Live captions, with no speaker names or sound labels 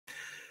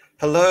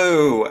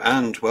Hello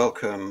and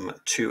welcome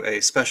to a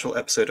special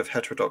episode of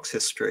Heterodox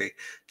History.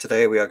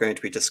 Today we are going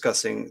to be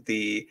discussing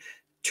the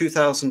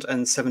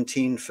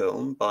 2017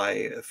 film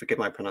by, forgive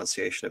my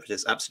pronunciation if it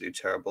is absolutely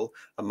terrible,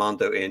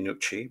 Armando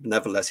Iannucci.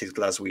 Nevertheless, he's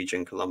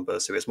Glaswegian Columba,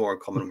 so it's more in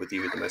common with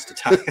you than most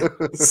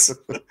Italians.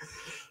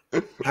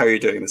 How are you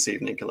doing this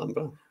evening,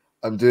 Columba?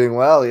 I'm doing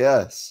well,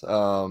 yes.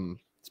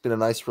 It's been a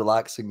nice,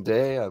 relaxing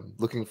day. I'm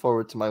looking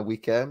forward to my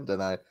weekend,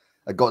 and I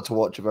got to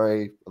watch a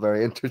very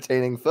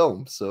entertaining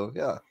film. So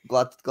yeah,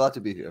 glad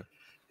to be here.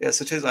 Yes,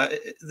 it is.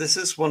 This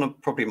is one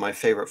of probably my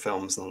favorite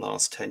films in the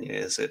last 10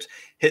 years. It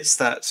hits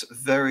that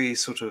very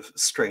sort of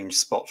strange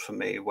spot for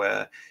me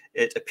where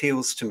it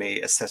appeals to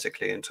me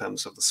aesthetically in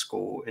terms of the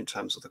score, in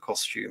terms of the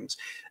costumes.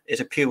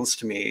 It appeals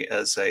to me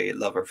as a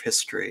lover of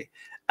history,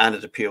 and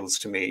it appeals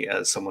to me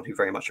as someone who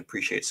very much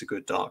appreciates a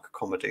good dark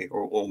comedy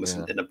or almost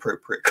an Yeah.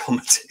 inappropriate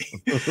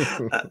comedy,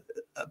 uh,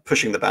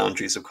 pushing the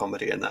boundaries of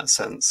comedy in that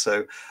sense.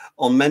 So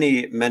on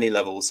many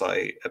levels,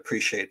 I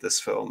appreciate this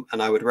film,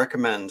 and I would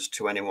recommend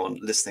to anyone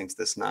listening to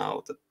this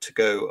now that to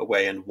go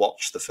away and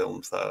watch the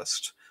film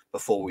first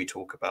before we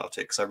talk about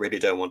it, because I really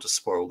don't want to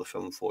spoil the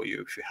film for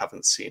you if you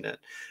haven't seen it.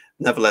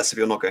 Nevertheless, if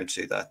you're not going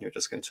to do that and you're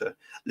just going to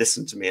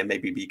listen to me and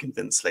maybe be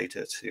convinced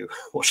later to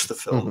watch the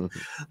film,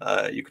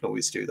 you can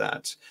always do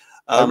that.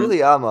 I Um,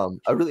 really am.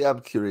 I really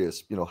am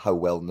curious. How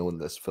well known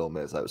this film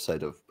is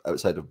outside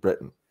of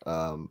Britain.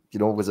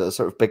 Was it a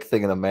sort of big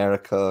thing in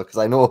America? Because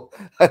I know,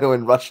 I know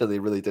in Russia they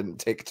really didn't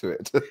take to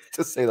it,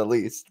 to say the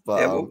least.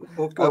 But Yeah, we'll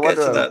I get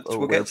wonder to that. We'll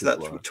where get to that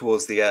people are.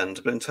 towards the end.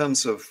 But in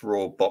terms of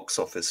raw box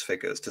office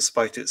figures,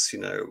 despite its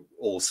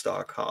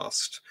all-star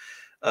cast,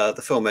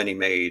 the film only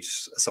made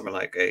something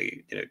like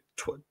a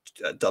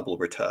double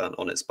return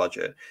on its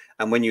budget.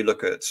 And when you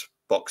look at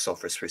box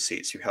office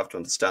receipts, you have to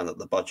understand that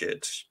the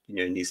budget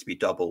needs to be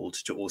doubled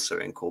to also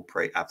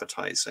incorporate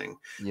advertising.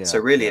 So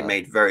Yeah, really, it yeah.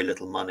 made very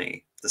little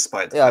money,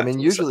 despite the Yeah, I fact mean,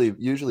 it was such.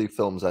 usually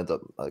films end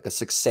up like a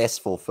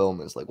successful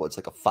film is like what's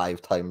like a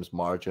five times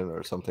margin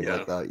or something Yeah.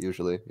 like that.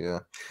 Usually, yeah.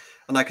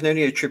 And I can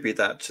only attribute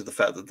that to the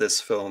fact that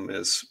this film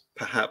is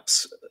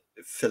perhaps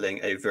filling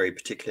a very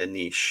particular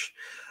niche,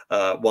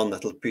 one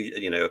that'll be,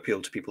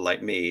 appeal to people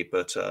like me,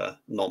 but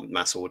not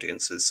mass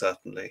audiences,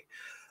 certainly.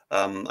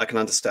 I can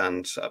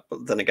understand,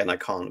 but then again, I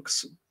can't,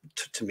 'cause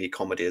to me,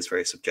 comedy is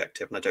very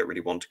subjective, and I don't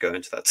really want to go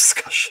into that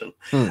discussion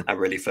Hmm. and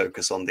really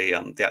focus on the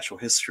actual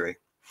history.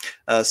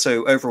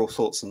 So, overall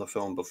thoughts on the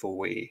film before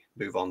we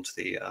move on to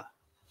the.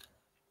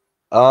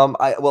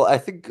 I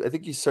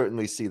think you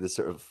certainly see the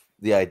sort of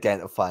the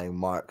identifying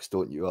marks,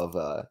 don't you, of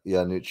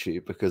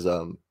Iannucci? Because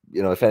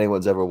if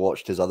anyone's ever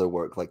watched his other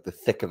work, like The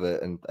Thick of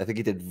It, and I think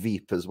he did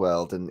Veep as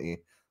well, didn't he?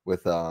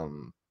 With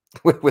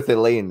with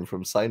Elaine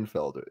from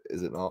Seinfeld,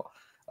 is it not?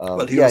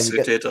 Well, he Yeah, and you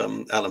also get did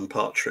Alan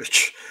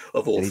Partridge,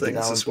 of all and he did things,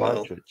 Alan as well.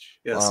 Partridge.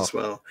 Yes, Wow. as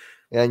well.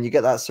 Yeah, and you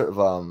get that sort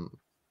of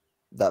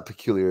that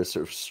peculiar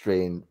sort of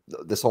strain,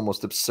 this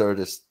almost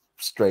absurdist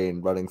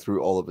strain running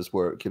through all of his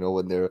work.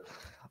 When they're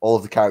all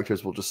of the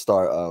characters will just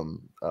start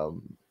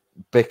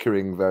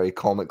bickering very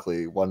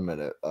comically one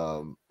minute,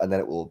 and then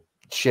it will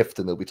shift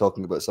and they'll be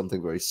talking about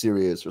something very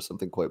serious or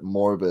something quite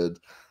morbid.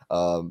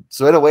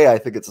 So in a way, I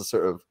think it's a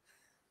sort of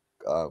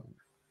um,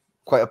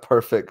 quite a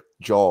perfect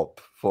job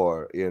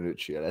for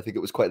Iannucci, and I think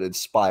it was quite an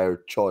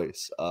inspired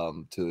choice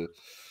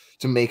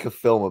to make a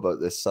film about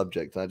this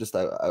subject. And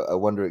I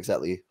wonder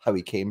exactly how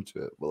he came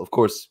to it. Well, of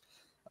course,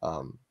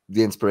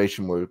 the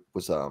inspiration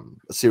was a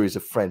series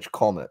of French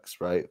comics,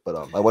 right? But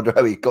I wonder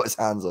how he got his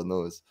hands on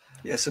those.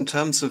 Yes, in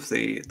terms of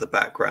the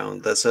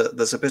background, there's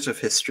a bit of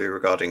history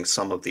regarding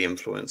some of the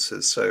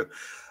influences. So,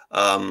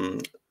 um,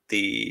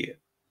 the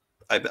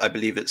I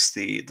believe it's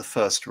the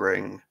First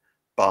Ring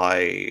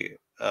by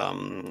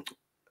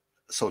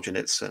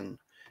Solzhenitsyn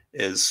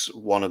is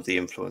one of the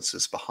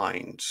influences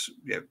behind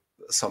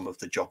some of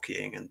the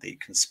jockeying and the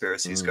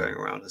conspiracies going Mm,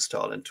 around in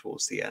Stalin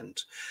towards the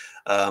end.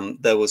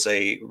 There was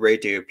a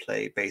radio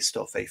play based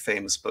off a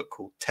famous book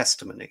called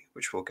Testimony,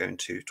 which we're going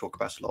to talk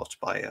about a lot,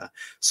 by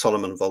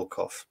Solomon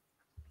Volkov.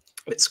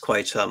 It's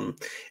quite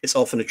it's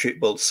often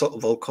attributed. Well,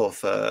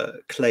 Volkov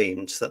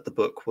claimed that the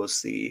book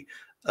was the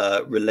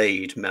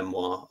relayed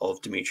memoir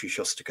of Dmitry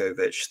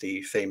Shostakovich,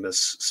 the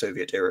famous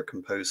Soviet era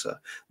composer.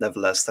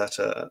 Nevertheless,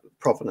 that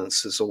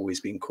provenance has always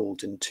been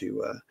called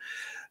into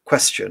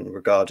question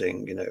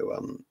regarding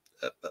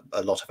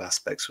a lot of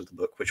aspects of the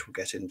book, which we'll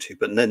get into.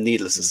 But then,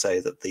 needless to mm, say,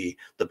 that the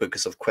book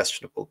is of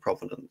questionable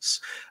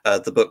provenance.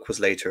 The book was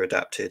later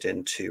adapted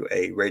into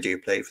a radio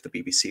play for the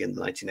BBC in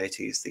the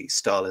 1980s, the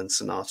Stalin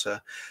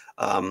Sonata.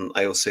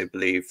 I also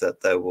believe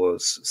that there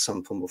was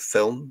some form of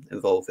film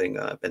involving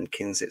Ben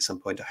Kingsley at some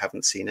point. I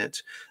haven't seen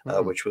it,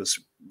 mm, which was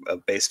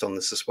based on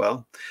this as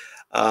well.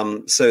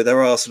 So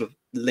there are sort of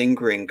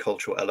lingering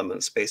cultural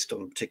elements based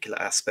on particular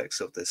aspects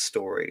of this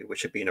story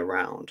which have been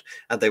around,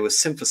 and they were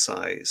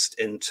synthesized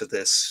into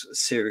this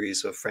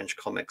series of French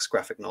comics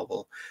graphic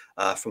novel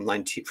from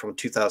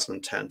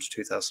 2010 to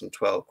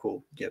 2012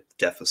 called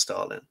Death of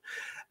Stalin.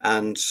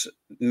 And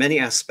many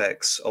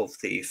aspects of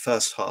the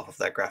first half of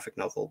that graphic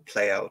novel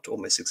play out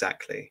almost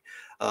exactly,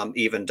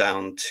 even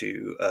down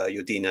to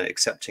Yudina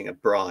accepting a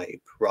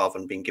bribe rather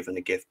than being given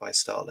a gift by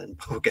Stalin,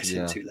 we'll get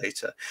Yeah. into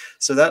later.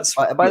 So that's,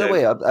 By the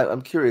way,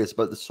 I'm curious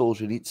about the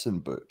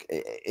Solzhenitsyn book.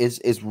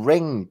 Is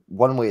ring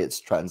one way it's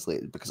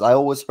translated? Because I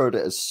always heard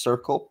it as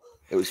circle.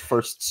 It was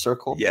first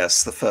circle.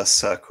 yes, the first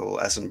circle,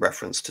 as in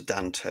reference to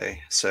Dante.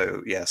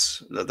 So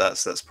yes,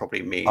 that's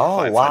probably me Oh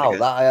finding wow,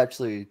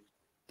 it.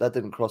 that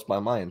didn't cross my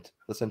mind.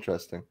 That's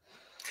interesting.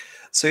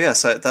 So yeah,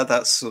 so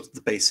that's sort of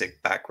the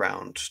basic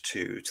background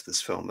to this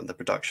film and the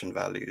production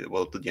value.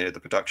 Well, the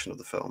production of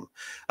the film.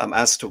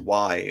 As to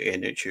why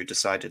Iannucci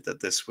decided that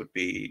this would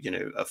be,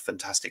 a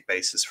fantastic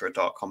basis for a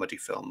dark comedy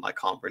film, I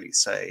can't really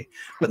say.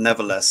 But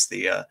nevertheless,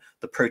 the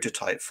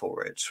prototype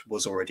for it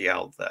was already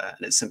out there,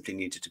 and it simply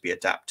needed to be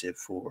adapted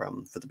for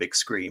the big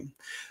screen.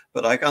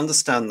 But I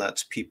understand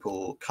that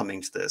people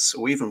coming to this,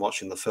 or even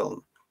watching the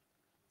film,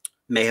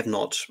 may have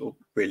not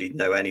really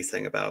know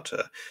anything about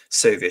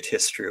Soviet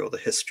history or the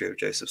history of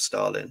Joseph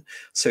Stalin.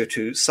 So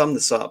to sum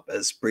this up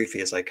as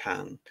briefly as I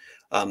can,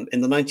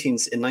 in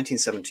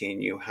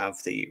 1917 you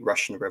have the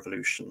Russian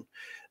Revolution.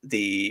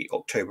 The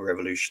October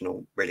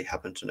Revolution really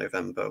happened in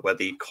November, where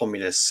the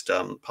Communist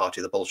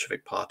Party, the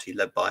Bolshevik Party,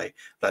 led by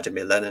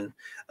Vladimir Lenin,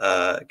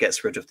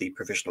 gets rid of the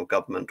provisional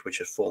government which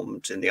had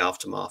formed in the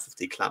aftermath of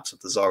the collapse of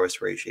the Tsarist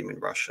regime in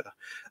Russia.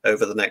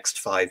 Over the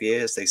next 5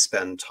 years, they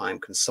spend time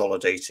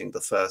consolidating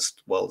the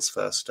world's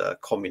first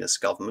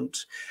communist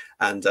government,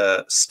 and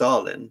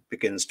Stalin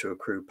begins to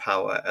accrue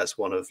power as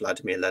one of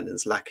Vladimir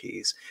Lenin's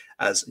lackeys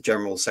as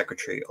General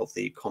Secretary of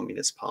the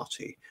Communist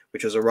Party,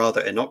 which was a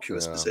rather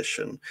innocuous Yeah.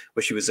 position,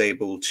 which he was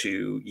able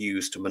to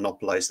use to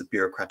monopolize the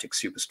bureaucratic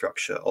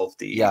superstructure of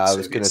the Yeah, I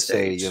was Soviet gonna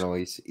say,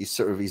 state.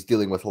 he's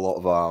dealing with a lot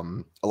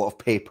of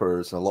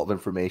papers and a lot of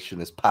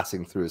information is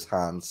passing through his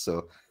hands.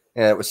 So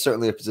yeah, it was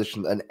certainly a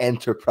position an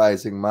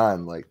enterprising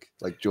man like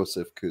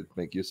Joseph could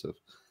make use of.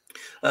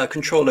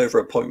 Control over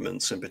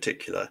appointments in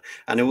particular,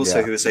 and also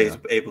Yeah, he was yeah,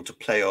 able to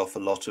play off a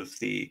lot of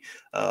the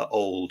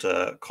old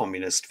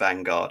communist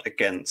vanguard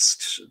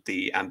against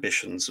the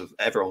ambitions of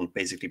everyone.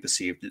 Basically,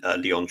 perceived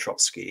Leon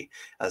Trotsky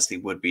as the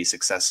would-be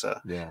successor,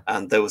 yeah.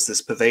 and there was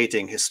this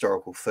pervading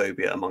historical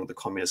phobia among the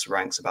communist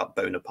ranks about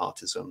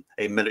Bonapartism,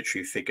 a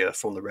military figure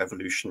from the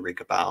revolutionary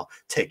cabal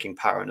taking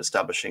power and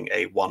establishing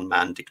a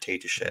one-man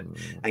dictatorship.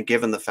 Mm. And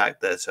given the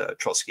fact that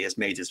Trotsky had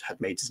made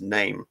his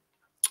name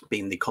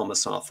being the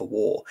commissar for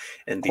war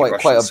in the Quite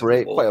Russian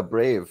Civil quite War. a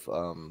brave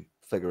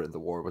figure in the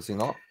war, was he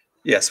not?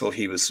 Yes, well,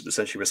 he was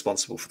essentially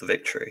responsible for the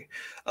victory.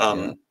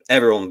 Yeah,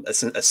 Everyone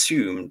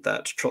assumed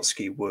that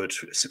Trotsky would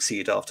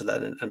succeed after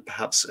Lenin and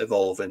perhaps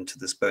evolve into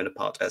this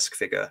Bonaparte-esque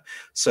figure.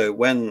 So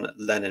when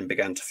Lenin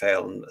began to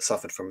fail and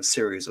suffered from a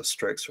series of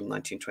strokes from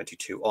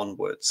 1922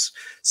 onwards,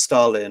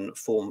 Stalin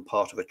formed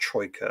part of a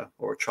troika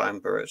or a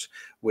triumvirate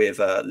with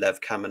Lev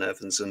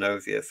Kamenev and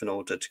Zinoviev in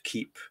order to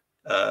keep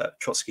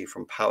Trotsky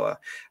from power.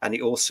 And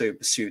he also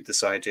pursued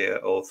this idea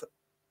of,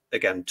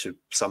 again, to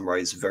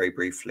summarize very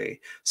briefly,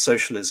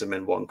 socialism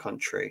in one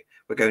country.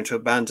 We're going to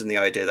abandon the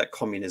idea that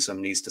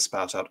communism needs to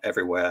spout out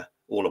everywhere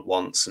all at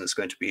once and it's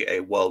going to be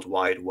a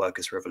worldwide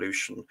workers'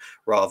 revolution.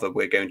 Rather,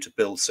 we're going to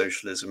build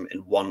socialism in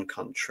one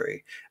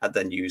country and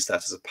then use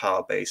that as a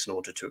power base in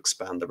order to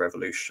expand the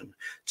revolution.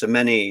 To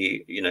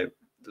many,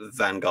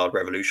 vanguard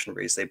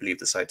revolutionaries, they believed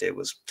this idea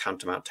was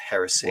tantamount to well,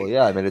 heresy.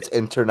 yeah. I mean, it's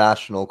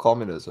international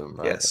communism,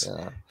 right? Yes,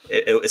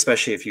 Yeah,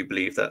 especially if you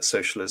believe that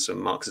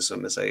socialism,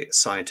 Marxism is a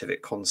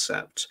scientific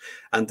concept.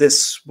 And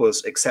this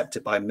was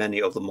accepted by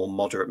many of the more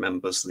moderate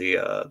members of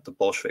the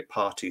Bolshevik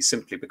Party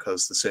simply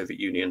because the Soviet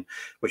Union,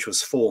 which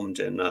was formed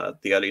in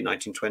the early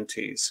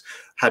 1920s,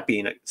 had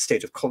been a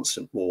state of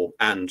constant war,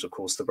 and of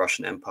course the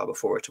Russian Empire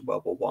before it in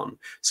World War One.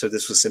 So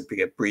this was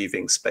simply a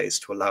breathing space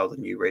to allow the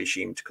new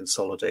regime to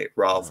consolidate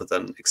rather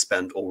than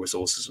expend all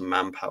resources and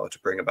manpower to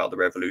bring about the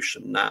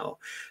revolution now.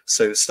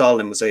 So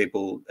Stalin was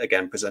able,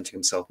 again, presenting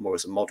himself more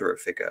as a moderate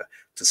figure,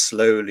 to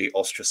slowly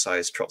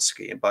ostracize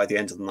Trotsky. And by the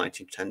end of the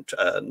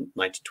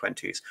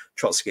 1920s,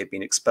 Trotsky had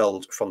been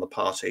expelled from the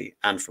party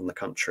and from the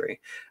country.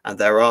 And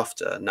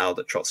thereafter, now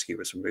that Trotsky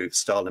was removed,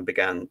 Stalin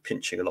began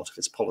pinching a lot of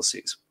his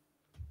policies,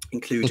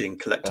 including yeah,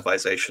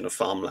 collectivization of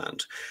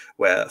farmland,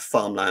 where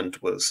farmland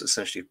was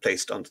essentially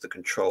placed under the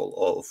control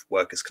of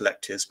workers'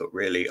 collectives, but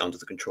really under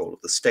the control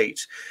of the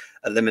state,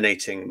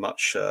 eliminating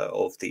much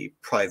of the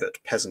private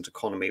peasant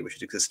economy which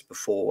had existed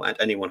before. And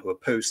anyone who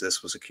opposed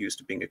this was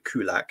accused of being a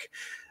kulak,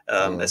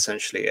 yeah.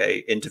 essentially a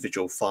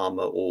individual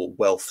farmer or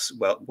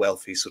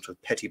wealthy sort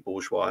of petty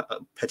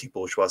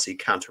bourgeoisie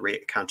counter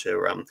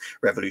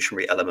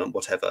revolutionary element,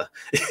 whatever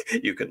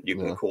you can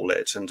Yeah. call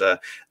it. And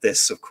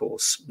this, of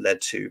course,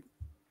 led to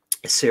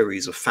a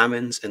series of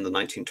famines in the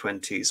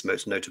 1920s,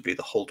 most notably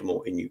the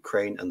Holodomor in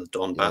Ukraine and the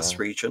Donbass Yeah.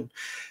 region.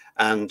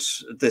 And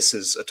this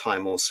is a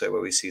time also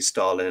where we see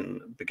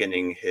Stalin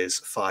beginning his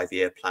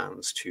 5-year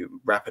plans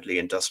to rapidly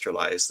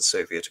industrialize the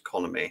Soviet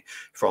economy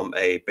from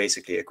a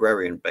basically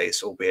agrarian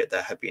base, albeit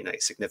there had been a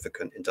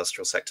significant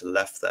industrial sector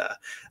left there,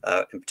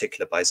 in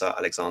particular by Tsar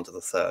Alexander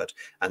III,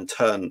 and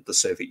turn the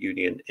Soviet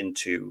Union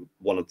into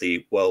one of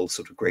the world's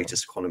sort of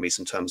greatest economies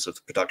in terms of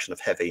the production of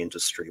heavy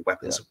industry,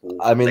 weapons of war.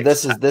 I mean,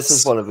 this is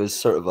tanks. one of his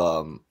sort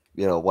of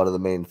you know, one of the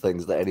main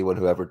things that anyone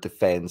who ever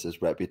defends his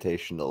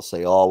reputation, they'll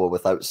say, oh, well,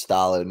 without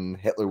Stalin,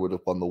 Hitler would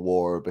have won the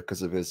war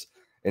because of his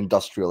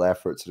industrial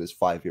efforts and his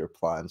 5-year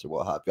plans or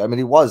what have you. I mean,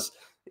 he was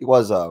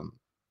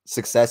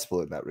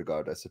successful in that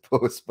regard, I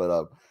suppose,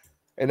 but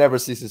it never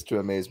ceases to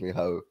amaze me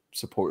how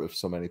supportive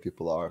so many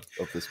people are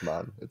of this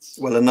man. It's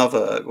well,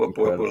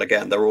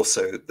 again,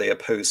 they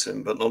oppose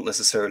him, but not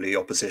necessarily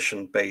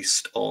opposition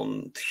based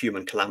on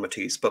human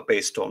calamities, but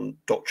based on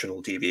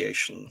doctrinal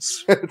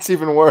deviations. It's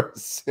even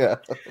worse. Yeah.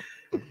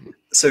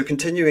 So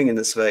continuing in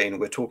this vein,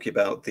 we're talking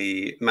about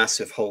the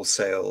massive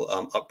wholesale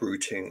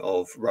uprooting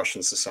of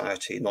Russian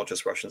society, not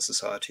just Russian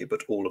society,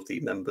 but all of the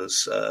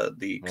members,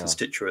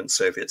 constituent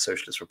Soviet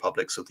Socialist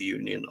Republics of the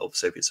Union of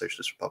Soviet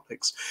Socialist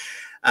Republics.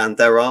 And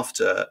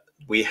thereafter,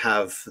 we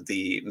have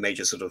the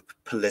major sort of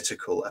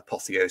political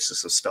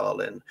apotheosis of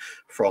Stalin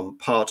from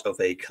part of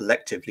a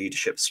collective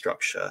leadership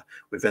structure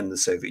within the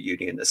Soviet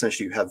Union.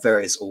 Essentially, you have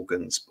various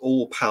organs.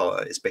 All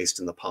power is based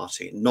in the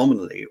party.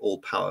 Nominally, all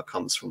power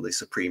comes from the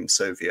Supreme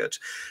Soviet,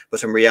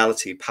 but in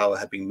reality, power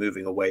had been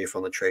moving away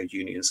from the trade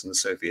unions and the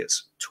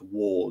Soviets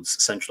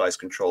towards centralized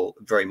control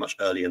very much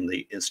early in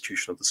the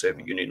institution of the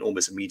Soviet Union,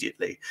 almost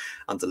immediately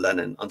under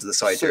Lenin, under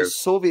this idea of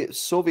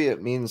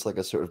Soviet means like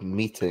a sort of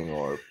meeting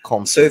or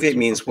conference. Soviet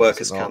means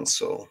Workers'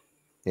 Council.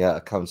 Yeah,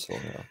 council.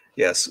 Yeah.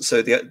 Yes.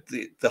 So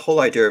the whole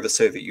idea of a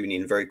Soviet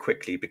Union very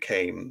quickly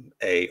became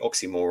a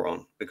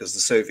oxymoron because the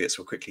Soviets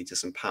were quickly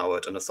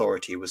disempowered and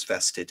authority was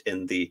vested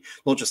in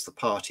not just the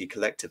party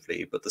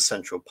collectively, but the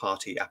central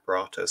party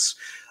apparatus,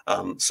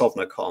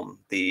 Sovnarkom,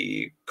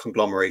 the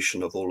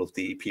conglomeration of all of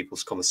the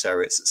people's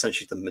commissariats,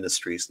 essentially the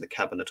ministries and the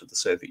cabinet of the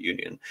Soviet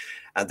Union.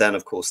 And then,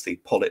 of course, the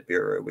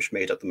Politburo, which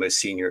made up the most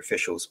senior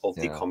officials of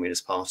the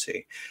Communist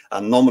Party.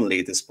 And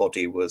nominally, this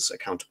body was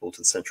accountable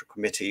to the Central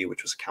Committee,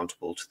 which was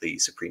accountable to the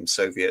Supreme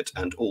Soviet,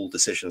 and all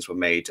decisions were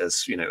made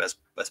as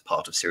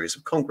part of a series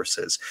of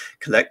congresses,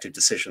 collective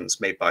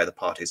decisions made by the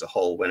party as a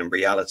whole, when in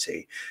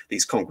reality,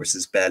 these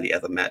congresses barely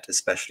ever met,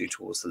 especially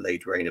towards the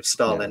late reign of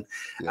Stalin.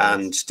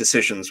 And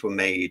decisions were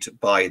made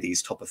by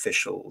these top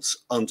officials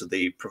under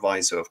the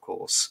proviso, of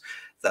course,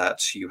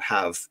 that you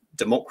have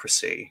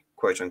democracy,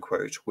 quote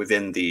unquote,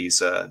 within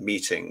these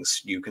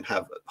meetings. You can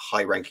have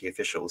high-ranking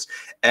officials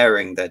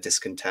airing their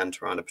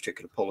discontent around a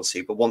particular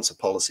policy, but once a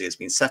policy has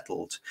been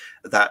settled,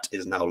 that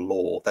is now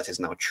law, that is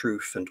now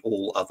truth, and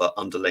all other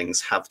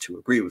underlings have to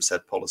agree with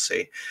said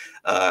policy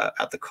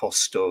at the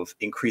cost of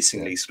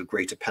increasingly sort of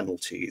greater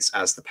penalties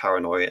as the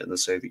paranoia in the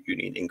Soviet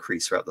Union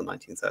increased throughout the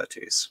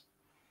 1930s.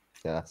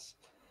 Yes.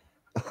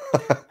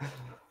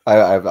 I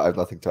have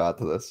nothing to add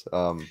to this.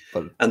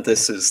 And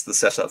this is the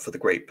setup for the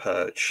Great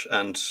Purge.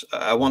 And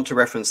I want to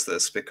reference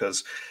this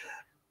because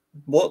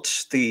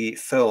what the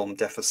film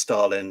Death of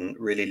Stalin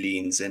really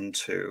leans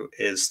into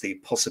is the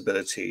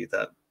possibility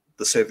that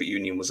the Soviet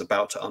Union was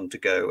about to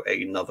undergo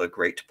another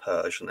Great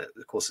Purge, and it,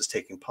 of course, is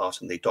taking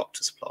part in the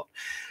Doctor's plot.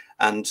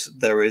 And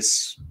there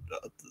is,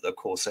 of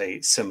course, a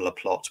similar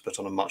plot, but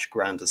on a much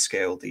grander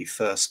scale, the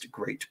First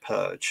Great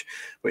Purge,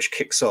 which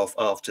kicks off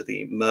after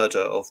the murder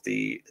of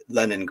the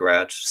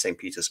Leningrad, St.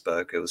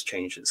 Petersburg. It was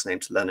changed its name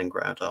to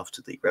Leningrad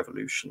after the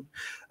revolution.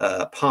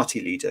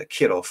 Party leader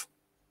Kirov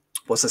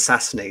was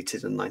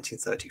assassinated in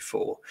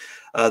 1934.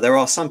 There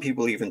are some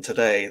people even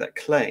today that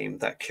claim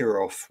that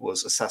Kirov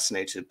was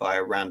assassinated by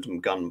a random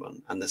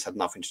gunman, and this had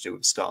nothing to do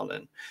with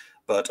Stalin.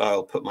 But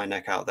I'll put my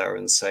neck out there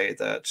and say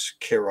that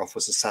Kirov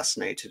was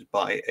assassinated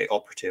by an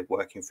operative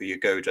working for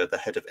Yagoda, the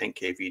head of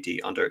NKVD,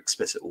 under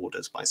explicit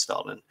orders by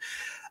Stalin.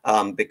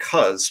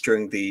 Because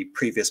during the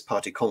previous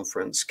party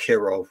conference,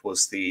 Kirov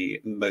was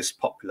the most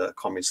popular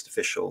communist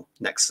official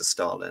next to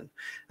Stalin.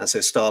 And so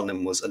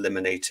Stalin was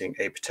eliminating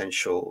a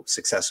potential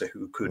successor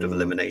who could have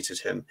eliminated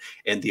him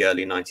in the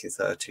early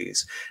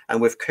 1930s. And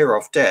with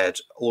Kirov dead,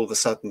 all of a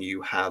sudden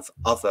you have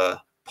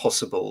other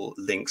possible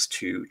links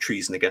to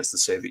treason against the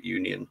Soviet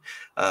Union,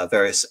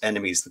 various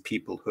enemies of the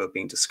people who are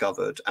being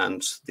discovered,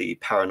 and the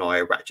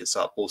paranoia ratchets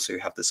up. Also, you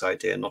have this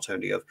idea not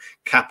only of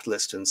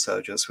capitalist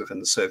insurgents within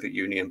the Soviet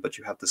Union, but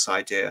you have this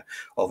idea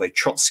of a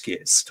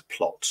Trotskyist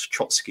plot.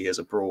 Trotsky is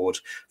abroad,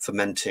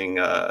 fomenting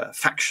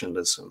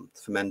factionalism,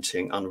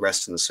 fomenting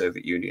unrest in the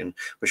Soviet Union,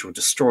 which will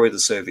destroy the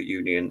Soviet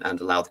Union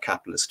and allow the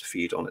capitalists to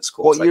feed on its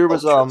corpse.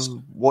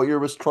 What year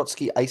was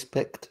Trotsky ice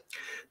picked?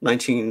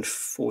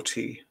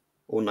 1940.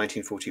 Or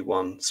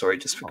 1941, sorry,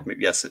 just for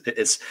yes,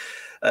 it's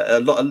a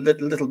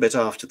little bit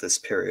after this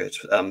period.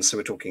 So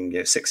we're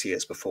talking 6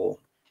 years before.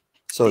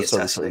 So the so the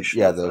sort of assassination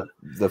yeah,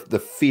 of the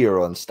fear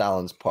on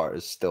Stalin's part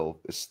is still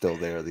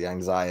there, the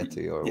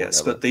anxiety or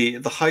yes, whatever. but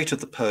the height of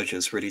the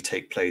purges really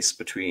take place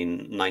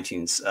between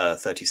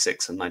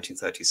 1936 and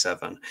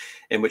 1937,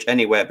 in which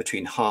anywhere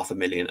between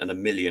 500,000 and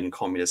 1 million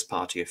Communist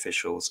Party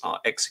officials are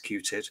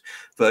executed.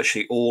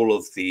 Virtually all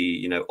of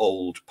the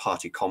old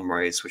party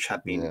comrades, which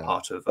had been Yeah.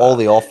 part of All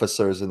the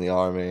officers in the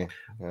army.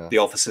 Yeah. the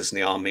officers in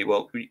the army.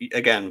 Well,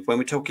 again, when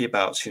we're talking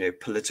about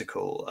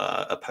political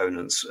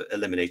opponents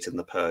eliminated in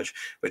the purge,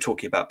 we're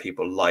talking about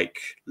people like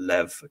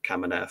Lev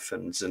Kamenev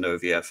and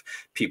Zinoviev,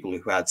 people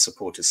who had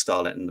supported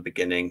Stalin in the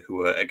beginning, who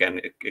were again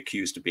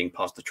accused of being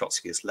part of the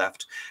Trotskyist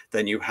left.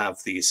 Then you have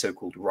the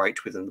so-called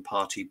right within the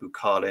party,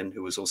 Bukharin,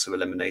 who was also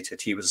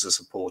eliminated. He was a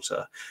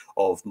supporter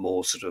of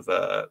more sort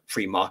of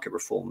free market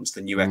reforms,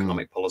 the new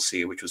economic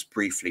policy, which was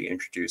briefly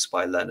introduced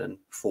by Lenin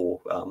before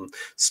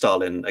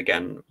Stalin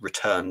again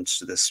returned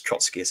to this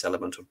Trotskyist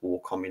element of war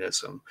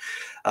communism.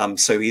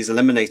 So he's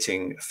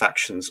eliminating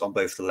factions on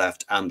both the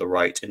left and the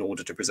right in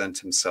order to present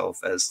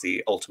himself as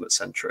the ultimate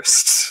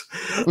centrist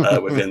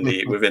within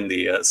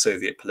the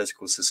Soviet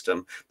political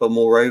system. But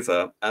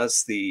moreover,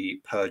 as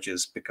the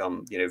purges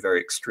become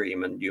very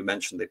extreme, and you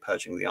mentioned the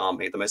purging the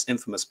army, the most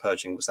infamous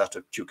purging was that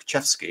of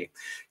Tukhachevsky,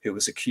 who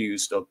was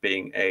accused of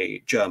being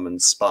a German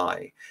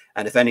spy.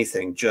 And if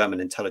anything, German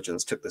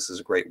intelligence took this as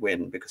a great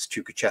win, because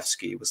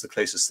Tukhachevsky was the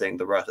closest thing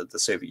the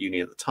Soviet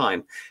Union at the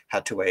time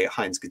had to a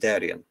Heinz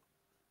Guderian,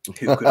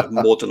 who could have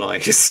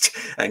modernized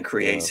and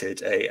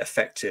created a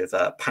effective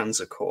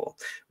panzer corps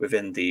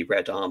within the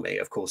Red Army.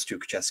 Of course,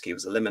 Tukhachevsky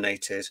was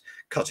eliminated,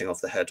 cutting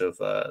off the head of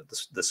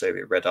the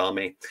Soviet Red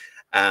Army.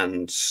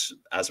 And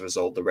as a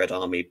result, the Red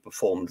Army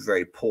performed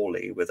very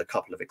poorly, with a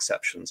couple of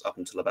exceptions, up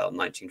until about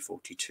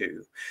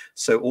 1942.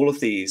 So all of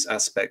these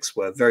aspects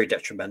were very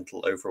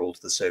detrimental overall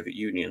to the Soviet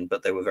Union,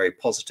 but they were very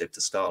positive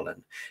to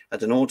Stalin.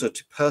 And in order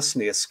to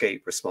personally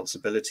escape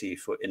responsibility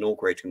for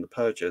inaugurating the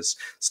purges,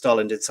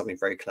 Stalin did something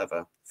very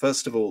clever.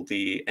 First of all,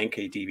 the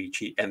NKVD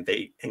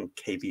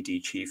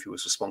chief who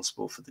was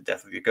responsible for the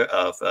death of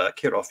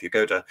Kirov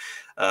Yagoda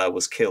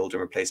was killed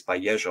and replaced by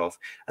Yezhov.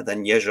 And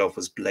then Yezhov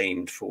was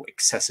blamed for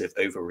excessive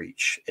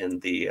overreach in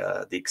the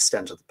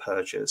extent of the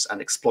purges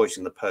and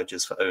exploiting the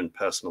purges for own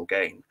personal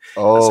gain.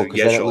 Oh, so because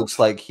then it Yezhov, looks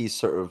like he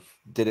sort of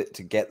did it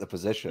to get the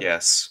position.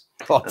 yes.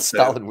 God, And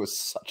Stalin was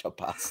such a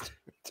bastard.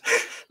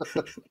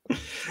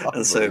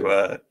 And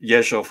so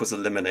Yezhov was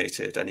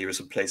eliminated, and he was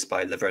replaced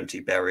by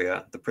Lavrenti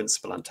Beria, the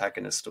principal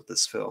antagonist of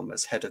this film,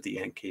 as head of the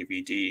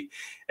NKVD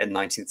in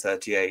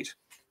 1938.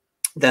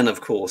 Then,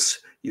 of course,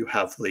 you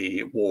have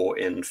the war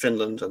in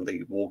Finland, and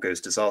the war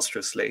goes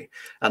disastrously.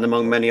 And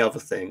among many other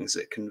things,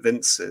 it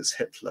convinces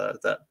Hitler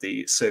that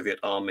the Soviet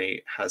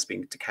army has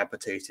been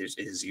decapitated,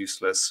 is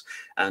useless,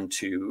 and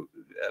to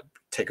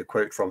take a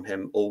quote from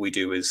him, all we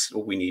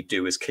need to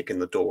do is kick in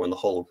the door and the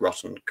whole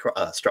rotten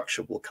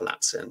structure will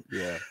collapse in.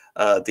 Yeah.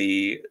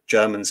 The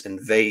Germans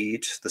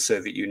invade the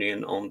Soviet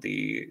Union on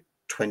the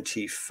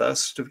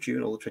 21st of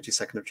June or the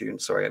 22nd of June.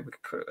 Sorry,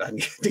 I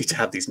need to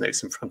have these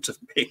notes in front of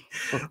me.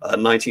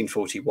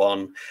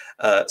 1941.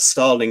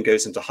 Stalin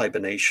goes into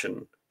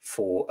hibernation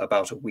for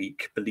about a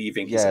week,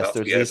 believing he's about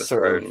to be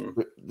overthrown.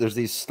 There's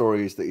these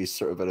stories that he's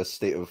sort of in a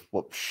state of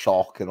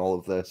shock and all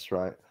of this,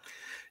 right?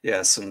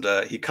 Yes, and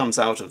he comes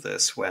out of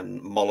this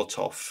when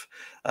Molotov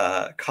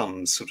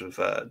comes sort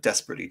of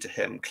desperately to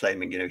him,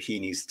 claiming he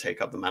needs to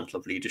take up the mantle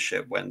of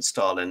leadership, when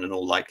Stalin, in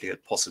all likelihood,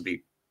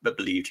 possibly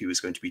believed he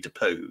was going to be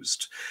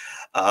deposed.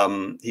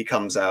 He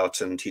comes out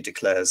and he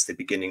declares the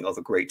beginning of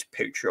a great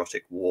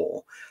patriotic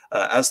war.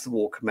 As the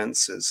war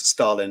commences,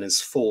 Stalin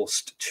is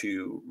forced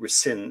to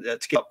rescind,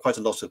 to give up quite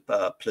a lot of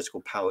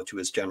political power to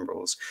his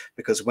generals,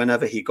 because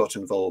whenever he got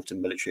involved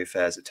in military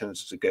affairs, it tended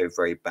to go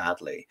very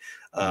badly,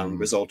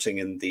 resulting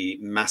in the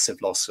massive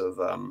loss of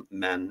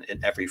men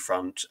in every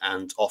front,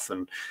 and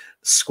often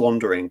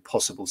squandering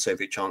possible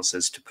Soviet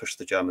chances to push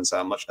the Germans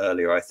out much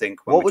earlier. I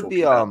think when what would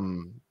be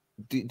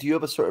do you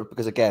have a sort of,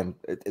 because again,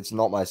 it's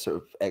not my sort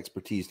of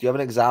expertise, do you have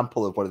an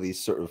example of one of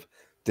these sort of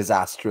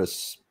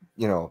disastrous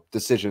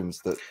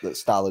decisions that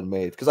Stalin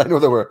made? Because I know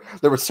there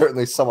were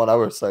certainly some on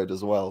our side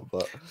as well.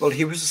 But well,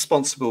 he was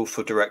responsible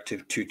for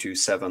Directive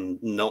 227,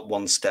 Not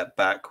One Step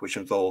Back, which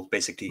involved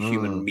basically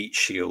human meat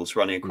shields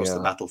running across the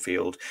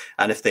battlefield,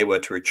 and if they were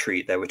to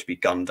retreat, they were to be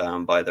gunned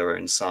down by their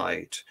own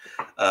side.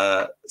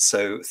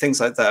 So things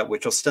like that,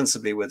 which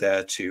ostensibly were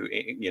there to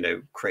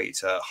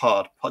create a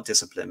hard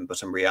discipline,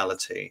 but in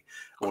reality,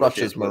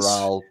 crushes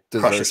morale,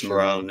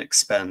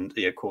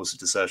 and causes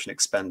desertion,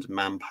 expend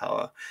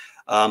manpower.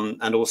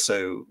 And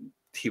also,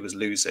 he was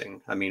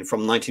losing. I mean,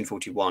 from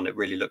 1941, it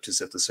really looked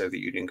as if the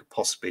Soviet Union could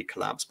possibly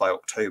collapse. By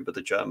October,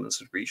 the Germans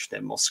had reached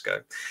near Moscow.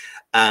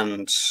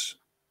 And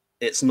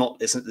it's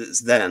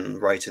then,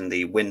 right in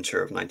the winter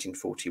of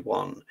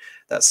 1941,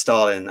 that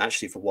Stalin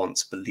actually for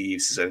once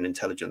believes his own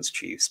intelligence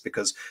chiefs,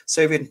 because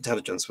Soviet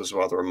intelligence was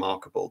rather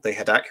remarkable. They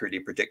had accurately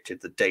predicted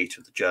the date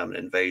of the German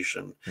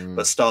invasion,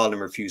 but Stalin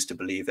refused to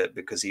believe it,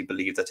 because he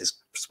believed that his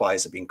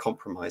spies had been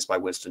compromised by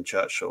Winston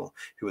Churchill,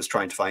 who was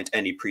trying to find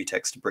any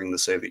pretext to bring the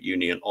Soviet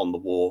Union on the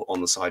war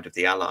on the side of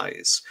the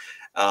Allies.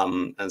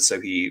 And so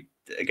he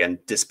again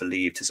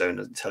disbelieved his own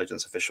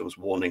intelligence officials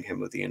warning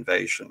him of the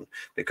invasion,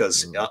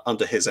 because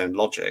under his own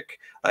logic,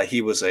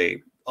 he was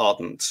a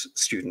ardent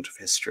student of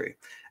history,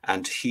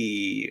 and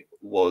he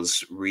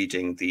was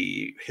reading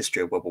the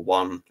history of World War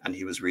One, and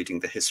he was reading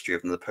the history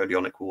of the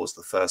Napoleonic Wars,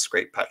 the first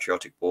great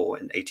patriotic war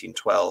in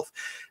 1812,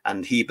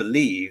 and he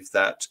believed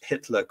that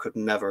Hitler could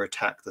never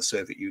attack the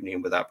Soviet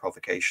Union without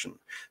provocation.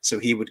 So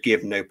he would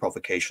give no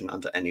provocation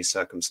under any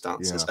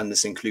circumstances, and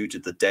this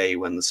included the day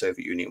when the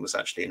Soviet Union was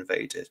actually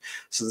invaded.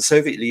 So the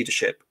Soviet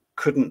leadership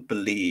couldn't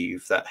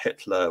believe that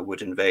Hitler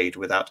would invade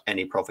without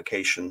any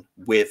provocation,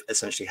 with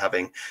essentially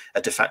having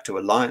a de facto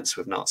alliance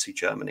with Nazi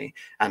Germany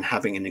and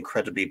having an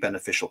incredibly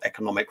beneficial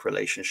economic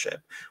relationship.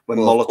 When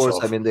Well, Molotov, of course,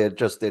 I mean they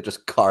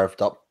just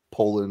carved up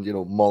Poland, you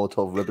know,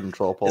 Molotov,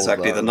 Ribbentrop, all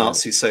exactly, of that. the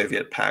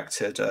Nazi-Soviet pact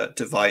had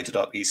divided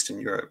up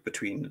Eastern Europe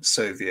between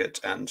Soviet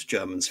and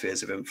German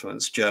spheres of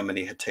influence.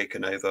 Germany had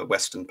taken over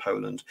Western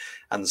Poland,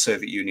 and the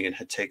Soviet Union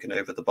had taken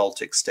over the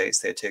Baltic states.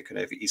 They had taken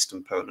over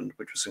Eastern Poland,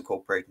 which was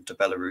incorporated into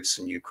Belarus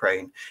and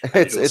Ukraine. And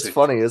It's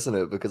funny, isn't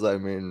it? Because I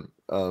mean,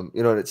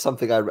 you know, it's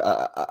something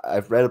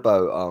I've read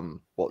about.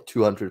 What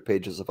 200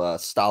 pages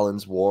of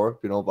Stalin's War,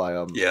 you know, by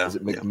is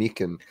it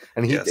McMeekin,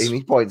 and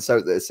he points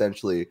out that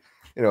essentially,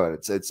 you know,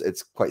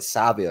 it's quite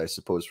savvy, I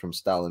suppose, from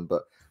Stalin.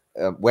 But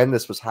when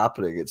this was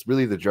happening, it's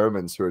really the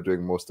Germans who are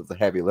doing most of the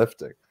heavy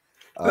lifting.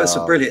 Well,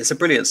 it's a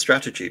brilliant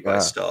strategy by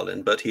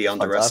Stalin, but he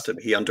fantastic.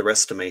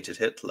 underestimated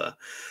Hitler.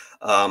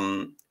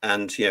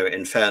 And you know,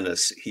 in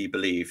fairness, he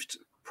believed,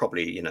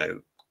 probably, you know,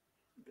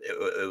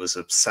 it was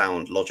a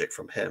sound logic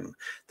from him,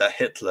 that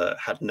Hitler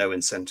had no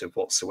incentive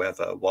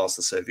whatsoever, whilst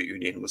the Soviet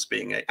Union was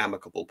being an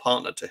amicable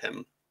partner to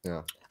him.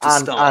 Yeah,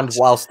 and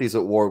whilst he's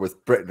at war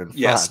with Britain and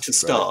France, to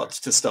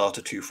start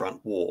a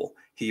two-front war,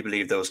 he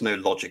believed there was no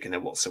logic in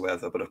it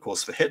whatsoever. But of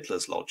course, for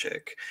Hitler's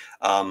logic,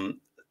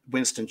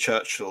 Winston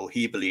Churchill,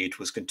 he believed,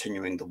 was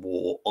continuing the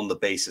war on the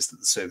basis that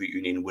the Soviet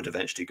Union would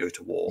eventually go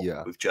to war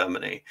with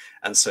Germany.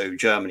 And so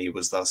Germany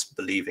was thus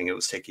believing it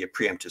was taking a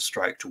preemptive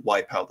strike to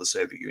wipe out the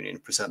Soviet Union,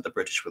 present the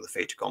British with a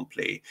fait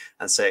accompli,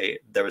 and say,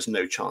 there is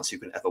no chance you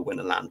can ever win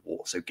a land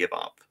war, so give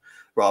up,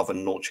 rather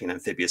than launching an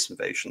amphibious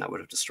invasion that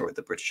would have destroyed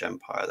the British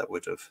Empire, that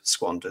would have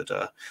squandered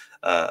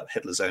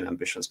Hitler's own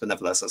ambitions. But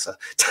nevertheless, that's a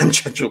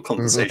tangential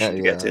conversation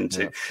to get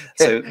into.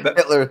 So,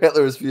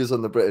 Hitler's views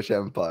on the British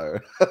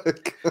Empire,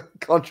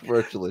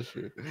 controversial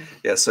issue.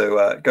 Yeah,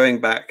 so going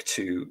back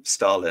to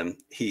Stalin,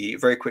 he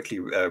very quickly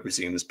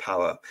resumes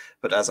power.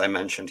 But as I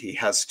mentioned, he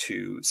has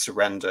to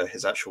surrender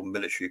his actual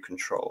military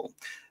control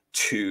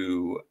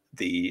to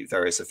the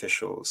various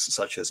officials,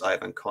 such as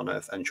Ivan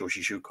Konev and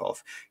Georgy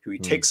Zhukov, who he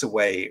takes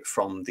away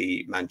from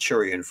the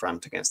Manchurian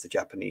front against the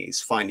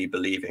Japanese, finally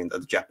believing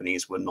that the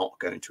Japanese were not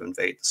going to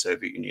invade the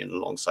Soviet Union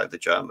alongside the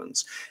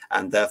Germans,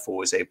 and therefore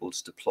was able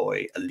to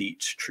deploy elite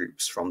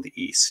troops from the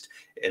east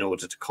in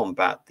order to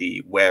combat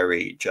the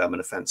wary German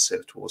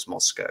offensive towards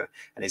Moscow,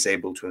 and is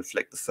able to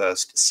inflict the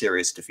first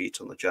serious defeat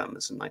on the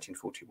Germans in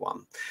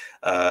 1941.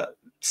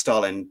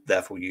 Stalin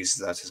therefore uses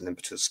that as an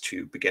impetus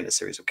to begin a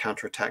series of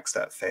counterattacks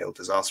that failed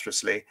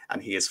disastrously,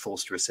 and he is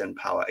forced to rescind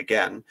power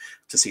again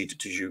to cede it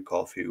to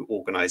Zhukov, who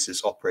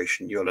organizes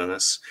Operation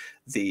Uranus,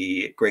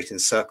 the great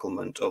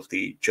encirclement of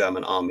the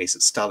German armies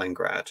at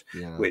Stalingrad,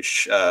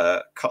 which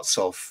cuts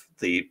off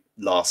the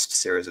last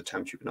serious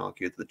attempt, you can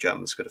argue, that the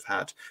Germans could have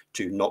had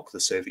to knock the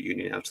Soviet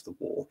Union out of the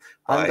war.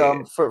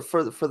 And for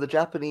the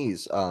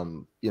Japanese,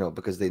 you know,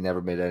 because they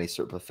never made any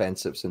sort of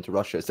offensives into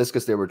Russia, is this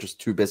because they were just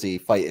too busy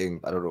fighting,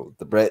 I don't know,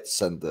 the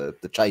Brits and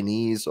the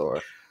Chinese,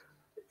 or?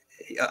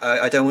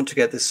 I don't want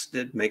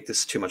to make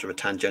this too much of a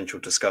tangential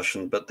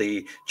discussion, but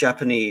the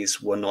Japanese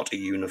were not a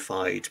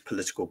unified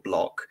political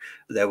bloc.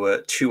 There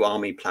were two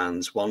army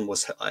plans. One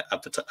was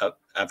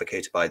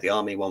advocated by the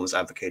army, one was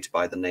advocated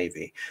by the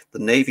navy. The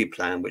navy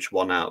plan, which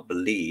won out,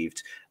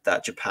 believed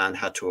that Japan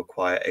had to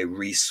acquire a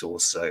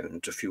resource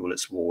zone to fuel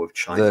its war with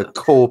China. The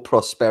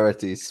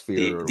co-prosperity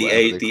sphere.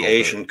 The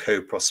Asian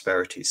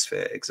co-prosperity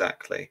sphere,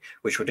 exactly,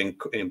 which would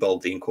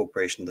involve the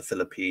incorporation of the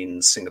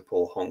Philippines,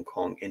 Singapore, Hong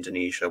Kong,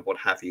 Indonesia, what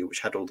have you,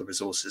 which had all the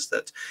resources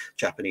that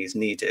Japanese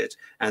needed.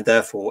 And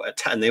therefore,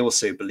 and they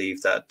also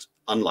believed that,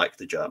 unlike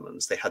the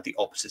Germans, they had the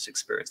opposite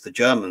experience. The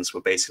Germans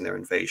were basing their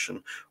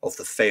invasion of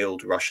the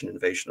failed Russian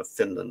invasion of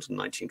Finland in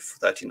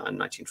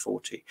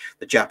 1939-1940.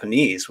 The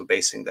Japanese were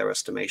basing their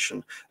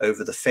estimation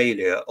over the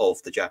failure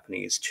of the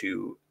Japanese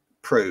to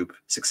probe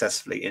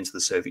successfully into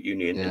the Soviet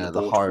Union in the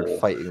Boer hard War,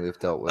 fighting they've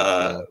dealt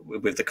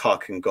with the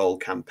Khark and Gol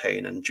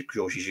campaign and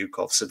Georgy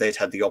Zhukov. So they'd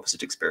had the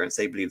opposite experience.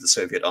 They believed the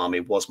Soviet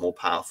army was more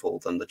powerful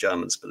than the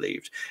Germans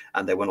believed,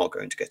 and they were not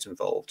going to get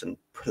involved and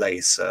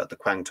place the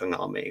Kwangtung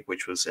army,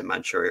 which was in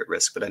Manchuria, at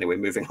risk. But anyway,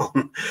 moving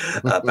on,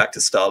 back to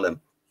Stalin.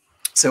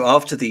 So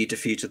after the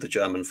defeat of the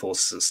German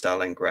forces at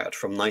Stalingrad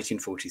from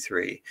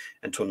 1943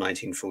 until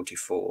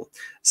 1944,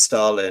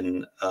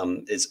 Stalin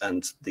and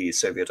the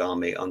Soviet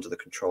army under the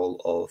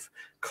control of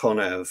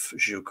Konev,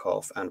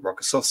 Zhukov, and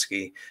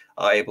Rokossovsky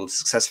are able to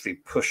successfully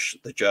push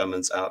the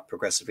Germans out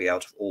progressively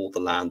out of all the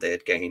land they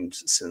had gained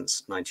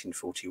since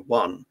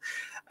 1941.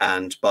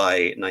 And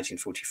by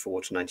 1944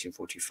 to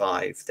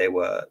 1945, they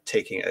were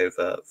taking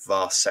over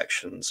vast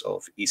sections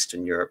of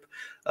Eastern Europe,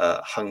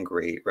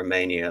 Hungary,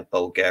 Romania,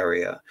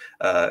 Bulgaria,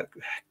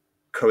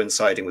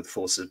 coinciding with the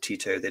forces of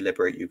Tito. They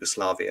liberate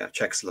Yugoslavia,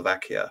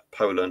 Czechoslovakia,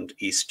 Poland,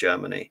 East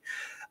Germany,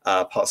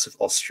 parts of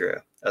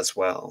Austria as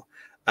well.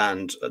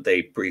 And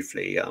they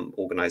briefly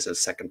organized a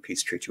second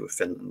peace treaty with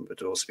Finland, but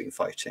had also been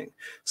fighting.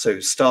 So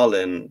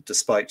Stalin,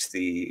 despite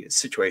the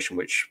situation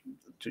which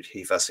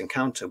he first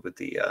encountered with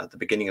the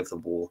beginning of the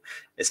war,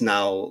 is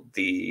now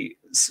the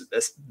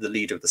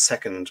leader of the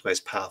second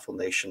most powerful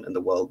nation in the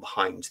world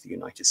behind the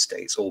United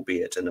States,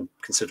 albeit in a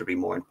considerably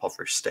more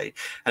impoverished state.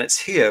 And it's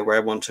here where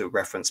I want to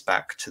reference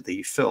back to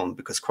the film,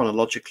 because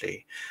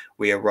chronologically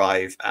we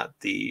arrive at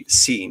the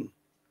scene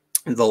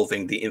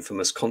involving the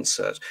infamous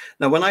concert.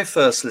 Now, when I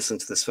first listened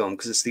to this film,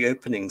 because it's the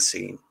opening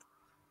scene,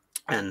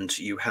 and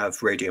you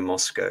have Radio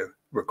Moscow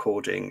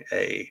recording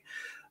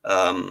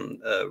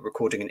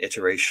recording an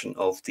iteration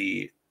of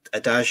the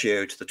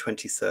Adagio to the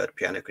 23rd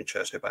Piano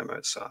Concerto by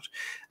Mozart.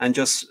 And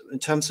just in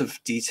terms of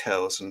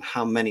details and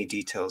how many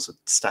details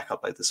stack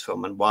up like this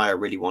film, and why I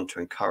really want to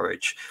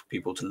encourage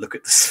people to look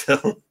at this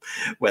film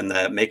when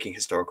they're making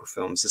historical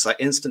films, is I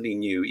instantly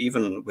knew,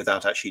 even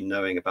without actually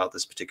knowing about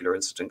this particular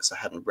incident, because I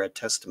hadn't read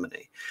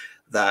Testimony,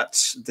 that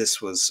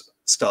this was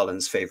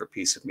Stalin's favorite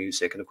piece of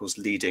music, and of course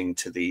leading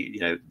to the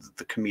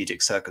the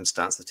comedic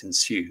circumstance that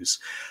ensues.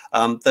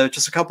 There are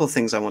just a couple of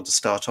things I want to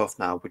start off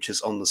now, which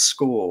is on the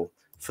score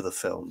for the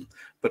film,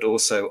 but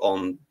also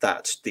on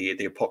that the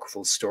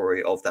apocryphal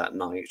story of that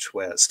night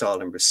where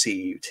Stalin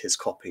received his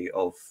copy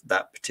of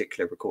that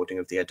particular recording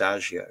of the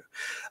Adagio.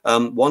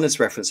 One is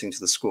referencing to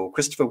the score.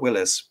 Christopher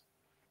Willis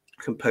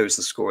composed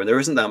the score, and there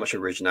isn't that much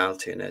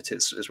originality in it.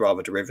 It's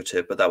rather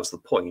derivative, but that was the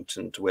point,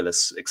 and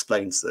Willis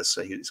explains this.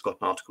 So he's got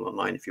an article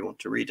online if you want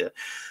to read it.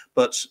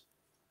 But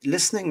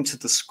listening to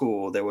the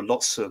score, there were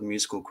lots of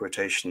musical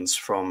quotations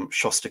from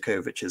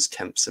Shostakovich's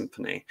 10th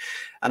Symphony,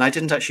 and I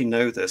didn't actually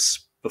know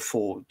this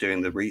before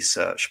doing the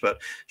research, but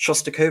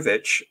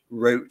Shostakovich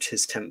wrote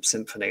his 10th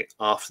Symphony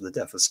after the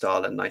death of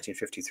Stalin in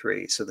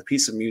 1953. So the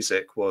piece of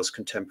music was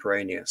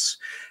contemporaneous.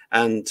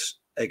 And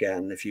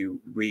again, if you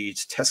read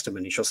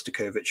Testimony,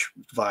 Shostakovich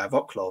via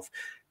Vauclav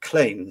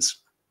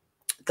claims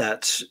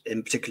that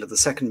in particular the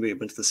second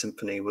movement of the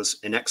symphony was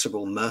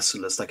inexorable,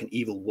 merciless, like an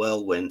evil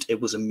whirlwind. It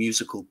was a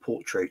musical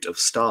portrait of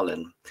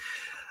Stalin.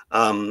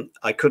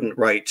 I couldn't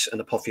write an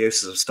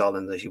apotheosis of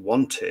Stalin that he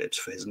wanted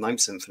for his Ninth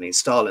Symphony.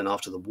 Stalin,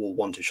 after the war,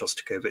 wanted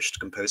Shostakovich to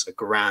compose a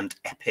grand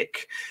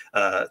epic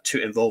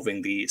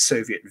involving the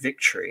Soviet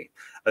victory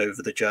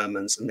over the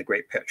Germans in the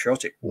Great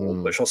Patriotic War,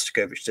 but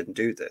Shostakovich didn't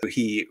do this.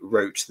 He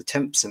wrote the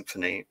 10th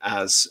Symphony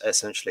as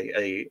essentially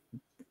a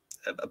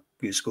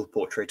musical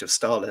portrait of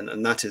Stalin,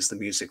 and that is the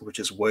music which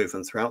is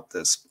woven throughout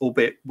this,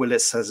 albeit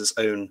Willis has his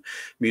own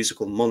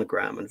musical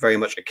monogram, and very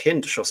much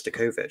akin to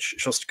Shostakovich.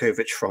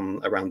 Shostakovich,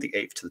 from around the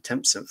 8th to the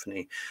 10th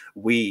Symphony,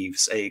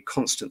 weaves a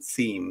constant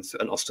theme,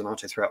 an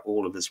ostinato throughout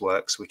all of his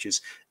works, which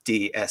is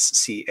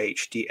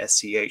D-S-C-H,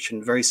 D-S-C-H,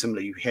 and very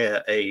similar, you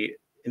hear a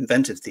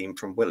invented theme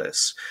from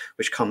Willis,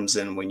 which comes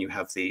in when you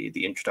have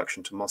the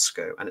introduction to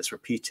Moscow, and it's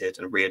repeated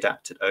and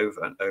readapted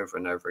over and over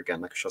and over again,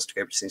 like a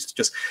Shostakovich seems to.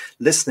 Just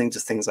listening to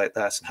things like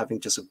that and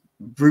having just a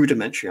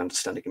rudimentary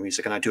understanding of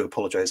music, and I do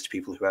apologize to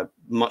people who had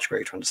much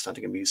greater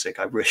understanding of music.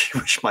 I really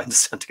wish my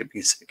understanding of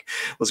music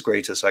was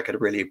greater so I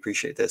could really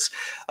appreciate this.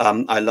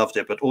 I loved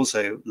it, but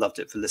also loved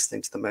it for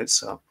listening to the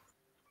Mozart.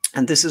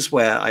 And this is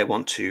where I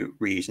want to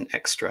read an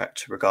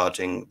extract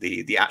regarding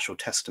the actual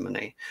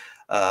testimony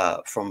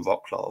from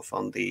Vauclav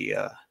on the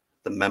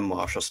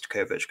memoir of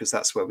Shostakovich, because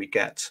that's where we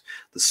get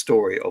the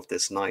story of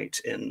this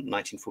night in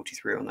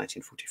 1943 or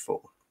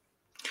 1944.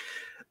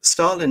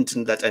 Stalin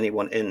didn't let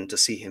anyone in to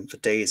see him for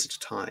days at a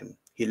time.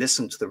 He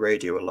listened to the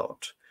radio a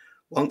lot.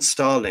 Once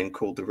Stalin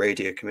called the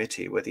radio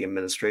committee where the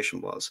administration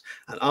was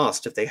and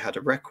asked if they had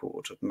a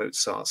record of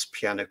Mozart's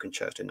Piano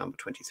Concerto No.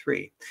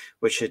 23,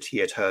 which he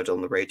had heard on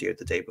the radio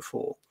the day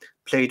before.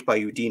 Played by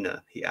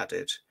Udina, he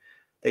added.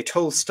 They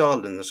told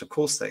Stalin that of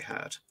course they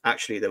had.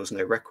 Actually, there was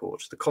no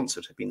record. The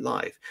concert had been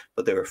live,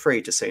 but they were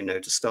afraid to say no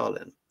to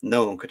Stalin.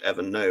 No one could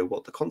ever know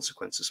what the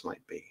consequences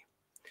might be.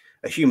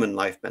 A human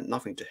life meant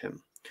nothing to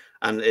him.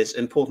 And it's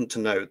important to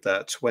note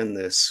that when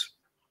this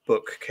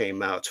book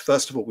came out,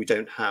 first of all, we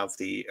don't have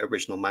the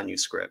original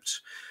manuscript,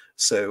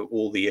 so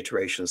all the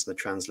iterations and the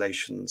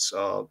translations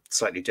are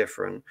slightly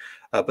different,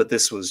 but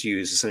this was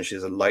used essentially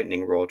as a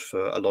lightning rod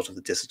for a lot of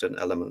the dissident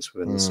elements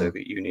within the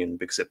Soviet Union,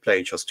 because it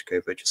played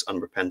Shostakovich as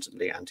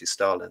unrepentantly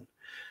anti-Stalin.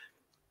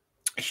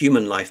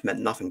 Human life meant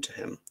nothing to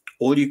him.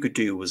 All you could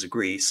do was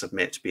agree,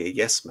 submit, be a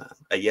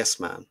yes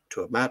man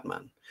to a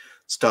madman.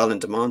 Stalin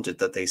demanded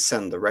that they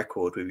send the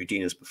record with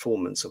Udina's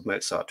performance of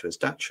Mozart to his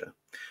dacha.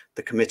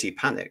 The committee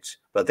panicked,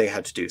 but they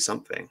had to do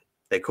something.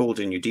 They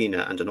called in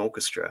Udina and an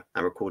orchestra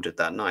and recorded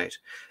that night.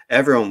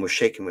 Everyone was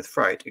shaken with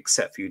fright,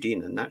 except for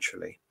Udina,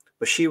 naturally.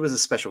 But she was a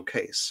special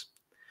case.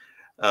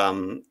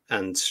 And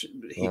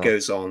he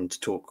goes on to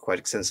talk quite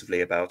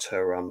extensively about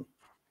her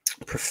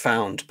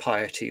profound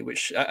piety,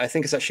 which I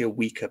think is actually a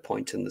weaker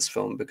point in this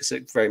film because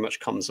it very much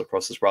comes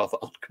across as rather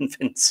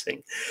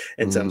unconvincing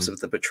in terms Mm, of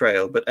the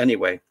betrayal. But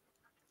anyway,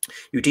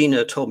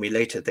 Udina told me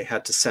later they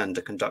had to send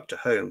a conductor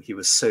home. He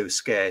was so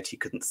scared he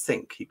couldn't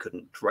think, he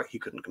couldn't write, he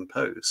couldn't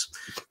compose.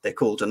 They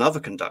called another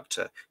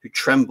conductor who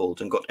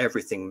trembled and got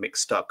everything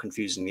mixed up,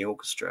 confusing the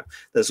orchestra.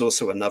 There's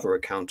also another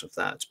account of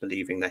that,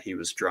 believing that he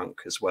was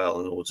drunk as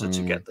well in order to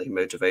mm, get the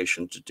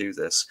motivation to do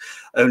this.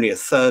 Only a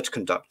third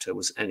conductor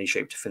was in any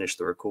shape to finish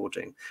the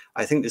recording.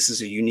 I think this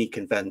is a unique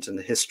event in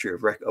the history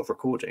of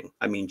recording.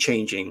 I mean,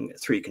 changing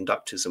 3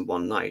 conductors in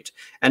one night.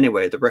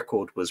 Anyway, the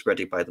record was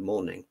ready by the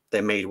morning.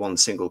 They made one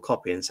single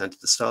copy and sent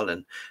it to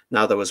Stalin.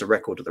 Now there was a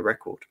record of the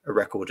record, a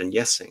record in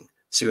Yessing.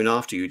 Soon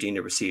after,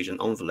 Udina received an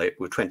envelope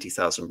with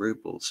 20,000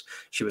 rubles.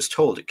 She was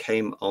told it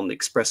came on the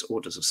express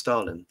orders of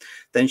Stalin.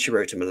 Then she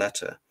wrote him a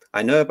letter.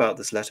 I know about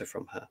this letter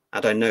from her,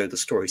 and I know the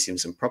story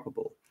seems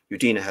improbable.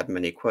 Udina had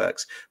many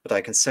quirks, but I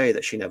can say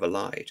that she never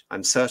lied.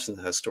 I'm certain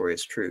that her story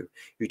is true.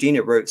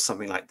 Udina wrote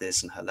something like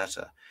this in her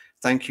letter.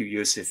 Thank you,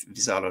 Yosef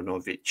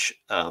Vizaranovich,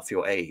 for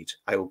your aid.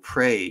 I will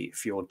pray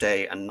for your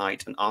day and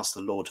night and ask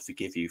the Lord to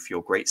forgive you for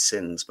your great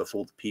sins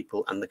before the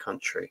people and the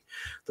country.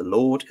 The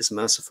Lord is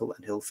merciful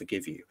and he'll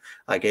forgive you.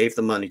 I gave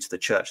the money to the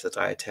church that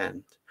I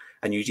attend.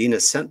 And Udina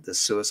sent this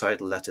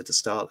suicidal letter to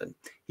Stalin.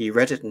 He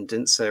read it and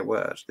didn't say a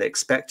word. They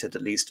expected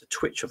at least a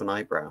twitch of an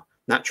eyebrow.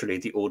 Naturally,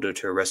 the order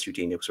to arrest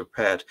Udina was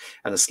prepared,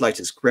 and the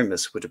slightest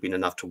grimace would have been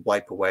enough to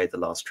wipe away the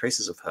last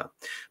traces of her.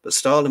 But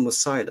Stalin was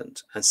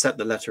silent and set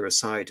the letter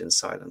aside in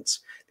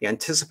silence. The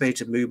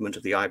anticipated movement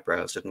of the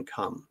eyebrows didn't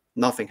come.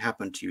 Nothing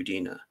happened to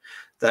Udina.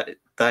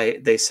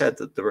 They said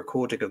that the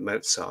recording of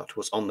Mozart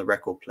was on the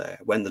record player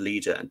when the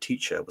leader and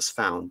teacher was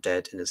found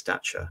dead in his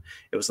dacha.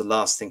 It was the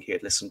last thing he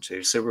had listened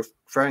to. So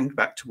referring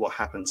back to what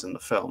happens in the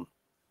film,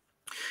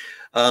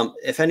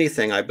 if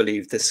anything, I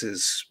believe this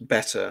is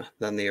better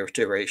than the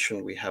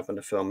iteration we have in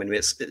the film. I mean,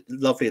 it's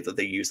lovely that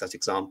they use that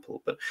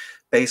example, but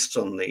based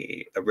on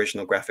the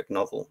original graphic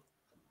novel,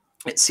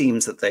 it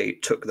seems that they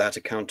took that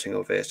accounting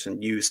of it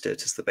and used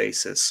it as the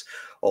basis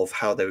of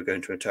how they were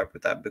going to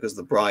interpret that, because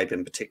the bribe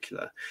in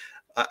particular,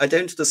 I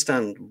don't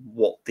understand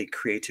what the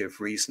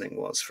creative reasoning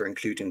was for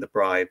including the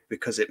bribe,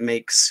 because it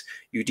makes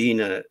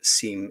Udina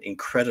seem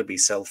incredibly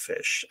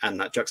selfish, and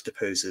that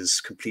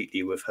juxtaposes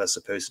completely with her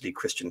supposedly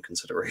Christian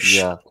consideration.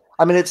 yeah.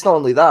 I mean, it's not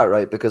only that,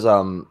 right? Because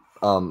in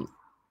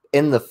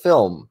the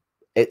film,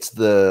 it's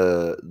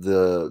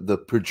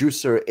the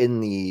producer in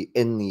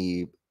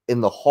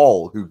the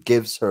hall who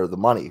gives her the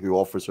money, who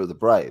offers her the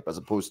bribe, as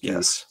opposed to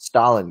Yes,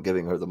 Stalin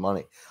giving her the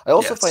money. I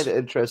also find yes. it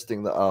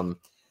interesting that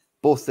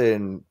both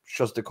in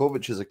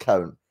Shostakovich's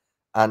account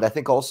and I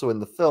think also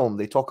in the film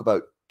they talk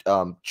about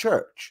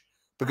church,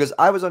 because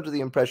I was under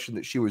the impression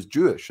that she was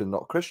Jewish and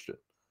not Christian,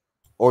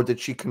 or did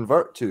she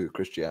convert to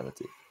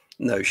Christianity?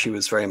 No, she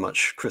was very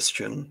much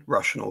Christian,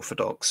 Russian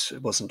Orthodox.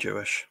 It wasn't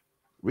Jewish.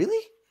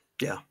 Really?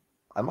 Yeah.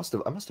 I must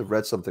have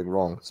read something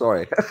wrong.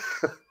 Sorry.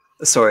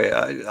 Sorry,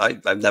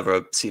 I've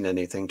never seen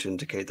anything to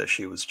indicate that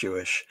she was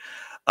Jewish.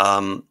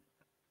 Um,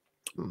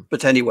 Hmm.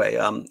 but anyway,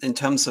 in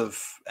terms of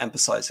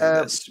emphasizing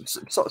this,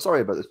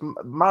 Sorry about this.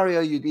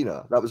 Maria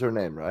Udina, that was her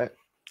name, right?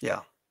 yeah,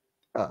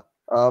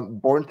 Ah,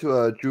 born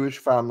to a Jewish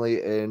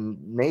family in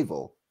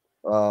Naval.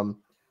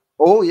 Um,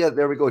 oh yeah,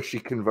 there we go. She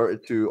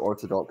converted to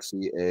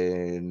Orthodoxy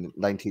in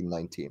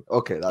 1919.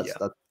 Okay, yeah.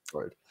 that's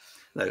right.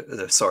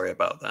 No, sorry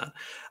about that.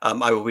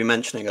 I will be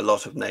mentioning a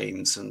lot of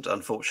names, and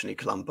unfortunately,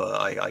 Columba,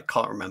 I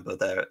can't remember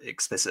their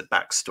explicit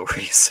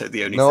backstory. So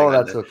the only thing No, I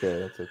that's know okay.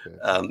 That's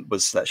okay.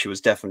 was that she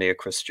was definitely a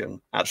Christian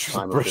at the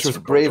time of She this was a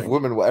brave recording.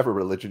 woman, whatever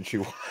religion she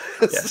was.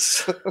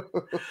 Yes.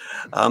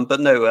 But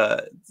no,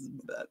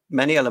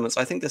 many elements.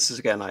 I think this is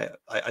again. I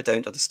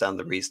don't understand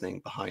the reasoning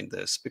behind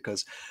this,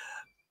 because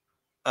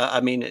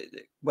I mean,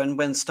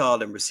 when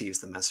Stalin receives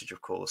the message,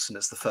 of course, and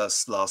it's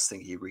the last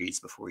thing he reads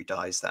before he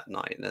dies that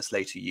night, and it's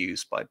later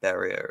used by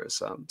Beria as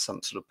some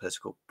sort of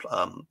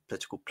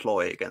political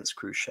ploy against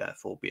Khrushchev,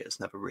 albeit it's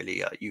never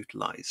really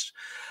utilized.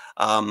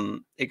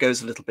 It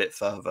goes a little bit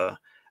further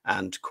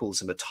and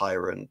calls him a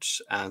tyrant,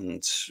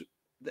 and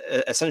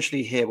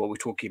essentially here what we're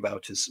talking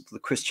about is the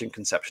Christian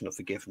conception of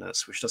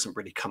forgiveness, which doesn't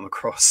really come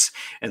across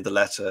in the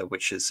letter,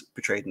 which is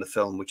portrayed in the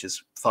film, which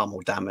is far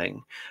more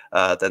damning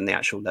than the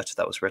actual letter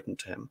that was written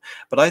to him.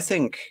 But I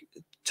think,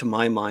 to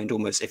my mind,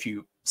 almost if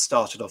you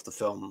started off the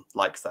film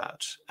like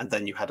that and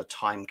then you had a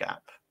time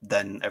gap,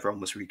 then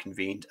everyone was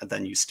reconvened, and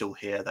then you still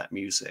hear that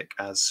music,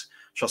 as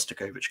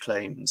Shostakovich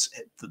claims,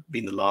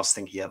 being the last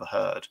thing he ever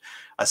heard.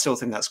 I still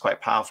think that's quite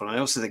powerful. And I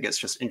also think it's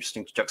just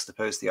interesting to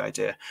juxtapose the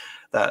idea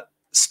that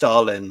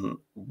Stalin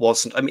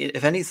wasn't, I mean,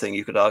 if anything,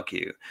 you could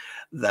argue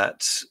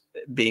that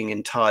being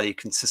entirely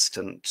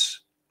consistent,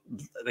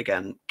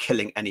 again,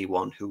 killing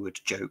anyone who would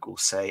joke or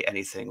say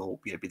anything, or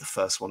be the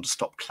first one to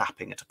stop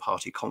clapping at a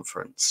party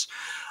conference.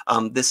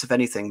 This, if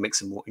anything,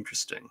 makes it more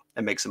interesting.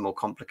 It makes it more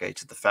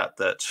complicated. The fact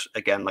that,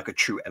 again, like a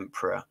true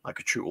emperor, like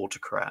a true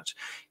autocrat,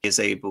 is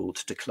able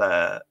to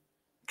declare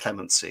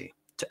clemency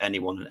to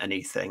anyone and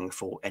anything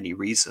for any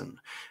reason.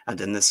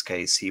 And in this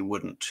case, he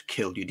wouldn't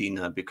kill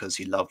Udina because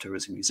he loved her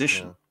as a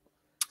musician. Yeah.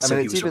 I So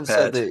mean, he was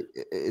prepared.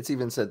 it's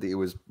even said that he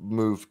was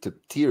moved to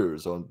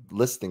tears on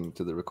listening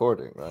to the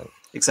recording, right?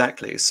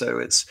 Exactly. So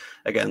it's,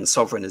 again,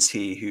 sovereign is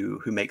he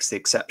who makes the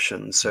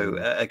exception. So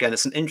again,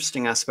 it's an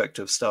interesting aspect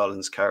of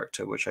Stalin's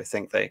character, which I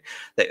think they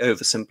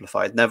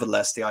oversimplified.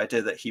 Nevertheless, the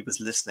idea that he was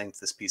listening to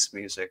this piece of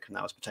music and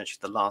that was potentially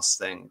the last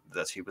thing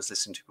that he was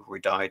listening to before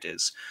he died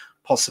is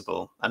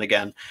possible. And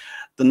again,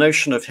 the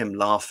notion of him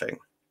laughing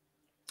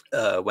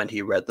when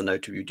he read the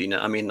note of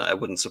Udina, I mean, it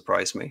wouldn't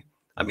surprise me.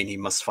 I mean, he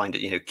must find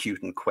it,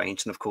 cute and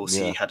quaint. And of course,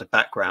 he had a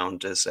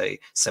background as a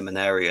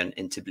seminarian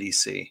in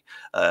Tbilisi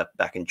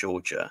back in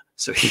Georgia.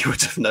 So he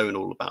would have known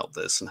all about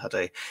this and had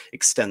a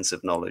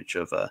extensive knowledge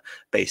of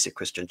basic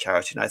Christian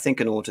charity. And I think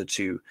in order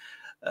to,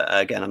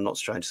 again, I'm not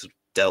trying to sort of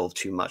delve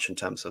too much in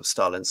terms of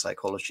Stalin's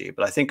psychology,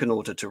 but I think in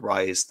order to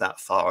rise that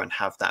far and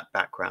have that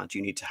background,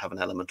 you need to have an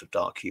element of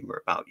dark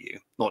humor about you,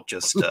 not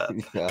just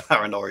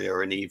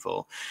paranoia and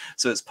evil.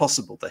 So it's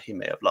possible that he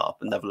may have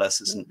laughed, but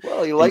nevertheless, it's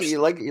he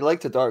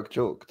liked a dark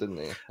joke, didn't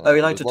he? Oh,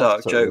 he liked a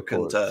dark joke,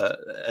 and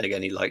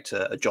again, he liked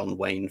a John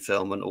Wayne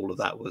film, and all of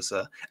that was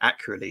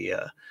accurately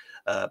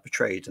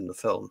portrayed in the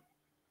film.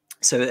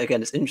 So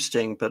again, it's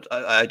interesting, but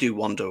I do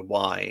wonder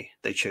why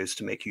they chose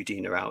to make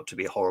Udina out to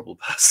be a horrible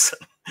person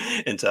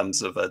in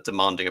terms of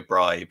demanding a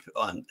bribe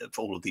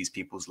for all of these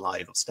people's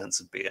lives,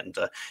 ostensibly. And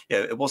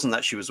it wasn't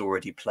that she was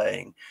already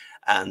playing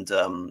and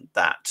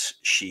that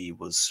she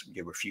was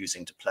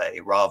refusing to play.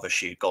 Rather,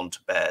 she had gone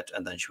to bed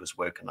and then she was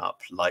woken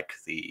up like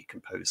the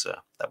composer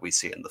that we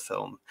see in the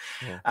film.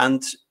 Yeah.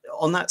 And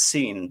on that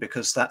scene,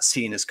 because that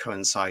scene is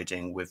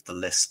coinciding with the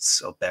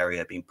lists of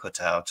Beria being put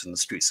out in the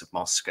streets of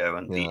Moscow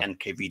and the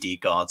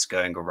NKVD guards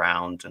going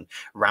around and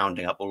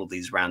rounding up all of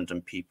these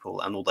random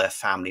people and all their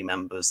family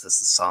members. There's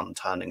the son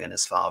turning in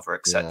his father,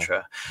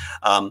 etc.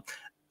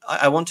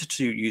 I wanted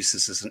to use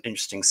this as an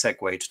interesting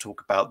segue to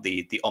talk about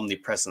the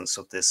omnipresence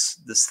of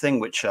this thing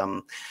which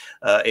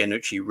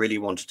Iannucci really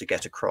wanted to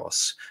get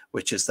across,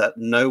 which is that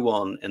no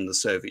one in the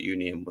Soviet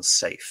Union was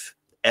safe.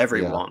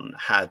 Everyone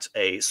had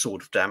a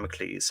sword of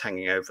Damocles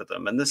hanging over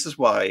them. And this is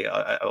why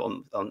I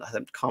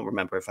can't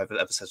remember if I've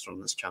ever said it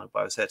on this channel, but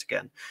I will say it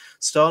again.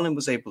 Stalin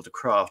was able to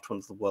craft one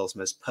of the world's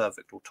most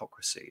perfect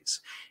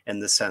autocracies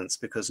in the sense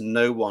because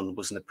no one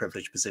was in a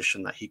privileged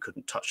position that he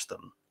couldn't touch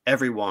them.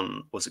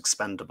 Everyone was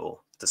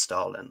expendable to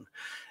Stalin.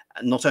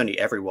 And not only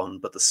everyone,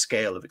 but the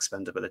scale of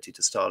expendability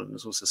to Stalin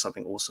is also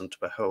something awesome to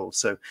behold.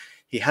 So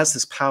he has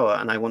this power,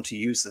 and I want to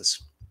use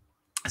this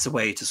as a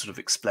way to sort of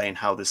explain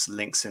how this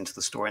links into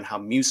the story and how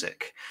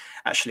music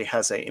actually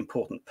has an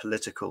important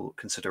political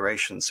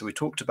consideration. So we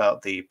talked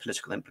about the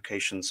political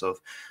implications of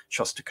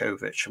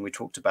Shostakovich, and we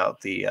talked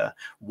about the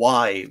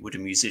why would a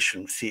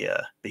musician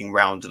fear being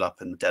rounded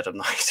up in the dead of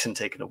night and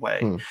taken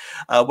away?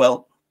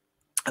 Well,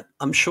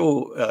 I'm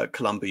sure,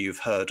 Columba, you've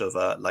heard of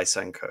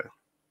Lysenko.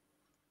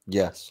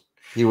 Yes,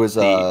 he was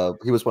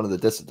one of the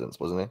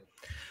dissidents, wasn't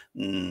he?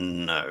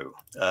 No,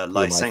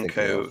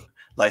 Lysenko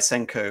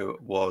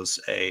was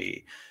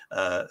a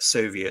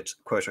Soviet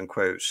quote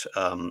unquote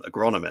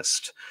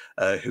agronomist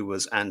who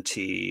was an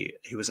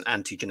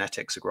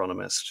anti-genetics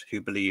agronomist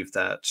who believed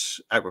that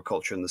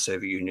agriculture in the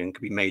Soviet Union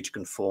could be made to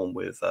conform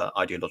with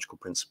ideological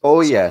principles.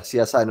 Oh yes,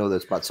 I know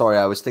this, but sorry,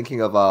 I was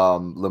thinking of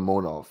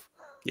Limonov.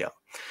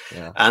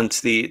 Yeah. And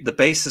the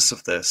basis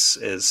of this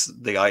is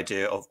the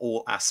idea of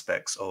all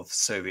aspects of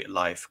Soviet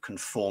life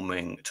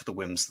conforming to the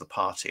whims of the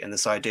party. And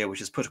this idea,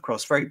 which is put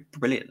across very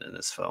brilliant in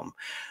this film,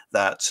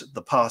 that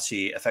the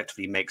party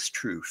effectively makes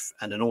truth.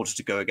 And in order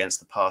to go against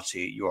the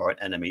party, you are an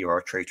enemy, you are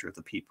a traitor of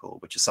the people,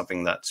 which is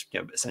something that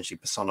essentially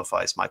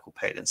personifies Michael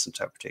Palin's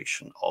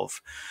interpretation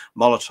of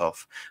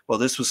Molotov. Well,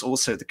 this was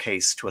also the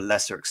case to a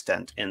lesser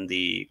extent in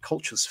the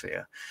culture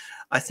sphere.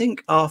 I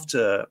think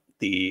after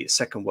the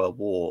Second World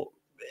War,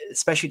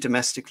 especially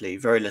domestically,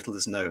 very little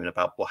is known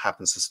about what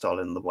happens to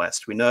Stalin in the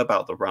West. We know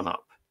about the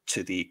run-up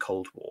to the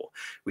Cold War.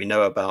 We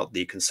know about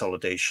the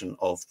consolidation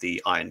of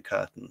the Iron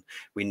Curtain.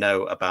 We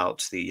know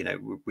about the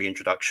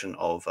reintroduction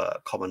of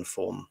common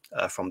form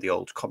from the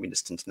old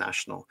Communist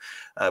International.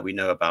 We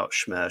know about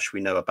Schmerz.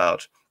 We know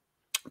about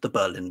the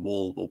Berlin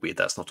Wall, albeit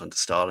that's not under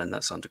Stalin,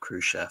 that's under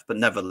Khrushchev, but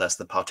nevertheless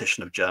the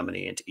partition of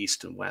Germany into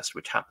East and West,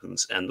 which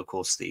happens, and of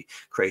course the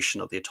creation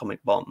of the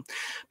atomic bomb.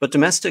 But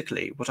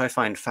domestically, what I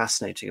find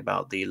fascinating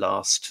about the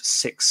last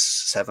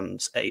 6, 7,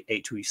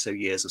 8 or so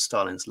years of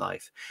Stalin's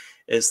life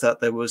is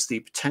that there was the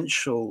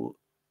potential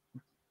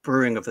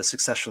brewing of a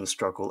succession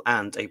struggle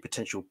and a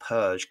potential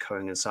purge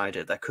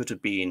coincided that could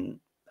have been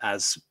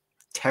as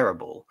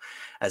terrible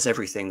as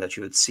everything that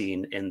you had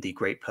seen in the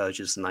Great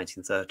Purges in the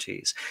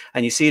 1930s.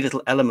 And you see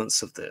little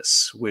elements of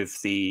this with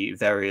the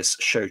various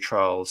show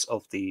trials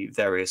of the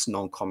various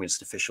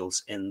non-communist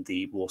officials in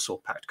the Warsaw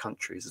Pact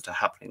countries that are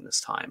happening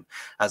this time,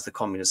 as the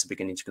communists are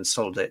beginning to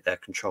consolidate their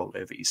control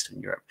over Eastern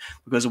Europe.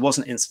 Because it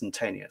wasn't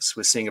instantaneous.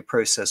 We're seeing a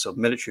process of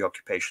military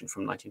occupation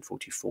from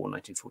 1944,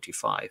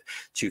 1945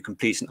 to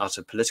complete and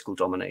utter political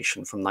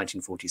domination from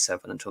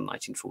 1947 until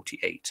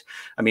 1948.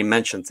 I mean,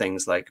 mention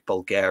things like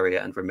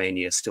Bulgaria and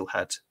Romania still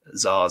had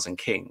czars and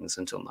kings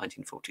until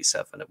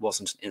 1947. It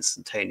wasn't an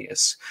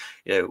instantaneous,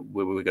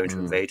 we were going to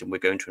invade and we're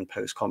going to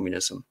impose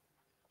communism.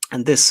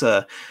 And this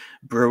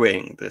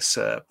brewing, this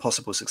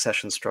possible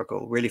succession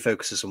struggle really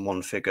focuses on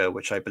one figure,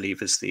 which I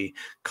believe is the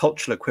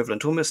cultural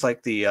equivalent, almost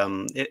like the,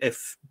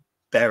 if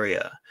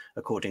Beria,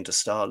 according to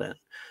Stalin,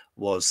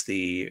 was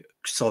the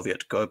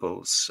Soviet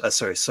Goebbels,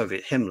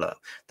 Soviet Himmler,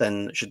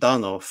 then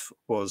Zhdanov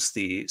was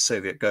the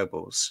Soviet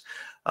Goebbels.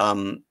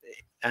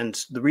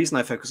 And the reason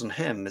I focus on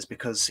him is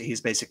because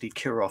he's basically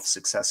Kirov's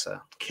successor.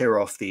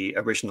 Kirov, the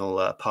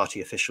original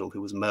party official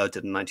who was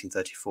murdered in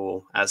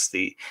 1934 as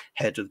the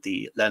head of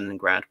the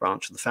Leningrad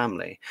branch of the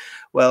family.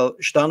 Well,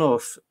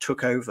 Zhdanov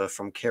took over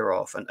from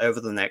Kirov, and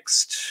over the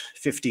next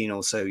 15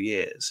 or so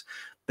years,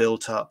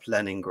 built up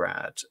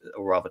Leningrad,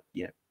 or rather,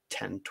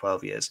 10,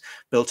 12 years,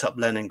 built up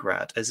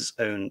Leningrad as its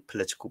own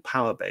political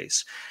power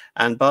base.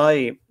 And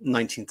by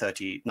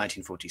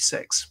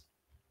 1946,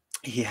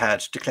 he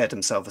had declared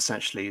himself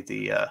essentially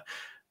the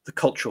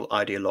cultural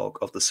ideologue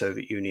of the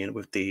Soviet Union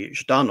with the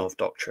Zhdanov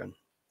doctrine,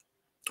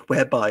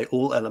 whereby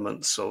all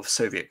elements of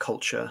Soviet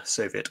culture,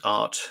 Soviet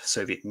art,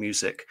 Soviet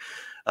music,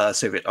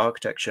 Soviet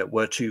architecture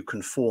were to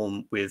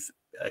conform with,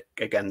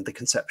 again, the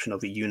conception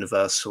of a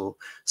universal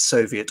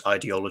Soviet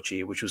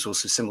ideology, which was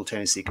also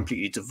simultaneously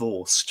completely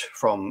divorced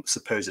from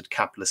supposed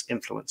capitalist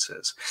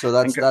influences. So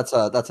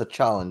that's a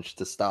challenge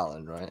to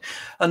Stalin, right?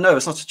 No,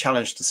 it's not a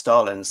challenge to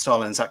Stalin.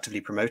 Stalin's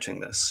actively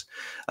promoting this.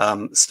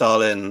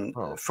 Stalin,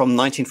 from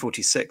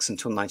 1946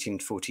 until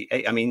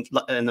 1948, I mean,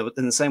 in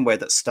the same way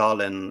that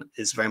Stalin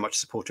is very much a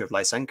supporter of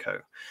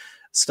Lysenko,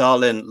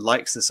 Stalin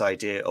likes this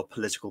idea of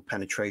political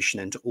penetration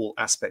into all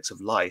aspects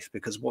of life,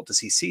 because what does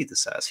he see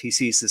this as? He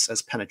sees this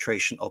as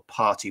penetration of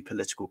party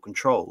political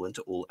control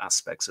into all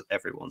aspects of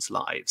everyone's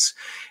lives.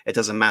 It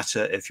doesn't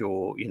matter if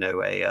you're,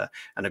 an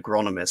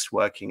agronomist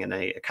working in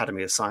an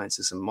Academy of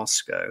Sciences in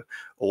Moscow,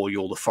 or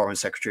you're the Foreign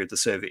Secretary of the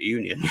Soviet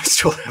Union. You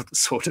still have the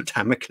sword of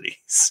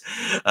Damocles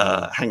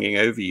hanging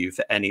over you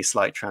for any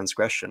slight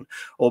transgression.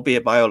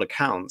 Albeit, by all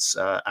accounts,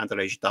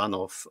 Andrei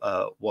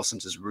Zhdanov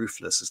wasn't as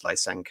ruthless as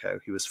Lysenko.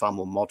 He was far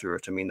more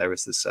moderate. I mean, there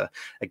is this,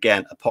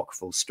 again,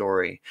 apocryphal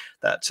story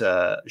that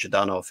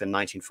Zhdanov in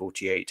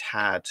 1948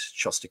 had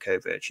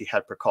Shostakovich, he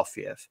had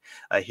Prokofiev,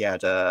 he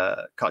had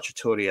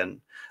Khachaturian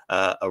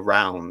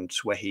around,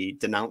 where he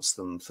denounced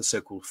them for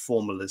so-called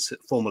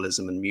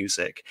formalism in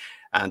music,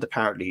 and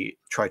apparently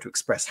tried to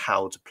express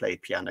how to play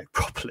piano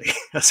properly,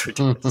 as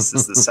ridiculous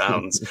as this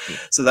sounds.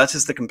 So that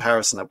is the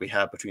comparison that we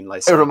have between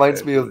Lysenko. It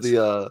reminds me of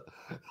the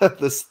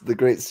the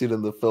great scene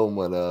in the film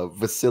when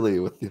Vasily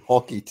with the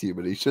hockey team,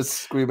 and he's just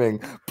screaming,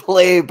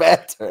 "Play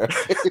better!"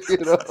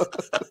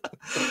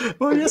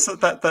 Well, yes,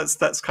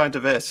 that's kind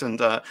of it. And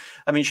I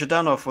mean,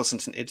 Zhdanov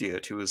wasn't an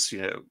idiot. He was,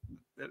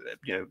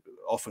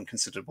 often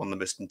considered one of the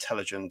most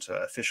intelligent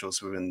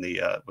officials within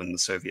the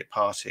Soviet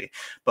Party.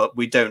 But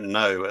we don't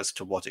know as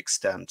to what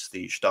extent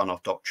the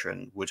Zhdanov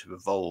doctrine would have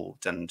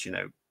evolved, and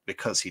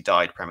because he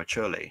died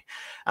prematurely.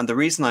 And the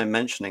reason I'm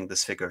mentioning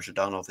this figure of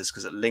Zhdanov is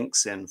because it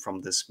links in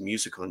from this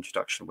musical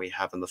introduction we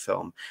have in the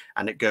film,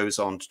 and it goes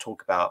on to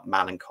talk about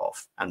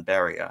Malenkov and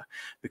Beria.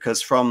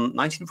 Because from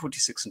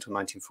 1946 until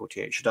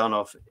 1948,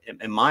 Zhdanov,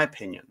 in my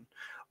opinion,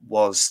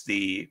 was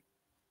the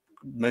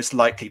most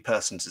likely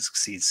person to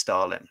succeed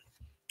Stalin.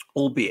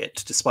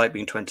 Albeit, despite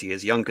being 20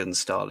 years younger than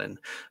Stalin,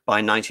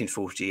 by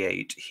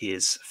 1948,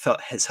 his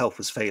health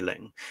was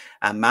failing.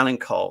 And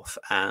Malenkov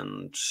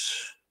and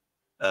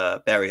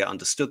Beria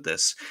understood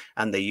this,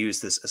 and they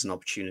used this as an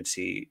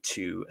opportunity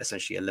to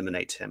essentially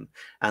eliminate him.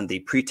 And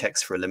the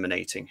pretext for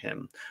eliminating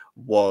him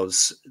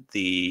was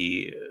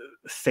the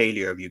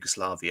failure of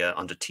Yugoslavia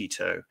under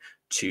Tito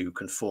to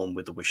conform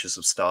with the wishes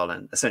of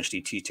Stalin.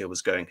 Essentially, Tito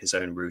was going his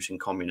own route in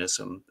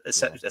communism,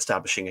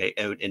 establishing an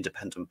own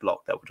independent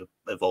bloc that would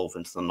evolve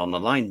into the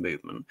non-aligned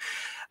movement.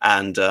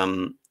 And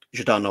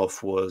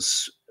Zhdanov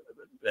was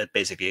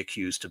basically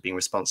accused of being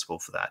responsible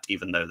for that,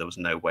 even though there was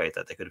no way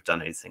that they could have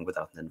done anything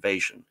without an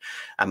invasion.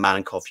 And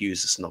Malenkov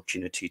used this as an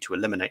opportunity to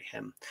eliminate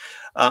him.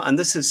 And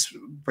this is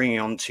bringing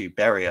on to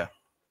Beria,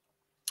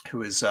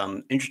 who is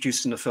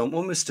introduced in the film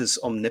almost as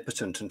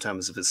omnipotent in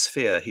terms of his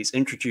sphere. He's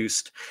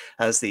introduced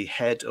as the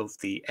head of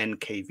the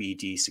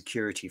NKVD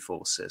security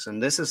forces.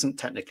 And this isn't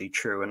technically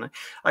true. And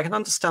I can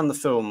understand the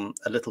film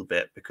a little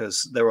bit,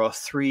 because there are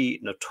three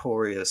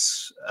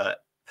notorious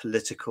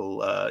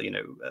political,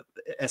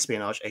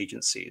 espionage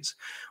agencies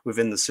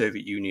within the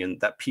Soviet Union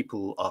that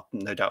people are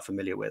no doubt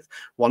familiar with.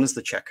 One is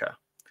the Cheka,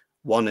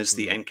 one is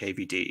the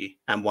NKVD,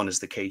 and one is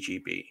the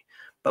KGB.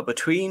 But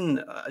between,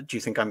 do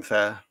you think I'm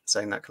fair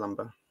saying that,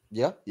 Columba?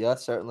 Yeah, yeah,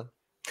 certainly.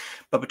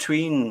 But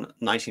between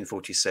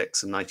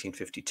 1946 and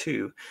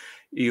 1952,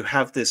 you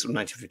have this,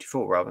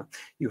 1954 rather,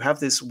 you have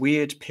this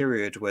weird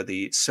period where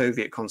the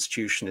Soviet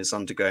constitution is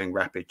undergoing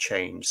rapid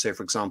change. So,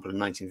 for example, in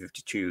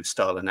 1952,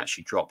 Stalin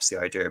actually drops the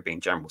idea of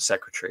being general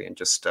secretary and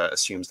just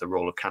assumes the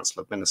role of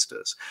council of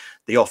ministers.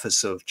 The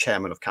office of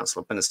chairman of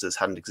council of ministers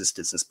hadn't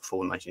existed since before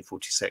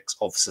 1946.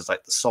 Offices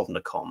like the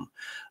Sovnarkom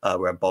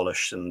were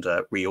abolished and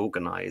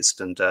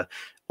reorganized, and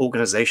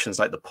organizations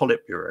like the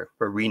Politburo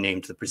were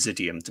renamed the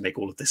Presidium to make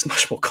all of this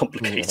much more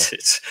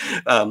complicated.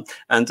 Yeah.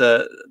 And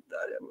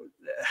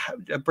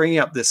bringing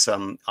up this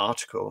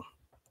article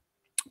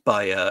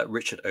by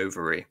Richard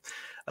Overy,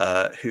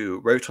 who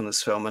wrote on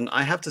this film, and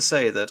I have to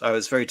say that I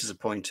was very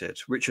disappointed.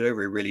 Richard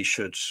Overy really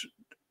should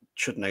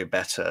know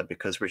better,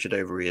 because Richard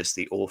Overy is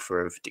the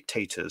author of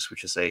Dictators,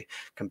 which is a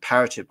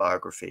comparative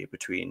biography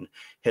between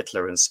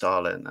Hitler and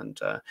Stalin, and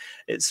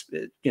it's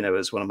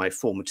one of my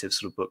formative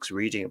sort of books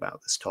reading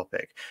about this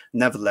topic.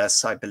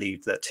 Nevertheless, I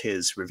believe that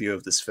his review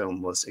of this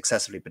film was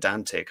excessively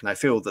pedantic, and I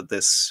feel that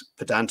this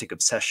pedantic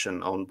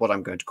obsession on what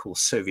I'm going to call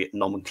Soviet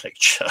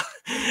nomenclature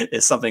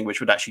is something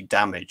which would actually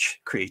damage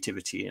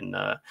creativity in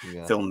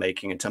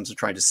filmmaking, in terms of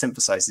trying to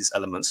synthesize these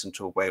elements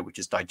into a way which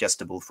is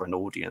digestible for an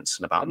audience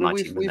in about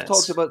 90 minutes. We've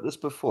talked about this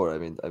before. I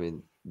mean,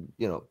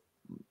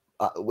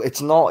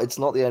 it's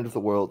not the end of the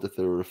world if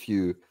there are a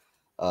few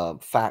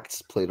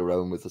facts played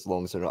around with, as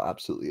long as they're not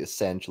absolutely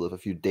essential. If a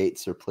few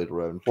dates are played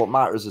around, what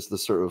matters is the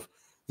sort of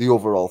the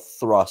overall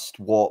thrust,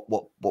 what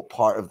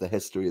part of the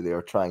history they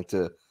are trying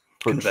to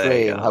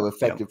portray, and how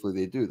effectively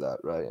they do that,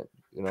 right?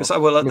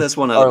 There's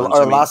one element.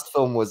 Our last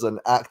film was an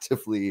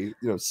actively,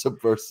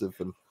 subversive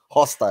and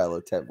hostile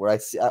attempt,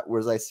 whereas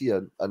I see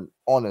an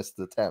honest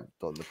attempt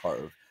on the part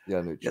of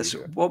Yanucci. Yes,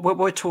 what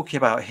we're talking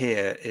about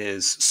here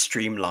is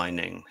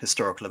streamlining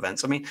historical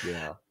events. I mean,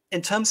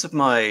 in terms of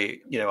my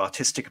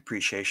artistic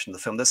appreciation of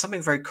the film, there's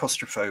something very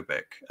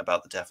claustrophobic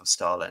about the death of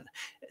Stalin.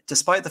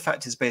 Despite the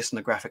fact it's based on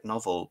a graphic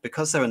novel,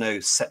 because there are no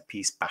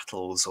set-piece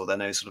battles or there are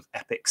no sort of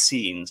epic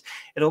scenes,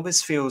 it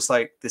almost feels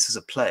like this is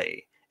a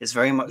play. It's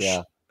very much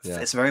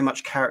it's very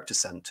much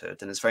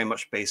character-centered, and it's very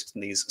much based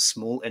on these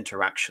small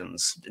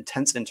interactions,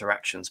 intense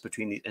interactions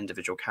between the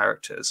individual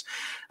characters.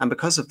 And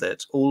because of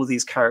that, all of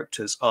these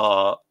characters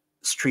are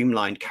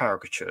streamlined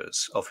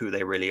caricatures of who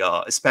they really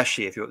are,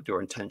 especially if your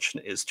intention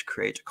is to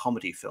create a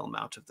comedy film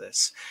out of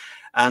this.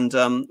 And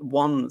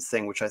one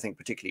thing which I think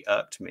particularly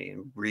irked me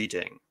in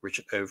reading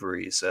Richard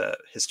Overy's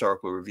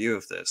historical review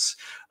of this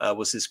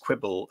was his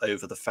quibble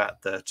over the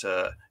fact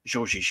that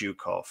Georgy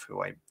Zhukov,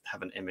 who I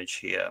have an image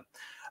here,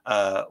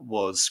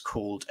 was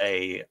called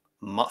a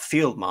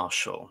field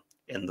marshal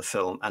in the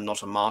film and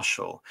not a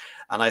marshal.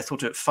 And I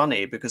thought it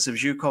funny, because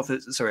if Richard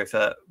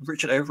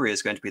Overy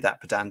is going to be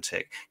that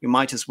pedantic, you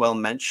might as well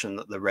mention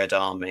that the Red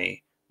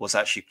Army was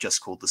actually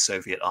just called the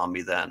Soviet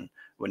Army then,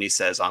 when he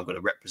says, I'm going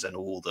to represent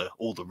all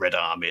the Red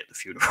Army at the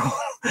funeral.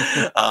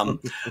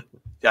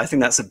 I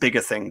think that's a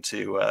bigger thing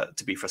to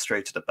be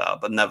frustrated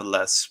about. But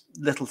nevertheless,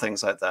 little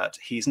things like that.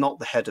 He's not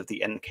the head of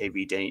the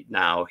NKVD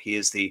now. He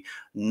is the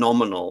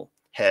nominal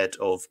head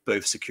of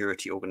both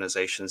security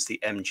organizations, the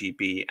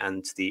MGB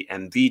and the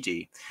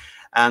MVD.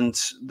 And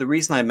the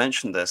reason I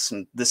mention this,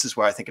 and this is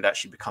where I think it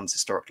actually becomes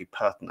historically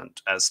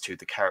pertinent as to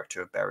the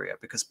character of Beria,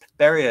 because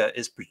Beria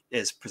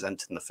is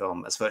presented in the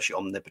film as virtually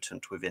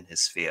omnipotent within his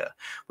sphere,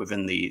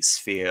 within the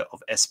sphere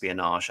of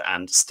espionage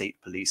and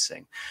state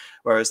policing,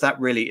 whereas that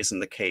really isn't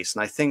the case.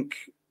 And I think,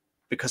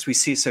 because we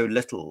see so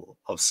little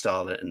of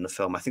Stalin in the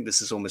film, I think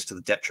this is almost to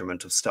the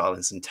detriment of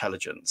Stalin's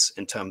intelligence,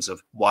 in terms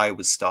of why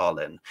would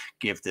Stalin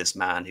give this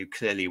man who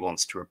clearly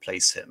wants to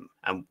replace him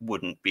and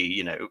wouldn't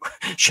be,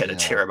 shed a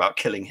tear about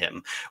killing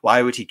him,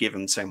 why would he give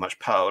him so much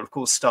power? Of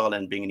course,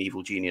 Stalin, being an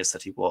evil genius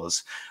that he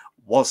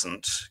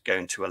wasn't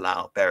going to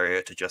allow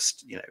Beria to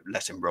just,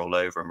 let him roll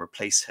over and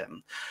replace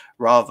him.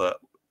 Rather,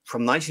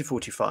 from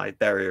 1945,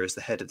 Beria is the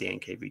head of the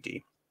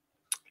NKVD.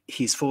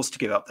 He's forced to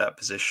give up that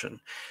position,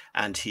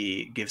 and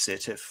he gives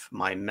it, if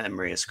my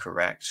memory is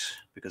correct,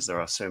 because there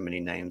are so many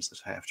names that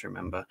I have to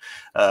remember,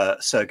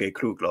 Sergei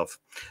Kruglov,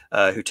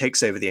 who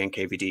takes over the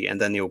NKVD,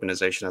 and then the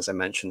organization, as I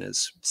mentioned,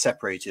 is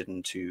separated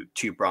into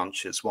two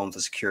branches, one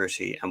for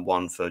security and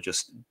one for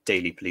just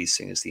daily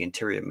policing, as the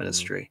Interior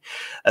Ministry.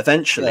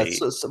 Eventually...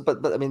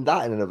 But I mean,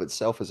 that in and of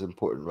itself is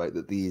important, right?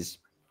 That these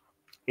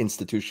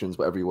institutions,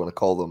 whatever you want to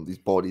call them, these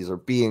bodies are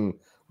being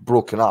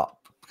broken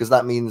up, because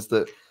that means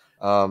that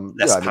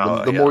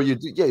the more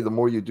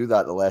you do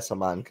that, the less a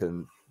man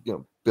can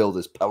build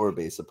his power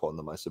base upon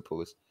them, I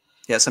suppose.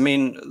 Yes, I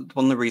mean,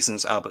 one of the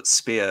reasons Albert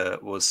Speer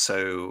was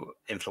so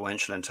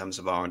influential in terms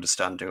of our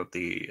understanding of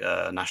the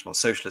National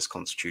Socialist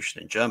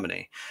Constitution in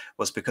Germany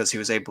was because he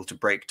was able to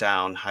break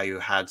down how you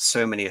had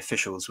so many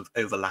officials with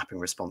overlapping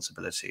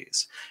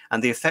responsibilities.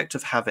 And the effect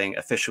of having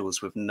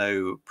officials with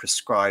no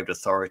prescribed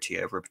authority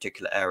over a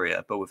particular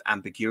area, but with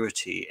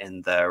ambiguity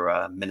in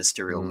their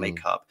ministerial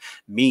makeup,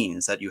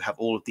 means that you have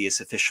all of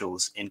these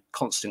officials in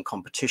constant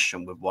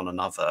competition with one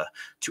another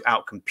to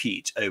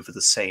outcompete over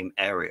the same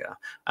area.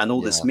 And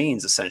all this means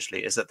means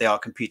essentially is that they are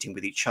competing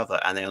with each other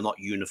and they are not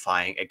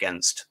unifying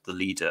against the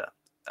leader,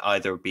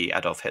 either it be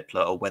Adolf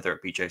Hitler or whether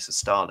it be Joseph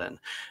Stalin.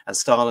 And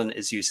Stalin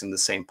is using the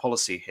same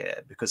policy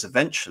here because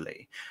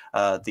eventually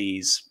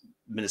these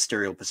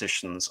ministerial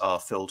positions are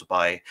filled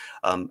by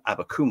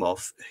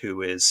Abakumov,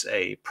 who is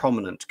a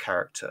prominent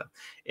character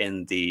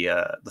in the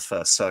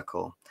first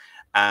circle,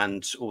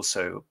 and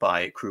also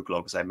by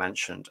Kruglov, as I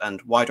mentioned.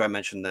 And why do I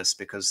mention this?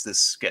 Because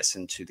this gets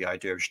into the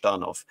idea of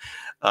Zhdanov.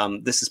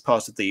 This is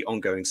part of the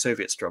ongoing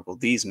Soviet struggle.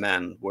 These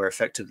men were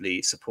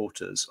effectively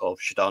supporters of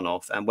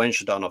Zhdanov. And when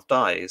Zhdanov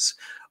dies,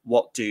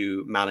 what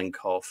do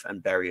Malenkov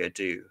and Beria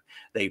do?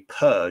 They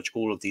purge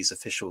all of these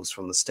officials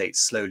from the state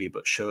slowly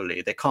but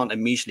surely. They can't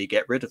immediately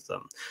get rid of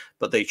them,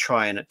 but they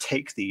try and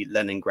take the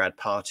Leningrad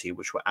party,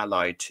 which were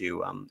allied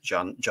to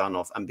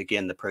Zhdanov, and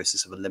begin the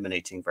process of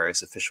eliminating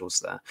various officials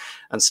there.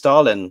 And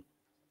Stalin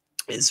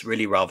is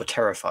really rather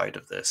terrified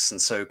of this.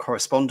 And so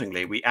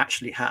correspondingly, we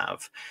actually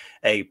have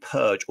a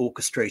purge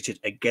orchestrated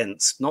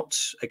against, not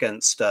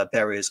against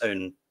Beria's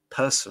own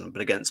person,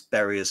 but against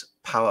Beria's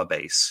power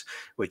base,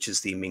 which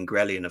is the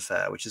Mingrelian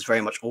affair, which is very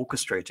much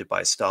orchestrated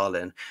by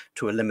Stalin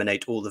to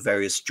eliminate all the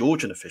various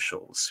Georgian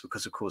officials,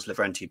 because of course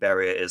Lavrenti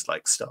Beria is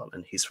like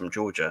Stalin, he's from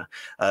Georgia,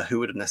 who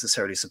would have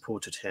necessarily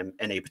supported him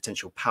in a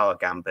potential power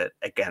gambit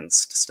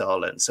against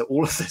Stalin. So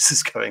all of this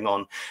is going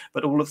on,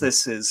 but all of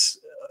this is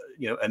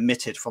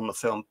omitted from the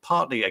film,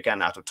 partly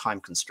again out of time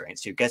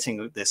constraints. You're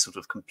getting this sort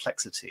of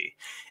complexity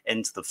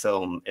into the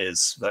film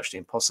is virtually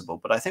impossible.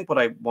 But I think what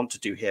I want to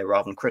do here,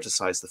 rather than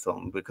criticize the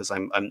film, because I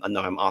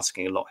know I'm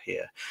asking a lot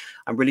here,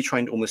 I'm really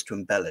trying almost to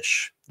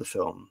embellish the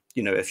film.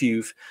 If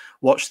you've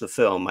watched the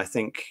film, I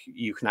think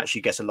you can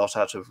actually get a lot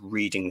out of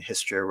reading the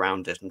history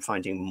around it and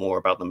finding more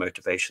about the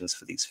motivations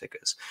for these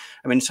figures.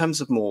 I mean, in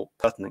terms of more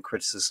pertinent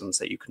criticisms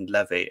that you can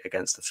levy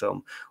against the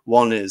film,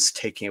 one is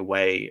taking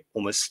away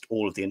almost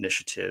all of the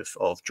initiative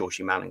of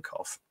Georgy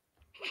Malenkov.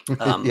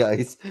 Yeah,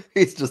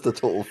 he's just a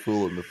total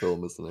fool in the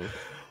film, isn't he?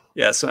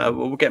 Yeah, so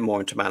we'll get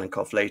more into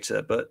Malenkov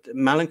later, but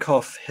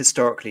Malenkov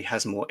historically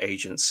has more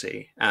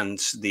agency, and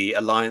the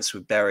alliance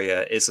with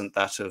Beria isn't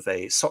that of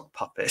a sock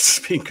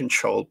puppet being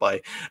controlled by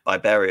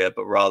Beria,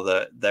 but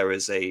rather there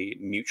is a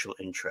mutual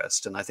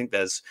interest. And I think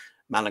there's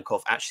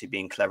Malenkov actually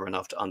being clever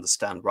enough to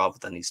understand, rather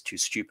than he's too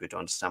stupid to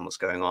understand what's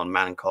going on,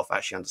 Malenkov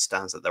actually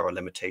understands that there are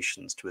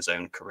limitations to his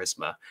own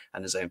charisma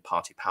and his own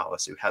party power,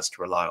 so he has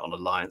to rely on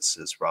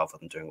alliances rather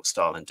than doing what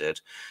Stalin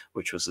did,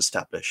 which was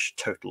establish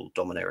total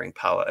domineering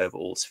power over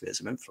all spheres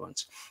of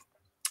influence.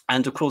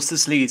 And of course,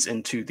 this leads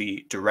into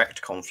the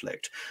direct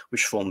conflict,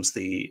 which forms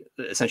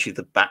essentially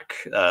the back,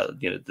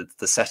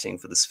 the setting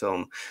for this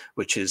film,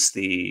 which is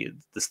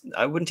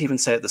I wouldn't even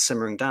say it the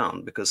simmering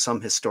down, because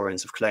some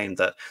historians have claimed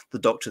that the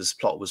Doctor's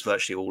plot was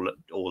virtually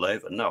all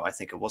over. No, I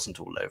think it wasn't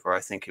all over. I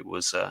think it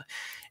was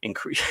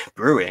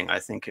brewing. I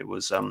think it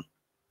was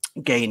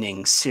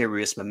gaining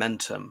serious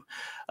momentum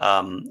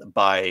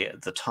by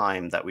the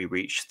time that we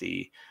reach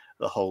the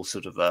whole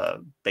sort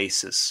of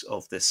basis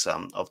of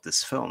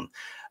this film.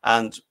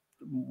 And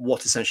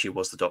what essentially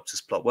was the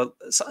Doctor's plot? Well,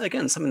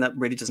 again, something that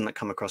really doesn't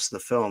come across in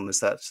the film is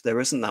that there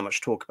isn't that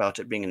much talk about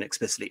it being an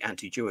explicitly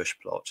anti-Jewish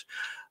plot.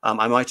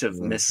 I might have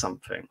missed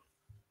something,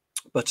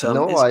 but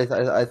no, I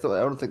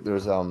don't think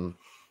there's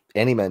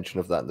any mention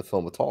of that in the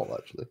film at all,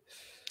 actually.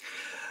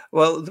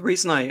 Well, the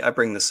reason I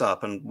bring this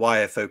up and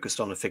why I focused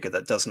on a figure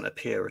that doesn't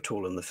appear at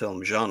all in the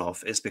film,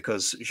 Zhanov, is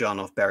because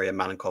Zhanov, Beria,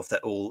 Malenkov, they're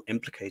all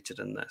implicated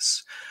in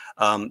this.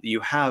 You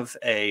have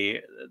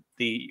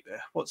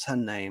what's her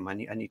name? I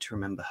need to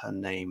remember her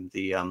name.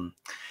 The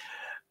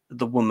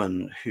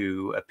woman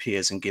who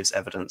appears and gives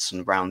evidence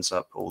and rounds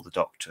up all the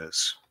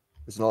doctors.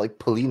 It's not like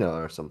Polina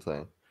or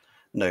something.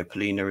 No,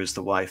 Polina is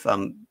the wife.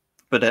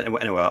 But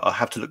anyway, I'll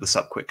have to look this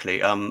up quickly.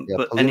 Yeah,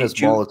 but Polina's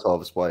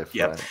Molotov's wife.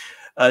 Yeah.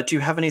 Right? Do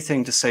you have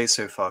anything to say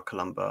so far,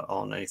 Columba,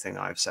 on anything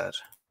I've said?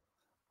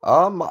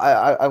 I'm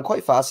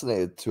quite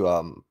fascinated to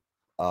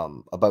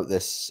about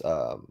this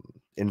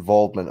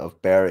involvement of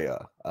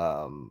Beria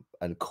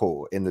and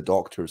co in the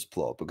Doctor's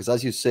plot, because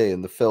as you say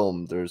in the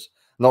film, there's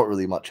not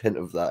really much hint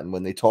of that. And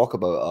when they talk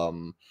about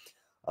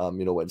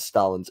when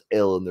Stalin's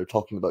ill and they're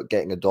talking about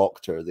getting a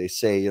doctor, they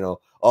say, oh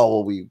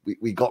well,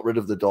 we got rid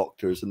of the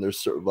doctors, and there's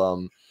sort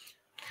of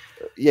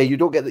you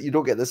don't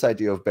get this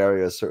idea of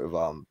Beria sort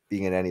of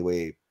being in any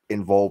way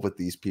involved with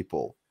these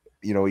people.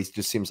 He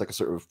just seems like a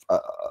sort of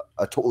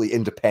a totally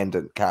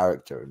independent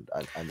character,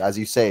 and as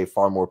you say,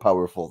 far more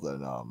powerful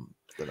than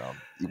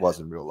he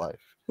was in real life.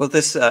 Well,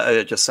 this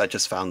I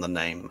just found the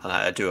name, and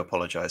I do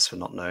apologize for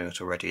not knowing it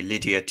already.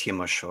 Lydia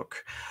Timoshuk.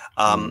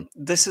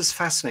 This is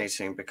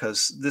fascinating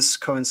because this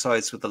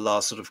coincides with the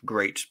last sort of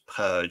great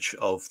purge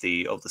of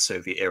the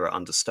Soviet era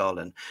under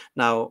Stalin.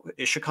 Now,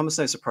 it should come as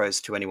no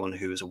surprise to anyone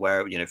who is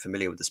aware,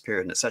 familiar with this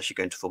period, and it's actually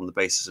going to form the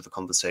basis of a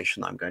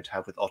conversation that I'm going to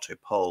have with Otto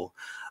Pohl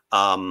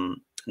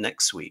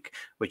next week,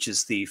 which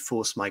is the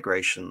forced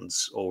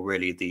migrations, or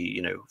really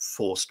the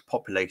forced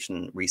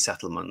population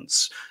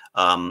resettlements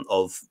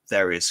of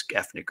various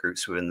ethnic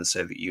groups within the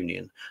Soviet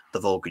Union: the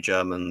Volga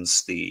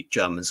Germans, the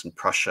Germans in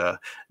Prussia,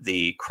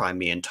 the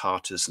Crimean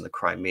Tatars in the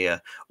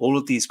Crimea. All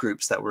of these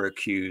groups that were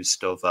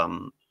accused of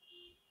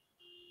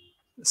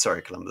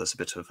sorry, Columba, there's a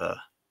bit of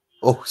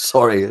oh,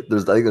 sorry, I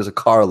think there's a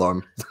car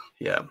alarm.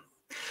 yeah.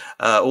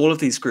 All of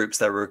these groups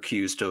that were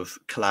accused of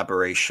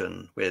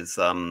collaboration with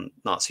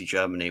Nazi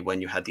Germany when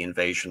you had the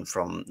invasion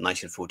from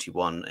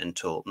 1941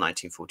 until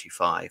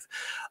 1945.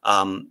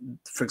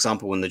 For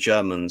example, when the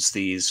Germans,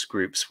 these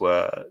groups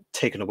were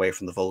taken away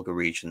from the Volga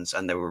regions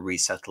and they were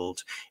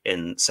resettled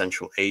in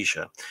Central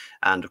Asia.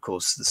 And of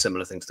course, the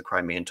similar thing to the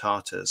Crimean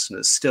Tatars. And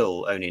it's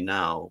still only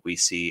now we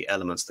see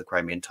elements of the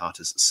Crimean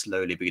Tatars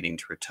slowly beginning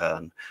to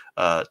return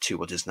to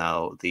what is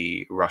now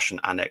the Russian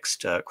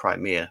annexed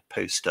Crimea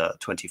post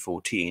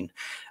 2014.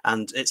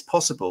 And it's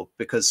possible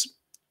because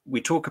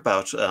we talk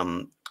about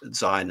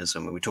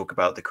Zionism and we talk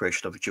about the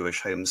creation of a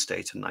Jewish home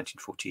state in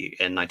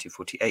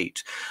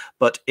 1948.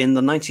 But in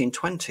the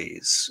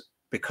 1920s,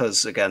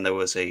 because again, there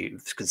was a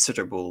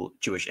considerable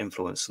Jewish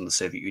influence on the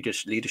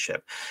Soviet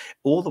leadership,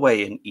 all the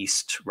way in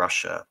East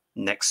Russia,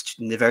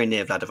 very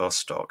near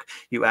Vladivostok,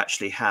 you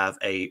actually have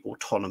a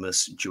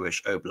autonomous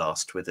Jewish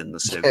oblast within the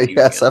Soviet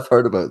Yes, Union. I've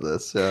heard about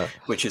this, yeah.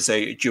 Which is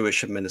a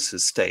Jewish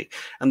administered state.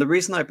 And the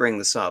reason I bring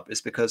this up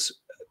is because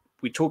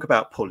we talk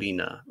about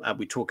Paulina,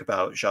 we talk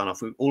about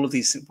Zhanov, all of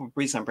these. The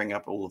reason I'm bringing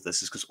up all of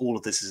this is because all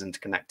of this is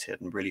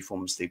interconnected and really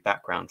forms the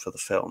background for the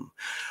film.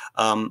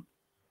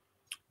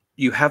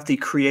 You have the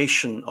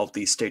creation of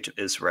the State of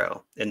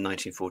Israel in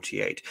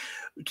 1948.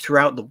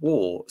 Throughout the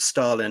war,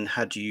 Stalin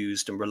had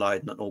used and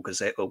relied on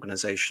an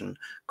organization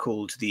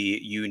called the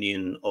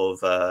Union of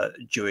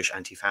Jewish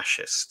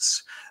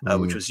Anti-Fascists,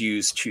 which was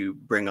used to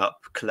bring up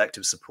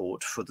collective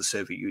support for the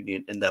Soviet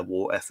Union in their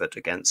war effort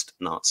against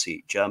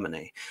Nazi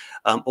Germany.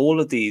 All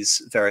of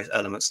these various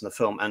elements in the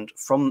film, and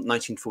from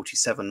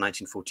 1947,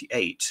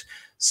 1948,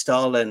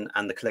 Stalin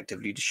and the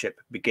collective leadership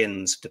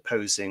begins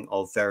deposing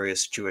of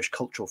various Jewish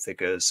cultural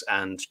figures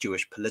and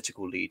Jewish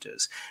political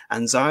leaders.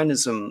 And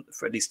Zionism,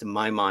 for at least in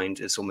my mind,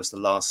 is almost the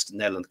last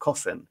nail in the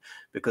coffin,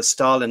 because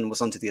Stalin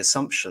was under the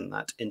assumption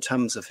that in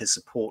terms of his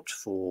support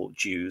for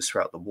Jews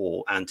throughout the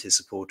war and his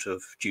support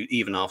of Jews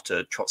even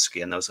after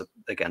Trotsky, and there was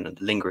again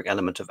a lingering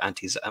element of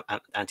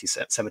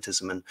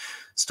anti-Semitism in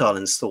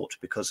Stalin's thought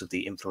because of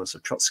the influence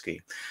of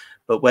Trotsky.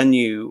 But when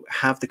you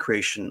have the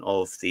creation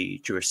of the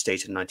Jewish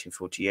state in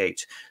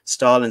 1948,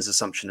 Stalin's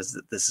assumption is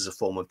that this is a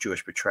form of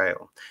Jewish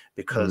betrayal,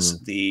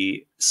 because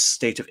the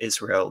state of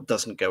Israel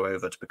doesn't go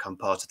over to become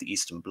part of the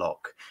Eastern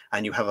Bloc.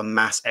 And you have a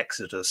mass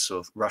exodus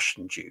of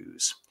Russian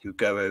Jews who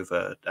go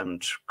over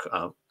and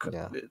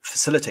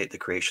facilitate the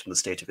creation of the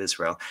state of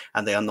Israel,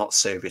 and they are not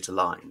Soviet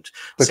aligned.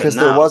 Because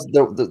so now,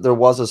 there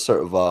was a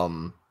sort of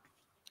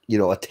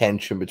a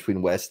tension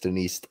between West and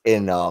East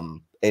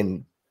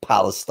in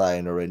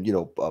Palestine, or in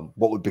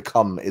what would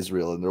become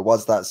Israel, and there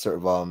was that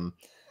sort of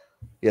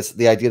yes,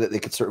 the idea that they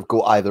could sort of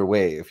go either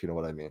way, if you know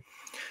what I mean.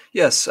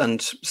 Yes,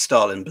 and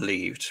Stalin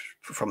believed,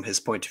 from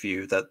his point of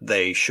view, that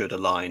they should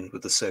align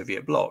with the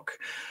Soviet bloc.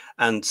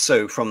 And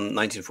so from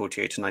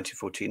 1948 to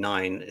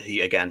 1949,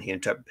 he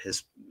interpreted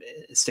his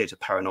state of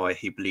paranoia.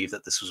 He believed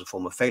that this was a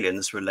form of failure. And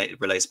this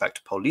relates back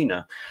to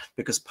Paulina,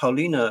 because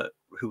Paulina,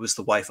 who was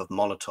the wife of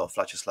Molotov,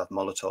 Vyacheslav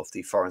Molotov,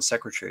 the foreign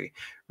secretary,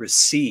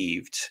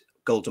 received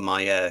Golda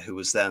Meir, who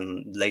was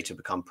then later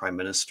become prime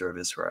minister of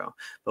Israel,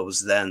 but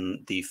was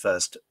then the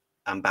first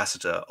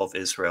ambassador of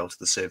Israel to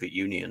the Soviet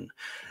Union.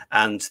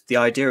 And the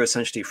idea,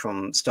 essentially,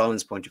 from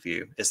Stalin's point of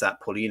view, is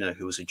that Paulina,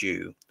 who was a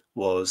Jew,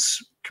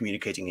 was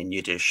communicating in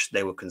Yiddish.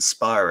 They were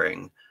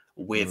conspiring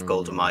with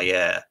Golda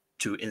Meir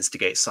to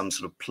instigate some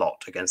sort of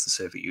plot against the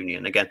Soviet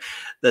Union. Again,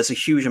 there's a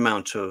huge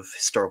amount of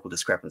historical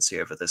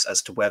discrepancy over this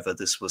as to whether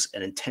this was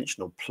an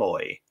intentional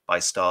ploy by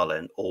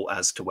Stalin or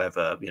as to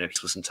whether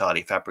it was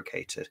entirely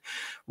fabricated.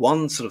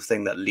 One sort of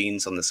thing that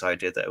leans on this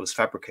idea that it was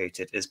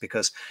fabricated is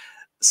because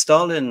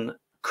Stalin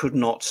could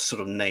not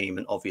sort of name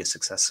an obvious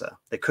successor.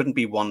 There couldn't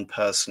be one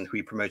person who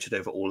he promoted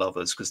over all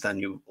others, because then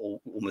you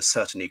almost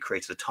certainly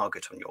created a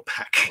target on your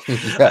back.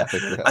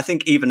 I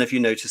think even if you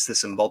notice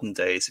this in modern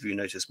days, if you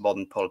notice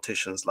modern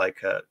politicians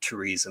like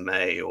Theresa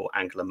May or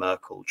Angela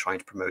Merkel trying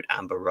to promote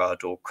Amber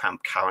Rudd or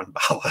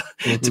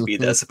Kramp-Karrenbauer to be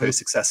their supposed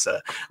successor,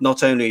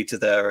 not only do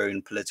their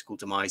own political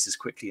demises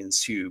quickly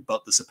ensue,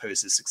 but the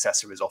supposed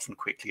successor is often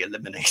quickly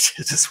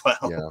eliminated as well.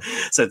 Yeah.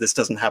 So this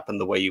doesn't happen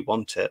the way you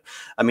want it.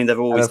 I mean, there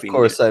have always been... Of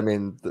course, I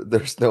mean,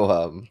 there's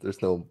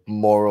no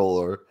moral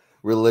or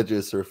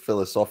religious or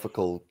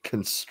philosophical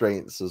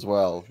constraints as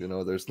well.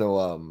 There's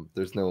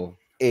no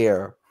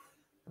air.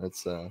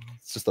 It's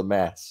just a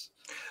mess.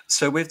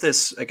 So with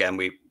this, again,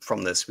 we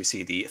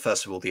see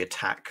first of all the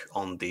attack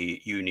on the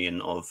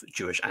Union of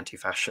Jewish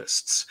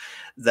Anti-Fascists.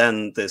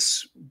 Then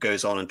this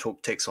goes on and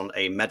takes on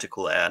a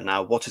medical air.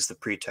 Now, what is the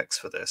pretext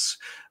for this?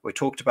 We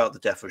talked about the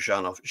death of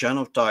Zhanov.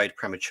 Zhanov died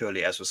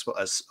prematurely as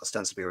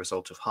ostensibly a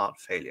result of heart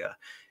failure.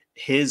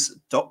 His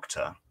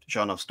doctor,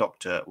 Zhanov's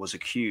doctor was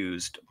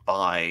accused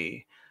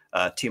by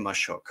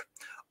Timashuk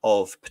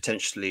of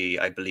potentially,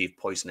 I believe,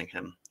 poisoning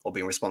him or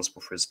being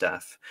responsible for his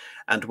death.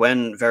 And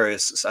when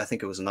various, I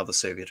think it was another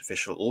Soviet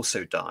official,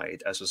 also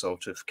died as a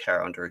result of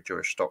care under a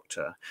Jewish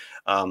doctor,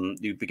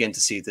 you begin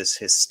to see this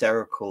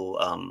hysterical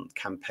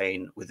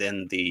campaign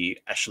within the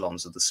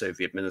echelons of the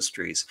Soviet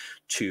ministries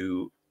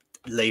to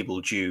label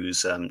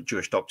Jews,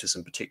 Jewish doctors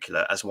in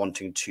particular, as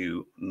wanting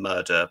to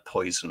murder,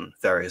 poison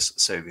various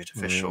Soviet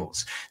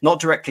officials, not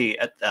directly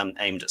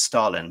aimed at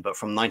Stalin, but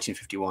from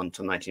 1951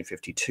 to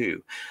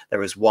 1952, there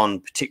was one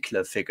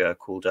particular figure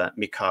called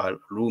Mikhail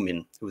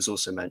Rumin, who was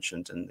also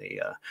mentioned in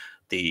the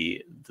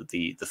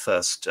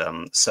first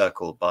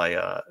circle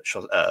by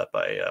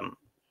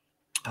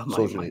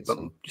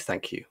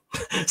thank you,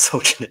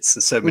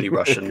 Solzhenitsyn. So many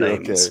Russian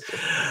names.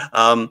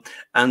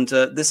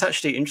 Okay. This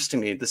actually,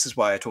 interestingly, this is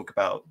why I talk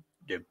about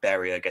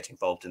Beria getting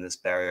involved in this,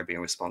 Beria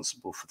being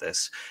responsible for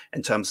this,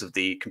 in terms of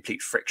the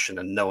complete friction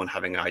and no one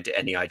having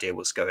any idea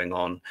what's going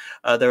on.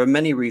 There are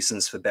many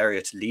reasons for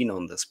Beria to lean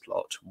on this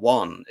plot.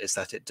 One is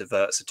that it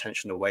diverts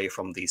attention away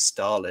from the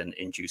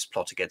Stalin-induced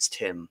plot against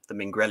him, the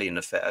Mingrelian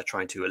affair,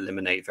 trying to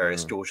eliminate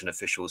various Georgian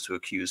officials who are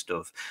accused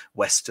of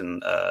Western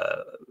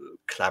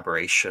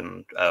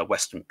collaboration,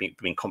 Western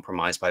being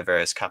compromised by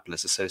various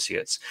capitalist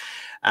associates.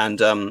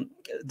 And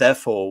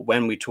therefore,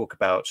 when we talk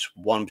about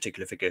one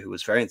particular figure who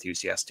was very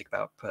enthusiastic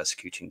about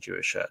persecuting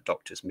Jewish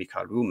doctors,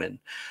 Mikhail Rumin,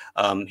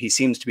 he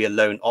seems to be a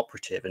lone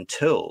operative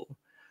until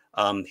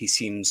he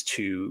seems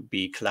to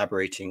be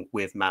collaborating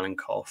with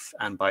Malenkov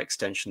and by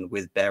extension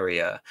with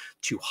Beria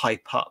to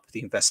hype up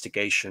the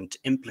investigation to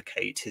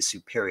implicate his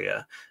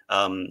superior,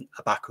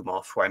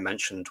 Abakumov, who I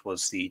mentioned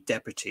was the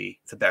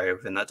deputy for Beria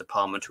within that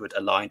department who had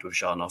aligned with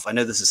Zhanov. I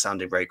know this is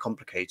sounding very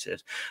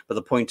complicated, but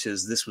the point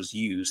is this was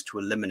used to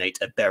eliminate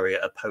a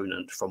Beria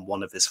opponent from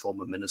one of his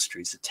former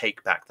ministries to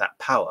take back that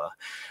power.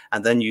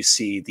 And then you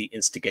see the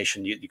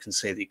instigation, you can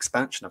say the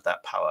expansion of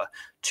that power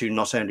to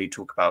not only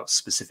talk about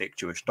specific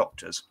Jewish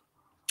doctors,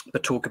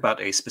 but talk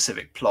about a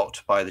specific plot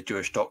by the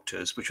Jewish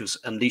doctors, which was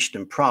unleashed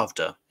in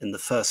Pravda in the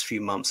first few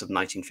months of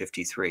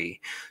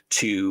 1953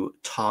 to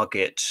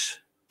target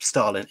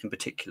Stalin in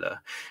particular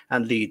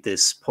and lead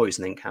this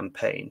poisoning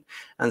campaign.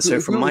 And so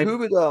from who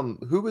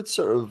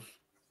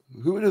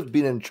would have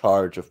been in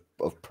charge of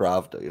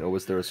Pravda? You know,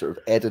 was there a sort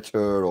of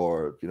editor,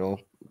 or, you know,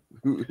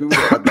 who would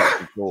have had that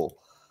control?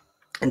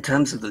 In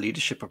terms of the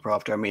leadership of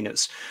Pravda, I mean,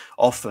 it's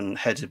often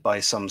headed by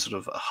some sort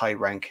of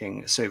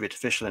high-ranking Soviet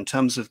official. In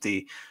terms of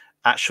the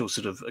actual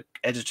sort of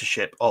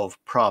editorship of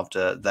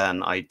Pravda,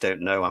 then I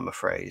don't know, I'm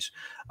afraid.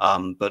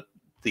 But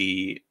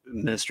the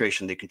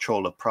administration, the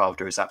control of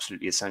Pravda is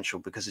absolutely essential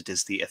because it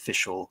is the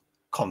official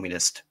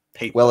communist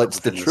paper. Well, it's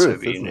the truth,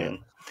 Soviet isn't Union.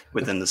 It?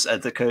 Within this,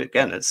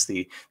 again, it's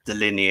the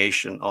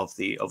delineation of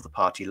the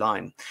party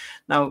line.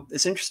 Now,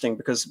 it's interesting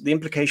because the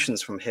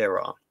implications from here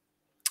are,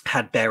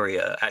 had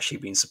Beria actually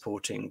been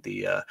supporting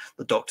the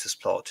doctor's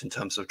plot in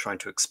terms of trying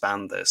to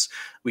expand this,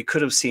 we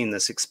could have seen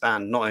this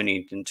expand not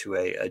only into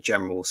a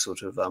general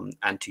sort of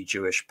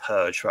anti-Jewish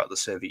purge throughout the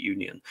Soviet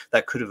Union,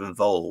 that could have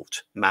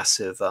involved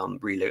massive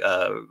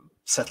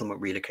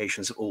settlement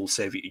relocations of all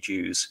Soviet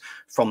Jews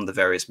from the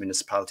various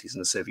municipalities in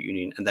the Soviet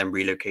Union and then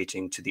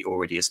relocating to the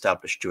already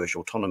established Jewish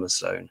autonomous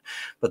zone.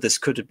 But this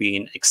could have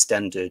been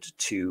extended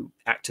to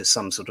act as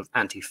some sort of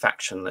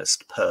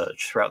anti-factionalist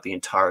purge throughout the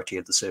entirety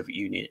of the Soviet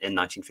Union in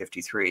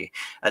 1953.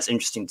 It's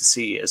interesting to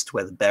see as to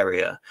whether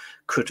Beria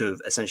could have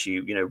essentially,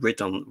 you know,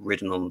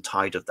 ridden on the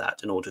tide of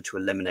that in order to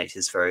eliminate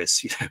his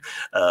various,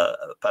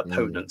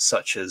 opponents,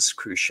 such as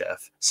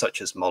Khrushchev,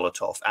 such as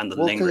Molotov, and the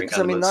lingering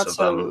elements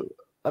of.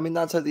 I mean,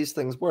 that's how these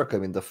things work. I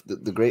mean,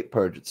 the Great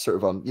Purge, it's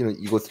sort of, you know,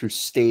 you go through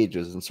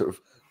stages and sort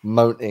of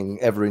mounting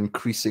ever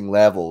increasing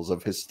levels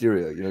of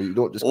hysteria. You know, you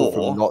don't just go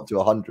from 0 to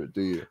 100,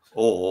 do you?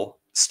 Or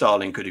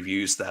Stalin could have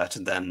used that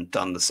and then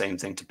done the same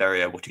thing to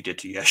Beria, what he did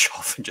to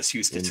Yeshov, and just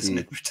used it as an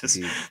impetus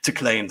to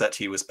claim that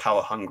he was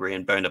power hungry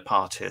and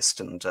Bonapartist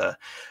and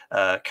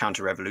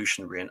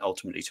counter-revolutionary, and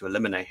ultimately to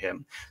eliminate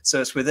him.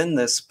 So it's within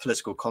this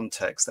political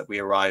context that we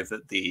arrive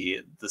at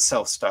the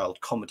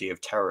self-styled comedy of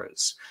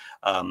terrors,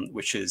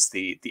 which is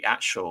the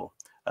actual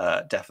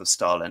death of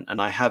Stalin. And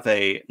I have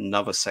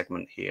another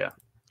segment here.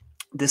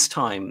 This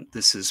time,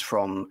 this is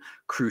from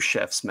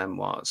Khrushchev's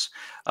memoirs.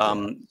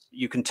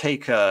 You can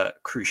take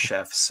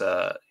Khrushchev's,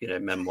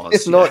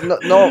 memoirs.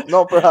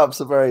 Not perhaps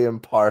a very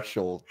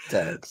impartial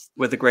text,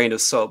 with a grain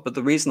of salt. But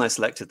the reason I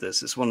selected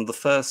this is one of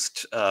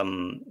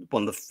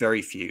the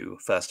very few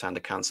first-hand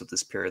accounts of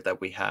this period that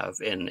we have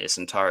in its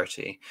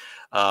entirety.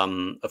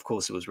 Of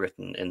course, it was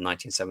written in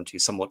 1970,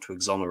 somewhat to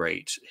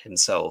exonerate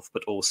himself,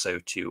 but also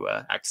to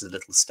act as a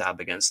little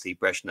stab against the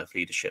Brezhnev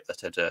leadership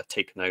that had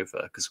taken over,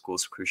 because of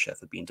course Khrushchev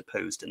had been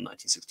deposed in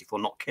 1964,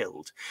 not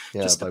killed,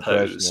 just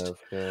deposed.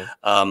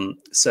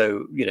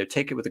 So, you know,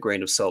 take it with a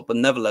grain of salt. But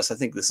nevertheless, I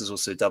think this is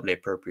also doubly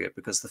appropriate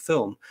because the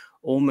film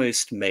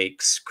almost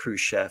makes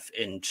Khrushchev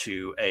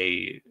into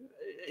a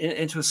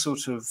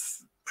sort of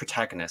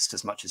protagonist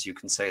as much as you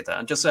can say that.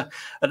 And just a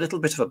little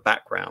bit of a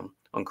background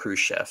on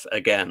Khrushchev,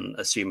 again,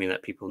 assuming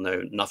that people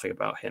know nothing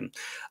about him.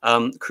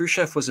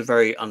 Khrushchev was a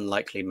very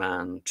unlikely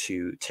man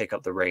to take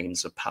up the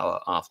reins of power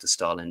after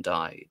Stalin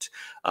died.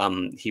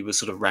 He was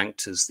sort of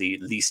ranked as the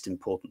least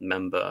important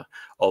member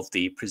of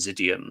the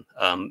Presidium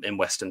in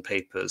Western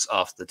papers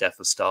after the death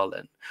of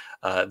Stalin.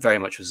 Very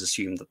much was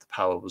assumed that the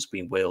power was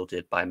being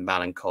wielded by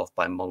Malenkov,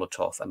 by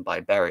Molotov, and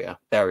by Beria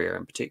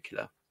in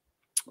particular.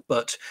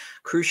 But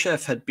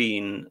Khrushchev had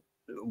been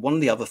one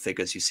of the other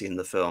figures you see in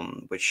the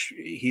film, which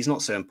he's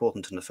not so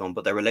important in the film,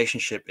 but their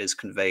relationship is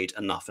conveyed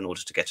enough in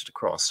order to get it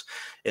across,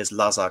 is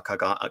Lazar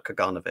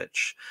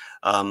Kaganovich.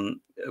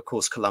 Of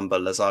course, Columba,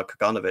 Lazar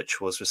Kaganovich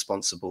was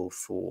responsible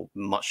for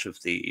much of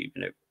the,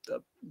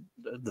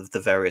 the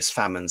various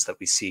famines that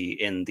we see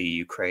in the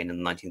Ukraine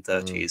in the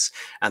 1930s.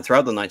 And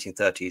throughout the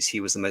 1930s, he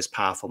was the most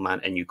powerful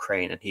man in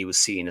Ukraine, and he was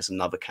seen as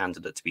another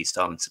candidate to be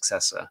Stalin's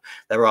successor.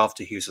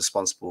 Thereafter, he was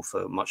responsible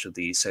for much of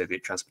the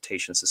Soviet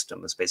transportation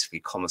system as basically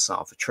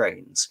commissar for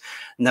trains.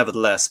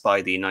 Nevertheless,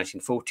 by the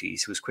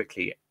 1940s, he was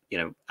quickly,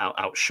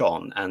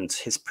 outshone, and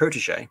his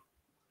protege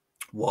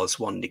was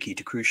one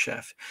Nikita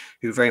Khrushchev,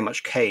 who very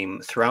much came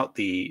throughout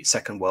the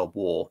Second World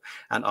War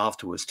and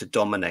afterwards to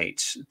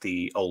dominate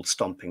the old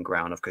stomping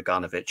ground of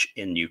Kaganovich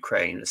in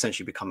Ukraine,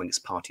 essentially becoming its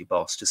party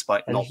boss,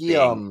 despite not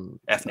being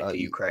ethnically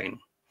Ukraine.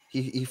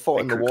 He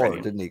fought in the war,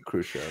 didn't he,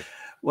 Khrushchev?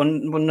 Well,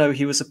 no,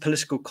 he was a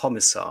political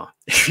commissar.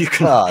 If you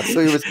can, so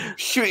he was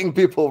shooting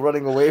people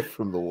running away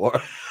from the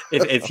war.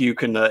 if you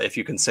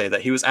can say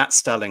that, he was at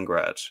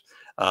Stalingrad.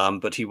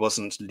 But he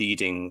wasn't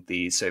leading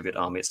the Soviet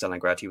army at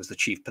Stalingrad. He was the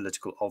chief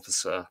political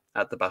officer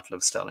at the Battle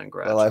of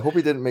Stalingrad. Well, I hope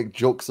he didn't make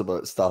jokes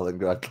about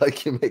Stalingrad like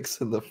he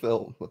makes in the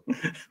film.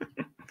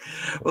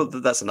 Well,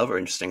 that's another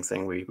interesting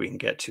thing we can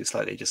get to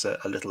slightly, just a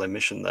little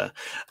omission there.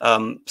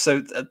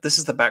 So this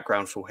is the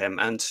background for him.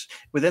 And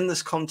within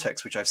this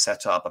context, which I've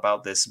set up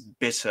about this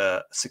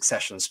bitter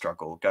succession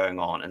struggle going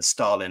on, and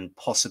Stalin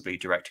possibly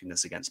directing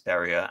this against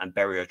Beria, and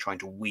Beria trying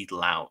to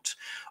wheedle out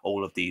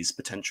all of these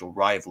potential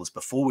rivals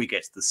before we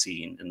get to the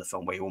scene in the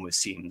film where he almost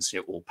seems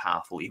all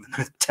powerful, even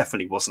though it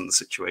definitely wasn't the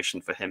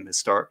situation for him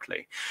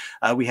historically.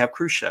 We have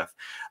Khrushchev.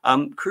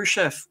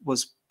 Khrushchev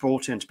was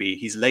brought in to be,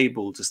 he's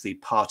labeled as the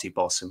party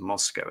boss in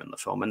Moscow in the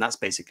film, and that's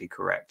basically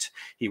correct.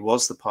 He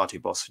was the party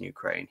boss in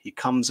Ukraine. He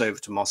comes over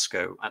to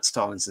Moscow at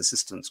Stalin's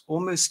insistence,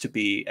 almost to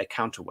be a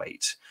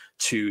counterweight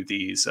to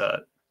these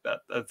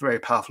very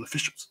powerful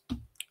officials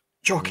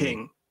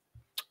jockeying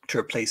to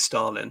replace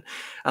Stalin.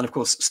 And of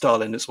course,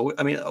 Stalin is,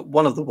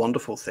 one of the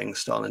wonderful things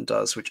Stalin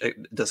does, which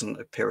doesn't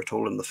appear at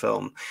all in the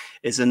film,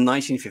 is in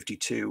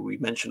 1952, we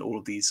mentioned all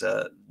of these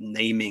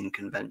naming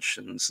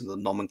conventions and the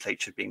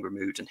nomenclature being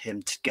removed, and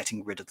him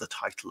getting rid of the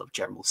title of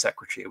General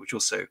Secretary, which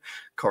also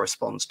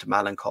corresponds to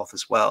Malenkov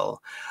as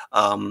well.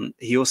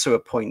 He also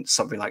appoints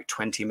something like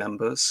 20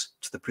 members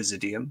to the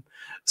Presidium.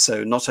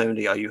 So not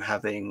only are you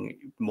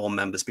having more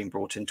members being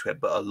brought into it,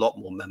 but a lot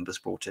more members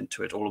brought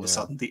into it. All of a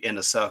sudden, the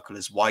inner circle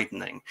is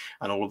widening,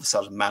 and all of a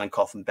sudden,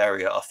 Malenkov and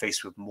Beria are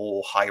faced with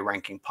more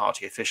high-ranking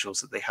party officials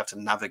that they have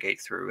to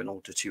navigate through in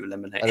order to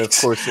eliminate. And of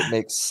course, it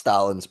makes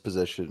Stalin's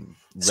position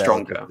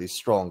stronger.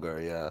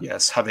 Yeah.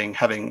 Yes,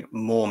 having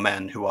more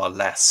men who are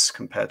less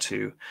compared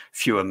to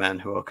fewer men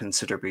who are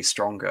considerably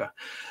stronger.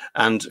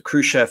 And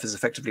Khrushchev is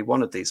effectively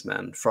one of these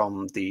men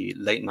from the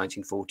late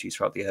 1940s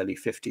throughout the early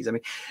 50s. I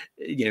mean,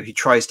 he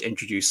tries to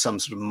introduce some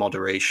sort of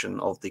moderation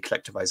of the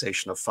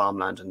collectivization of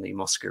farmland in the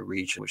Moscow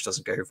region, which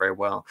doesn't go very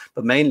well.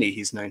 But mainly,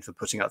 he's known for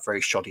putting up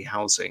very shoddy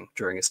housing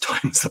during his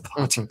time as the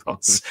party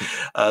boss.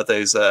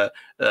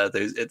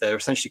 They're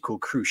essentially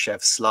called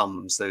Khrushchev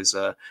slums.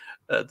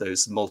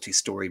 Those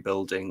multi-story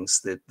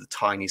buildings, the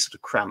tiny sort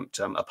of cramped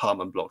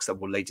apartment blocks that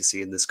we'll later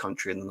see in this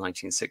country in the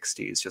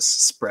 1960s,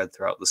 just spread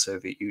throughout the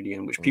Soviet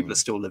Union, which people are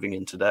still living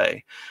in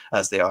today,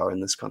 as they are in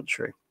this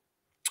country.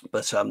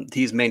 But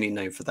he's mainly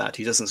known for that.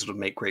 He doesn't sort of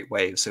make great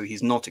waves, so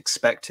he's not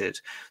expected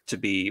to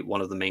be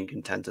one of the main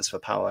contenders for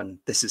power. And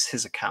this is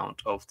his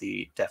account of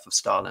the death of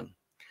Stalin.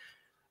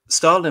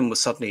 Stalin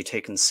was suddenly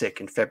taken sick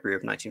in February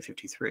of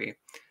 1953.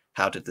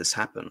 How did this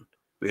happen?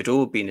 We had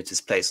all been at his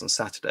place on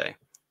Saturday.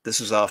 This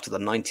was after the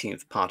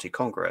 19th Party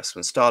Congress,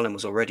 when Stalin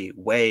was already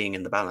weighing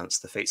in the balance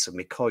the fates of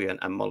Mikoyan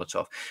and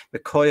Molotov.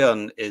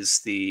 Mikoyan is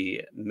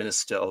the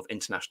Minister of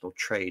International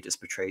Trade, as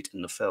portrayed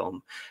in the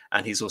film,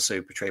 and he's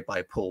also portrayed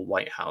by Paul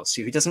Whitehouse.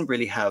 So he doesn't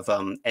really have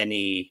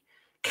any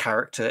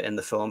character in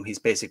the film. He's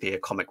basically a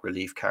comic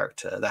relief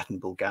character, that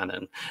and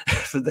Bulganin.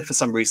 For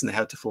some reason, they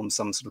had to form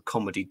some sort of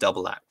comedy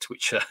double act,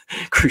 which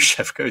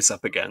Khrushchev goes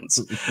up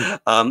against.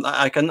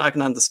 I can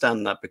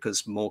understand that,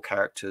 because more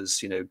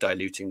characters,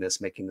 diluting this,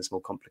 making this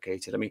more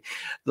complicated. I mean,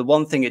 the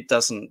one thing it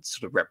doesn't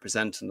sort of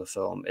represent in the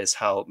film is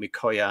how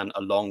Mikoyan,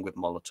 along with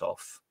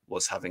Molotov,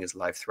 was having his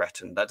life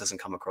threatened. That doesn't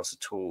come across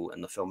at all in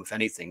the film. If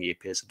anything, he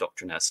appears a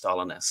doctrinaire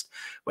Stalinist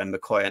when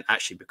Mikoyan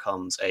actually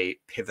becomes a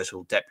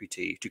pivotal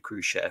deputy to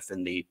Khrushchev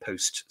in the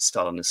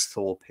post-Stalinist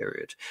thaw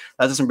period.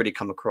 That doesn't really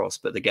come across,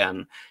 but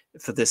again,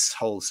 for this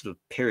whole sort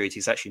of period,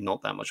 he's actually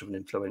not that much of an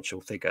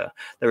influential figure.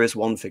 There is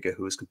one figure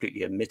who was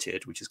completely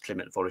omitted, which is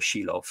Kliment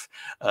Voroshilov,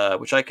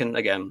 which I can,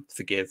 again,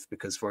 forgive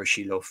because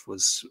Voroshilov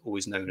was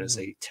always known as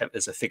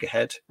a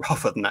figurehead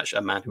rather than actually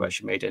a man who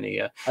actually made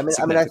any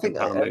significant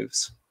power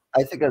moves.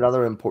 I think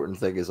another important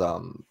thing is, I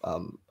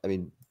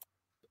mean,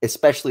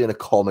 especially in a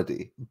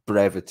comedy,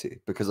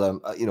 brevity, because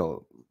you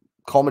know,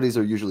 comedies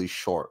are usually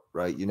short,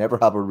 right? You never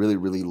have a really,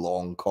 really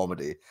long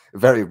comedy. It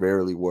very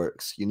rarely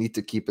works. You need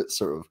to keep it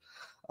sort of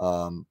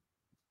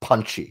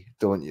punchy,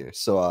 don't you?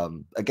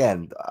 So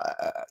again,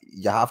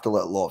 you have to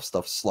let a lot of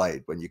stuff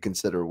slide when you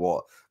consider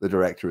what the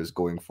director is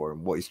going for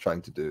and what he's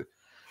trying to do.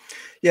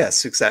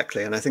 Yes,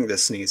 exactly. And I think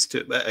this needs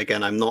to,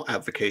 again, I'm not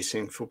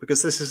advocating for,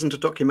 because this isn't a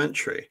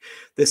documentary.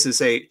 This is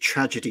a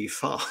tragedy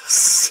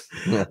farce.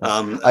 Yeah.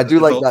 I do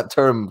like that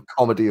term,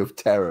 comedy of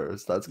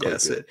terrors. That's quite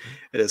yes, good.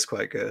 It is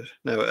quite good.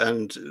 No,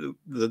 and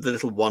the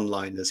little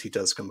one-liners he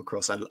does come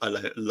across,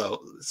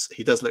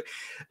 he does look,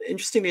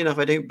 interestingly enough,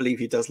 I don't believe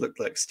he does look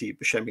like Steve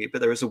Buscemi,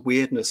 but there is a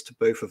weirdness to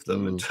both of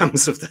them in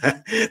terms of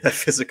their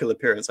physical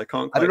appearance. I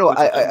don't know.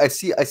 I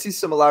see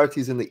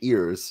similarities in the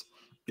ears.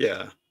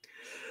 Yeah.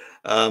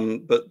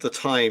 But the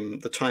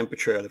time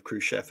portrayal of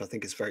Khrushchev, I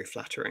think, is very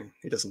flattering.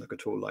 He doesn't look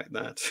at all like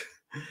that.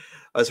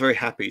 I was very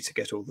happy to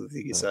get all of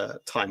these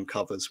time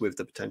covers with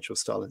the potential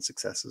Stalin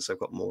successors. I've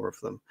got more of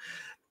them.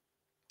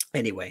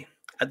 Anyway,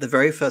 at the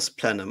very first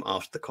plenum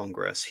after the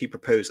Congress, he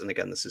proposed, and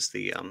again, this is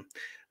the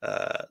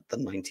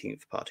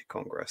 19th Party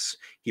Congress,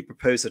 he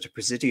proposed that a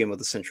presidium of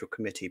the Central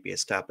Committee be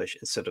established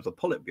instead of a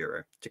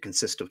Politburo to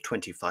consist of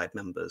 25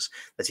 members,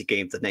 that he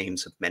gave the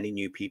names of many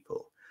new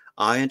people.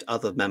 I and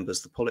other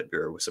members of the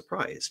Politburo were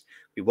surprised.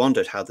 We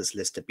wondered how this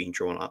list had been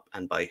drawn up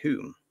and by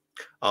whom.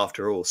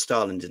 After all,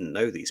 Stalin didn't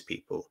know these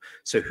people,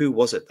 so who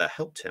was it that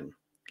helped him?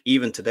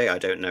 Even today, I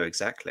don't know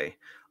exactly.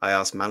 I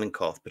asked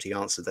Malenkov, but he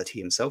answered that he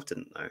himself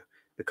didn't know.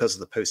 Because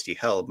of the post he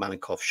held,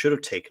 Malenkov should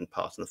have taken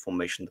part in the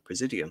formation of the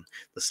Presidium,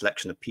 the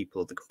selection of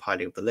people, the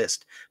compiling of the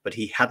list, but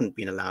he hadn't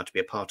been allowed to be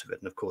a part of it.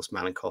 And of course,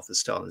 Malenkov, as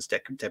Stalin's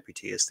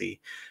deputy, is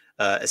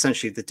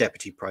essentially the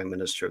deputy prime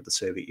minister of the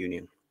Soviet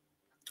Union.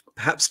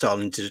 Perhaps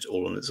Stalin did it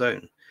all on his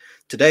own.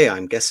 Today,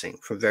 I'm guessing,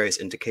 from various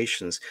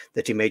indications,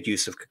 that he made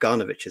use of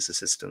Kaganovich's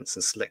assistance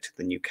and selected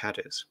the new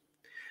cadres.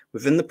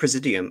 Within the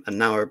Presidium, a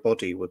narrow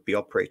body would be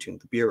operating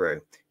the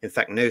Bureau. In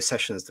fact, no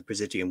sessions of the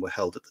Presidium were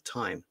held at the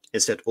time.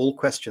 Instead, all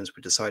questions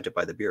were decided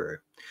by the Bureau.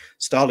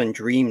 Stalin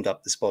dreamed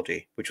up this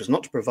body, which was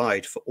not to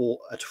provide for all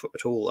at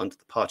all under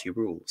the party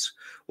rules.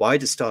 Why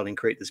did Stalin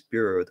create this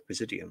Bureau of the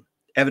Presidium?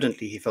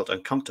 Evidently, he felt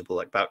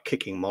uncomfortable about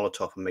kicking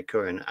Molotov and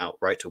Mikoyan out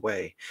right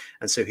away,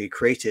 and so he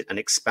created an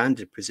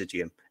expanded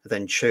Presidium and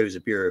then chose a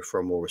bureau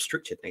for a more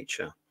restricted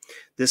nature.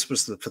 This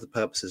was for the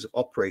purposes of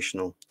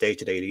operational,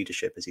 day-to-day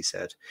leadership, as he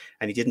said,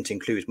 and he didn't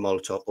include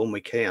Molotov or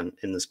Mikoyan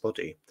in this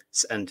body,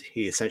 and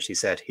he essentially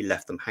said he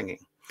left them hanging.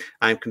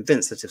 I am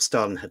convinced that if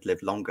Stalin had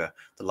lived longer,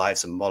 the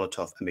lives of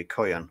Molotov and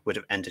Mikoyan would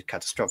have ended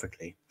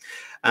catastrophically.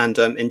 And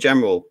in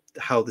general,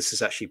 how this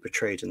is actually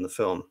portrayed in the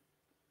film,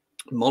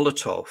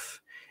 Molotov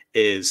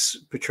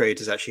is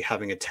portrayed as actually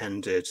having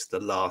attended the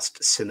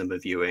last cinema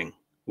viewing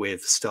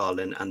with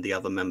Stalin and the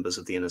other members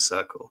of the inner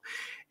circle.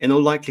 In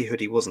all likelihood,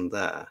 he wasn't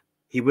there.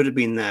 He would have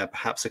been there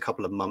perhaps a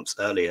couple of months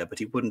earlier, but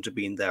he wouldn't have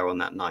been there on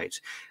that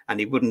night. And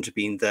he wouldn't have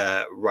been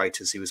there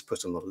right as he was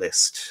put on the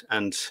list.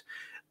 And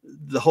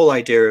the whole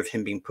idea of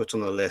him being put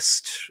on the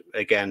list,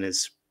 again,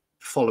 is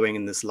following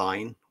in this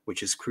line,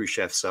 which is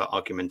Khrushchev's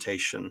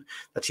argumentation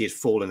that he had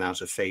fallen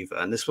out of favor.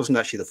 And this wasn't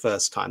actually the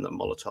first time that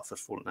Molotov had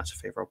fallen out of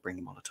favor. I'll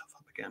bring Molotov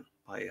up again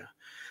by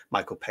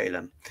Michael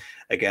Palin.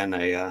 Again,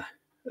 a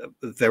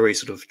very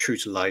sort of true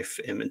to life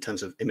in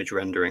terms of image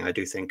rendering. I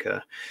do think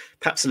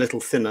perhaps a little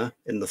thinner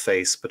in the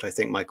face, but I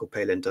think Michael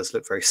Palin does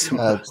look very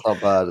similar. It's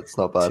not bad. It's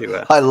not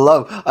bad. I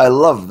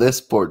love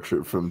this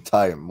portrait from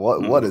Time.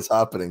 What is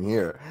happening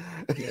here?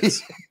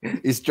 Yes.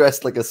 He's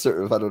dressed like a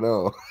sort of, I don't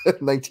know,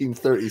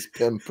 1930s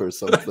pimp or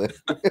something.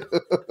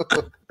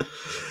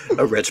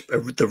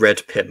 The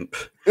red pimp.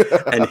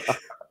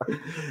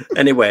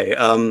 Anyway,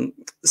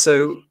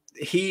 so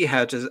he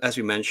had, as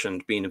we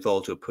mentioned, been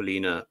involved with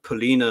Polina.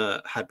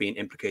 Polina had been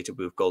implicated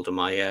with Golda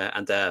Meir,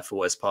 and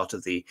therefore as part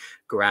of the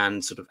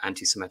grand sort of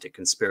anti-Semitic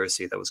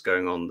conspiracy that was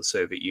going on in the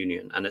Soviet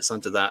Union. And it's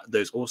under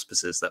those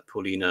auspices that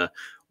Polina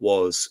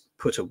was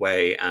put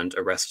away and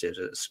arrested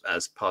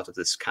as part of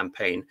this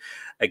campaign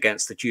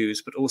against the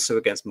Jews, but also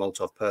against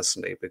Molotov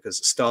personally,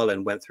 because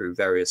Stalin went through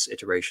various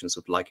iterations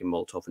of liking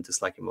Molotov and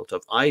disliking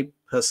Molotov. I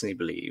personally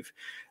believe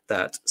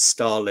that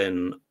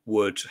Stalin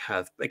would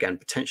have, again,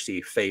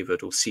 potentially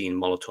favored or seen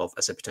Molotov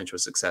as a potential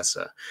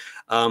successor.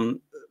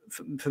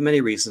 For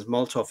many reasons,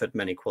 Molotov had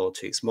many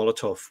qualities.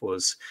 Molotov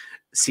was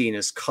seen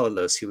as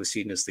colorless. He was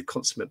seen as the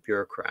consummate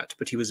bureaucrat,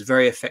 but he was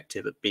very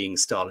effective at being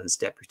Stalin's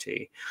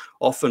deputy.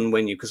 Often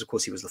when you, because of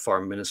course he was the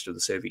foreign minister of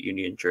the Soviet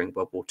Union during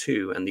World War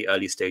II and the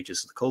early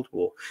stages of the Cold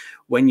War,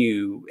 when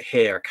you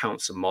hear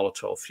accounts of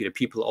Molotov,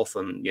 people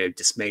often,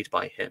 dismayed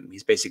by him.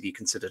 He's basically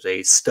considered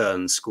a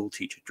stern school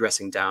teacher,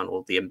 dressing down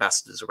all the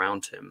ambassadors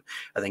around him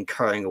and then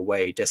carrying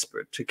away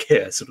desperate to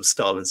get sort of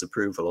Stalin's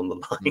approval on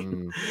the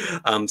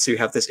line. So you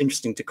have this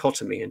interesting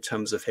dichotomy in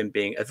terms of him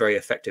being a very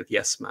effective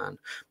yes man.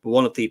 But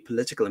one of the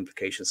political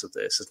implications of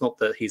this is not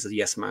that he's a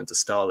yes man to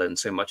Stalin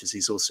so much as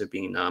he's also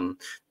been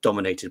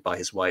dominated by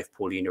his wife,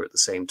 Paulina, at the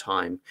same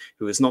time,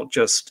 who is not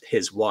just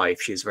his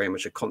wife, she is very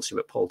much a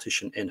consummate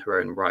politician in her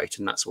own right,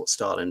 and that's what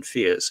Stalin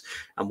fears,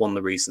 and one of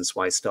the reasons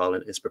why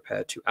Stalin is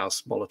prepared to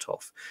oust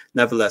Molotov.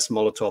 Nevertheless,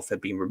 Molotov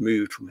had been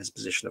removed from his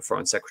position of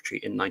foreign secretary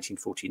in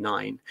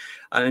 1949,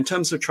 and in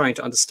terms of trying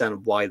to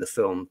understand why the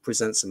film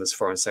presents him as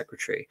foreign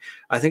secretary,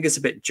 I think it's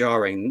a bit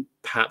jarring,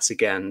 perhaps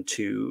again,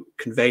 to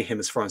convey him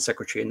as foreign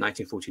secretary in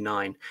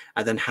 1949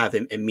 and then have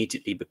him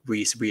immediately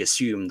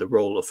reassume the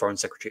role of foreign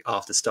secretary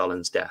after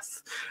Stalin's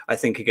death. I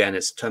think, again,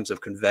 it's in terms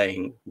of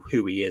conveying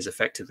who he is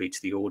effectively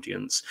to the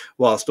audience,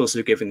 whilst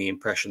also giving the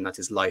impression that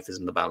his life is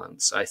in the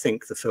balance. I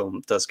think the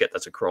film does get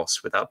that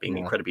across without being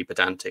incredibly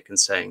pedantic and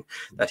saying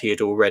that he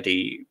had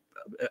already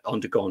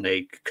undergone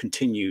a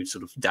continued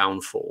sort of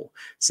downfall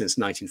since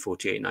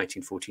 1948,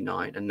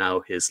 1949, and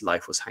now his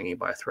life was hanging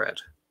by a thread.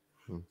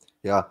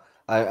 Yeah,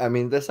 I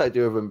mean, this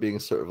idea of him being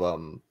sort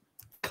of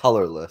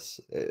colorless,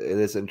 it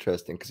is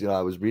interesting because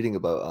I was reading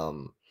about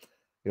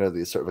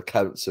these sort of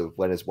accounts of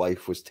when his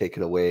wife was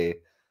taken away,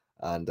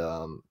 and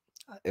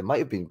it might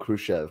have been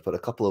Khrushchev, but a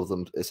couple of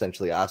them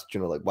essentially asked,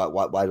 like,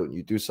 why don't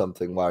you do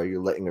something? Why are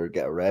you letting her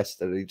get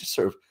arrested? And he just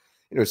sort of,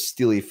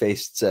 steely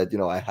faced said,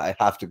 I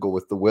have to go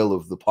with the will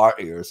of the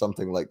party or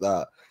something like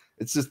that.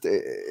 It's just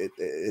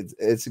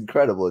it's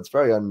incredible. It's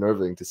very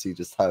unnerving to see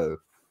just how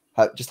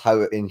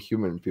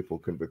inhuman people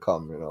can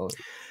become.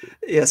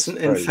 Yes,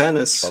 in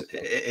fairness,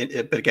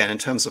 but again, in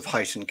terms of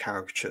heightened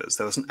caricatures,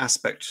 there was an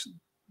aspect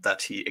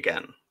that he,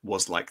 again,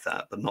 was like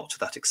that, but not to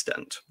that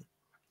extent.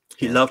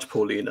 He loved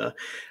Paulina,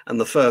 and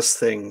the first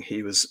thing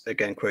he was,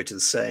 again, quoted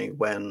as saying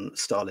when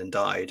Stalin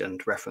died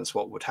and referenced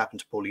what would happen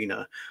to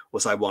Paulina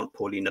was, "I want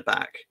Paulina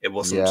back." It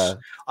wasn't,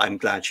 "I'm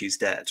glad she's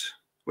dead,"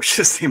 which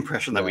is the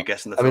impression that we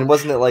get in the film. I mean,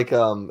 wasn't it like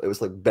it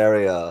was like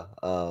Beria?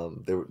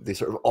 They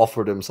sort of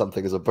offered him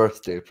something as a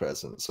birthday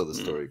present, so the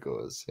story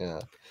goes.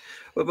 Yeah.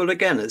 But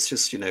again, it's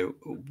just,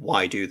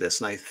 why do this?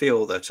 And I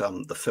feel that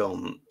the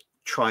film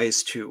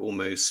tries to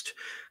almost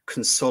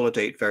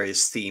consolidate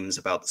various themes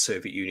about the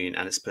Soviet Union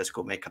and its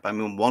political makeup. I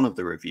mean, one of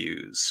the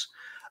reviews,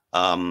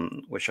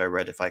 which I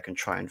read, if I can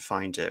try and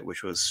find it,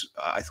 which was,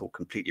 I thought,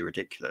 completely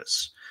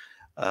ridiculous,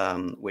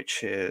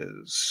 which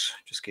is,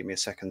 just give me a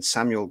second,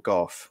 Samuel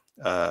Goff,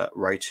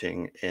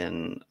 writing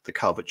in the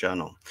Calvert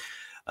Journal,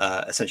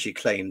 essentially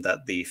claimed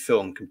that the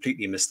film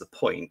completely missed the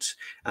point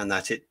and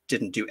that it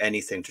didn't do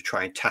anything to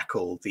try and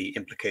tackle the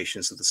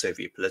implications of the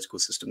Soviet political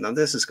system. Now,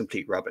 this is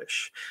complete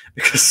rubbish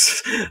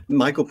because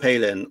Michael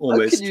Palin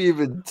almost... How can you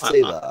even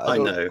say that? I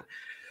know.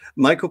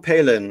 Michael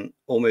Palin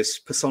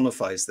almost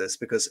personifies this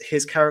because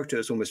his character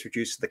is almost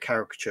reduced to the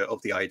caricature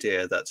of the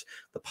idea that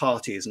the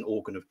party is an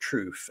organ of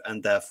truth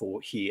and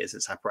therefore he, as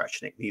its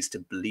apparatchik, needs to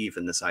believe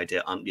in this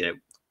idea,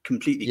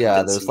 completely.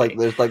 There's like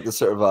the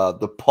sort of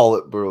the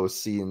Politburo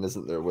scene,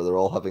 isn't there, where they're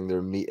all having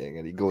their meeting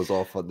and he goes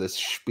off on this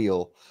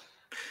spiel.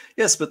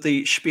 Yes, but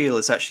the spiel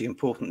is actually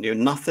important.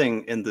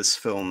 Nothing in this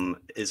film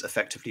is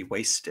effectively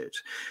wasted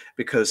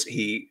because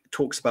he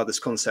talks about this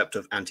concept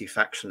of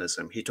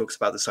anti-factionalism. He talks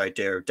about this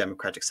idea of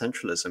democratic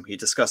centralism. He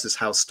discusses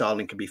how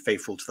Stalin can be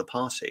faithful to the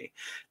party.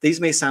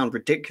 These may sound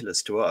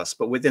ridiculous to us,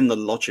 but within the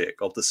logic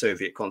of the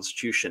Soviet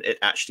constitution, it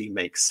actually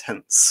makes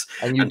sense.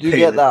 And you do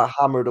get that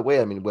hammered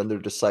away. I mean, when they're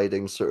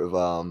deciding sort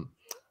of,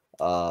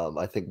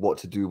 I think what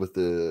to do with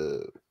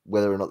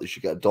whether or not they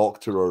should get a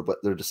doctor or but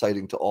they're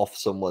deciding to off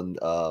someone.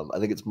 I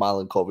think it's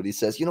Malenkov, and he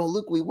says,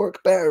 look, we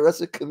work better as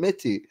a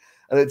committee,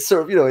 and it's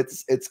sort of,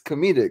 it's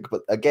comedic,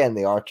 but again,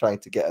 they are trying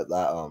to get at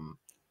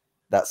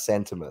that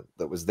sentiment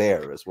that was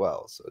there as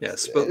well. So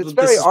yes, but it's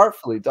very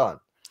artfully done.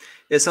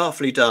 It's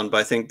artfully done, but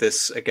I think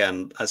this,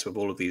 again, as with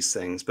all of these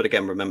things, but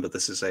again, remember,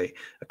 this is a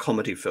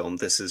comedy film.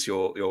 This is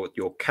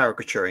you're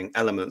caricaturing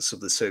elements of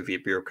the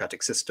Soviet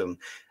bureaucratic system,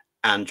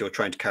 and you're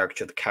trying to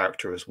caricature the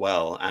character as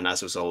well. And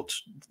as a result,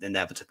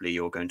 inevitably,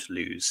 you're going to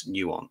lose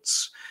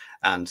nuance.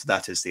 And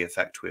that is the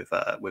effect with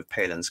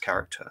Palin's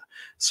character.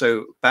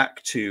 So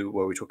back to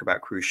where we talk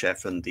about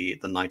Khrushchev and the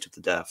night of the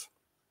death.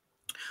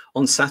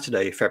 On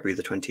Saturday, February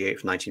the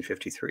 28th,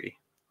 1953,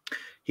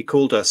 he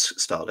called us,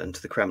 Stalin,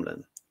 to the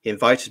Kremlin. He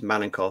invited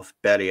Malenkov,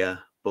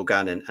 Beria,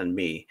 Bulganin, and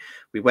me.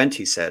 We went,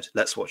 he said,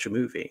 let's watch a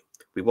movie.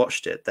 We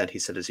watched it. Then he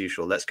said, as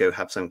usual, let's go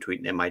have something to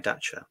eat near my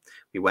dacha.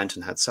 We went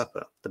and had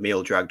supper. The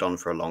meal dragged on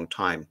for a long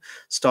time.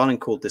 Stalin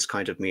called this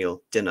kind of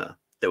meal dinner.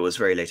 It was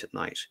very late at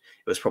night.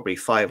 It was probably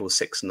 5 or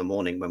 6 in the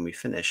morning when we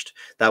finished.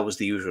 That was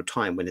the usual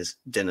time when his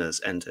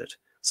dinners ended.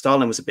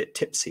 Stalin was a bit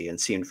tipsy and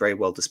seemed very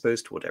well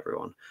disposed toward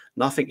everyone.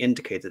 Nothing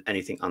indicated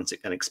anything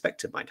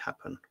unexpected might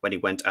happen. When he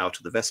went out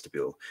of the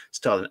vestibule,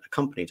 Stalin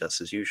accompanied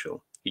us as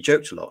usual. He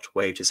joked a lot,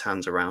 waved his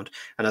hands around,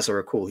 and as I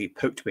recall, he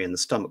poked me in the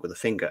stomach with a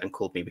finger and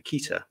called me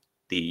Mikita,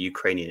 the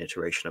Ukrainian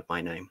iteration of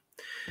my name.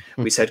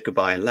 We said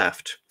goodbye and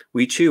left.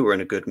 We too were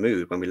in a good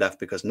mood when we left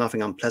because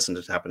nothing unpleasant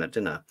had happened at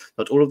dinner.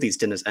 Not all of these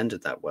dinners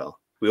ended that well.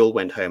 We all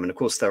went home, and of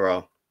course there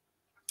are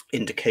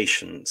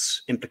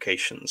implications,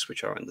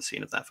 which are in the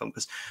scene of that film,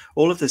 because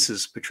all of this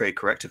is portrayed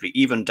correctly,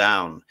 even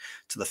down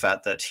to the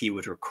fact that he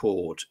would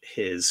record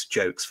his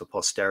jokes for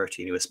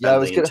posterity, and he would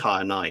spend the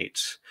entire night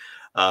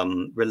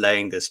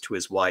relaying this to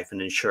his wife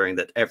and ensuring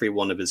that every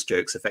one of his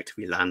jokes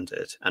effectively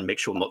landed, and make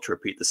sure not to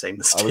repeat the same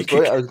mistake.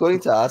 I was going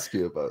to ask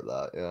you about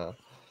that. Yeah.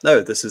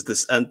 No, this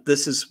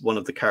is one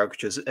of the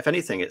caricatures. If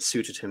anything, it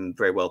suited him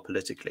very well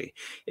politically.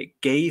 It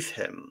gave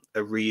him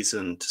a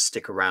reason to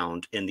stick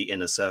around in the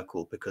inner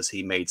circle because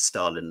he made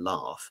Stalin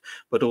laugh,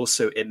 but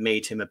also it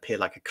made him appear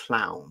like a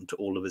clown to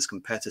all of his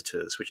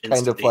competitors, which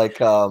kind of like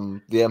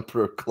the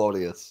Emperor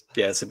Claudius.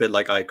 Yeah, it's a bit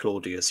like I,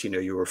 Claudius.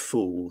 You're a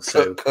fool,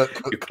 so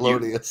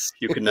Claudius.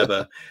 You can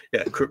never,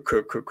 yeah,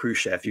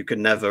 Khrushchev. You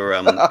can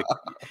never,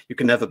 you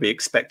can never be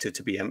expected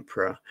to be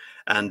emperor.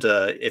 And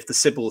if the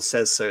Sybil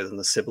says so, then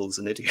the Sybil's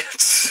an idiot.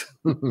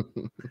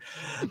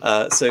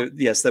 So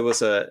yes, there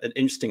was an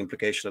interesting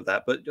implication of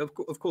that. But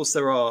of course,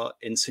 there are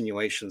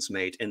insinuations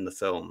made in the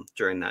film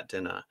during that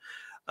dinner.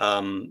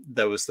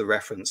 There was the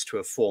reference to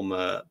a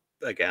former,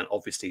 again,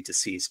 obviously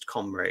deceased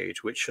comrade,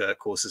 which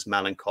causes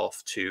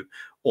Malenkov to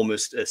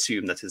almost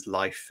assume that his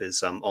life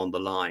is on the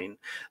line.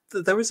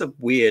 There is a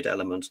weird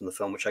element in the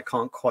film which I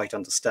can't quite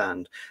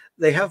understand.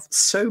 They have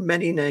so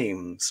many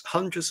names,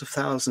 hundreds of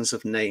thousands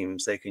of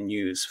names they can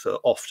use for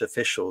oft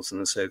officials in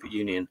the Soviet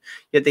Union,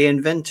 yet they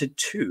invented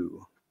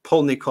two,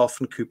 Polnikov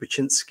and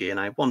Kupaczynski, and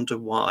I wonder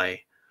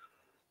why.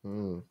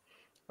 I'm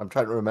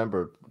trying to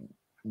remember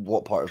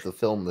what part of the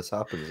film this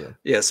happens in.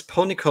 Yes,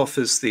 Polnikov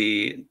is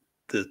the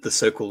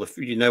so-called,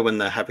 when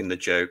they're having the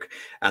joke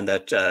and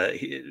that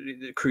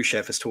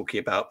Khrushchev is talking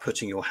about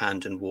putting your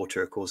hand in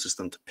water causes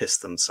them to piss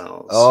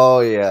themselves. Oh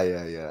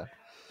yeah.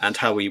 And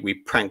how we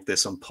pranked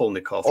this on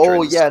Polnikov.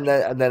 Oh yeah,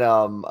 and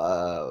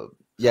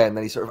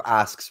then he sort of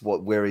asks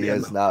where he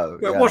is now.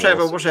 Well,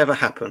 whatever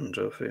happened?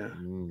 Do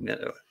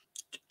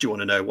you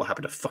want to know what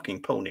happened to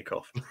fucking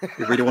Polnikov?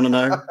 You really want to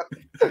know?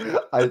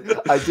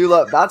 I do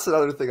love. That's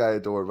another thing I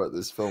adore about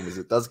this film is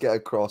it does get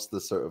across the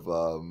sort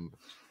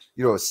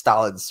of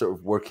Stalin's sort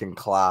of working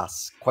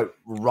class, quite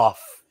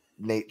rough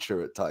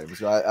nature at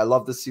times. I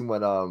love the scene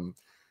when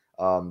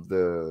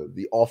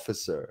the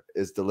officer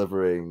is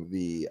delivering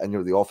the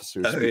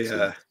officer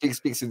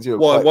speaks into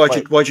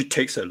why'd you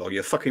take so long?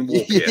 You fucking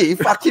walk here. You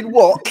fucking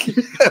walk.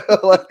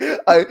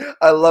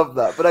 I love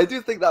that, but I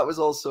do think that was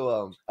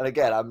also and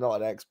again, I'm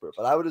not an expert,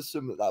 but I would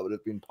assume that would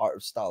have been part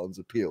of Stalin's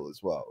appeal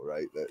as well,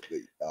 right? That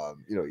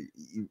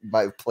you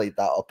might have played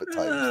that up at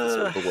times for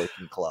sort of the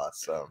working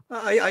class.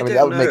 I mean,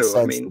 that would make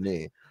sense to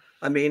me.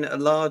 I mean, a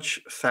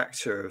large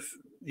factor of,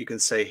 you can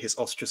say, his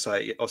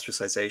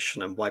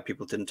ostracization and why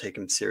people didn't take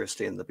him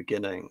seriously in the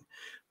beginning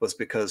was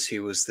because he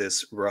was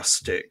this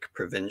rustic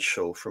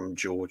provincial from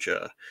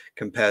Georgia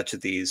compared to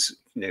these,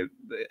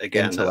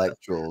 again,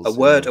 intellectuals. A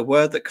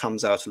word that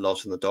comes out a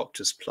lot in the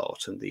Doctor's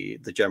plot and the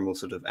general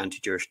sort of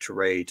anti-Jewish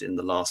tirade in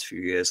the last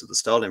few years of the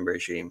Stalin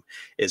regime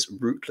is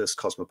rootless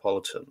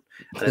cosmopolitan.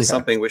 And it's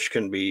something which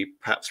can be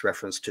perhaps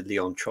referenced to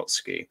Leon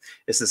Trotsky.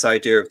 It's this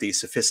idea of the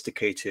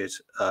sophisticated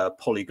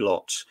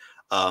polyglot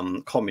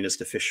communist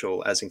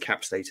official as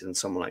encapsulated in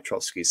someone like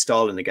Trotsky.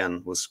 Stalin,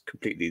 again, was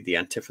completely the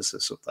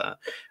antithesis of that.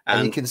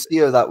 And you can see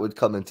how that would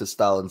come into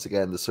Stalin's,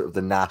 again, the sort of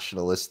the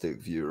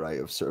nationalistic view, right?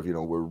 Of sort of,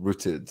 we're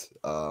rooted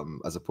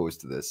as opposed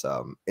to this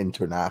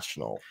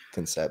international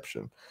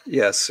conception.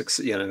 Yes,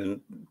 and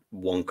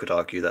one could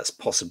argue that's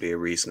possibly a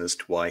reason as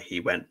to why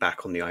he went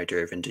back on the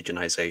idea of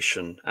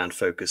indigenization and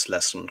focused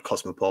less on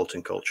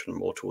cosmopolitan culture and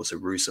more towards a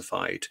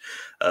Russified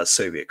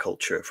Soviet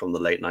culture from the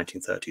late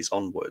 1930s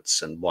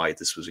onwards, and why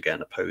this was,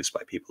 again, opposed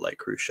by people like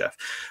Khrushchev.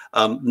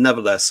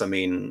 Nevertheless, I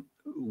mean,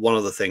 one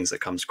of the things that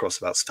comes across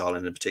about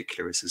Stalin in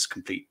particular is his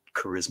complete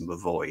charisma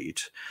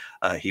void.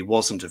 He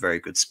wasn't a very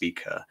good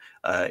speaker.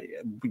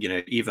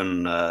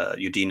 Even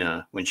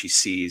Yudina, when she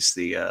sees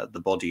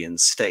the body in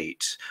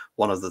state,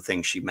 one of the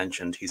things she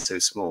mentioned, he's so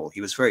small.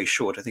 He was very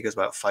short. I think he was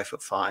about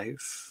 5'5",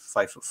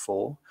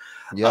 5'4".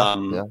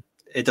 Yeah.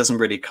 It doesn't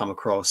really come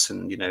across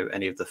in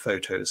any of the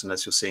photos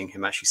unless you're seeing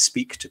him actually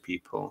speak to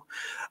people.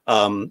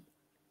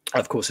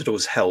 Of course, it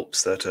always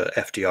helps that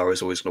FDR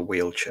is always in a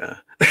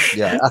wheelchair.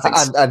 Yeah,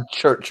 and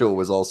Churchill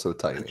was also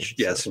tiny.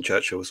 Yes, and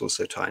Churchill was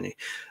also tiny.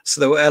 So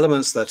there were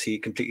elements that he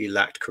completely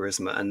lacked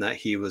charisma, and that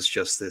he was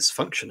just this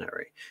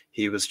functionary.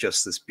 He was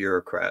just this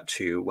bureaucrat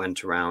who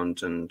went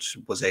around and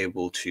was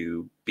able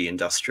to be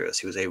industrious.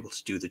 He was able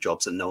to do the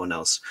jobs that no one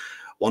else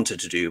wanted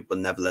to do, but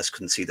nevertheless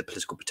couldn't see the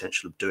political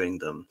potential of doing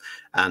them.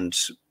 And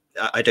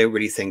I don't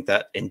really think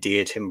that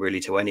endeared him really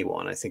to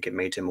anyone. I think it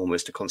made him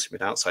almost a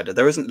consummate outsider.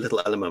 There isn't a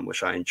little element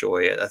which I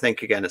enjoy. I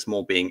think, again, it's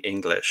more being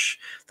English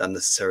than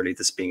necessarily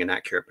this being an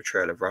accurate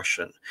portrayal of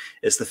Russian,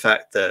 is the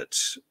fact that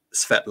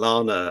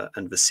Svetlana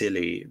and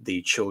Vasily,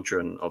 the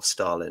children of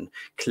Stalin,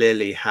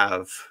 clearly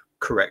have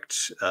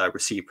correct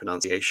received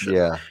pronunciation.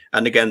 Yeah.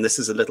 And again, this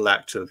is a little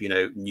act of,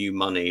 new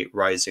money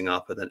rising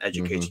up and then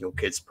educating your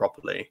kids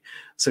properly.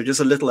 So just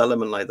a little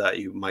element like that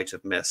you might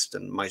have missed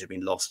and might have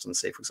been lost on,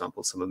 say, for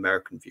example, some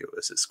American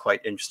viewers. It's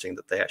quite interesting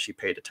that they actually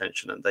paid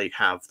attention and they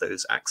have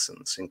those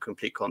accents in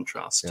complete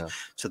contrast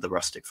to the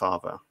rustic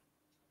father.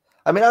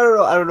 I mean, I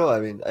don't know. I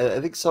mean, I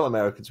think some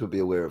Americans would be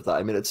aware of that.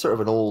 I mean, it's sort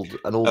of an old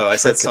Oh, I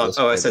said some.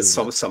 Oh, I said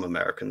some. Some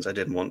Americans. I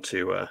didn't want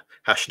to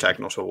hashtag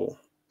not all.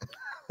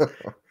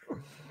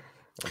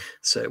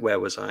 So where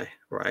was I?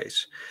 Right.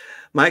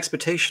 My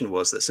expectation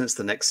was that since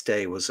the next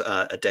day was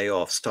a day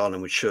off, Stalin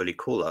would surely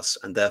call us,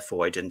 and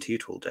therefore I didn't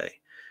eat all day.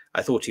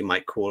 I thought he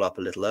might call up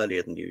a little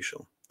earlier than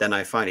usual. Then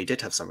I finally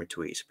did have something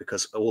to eat,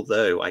 because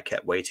although I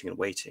kept waiting and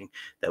waiting,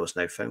 there was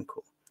no phone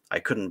call. I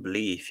couldn't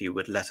believe he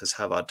would let us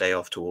have our day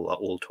off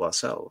all to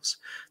ourselves.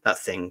 That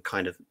thing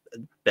kind of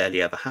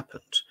barely ever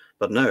happened.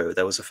 But no,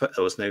 there was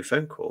no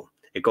phone call.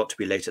 It got to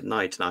be late at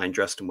night, and I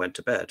undressed and went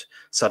to bed.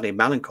 Suddenly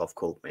Malenkov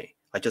called me.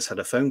 I just had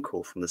a phone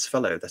call from this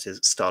fellow that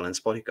is Stalin's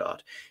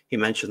bodyguard. He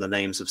mentioned the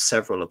names of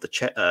several of the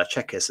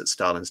Chekists at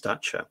Stalin's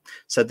dacha,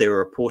 said they were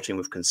reporting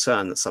with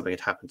concern that something had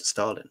happened to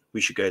Stalin.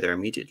 We should go there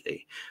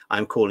immediately.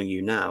 I'm calling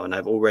you now, and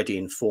I've already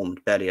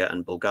informed Beria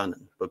and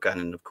Bulganin.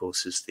 Bulganin, of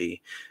course, is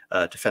the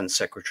defense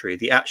secretary,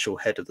 the actual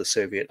head of the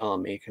Soviet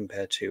army,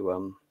 compared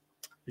to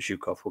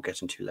Zhukov we'll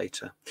get into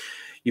later.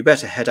 You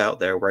better head out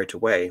there right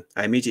away.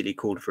 I immediately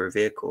called for a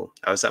vehicle.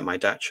 I was at my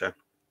dacha.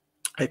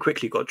 I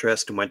quickly got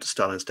dressed and went to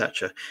Stalin's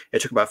dacha.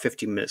 It took about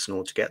 15 minutes in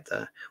all to get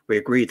there. We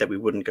agreed that we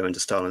wouldn't go into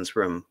Stalin's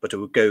room, but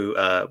would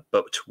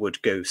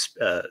go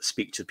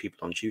speak to the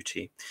people on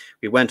duty.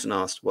 We went and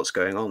asked what's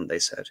going on, they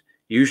said.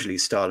 Usually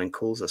Stalin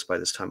calls us by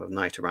this time of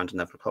night around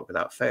 11 o'clock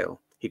without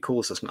fail. He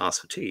calls us and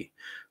asks for tea.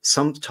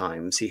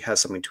 Sometimes he has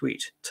something to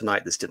eat.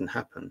 Tonight this didn't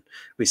happen.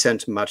 We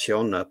sent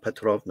Martiona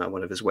Petrovna,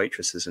 one of his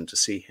waitresses, in to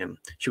see him.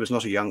 She was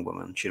not a young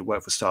woman. She had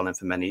worked for Stalin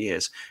for many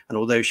years, and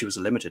although she was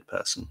a limited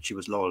person, she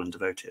was loyal and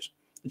devoted.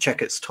 The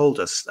Chekists told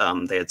us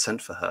they had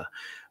sent for her,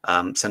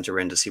 sent her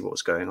in to see what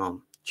was going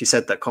on. She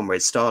said that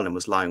Comrade Stalin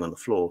was lying on the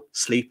floor,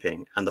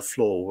 sleeping, and the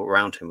floor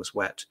around him was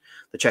wet.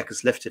 The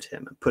Chekists lifted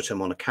him and put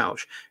him on a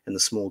couch in the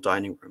small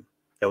dining room.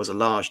 There was a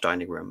large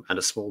dining room and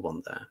a small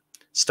one there.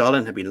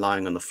 Stalin had been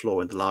lying on the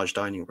floor in the large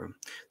dining room.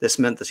 This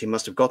meant that he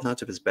must have gotten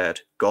out of his bed,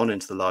 gone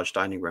into the large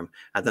dining room,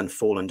 and then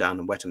fallen down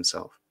and wet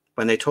himself.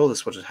 When they told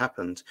us what had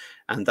happened,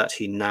 and that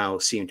he now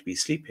seemed to be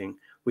sleeping,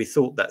 we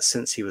thought that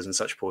since he was in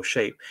such poor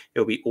shape, it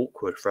would be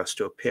awkward for us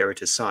to appear at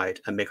his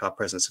side and make our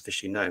presence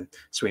officially known,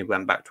 so we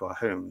went back to our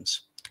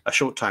homes. A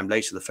short time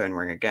later, the phone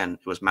rang again.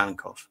 It was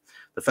Malenkov.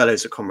 The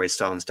fellows at Comrade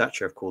Stalin's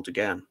dacha have called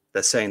again.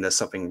 They're saying there's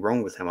something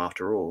wrong with him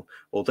after all.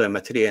 Although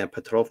Matrya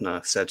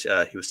Petrovna said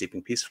he was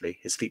sleeping peacefully,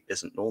 his sleep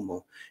isn't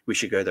normal. We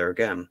should go there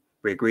again.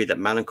 We agreed that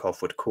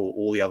Malenkov would call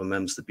all the other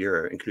members of the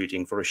bureau,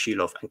 including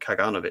Voroshilov and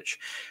Kaganovich,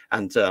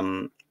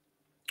 and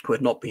who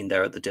had not been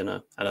there at the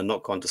dinner and had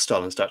not gone to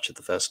Stalin's dacha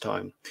the first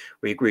time.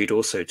 We agreed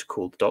also to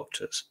call the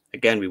doctors.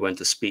 Again, we went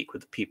to speak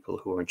with the people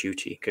who were on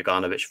duty.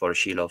 Kaganovich,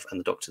 Voroshilov, and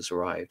the doctors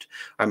arrived.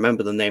 I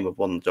remember the name of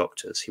one of the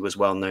doctors. He was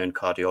well-known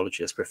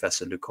cardiologist,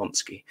 Professor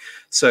Lukonsky.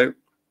 So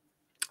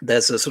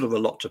there's a sort of a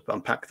lot to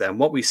unpack there. And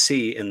what we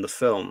see in the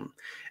film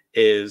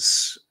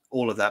is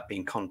all of that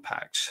being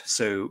compact.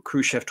 So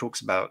Khrushchev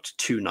talks about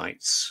 2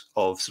 nights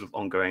of sort of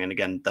ongoing, and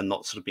again, they're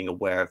not sort of being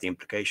aware of the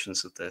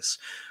implications of this.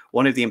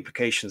 One of the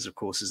implications, of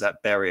course, is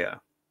that Beria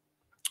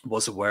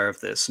was aware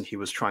of this, and he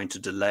was trying to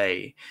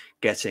delay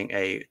getting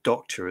a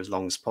doctor as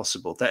long as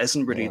possible. That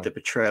isn't really the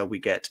portrayal we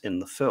get in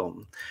the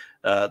film.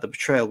 The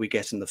portrayal we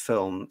get in the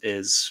film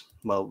is,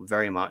 well,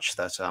 very much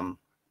that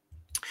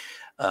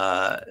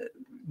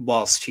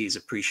whilst he's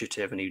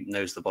appreciative and he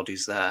knows the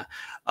body's there,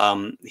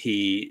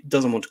 he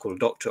doesn't want to call a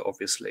doctor,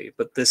 obviously,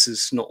 but this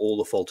is not all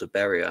the fault of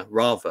Beria.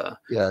 Rather,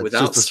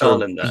 without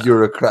Stalin there,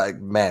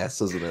 bureaucratic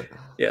mess, isn't it?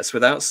 Yes,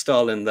 without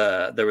Stalin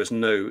there is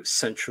no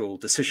central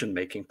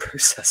decision-making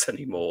process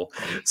anymore.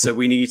 So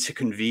we need to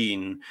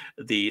convene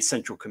the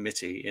central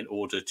committee in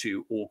order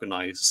to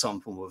organize some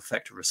form of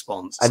effective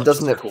response. And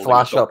doesn't it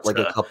flash up like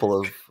a couple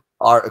of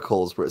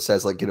articles where it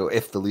says, like,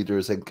 if the leader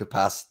is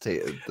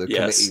incapacitated, the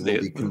committee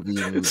will be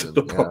convened.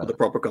 The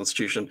proper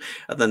constitution.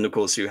 And then, of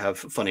course, you have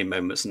funny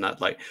moments in that,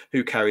 like,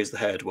 who carries the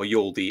head? Well,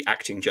 you're the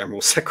acting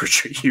general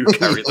secretary. You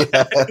carry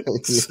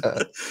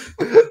the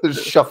head.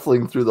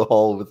 Shuffling through the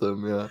hall with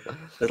them,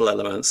 little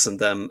elements, and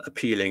them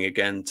appealing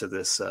again to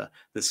this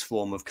this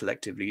form of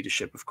collective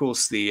leadership. Of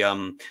course,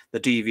 the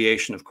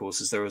deviation, of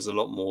course, is there is a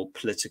lot more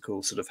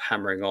political sort of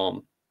hammering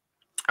on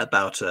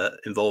about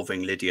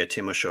involving Lydia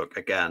Timoshuk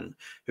again,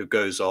 who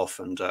goes off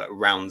and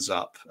rounds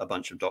up a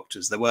bunch of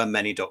doctors. There were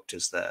many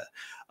doctors there,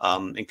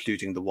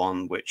 including the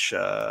one which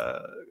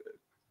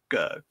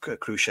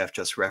Khrushchev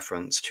just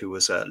referenced, who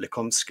was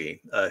Likomsky,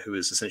 who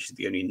is essentially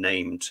the only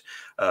named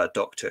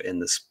doctor in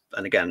this.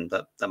 And again,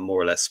 that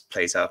more or less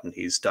plays out, and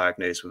he's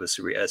diagnosed with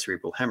a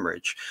cerebral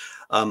hemorrhage.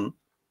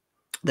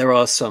 There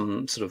are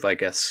some sort of, I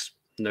guess,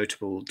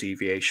 notable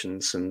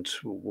deviations, and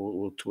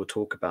we'll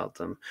talk about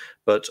them.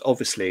 But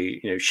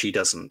obviously, she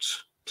doesn't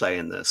play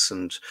in this,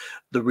 and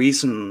the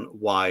reason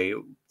why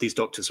these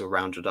doctors were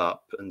rounded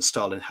up and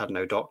Stalin had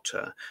no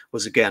doctor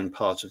was again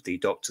part of the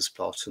doctor's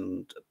plot,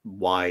 and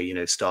why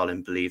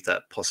Stalin believed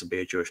that possibly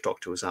a Jewish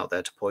doctor was out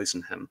there to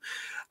poison him.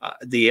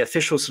 The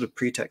official sort of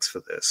pretext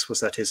for this was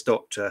that his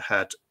doctor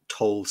had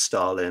told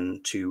Stalin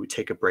to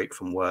take a break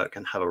from work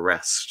and have a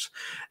rest.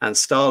 And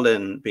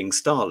Stalin, being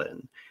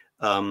Stalin,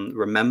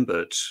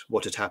 remembered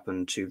what had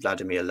happened to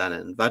Vladimir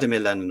Lenin.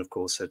 Vladimir Lenin, of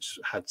course,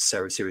 had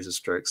series of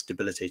strokes,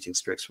 debilitating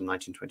strokes from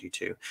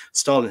 1922.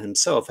 Stalin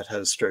himself had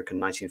had a stroke in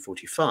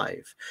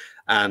 1945,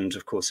 and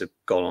of course had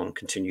gone on,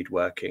 continued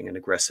working and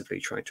aggressively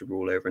trying to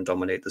rule over and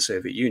dominate the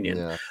Soviet Union.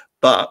 Yeah.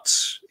 But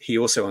he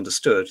also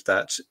understood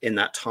that in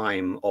that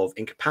time of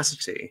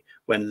incapacity,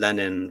 when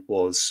Lenin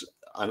was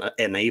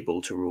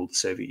unable to rule the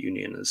Soviet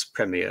Union as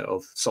premier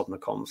of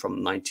Sovnarkom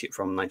from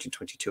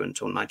 1922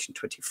 until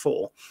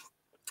 1924,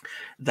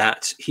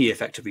 that he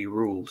effectively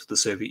ruled the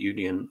Soviet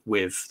Union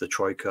with the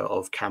troika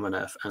of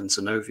Kamenev and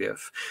Zinoviev.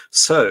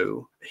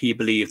 So he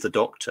believed the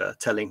doctor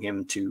telling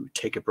him to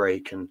take a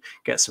break and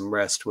get some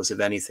rest was, if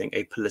anything,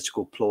 a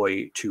political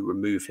ploy to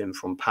remove him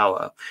from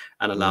power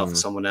and allow for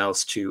someone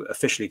else to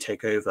officially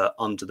take over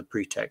under the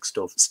pretext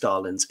of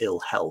Stalin's ill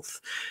health.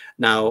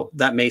 Now,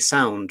 that may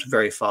sound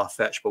very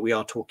far-fetched, but we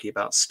are talking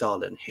about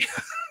Stalin here.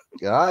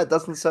 Yeah, it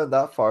doesn't sound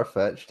that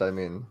far-fetched. I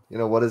mean,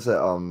 what is it?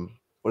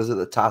 What is it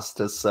that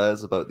Tacitus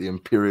says about the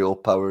imperial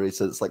power? He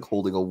says it's like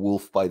holding a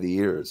wolf by the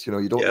ears.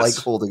 You don't like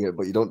holding it,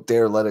 but you don't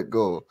dare let it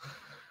go.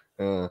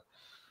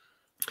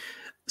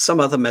 Some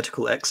other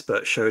medical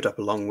experts showed up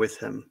along with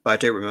him, but I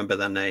don't remember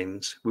their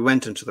names. We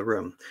went into the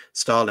room.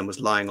 Stalin was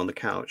lying on the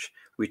couch.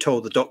 We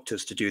told the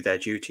doctors to do their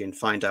duty and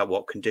find out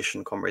what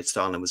condition Comrade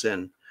Stalin was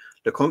in.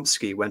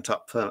 Lukomsky went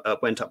up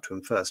to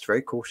him first,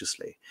 very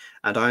cautiously,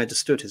 and I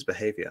understood his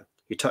behavior.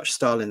 He touched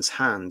Stalin's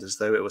hand as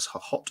though it was a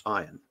hot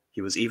iron. He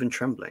was even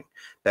trembling.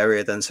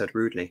 Beria then said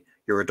rudely,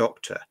 "You're a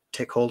doctor.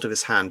 Take hold of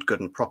his hand good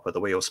and proper,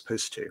 the way you're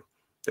supposed to."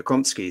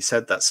 Lukomsky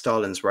said that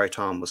Stalin's right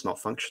arm was not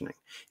functioning.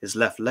 His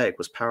left leg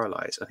was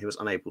paralyzed, and he was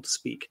unable to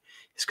speak.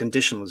 His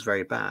condition was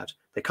very bad.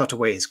 They cut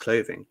away his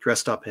clothing,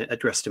 dressed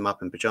him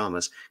up in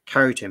pajamas,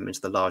 carried him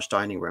into the large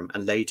dining room,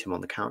 and laid him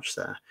on the couch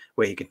there,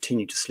 where he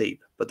continued to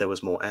sleep, but there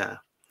was more air.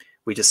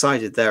 We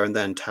decided there and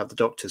then to have the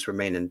doctors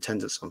remain in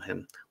attendance on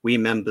him. We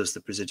members of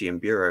the Presidium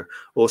Bureau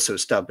also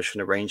established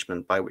an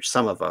arrangement by which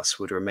some of us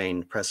would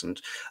remain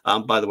present.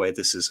 By the way,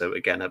 this is,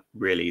 again, a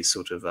really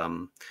sort of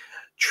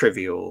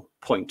trivial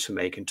point to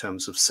make in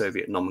terms of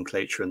Soviet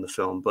nomenclature in the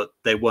film, but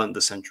they weren't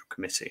the Central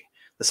Committee.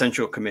 The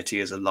Central Committee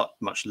is a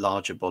much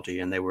larger body,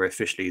 and they were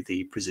officially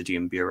the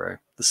Presidium Bureau.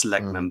 The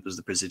select members of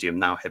the Presidium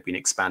now have been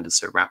expanded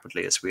so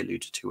rapidly, as we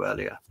alluded to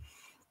earlier.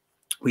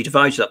 We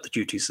divided up the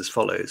duties as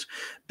follows.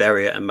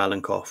 Beria and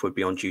Malenkov would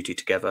be on duty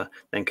together,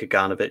 then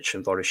Kaganovich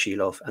and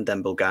Voroshilov, and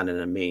then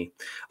Bulganin and me.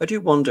 I do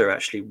wonder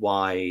actually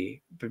why,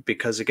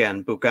 because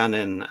again,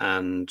 Bulganin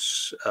and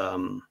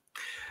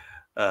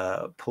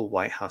Paul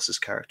Whitehouse's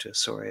character,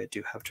 sorry, I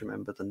do have to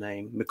remember the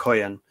name,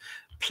 Mikoyan,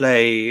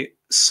 play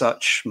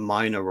such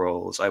minor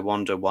roles. I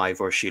wonder why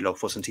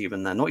Voroshilov wasn't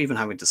even there, not even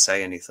having to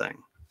say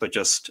anything, but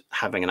just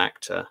having an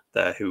actor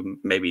there who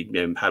maybe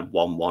had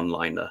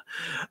one-liner.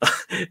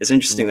 It's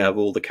interesting that of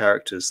all the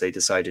characters, they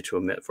decided to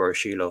omit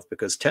Voroshilov,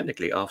 because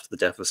technically after the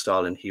death of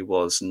Stalin, he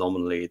was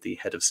nominally the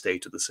head of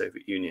state of the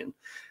Soviet Union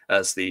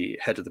as the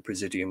head of the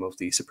Presidium of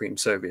the Supreme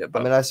Soviet.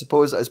 But I mean, I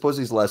suppose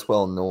he's less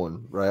well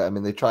known, right? I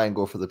mean, they try and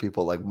go for the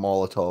people like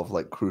Molotov,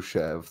 like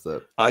Khrushchev,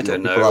 that I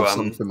don't know. People have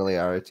some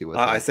familiarity with.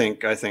 I think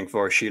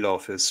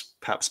Voroshilov is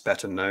perhaps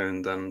better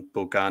known than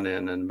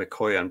Bulganin and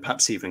Mikoyan,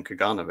 perhaps even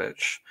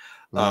Kaganovich.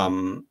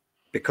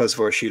 Because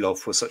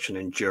Voroshilov was such an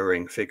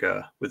enduring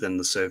figure within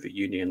the Soviet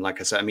Union.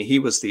 Like I said, I mean, he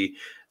was the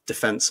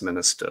defense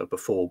minister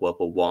before World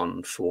War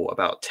I for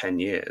about 10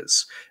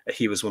 years.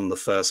 He was one of the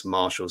first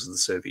marshals of the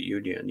Soviet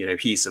Union.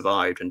 He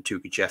survived and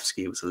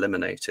Tukhachevsky was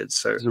eliminated.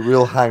 So he's a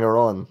real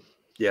hanger-on.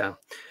 Yeah.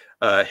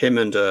 Him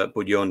and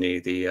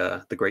Budyonny,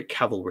 the great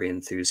cavalry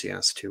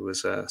enthusiast, who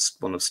was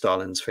one of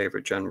Stalin's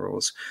favorite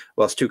generals.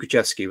 Whilst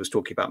Tukhachevsky was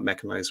talking about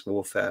mechanized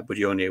warfare,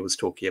 Budyonny was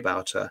talking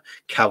about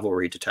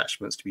cavalry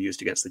detachments to be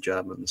used against the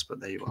Germans. But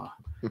there you are.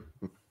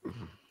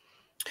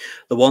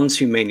 The ones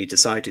who mainly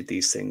decided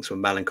these things were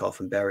Malenkov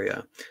and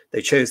Beria.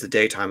 They chose the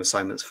daytime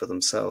assignments for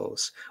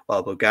themselves,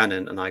 while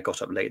Bulganin and I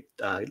got up late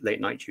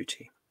night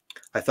duty.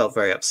 I felt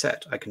very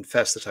upset. I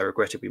confess that I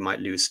regretted we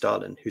might lose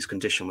Stalin, whose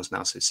condition was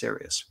now so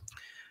serious.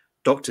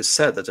 Doctors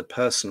said that a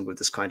person with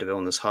this kind of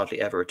illness hardly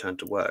ever returned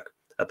to work.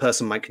 A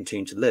person might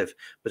continue to live,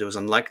 but it was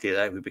unlikely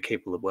that he would be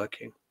capable of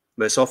working.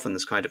 Most often,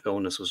 this kind of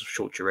illness was of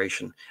short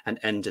duration and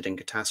ended in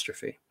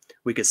catastrophe.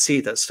 We could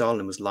see that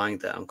Stalin was lying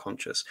there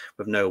unconscious,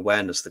 with no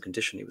awareness of the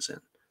condition he was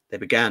in. They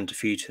began to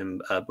feed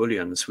him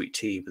bouillon and sweet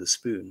tea with a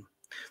spoon.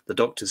 The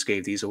doctors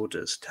gave these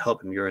orders to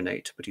help him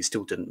urinate, but he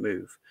still didn't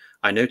move.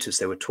 I noticed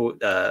they were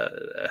taught.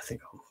 I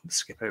think I'll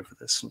skip over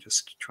this and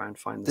just try and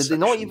find the Did they section.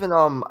 not even?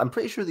 I'm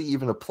pretty sure they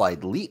even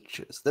applied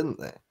leeches, didn't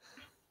they?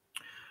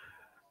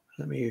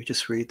 Let me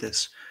just read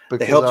this. Because,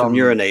 they helped him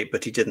urinate,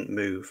 but he didn't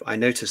move. I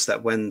noticed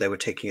that when they were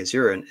taking his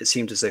urine, it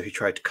seemed as though he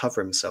tried to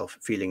cover himself,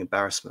 feeling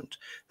embarrassment.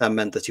 That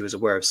meant that he was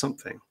aware of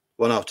something.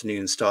 One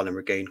afternoon, Stalin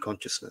regained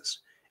consciousness.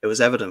 It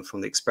was evident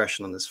from the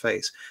expression on his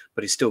face,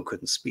 but he still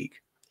couldn't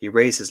speak. He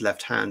raised his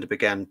left hand and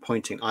began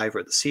pointing either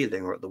at the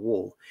ceiling or at the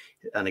wall.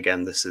 And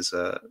again, this is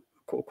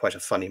quite a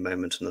funny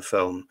moment in the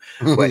film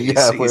where he's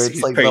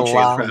like pointing the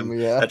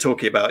at lamb,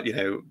 talking about, you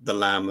know, the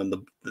lamb and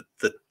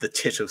the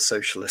tit of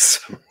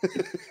socialism.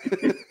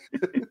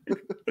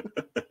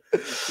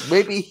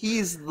 Maybe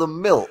he's the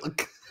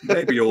milk.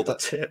 Maybe you're the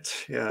tit.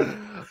 Yeah.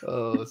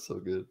 Oh, so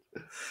good.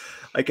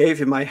 I gave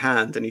him my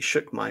hand and he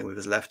shook mine with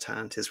his left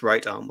hand. His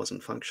right arm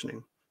wasn't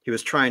functioning. He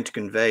was trying to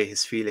convey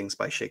his feelings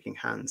by shaking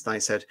hands. Then I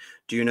said,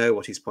 "Do you know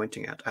what he's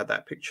pointing at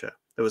that picture?"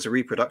 There was a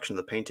reproduction of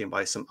the painting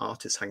by some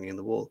artist hanging in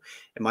the wall.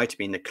 It might have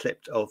been a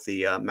clip of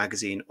the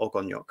magazine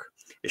Ogonyok.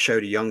 It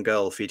showed a young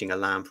girl feeding a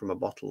lamb from a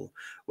bottle,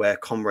 where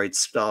Comrade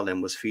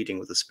Stalin was feeding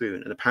with a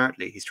spoon. And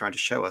apparently he's trying to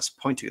show us,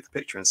 pointing at the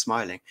picture and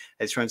smiling.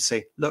 And he's trying to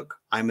say, look,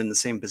 I'm in the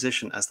same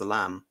position as the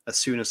lamb as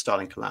soon as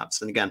Stalin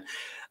collapsed. And again,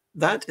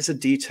 that is a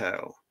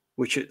detail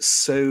which is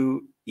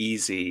so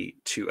easy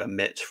to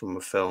omit from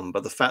a film,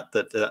 but the fact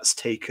that that's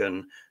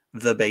taken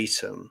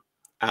verbatim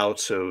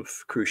out of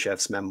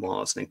Khrushchev's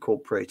memoirs and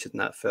incorporated in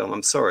that film,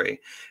 I'm sorry,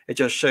 it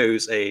just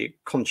shows a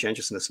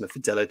conscientiousness and a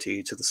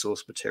fidelity to the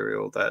source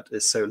material that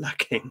is so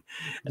lacking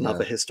in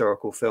other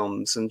historical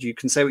films. And you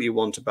can say what you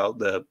want about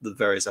the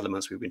various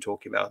elements we've been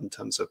talking about in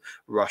terms of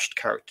rushed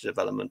character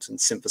development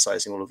and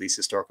synthesizing all of these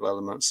historical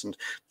elements and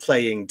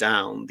playing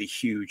down the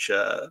huge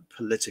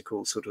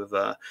political sort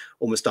of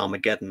almost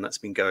Armageddon that's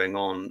been going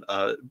on,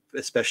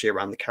 especially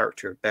around the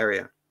character of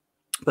Beria.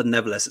 But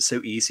nevertheless, it's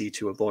so easy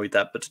to avoid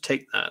that. But to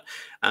take that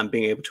and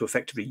being able to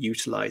effectively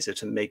utilize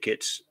it and make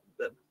it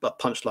a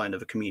punchline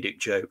of a comedic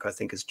joke, I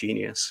think is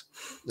genius.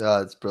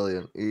 Yeah, it's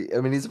brilliant.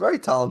 I mean, he's a very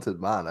talented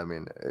man. I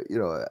mean, you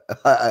know,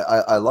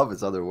 I love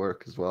his other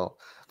work as well.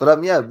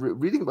 But yeah,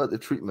 reading about the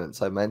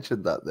treatments, I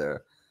mentioned that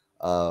there.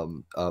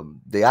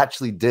 They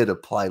actually did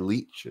apply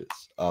leeches.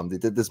 They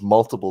did this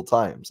multiple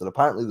times, and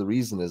apparently the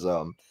reason is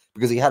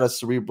because he had a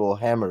cerebral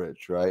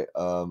hemorrhage, right?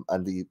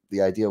 And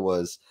the idea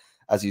was,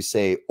 as you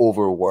say,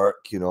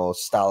 overwork. You know,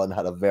 Stalin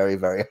had a very,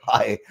 very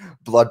high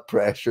blood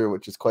pressure,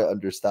 which is quite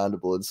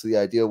understandable. And so the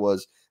idea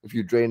was, if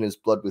you drain his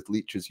blood with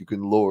leeches, you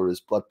can lower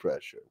his blood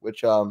pressure,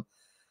 which I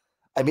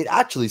mean,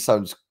 actually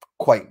sounds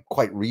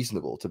quite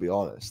reasonable, to be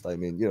honest. I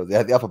mean, you know,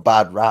 they have a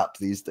bad rap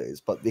these days,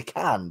 but they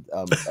can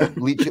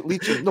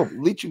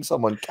leeching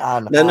someone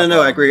can.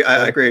 No, I agree.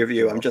 I agree with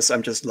you. I'm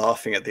just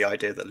laughing at the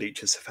idea that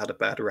leeches have had a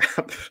bad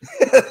rap.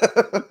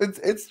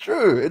 It's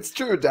true. It's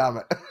true. Damn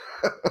it.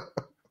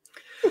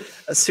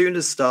 As soon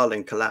as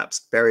Stalin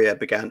collapsed, Beria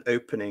began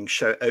openly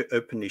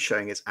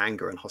showing his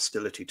anger and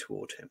hostility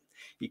toward him.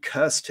 He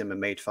cursed him and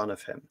made fun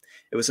of him.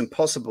 It was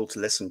impossible to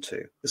listen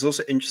to. It's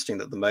also interesting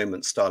that the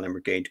moment Stalin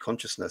regained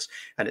consciousness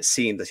and it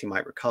seemed that he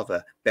might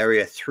recover,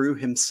 Beria threw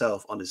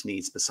himself on his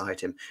knees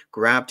beside him,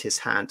 grabbed his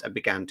hand and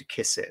began to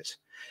kiss it.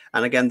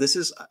 And again, this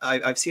is,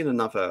 I've seen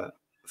another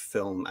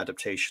film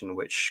adaptation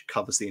which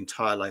covers the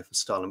entire life of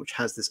Stalin, which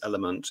has this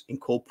element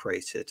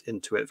incorporated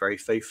into it very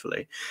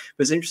faithfully.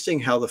 But it's interesting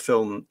how the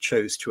film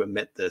chose to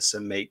omit this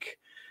and make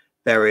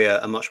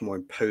Beria a much more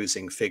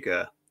imposing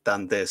figure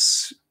than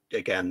this.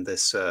 Again,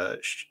 this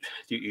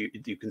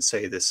you can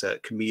say this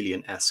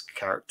chameleon-esque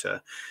character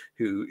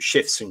who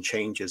shifts and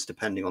changes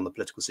depending on the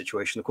political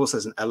situation. Of course,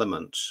 there's an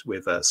element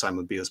with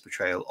Simon Beale's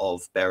portrayal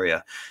of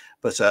Beria,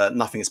 but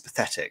nothing as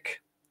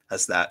pathetic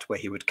as that, where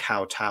he would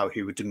kowtow,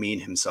 he would demean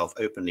himself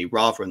openly.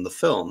 Rather, in the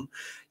film,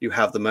 you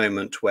have the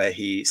moment where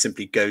he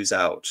simply goes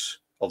out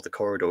of the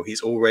corridor.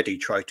 He's already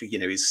tried to, you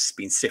know, he's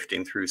been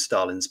sifting through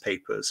Stalin's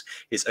papers.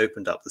 He's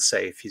opened up the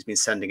safe. He's been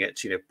sending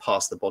it, you know,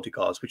 past the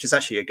bodyguards, which is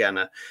actually, again,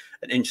 an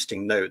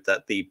interesting note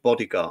that the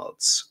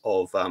bodyguards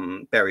of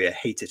Beria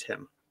hated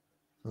him.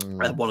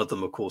 One of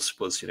them, of course,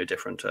 was, you know,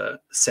 different.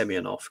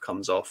 Semyonov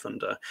comes off,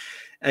 and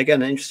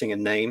again, an interesting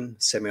name.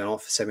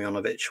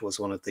 Semyonovich was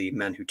one of the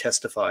men who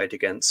testified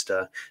against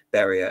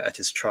Beria at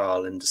his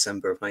trial in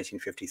December of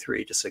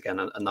 1953. Just again,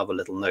 another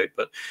little note,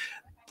 but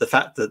the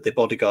fact that the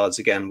bodyguards,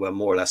 again, were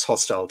more or less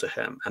hostile to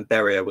him, and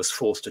Beria was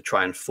forced to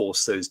try and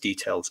force those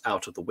details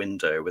out of the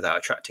window without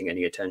attracting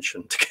any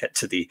attention to get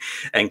to the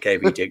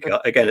NKVD.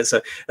 Again, there's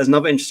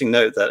another interesting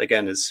note that,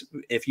 again, is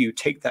if you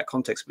take that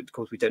context, of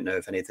course, we don't know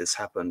if any of this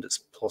happened. It's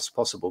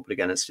possible, but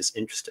again, it's just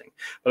interesting.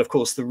 But of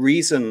course, the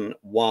reason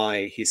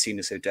why he's seen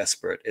as so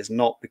desperate is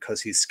not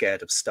because he's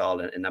scared of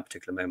Stalin in that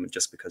particular moment,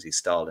 just because he's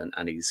Stalin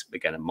and he's,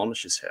 again,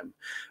 admonishes him.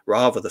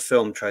 Rather, the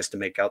film tries to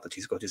make out that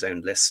he's got his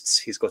own lists,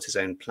 he's got his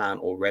own plan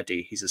already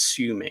already. He's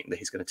assuming that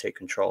he's going to take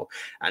control.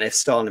 And if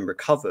Stalin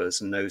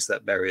recovers and knows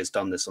that Beria has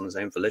done this on his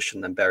own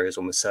volition, then Beria is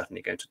almost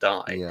certainly going to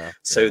die. Yeah.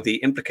 So the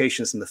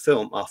implications in the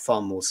film are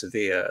far more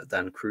severe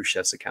than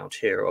Khrushchev's account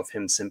here of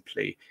him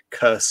simply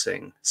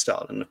cursing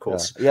Stalin, of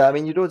course. Yeah, I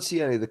mean, you don't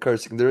see any of the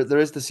cursing. There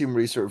is the scene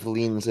where he sort of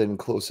leans in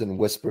close and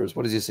whispers.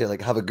 What does he say?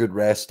 Like, "Have a good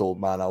rest,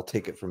 old man. I'll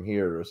take it from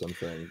here," or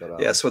something. But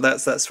yes, well,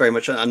 that's very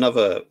much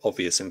another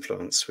obvious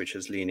influence, which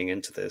is leaning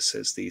into this,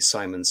 is the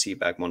Simon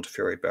Sebag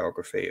Montefiore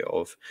biography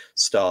of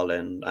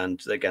Stalin.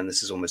 And again,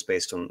 this is almost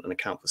based on an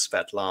account of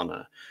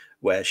Svetlana,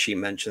 where she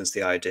mentions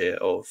the idea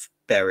of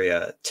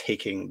Beria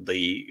taking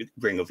the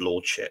ring of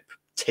lordship,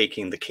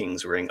 taking the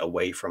king's ring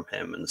away from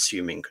him and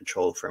assuming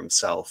control for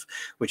himself,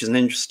 which is an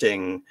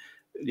interesting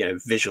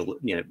visual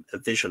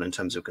in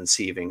terms of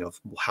conceiving of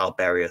how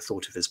Beria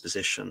thought of his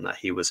position, that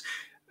he was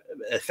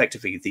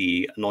effectively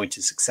the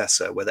anointed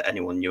successor, whether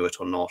anyone knew it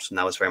or not. And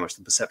that was very much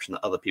the perception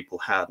that other people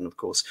had. And of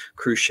course,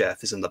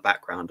 Khrushchev is in the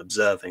background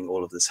observing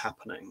all of this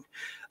happening.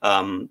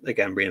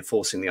 Again,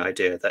 reinforcing the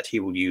idea that he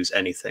will use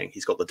anything.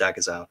 He's got the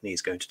daggers out and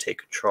he's going to take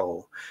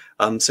control.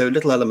 So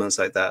little elements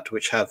like that,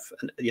 which have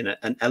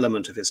an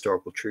element of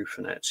historical truth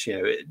in it.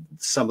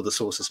 Some of the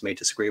sources may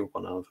disagree with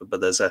one another,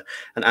 but there's an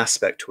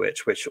aspect to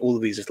it which all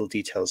of these little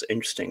details are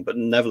interesting. But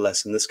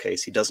nevertheless, in this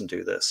case, he doesn't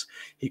do this.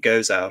 He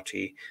goes out,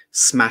 he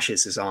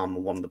smashes his arm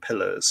on one of the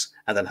pillars,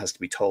 and then has to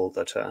be told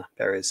that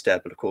Beria is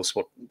dead. But of course,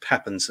 what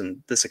happens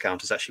in this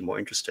account is actually more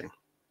interesting.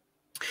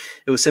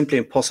 It was simply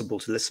impossible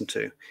to listen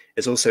to.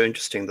 It's also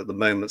interesting that the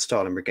moment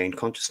Stalin regained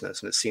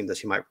consciousness and it seemed that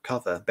he might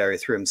recover, Beria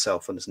threw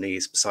himself on his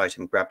knees beside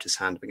him, grabbed his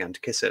hand and began to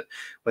kiss it.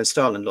 When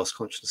Stalin lost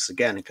consciousness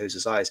again and closed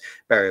his eyes,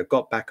 Beria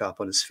got back up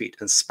on his feet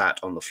and spat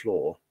on the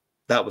floor.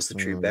 That was the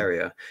true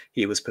Beria.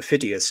 He was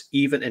perfidious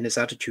even in his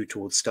attitude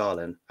towards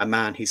Stalin, a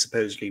man he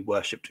supposedly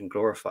worshipped and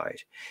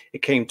glorified.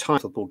 It came time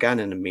for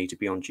Bulganin and me to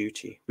be on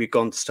duty. We'd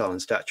gone to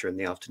Stalin's dacha in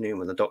the afternoon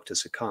when the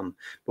doctors had come,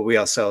 but we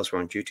ourselves were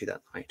on duty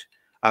that night.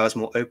 I was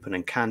more open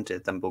and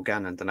candid than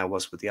Bulganin than I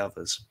was with the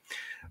others.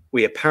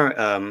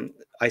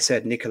 I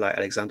said, Nikolai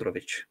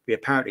Alexandrovich, we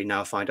apparently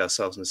now find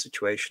ourselves in a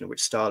situation in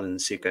which Stalin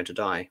is going to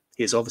die.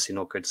 He is obviously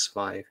not going to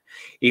survive.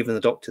 Even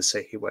the doctors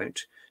say he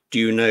won't. Do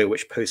you know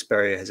which post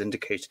Beria has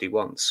indicated he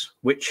wants?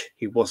 Which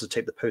he wants to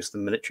take the post of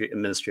the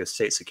Ministry of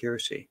State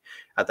Security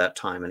at that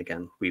time. And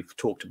again, we've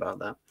talked about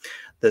that.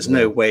 There's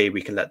no way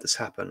we can let this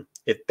happen.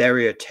 If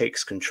Beria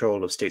takes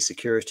control of state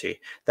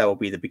security, that will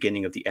be the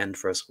beginning of the end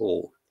for us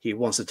all. He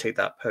wants to take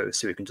that post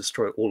so he can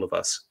destroy all of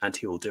us, and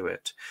he will do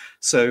it.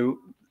 So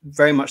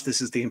very much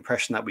this is the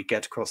impression that we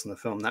get across in the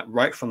film, that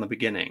right from the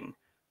beginning,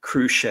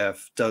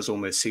 Khrushchev does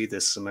almost see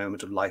this as a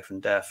moment of life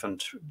and death.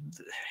 And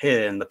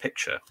here in the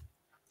picture,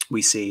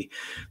 we see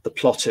the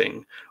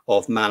plotting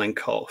of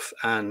Malenkov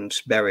and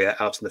Beria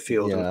out in the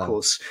field. And of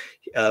course,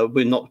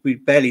 we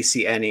barely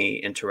see any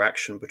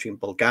interaction between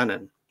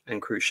Bulganin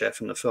and Khrushchev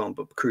in the film,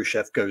 but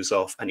Khrushchev goes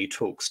off and he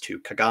talks to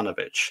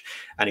Kaganovich,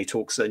 and he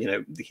talks,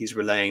 he's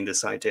relaying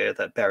this idea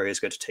that Beria is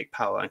going to take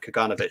power, and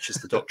Kaganovich is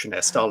the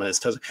doctrinaire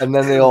Stalinist. And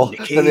then they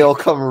all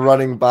come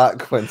running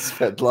back when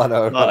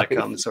Svetlana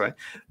comes, right?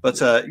 But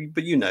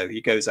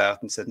he goes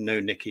out and said, "No,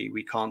 Nicky,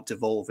 we can't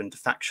devolve into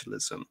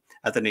factionalism."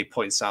 And then he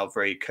points out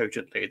very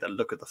cogently that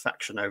look at the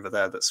faction over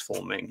there that's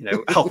forming,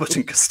 Albert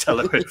and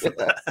Costello over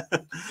there.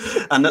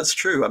 And that's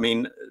true. I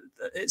mean,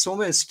 it's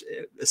almost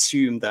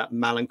assumed that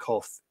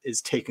Malenkov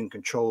is taken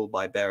control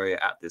by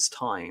Beria at this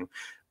time.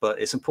 But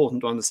it's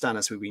important to understand,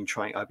 as I've been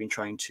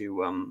trying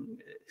to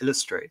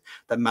illustrate,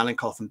 that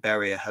Malenkov and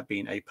Beria have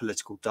been a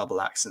political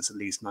double act since at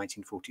least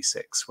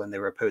 1946, when they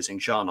were opposing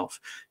Zhanov,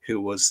 who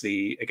was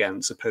the,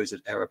 again,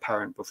 supposed heir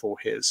apparent before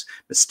his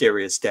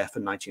mysterious death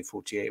in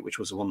 1948, which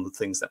was one of the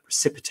things that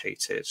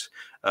precipitated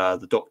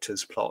the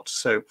Doctor's plot.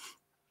 So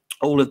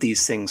all of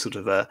these things sort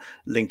of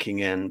linking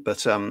in.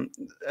 But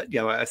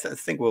I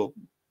think we'll.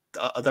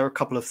 Are there a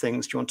couple of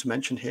things do you want to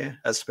mention here,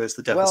 as opposed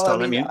to the death of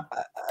Stalin?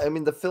 I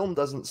mean, the film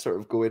doesn't sort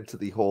of go into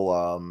the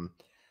whole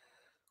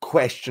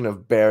question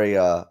of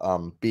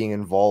Beria being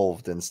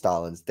involved in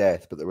Stalin's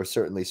death, but there were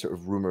certainly sort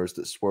of rumors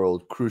that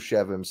swirled.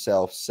 Khrushchev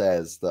himself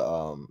says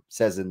that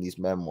says in these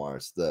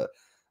memoirs that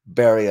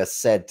Beria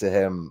said to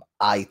him,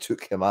 "I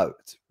took him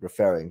out,"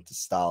 referring to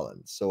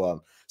Stalin.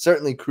 So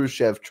certainly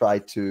Khrushchev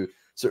tried to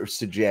sort of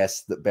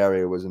suggest that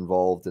Beria was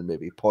involved in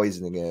maybe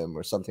poisoning him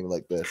or something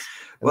like this.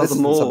 And this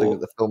isn't something that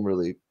the film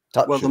really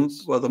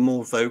touches. Well, the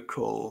more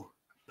vocal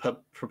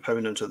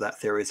proponent of that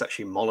theory is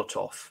actually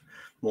Molotov,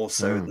 more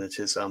so than it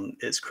is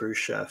it's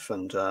Khrushchev.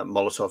 And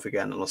Molotov,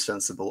 again, an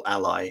ostensible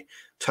ally,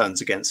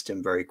 turns against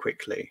him very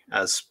quickly,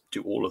 as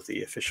do all of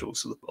the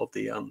officials of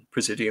the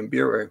Presidium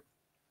Bureau.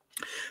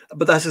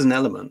 But that is an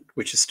element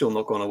which has still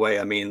not gone away.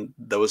 I mean,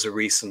 there was a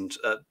recent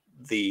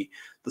the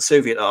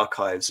Soviet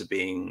archives are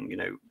being,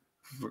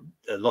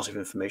 a lot of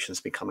information has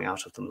been coming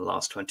out of them in the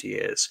last 20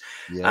 years.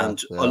 A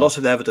lot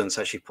of evidence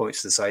actually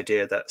points to this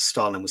idea that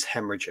Stalin was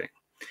hemorrhaging,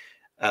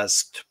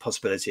 as to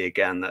possibility,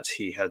 again, that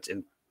he had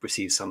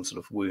received some sort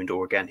of wound,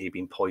 or again, he'd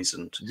been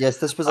poisoned. Yes,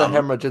 this was a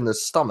hemorrhage in the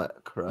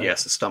stomach, right?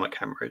 Yes, a stomach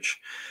hemorrhage.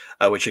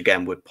 which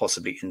again would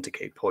possibly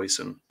indicate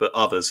poison. But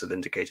others have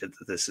indicated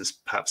that this is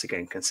perhaps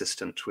again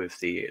consistent with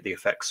the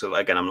effects. So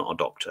again, I'm not a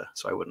doctor,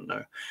 so I wouldn't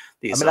know.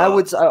 I mean, I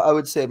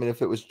would say, I mean,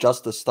 if it was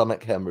just a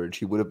stomach hemorrhage,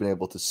 he would have been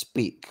able to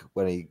speak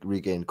when he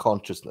regained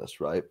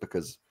consciousness, right?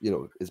 Because, you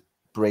know, his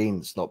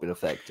brain's not been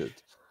affected.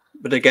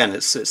 But again,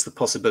 it's the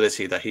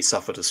possibility that he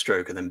suffered a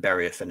stroke and then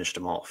Beria finished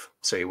him off,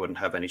 so he wouldn't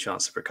have any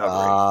chance of recovery.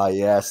 Ah,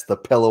 yes, the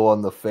pillow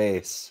on the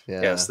face.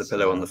 Yes, the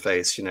pillow on the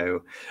face. You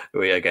know,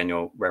 again,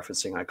 you're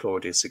referencing I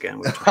Claudius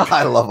again.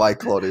 I love I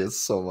Claudius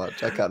so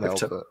much. I can't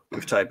help it.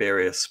 With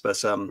Tiberius. But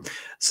so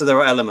there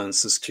are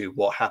elements as to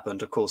what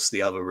happened. Of course,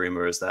 the other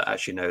rumor is that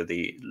actually, no,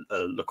 the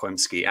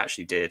Lokoimsky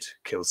actually did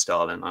kill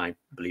Stalin. I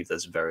believe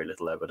there's very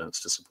little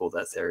evidence to support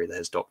that theory that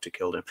his doctor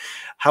killed him.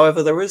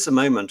 However, there is a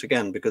moment,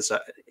 again, because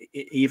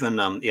even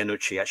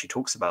Iannucci actually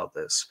talks about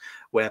this,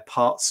 where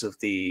parts of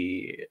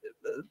the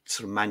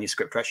sort of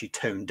manuscript are actually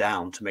toned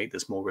down to make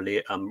this more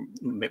really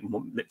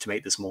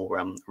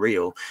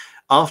real.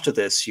 After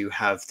this, you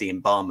have the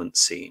embalmment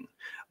scene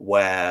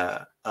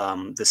where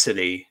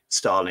Vasily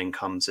Stalin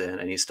comes in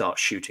and he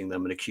starts shooting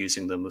them and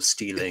accusing them of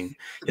stealing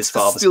his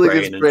father's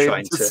brain and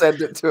trying to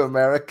send it to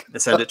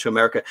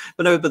America.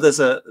 But no, but this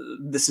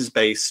is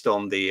based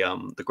on the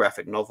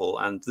graphic novel,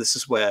 and this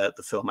is where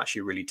the film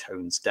actually really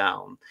tones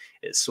down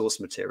its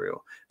source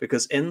material,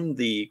 because in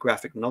the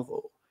graphic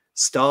novel,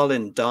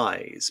 Stalin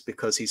dies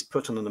because he's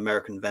put on an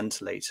American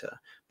ventilator,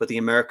 but the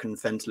American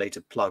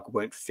ventilator plug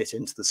won't fit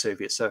into the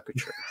Soviet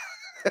circuitry.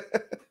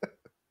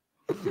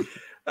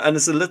 And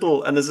there's a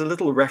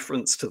little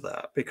reference to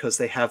that because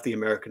they have the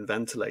American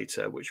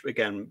ventilator, which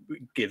again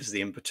gives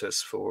the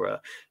impetus for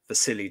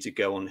Vasily to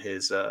go on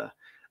his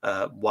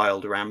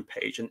wild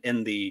rampage. And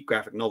in the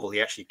graphic novel,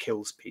 he actually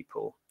kills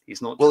people.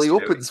 He's not. Well, he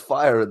opens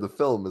fire in the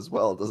film as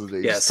well, doesn't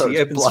he? Yes, he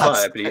opens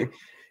fire, but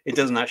it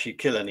doesn't actually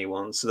kill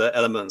anyone. So there are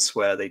elements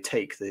where they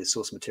take the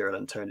source material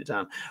and tone it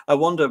down. I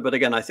wonder, but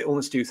again, I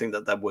almost do think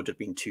that that would have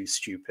been too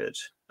stupid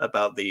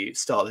about the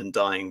Stalin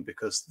dying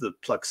because the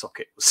plug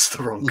socket was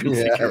the wrong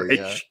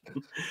configuration.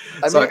 Yeah.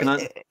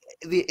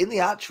 In the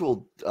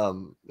actual,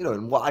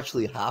 in what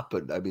actually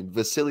happened, I mean,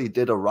 Vasily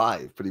did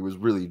arrive, but he was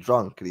really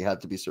drunk and he had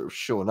to be sort of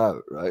shown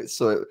out, right?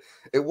 So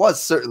it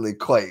was certainly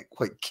quite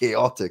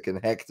chaotic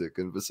and hectic,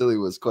 and Vasily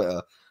was quite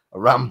a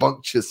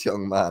rambunctious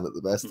young man at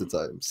the best of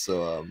times.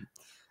 So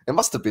it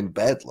must have been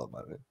bedlam,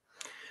 I mean.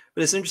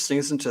 But it's interesting,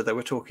 isn't it, that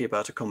we're talking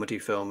about a comedy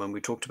film and we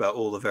talked about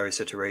all the various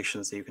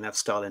iterations that you can have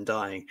Stalin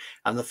dying,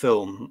 and the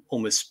film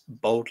almost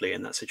boldly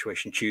in that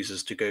situation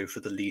chooses to go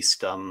for the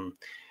least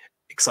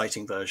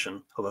exciting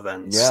version of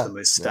events, the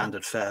most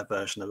standard fare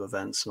version of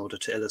events in order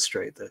to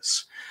illustrate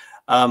this.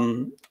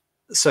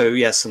 So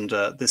yes, and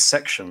this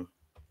section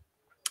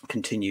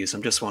continues.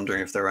 I'm just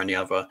wondering if there are any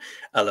other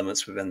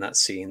elements within that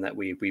scene that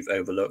we've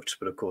overlooked,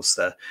 but of course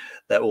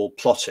they're all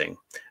plotting.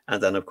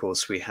 And then of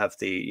course we have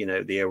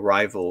the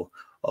arrival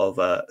of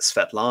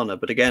Svetlana.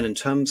 But again, in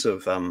terms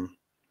of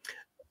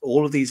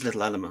all of these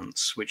little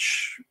elements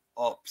which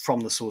are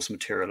from the source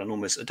material and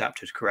almost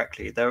adapted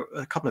correctly, there are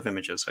a couple of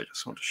images I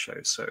just want to show.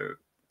 So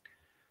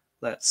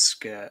let's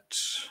get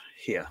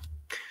here.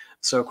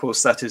 So of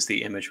course that is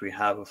the image we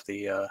have of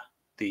the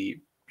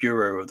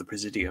Bureau of the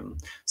Presidium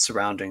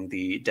surrounding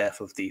the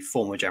death of the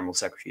former General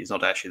Secretary. He's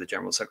not actually the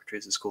General Secretary,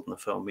 as it's called in the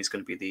film. He's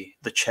going to be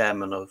the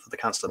chairman of the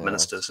Council of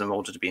Ministers in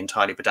order to be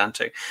entirely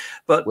pedantic.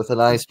 But with a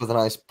nice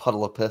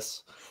puddle of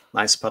piss.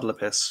 Nice puddle of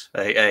piss.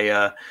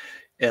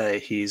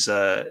 He's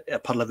a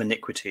puddle of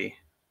indignity,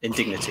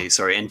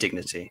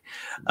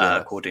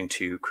 according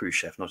to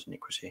Khrushchev, not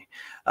iniquity.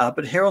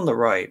 But here on the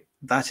right,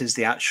 that is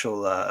the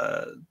actual,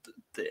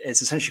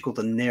 it's essentially called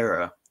the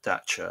Nera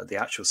dacha, the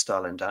actual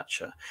Stalin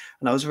dacha.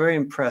 And I was very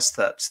impressed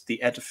that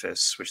the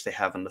edifice, which they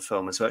have in the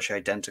film, is virtually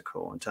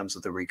identical in terms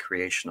of the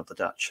recreation of the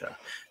dacha.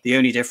 The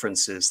only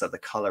difference is that the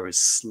color is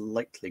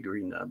slightly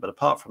greener. But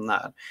apart from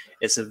that,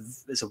 it's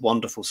a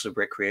wonderful sort of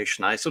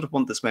recreation. I sort of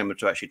want this moment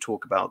to actually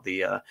talk about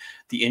the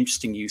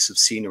interesting use of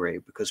scenery,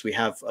 because we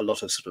have a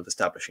lot of sort of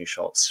establishing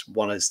shots.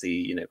 One is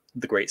the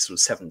great sort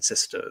of Seven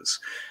Sisters,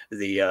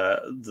 the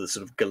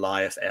sort of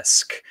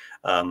Goliath-esque,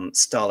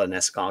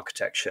 Stalin-esque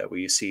architecture,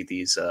 where you see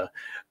these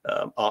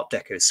Art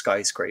Deco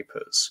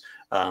skyscrapers,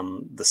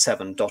 the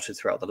seven dotted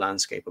throughout the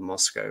landscape of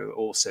Moscow.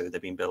 Also,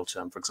 they've been built,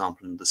 for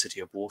example, in the city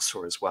of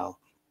Warsaw as well.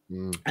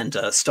 And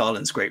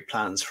Stalin's great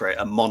plans for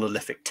a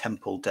monolithic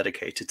temple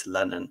dedicated to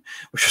Lenin,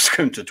 which was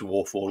going to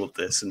dwarf all of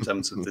this in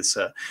terms of this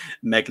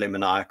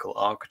megalomaniacal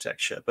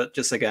architecture. But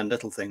just, again,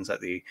 little things like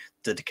the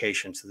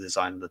dedication to the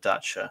design of the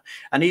dacha,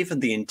 and even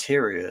the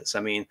interiors.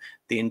 I mean,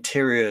 the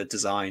interior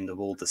design of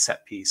all the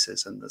set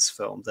pieces in this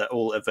film, they're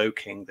all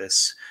evoking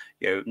this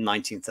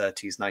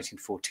 1930s,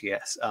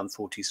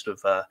 1940s sort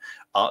of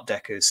Art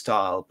Deco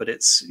style. But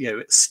it's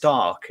it's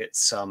stark,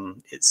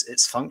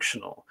 it's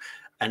functional,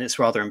 and it's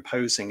rather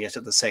imposing, yet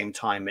at the same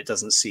time, it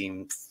doesn't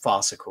seem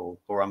farcical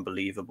or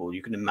unbelievable.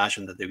 You can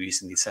imagine that they were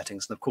using these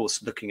settings. And of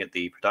course, looking at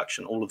the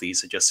production, all of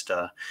these are just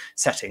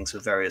settings for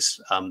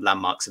various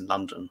landmarks in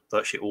London.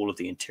 Virtually all of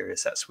the interior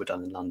sets were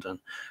done in London.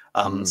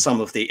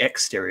 Some of the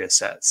exterior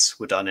sets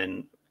were done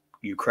in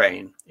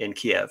Ukraine, in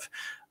Kiev,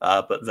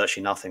 but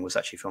virtually nothing was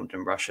actually filmed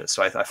in Russia.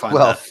 So I find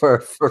Well,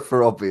 that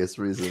for obvious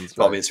reasons,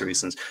 for right? obvious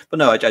reasons. But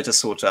no, I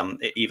just thought,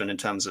 even in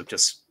terms of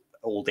just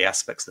all the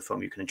aspects of the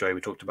film you can enjoy,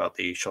 we talked about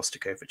the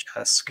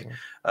Shostakovich-esque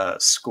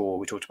score.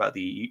 We talked about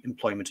the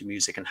employment of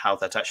music and how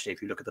that actually,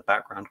 if you look at the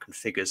background,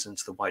 configures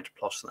into the wider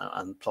plot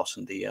and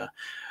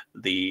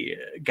the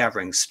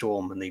gathering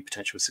storm and the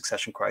potential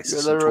succession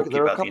crisis, and talking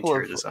about the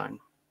interior design.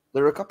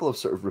 There are a couple of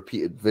sort of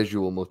repeated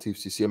visual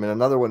motifs you see. I mean,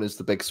 another one is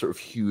the big sort of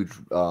huge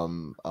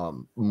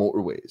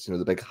motorways, you know,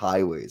 the big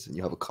highways, and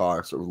you have a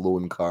car, sort of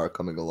lone car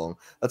coming along.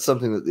 That's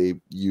something that they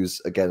use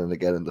again and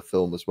again in the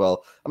film as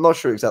well. I'm not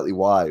sure exactly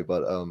why,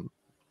 but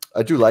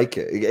I do like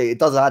it. It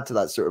does add to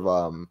that sort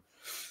of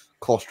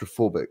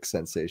claustrophobic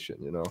sensation,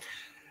 you know.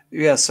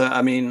 Yes,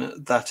 I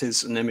mean, that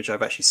is an image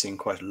I've actually seen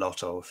quite a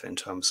lot of in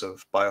terms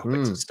of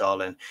biopics of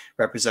Stalin,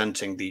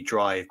 representing the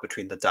drive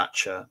between the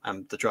Dacha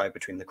and the drive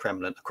between the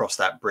Kremlin across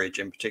that bridge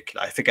in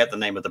particular. I forget the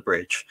name of the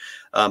bridge,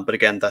 but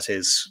again, that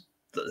is,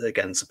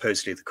 again,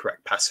 supposedly the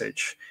correct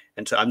passage.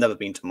 I've never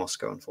been to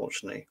Moscow,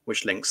 unfortunately,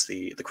 which links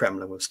the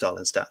Kremlin with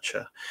Stalin's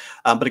Dacha.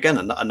 But again,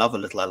 another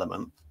little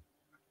element.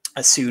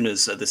 As soon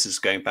as, this is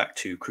going back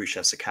to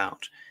Khrushchev's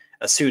account,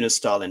 as soon as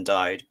Stalin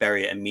died,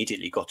 Beria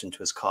immediately got into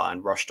his car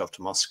and rushed off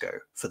to Moscow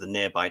for the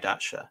nearby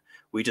dacha.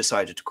 We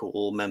decided to call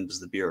all members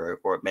of the bureau,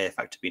 or it may in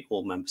fact have been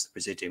all members of the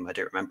presidium, I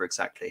don't remember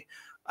exactly.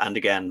 And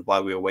again,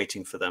 while we were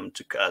waiting for them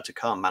to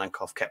come,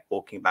 Malenkov kept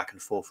walking back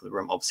and forth in the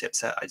room, obviously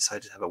upset. I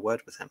decided to have a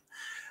word with him.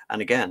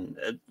 And again,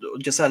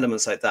 just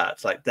elements like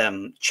that, like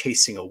them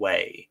chasing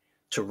away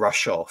to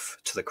rush off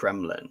to the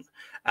Kremlin,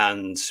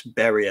 and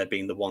Beria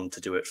being the one to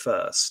do it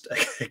first.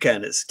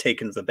 Again, it's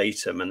taken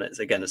verbatim, and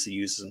it's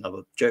used as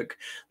another joke.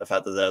 The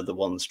fact that they're the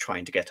ones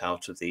trying to get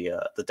out of the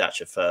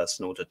dacha first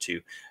in order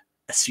to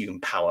assume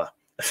power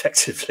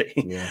effectively.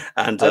 Yeah,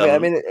 and I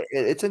mean,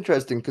 it's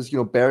interesting because, you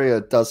know,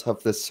 Beria does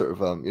have this sort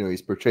of you know,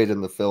 he's portrayed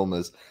in the film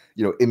as,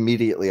 you know,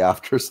 immediately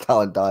after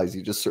Stalin dies,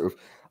 he just sort of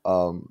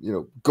you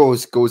know,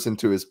 goes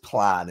into his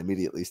plan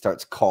immediately,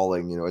 starts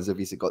calling, you know, as if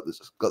he's got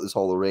this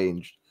all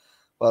arranged.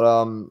 But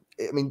I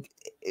mean,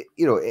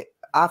 you know,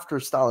 after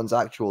Stalin's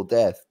actual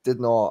death,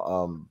 did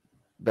not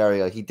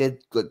Beria, he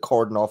did like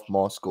cordon off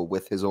Moscow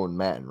with his own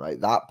men,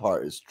 right? That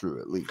part is true,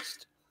 at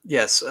least.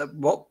 Yes,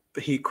 what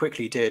he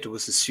quickly did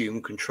was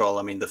assume control.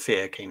 I mean, the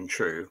fear came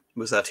true,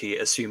 was that he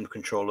assumed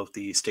control of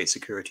the state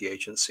security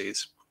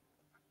agencies.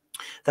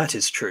 That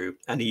is true,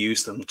 and he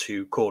used them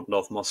to cordon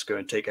off Moscow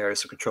and take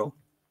areas of control.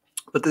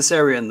 But this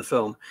area in the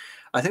film,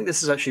 I think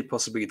this is actually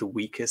possibly the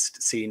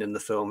weakest scene in the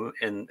film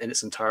in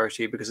its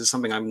entirety, because it's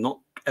something I'm not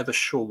ever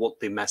sure what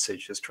the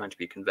message is trying to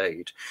be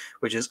conveyed,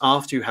 which is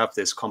after you have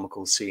this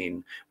comical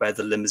scene where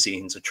the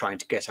limousines are trying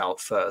to get out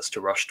first to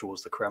rush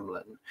towards the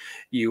Kremlin,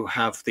 you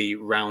have the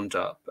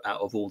roundup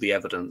of all the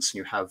evidence, and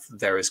you have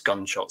various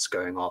gunshots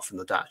going off in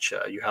the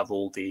dacha. You have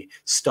all the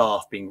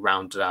staff being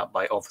rounded out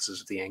by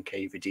officers of the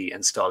NKVD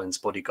and Stalin's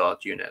bodyguard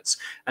units.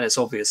 And it's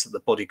obvious that the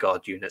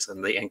bodyguard units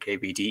and the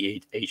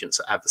NKVD agents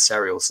are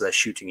adversarial, so they're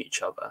shooting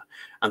each other.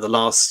 And the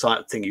last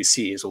thing you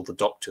see is all the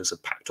doctors are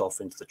packed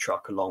off into the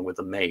truck along with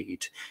the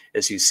maid,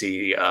 as you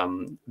see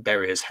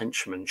Beria's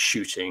henchman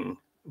shooting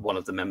one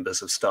of the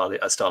members of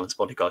Stalin's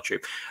bodyguard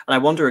troop. And I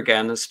wonder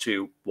again as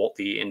to what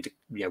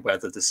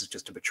whether this is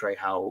just to portray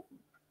how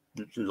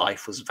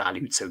life was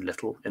valued so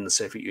little in the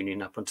Soviet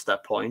Union up until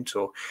that point,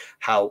 or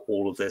how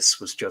all of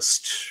this was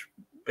just,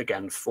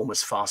 again,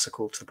 almost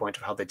farcical to the point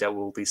of how they dealt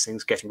with all these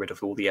things, getting rid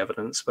of all the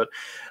evidence. But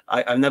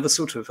I've never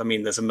sort of, I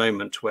mean, there's a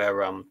moment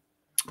where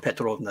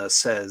Petrovna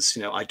says,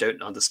 you know, I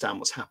don't understand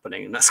what's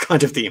happening, and that's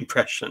kind of the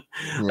impression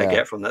I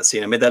get from that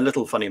scene. I mean, there are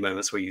little funny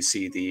moments where you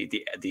see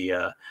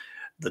the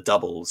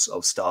doubles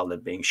of Stalin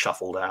being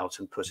shuffled out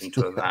and put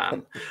into a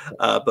van,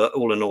 but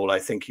all in all, I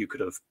think you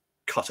could have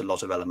cut a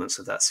lot of elements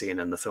of that scene,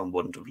 and the film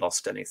wouldn't have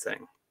lost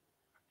anything.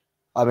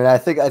 I mean, I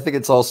think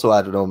it's also,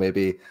 I don't know,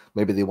 maybe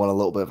they want a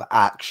little bit of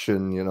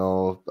action, you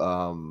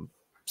know,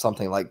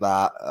 something like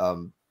that.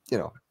 You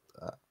know,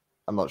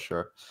 I'm not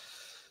sure.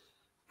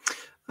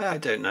 I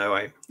don't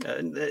know.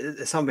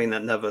 It's something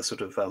that never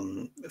sort of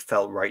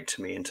felt right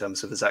to me in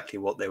terms of exactly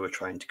what they were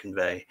trying to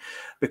convey,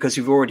 because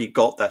you've already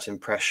got that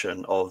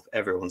impression of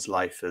everyone's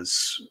life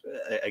as,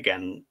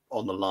 again,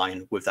 on the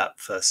line with that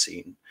first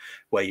scene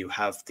where you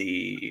have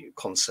the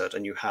concert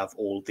and you have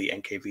all the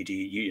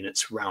NKVD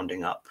units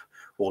rounding up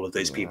all of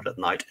those people at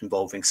night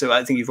involving. So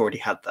I think you've already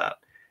had that.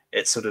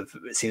 It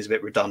seems a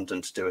bit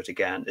redundant to do it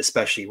again,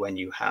 especially when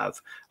you have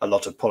a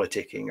lot of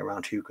politicking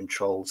around who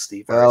controls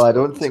the various. Well, I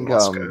don't think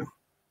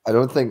I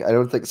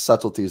don't think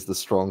subtlety is the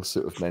strong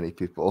suit of many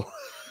people.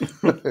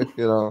 You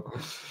know.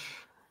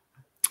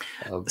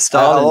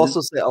 I'll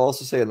also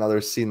say another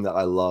scene that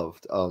I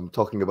loved,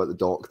 talking about the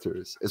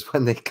doctors, is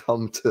when they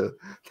come to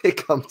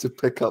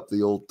pick up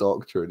the old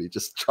doctor, and he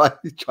just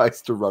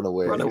tries to run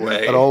away.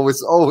 It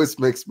always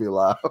makes me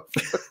laugh.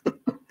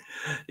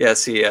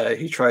 Yes,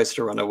 he tries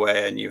to run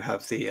away, and you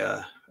have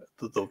the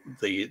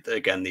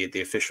again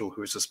the official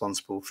who is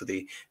responsible for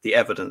the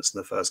evidence in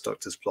the first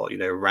Doctor's plot,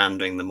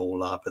 rounding them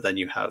all up, but then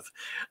you have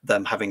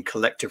them having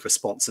collective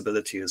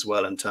responsibility as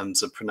well in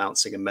terms of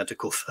pronouncing a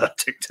medical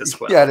verdict as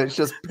well. Yeah, and it's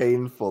just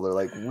painful. They're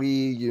like, we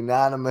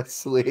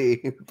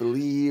unanimously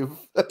believe,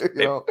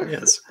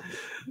 Yes.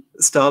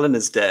 Stalin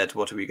is dead.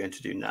 What are we going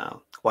to do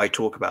now? Why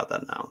talk about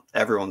that now?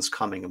 Everyone's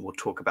coming and we'll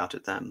talk about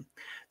it then.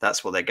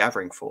 That's what they're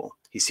gathering for.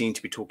 He seemed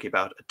to be talking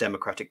about a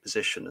democratic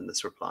position in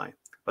this reply,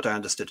 but I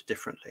understood it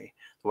differently.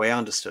 The way I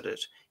understood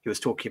it, he was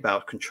talking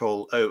about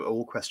control over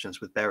all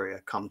questions with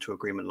Beria, come to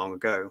agreement long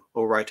ago.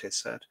 All right, I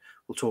said.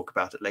 We'll talk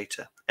about it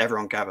later.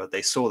 Everyone gathered.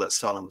 They saw that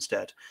Stalin was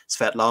dead.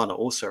 Svetlana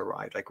also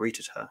arrived. I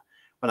greeted her.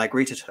 When I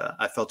greeted her,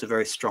 I felt a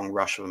very strong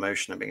rush of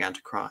emotion and began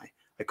to cry.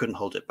 I couldn't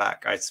hold it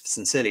back. I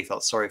sincerely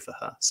felt sorry for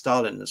her,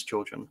 Stalin and his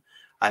children.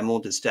 I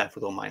mourned his death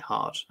with all my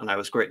heart, and I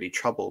was greatly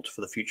troubled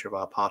for the future of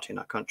our party and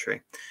our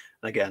country.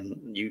 And again,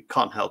 you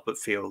can't help but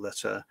feel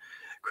that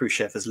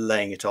Khrushchev is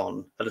laying it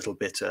on a little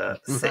bit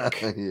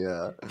thick.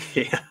 Yeah.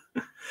 Yeah.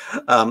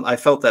 I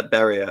felt that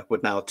Beria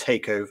would now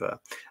take over,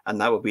 and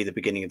that would be the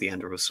beginning of the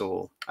end of us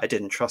all. I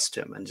didn't trust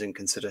him and didn't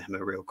consider him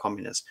a real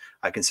communist.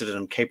 I considered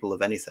him capable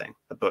of anything,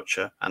 a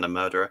butcher and a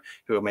murderer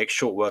who would make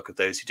short work of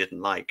those he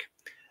didn't like.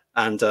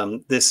 And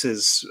this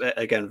is,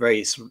 again,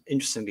 very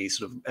interestingly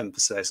sort of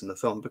emphasized in the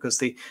film, because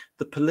the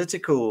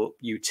political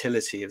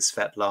utility of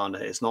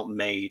Svetlana is not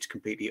made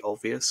completely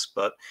obvious,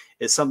 but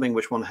it's something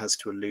which one has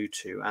to allude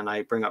to. And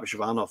I bring up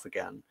Zhvanov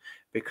again,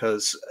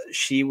 because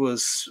she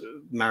was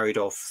married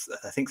off,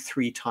 I think,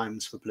 3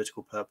 times for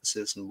political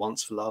purposes and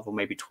once for love, or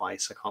maybe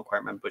twice. I can't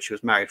quite remember, but she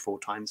was married 4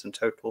 times in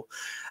total.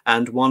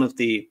 And one of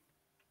the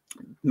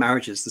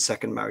marriages, the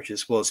second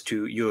marriages, was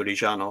to Yuri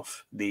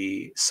Zhanov,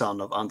 the son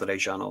of Andrei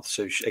Zhanov.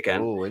 So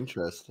again, oh,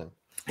 interesting.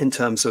 In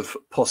terms of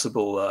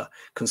possible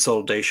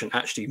consolidation,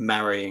 actually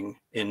marrying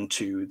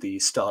into the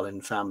Stalin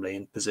family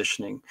and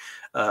positioning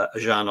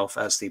Zhanov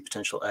as the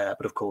potential heir.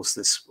 But of course,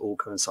 this all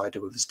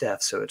coincided with his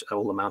death, so it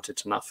all amounted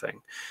to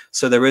nothing.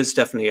 So there is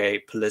definitely a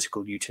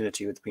political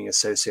utility with being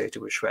associated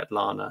with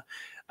Svetlana.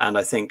 And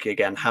I think,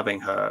 again, having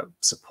her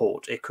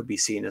support, it could be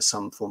seen as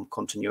some form of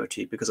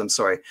continuity, because I'm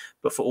sorry,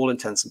 but for all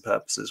intents and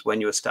purposes,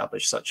 when you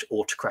establish such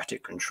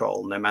autocratic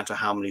control, no matter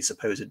how many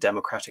supposed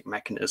democratic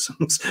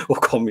mechanisms or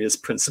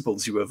communist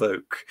principles you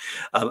evoke,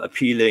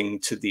 appealing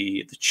to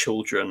the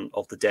children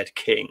of the dead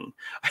king,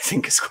 I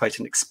think is quite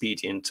an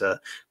expedient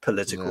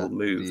political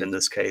move indeed. in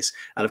this case.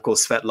 And of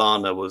course,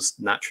 Svetlana was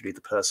naturally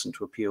the person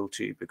to appeal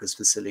to, because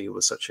Vasily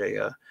was such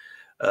a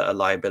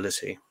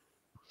liability.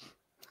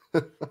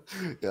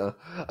 Yeah,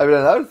 I mean,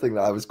 another thing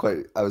that I was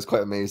quite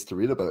amazed to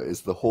read about is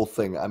the whole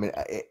thing. I mean,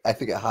 I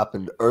think it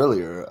happened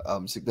earlier,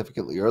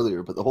 significantly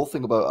earlier, but the whole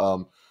thing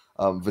about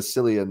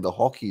Vasily and the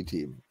hockey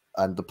team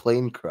and the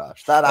plane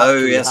crash, that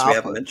actually yes, happened. we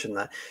haven't mentioned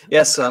that.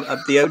 Yes,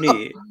 the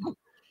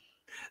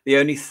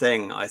only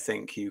thing I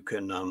think you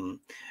can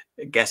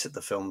get at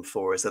the film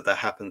for is that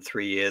happened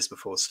 3 years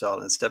before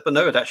Stalin's death. But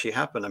no, it actually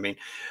happened. I mean,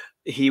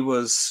 he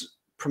was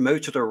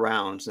promoted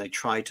around, and they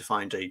tried to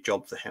find a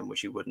job for him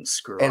which he wouldn't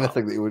screw up.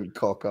 Anything that he wouldn't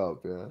cock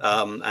up, yeah.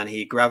 And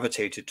he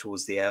gravitated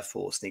towards the Air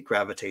Force, and he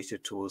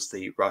gravitated towards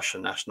the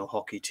Russian national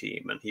hockey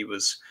team, and he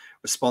was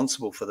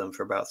responsible for them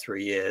for about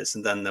 3 years.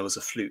 And then there was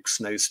a fluke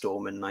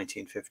snowstorm in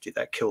 1950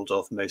 that killed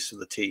off most of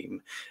the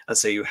team. And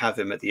so you have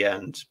him at the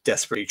end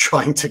desperately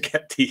trying to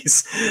get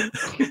these,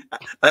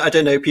 I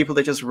don't know, people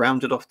they just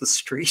rounded off the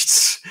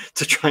streets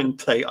to try and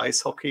play ice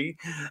hockey.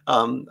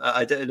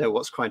 I don't know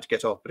what's trying to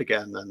get off, but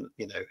again, and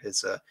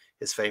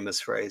his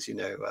famous phrase,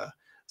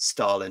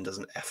 Stalin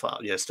doesn't F up,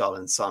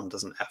 Stalin's son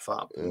doesn't F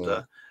up,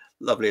 and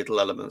lovely little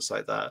elements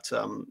like that.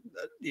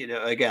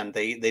 Again,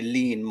 they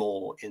lean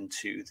more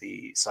into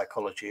the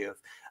psychology of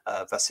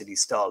Vasily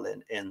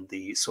Stalin in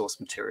the source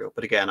material.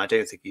 But again, I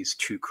don't think he's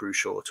too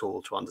crucial at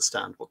all to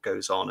understand what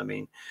goes on. I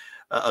mean,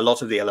 a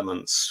lot of the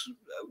elements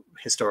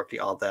historically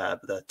are there,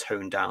 but they're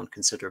toned down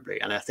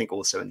considerably. And I think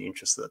also in the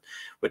interest that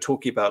we're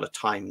talking about a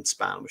time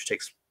span which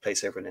takes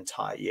place over an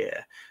entire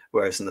year,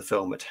 whereas in the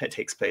film it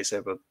takes place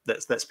over,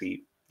 let's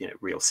be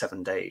real,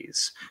 7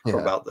 days, from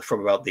about the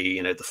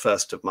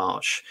 1st of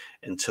March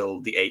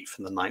until the 8th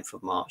and the 9th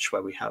of March,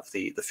 where we have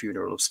the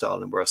funeral of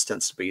Stalin, where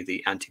ostensibly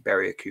the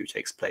anti-Beria coup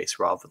takes place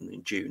rather than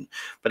in June.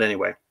 But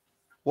anyway,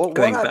 what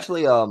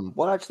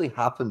actually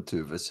happened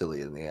to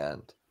Vasily in the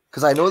end?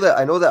 Because I know that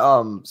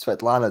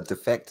Svetlana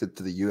defected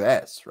to the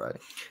US, right?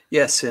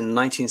 Yes, in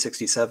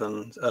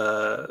 1967.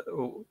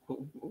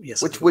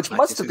 Yes, which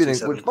must have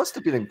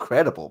been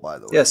incredible, by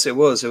the way. Yes, it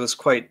was. It was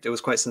quite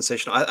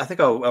sensational. I think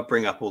I'll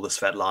bring up all the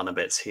Svetlana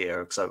bits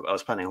here, because I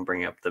was planning on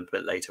bringing up the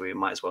bit later. We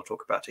might as well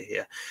talk about it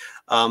here.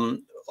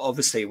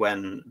 Obviously,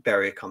 when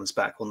Beria comes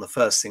back, one of the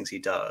first things he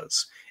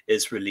does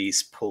is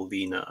release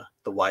Polina,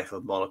 the wife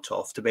of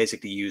Molotov, to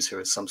basically use her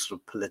as some sort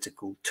of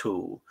political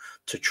tool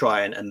to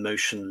try and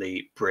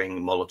emotionally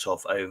bring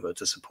Molotov over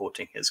to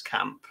supporting his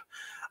camp.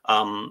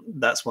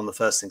 That's one of the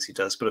first things he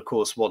does. But of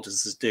course, what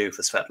does this do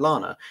for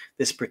Svetlana?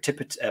 This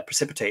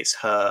precipitates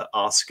her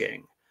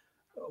asking,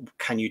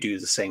 can you do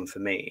the same for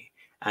me?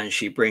 and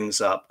she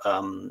brings up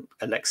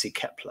Alexei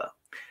Kepler.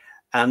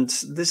 And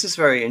this is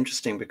very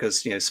interesting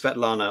because,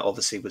 Svetlana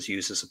obviously was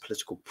used as a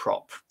political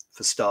prop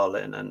for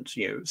Stalin. And,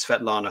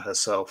 Svetlana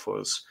herself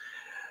was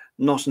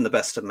not in the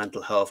best of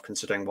mental health,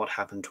 considering what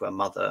happened to her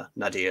mother,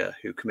 Nadia,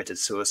 who committed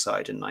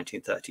suicide in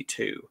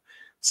 1932.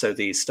 So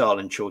the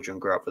Stalin children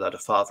grew up without a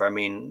father. I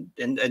mean,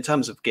 in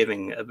terms of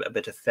giving a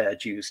bit of fair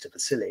dues to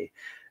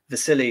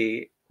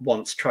Vasily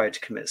once tried to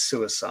commit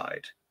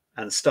suicide,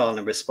 and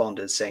Stalin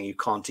responded saying, "You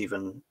can't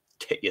even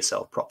hit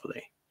yourself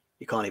properly.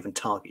 You can't even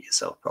target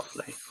yourself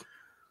properly."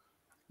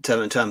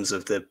 So in terms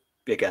of the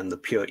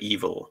pure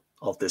evil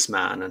of this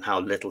man and how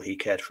little he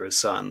cared for his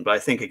son. But I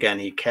think, again,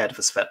 he cared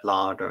for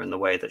Svetlana in the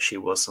way that she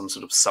was some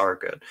sort of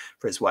surrogate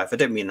for his wife. I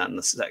don't mean that in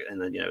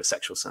the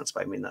sexual sense,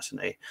 but I mean that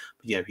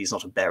he's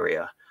not a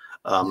barrier.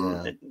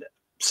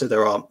 So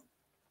there are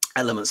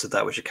elements of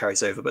that which it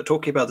carries over. But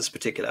talking about this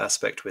particular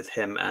aspect with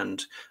him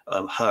and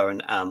her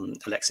and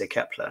Alexei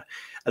Kepler.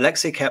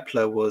 Alexei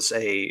Kepler was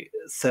a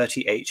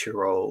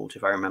 38-year-old,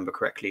 if I remember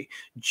correctly,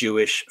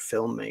 Jewish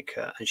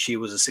filmmaker, and she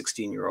was a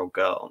 16-year-old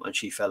girl, and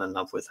she fell in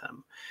love with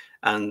him.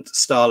 And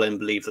Stalin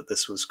believed that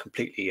this was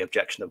completely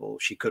objectionable.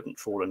 She couldn't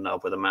fall in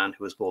love with a man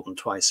who was more than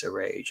twice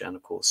her age. And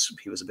of course,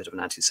 he was a bit of an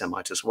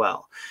anti-Semite as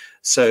well.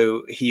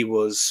 So he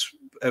was,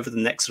 over the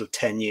next sort of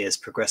 10 years,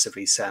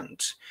 progressively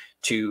sent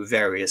to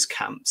various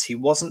camps. He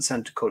wasn't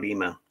sent to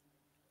Kolyma,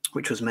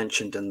 which was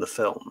mentioned in the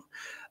film.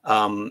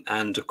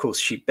 And of course,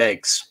 she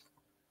begs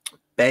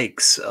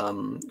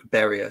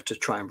Beria to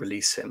try and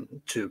release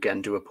him to,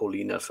 again, do a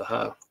Paulina for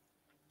her.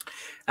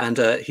 And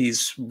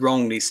he's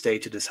wrongly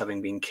stated as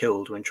having been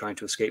killed when trying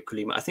to escape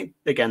Kolyma. I think,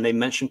 again, they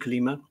mentioned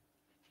Kolyma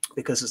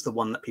because it's the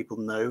one that people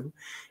know.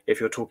 If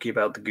you're talking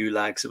about the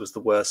gulags, it was the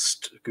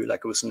worst gulag.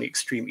 It was in the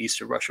extreme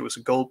east of Russia. It was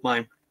a gold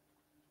mine.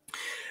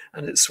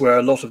 And it's where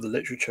a lot of the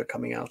literature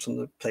coming out on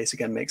the place,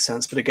 again, makes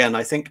sense. But again,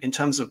 I think in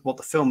terms of what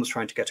the film was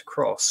trying to get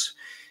across,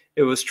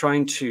 it was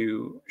trying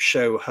to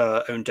show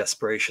her own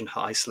desperation,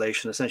 her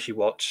isolation, essentially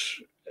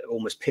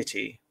almost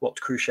pity,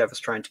 what Khrushchev was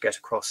trying to get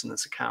across in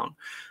this account.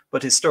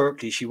 But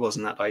historically, she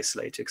wasn't that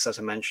isolated, because as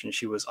I mentioned,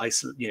 she was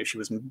she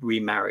was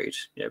remarried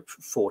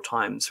 4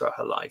 times throughout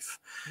her life.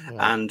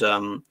 Yeah.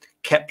 And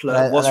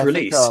Kepler was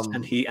released,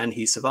 and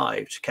he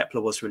survived.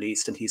 Kepler was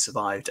released, and he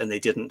survived, and they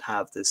didn't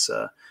have this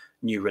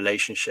new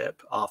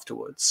relationship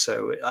afterwards.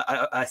 So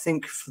I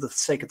think, for the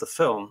sake of the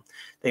film,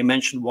 they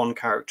mentioned one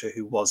character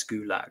who was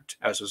gulagged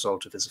as a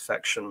result of his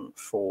affection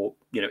for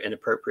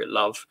inappropriate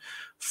love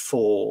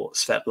for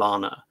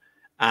Svetlana.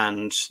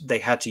 And they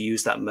had to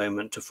use that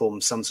moment to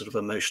form some sort of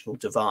emotional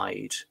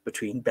divide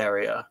between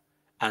Beria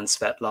and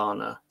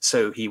Svetlana,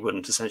 so he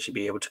wouldn't essentially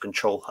be able to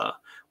control her,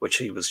 which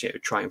he was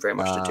trying very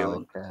much to do.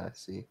 Okay, I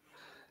see.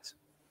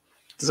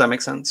 Does that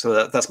make sense?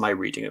 So that's my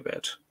reading of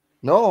it.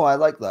 No, I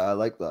like that. I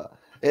like that.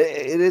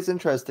 It is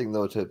interesting,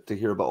 though, to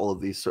hear about all of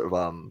these sort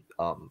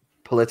of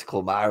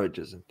political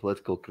marriages and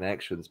political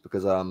connections,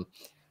 because I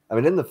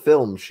mean, in the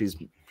film, she's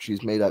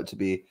made out to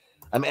be.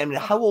 I mean,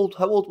 how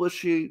old was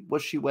she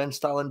when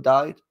Stalin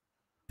died?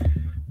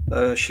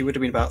 She would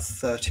have been about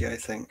 30, I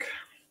think.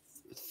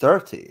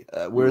 30.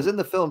 Whereas in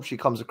the film, she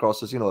comes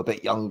across as a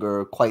bit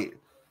younger, quite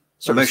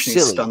sort emotionally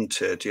of silly.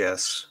 Stunted.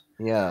 Yes.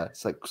 Yeah,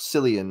 it's like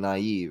silly and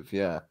naive.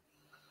 Yeah.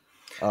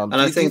 And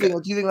do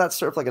you think that's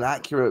sort of like an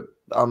accurate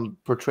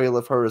portrayal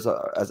of her as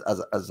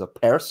a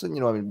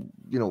person? I mean,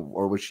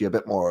 or was she a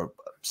bit more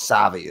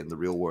savvy in the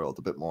real world,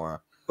 a bit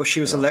more? Well,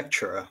 she was a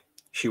lecturer.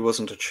 She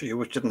wasn't she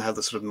didn't have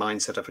the sort of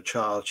mindset of a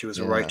child. She was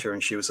a writer,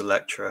 and she was a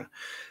lecturer.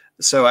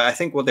 So I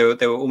think what they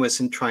were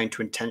almost trying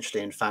to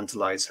intentionally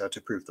infantilize her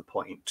to prove the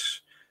point,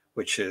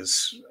 which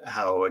is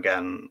how,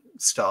 again,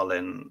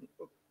 Stalin.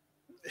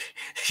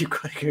 You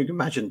can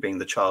imagine being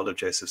the child of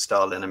Joseph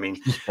Stalin. I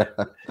mean,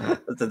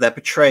 they're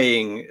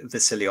portraying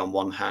Vasily on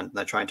one hand, and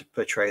they're trying to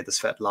portray the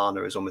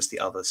Svetlana as almost the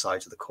other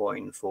side of the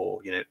coin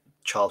for,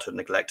 childhood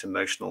neglect,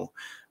 emotional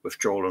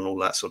withdrawal, and all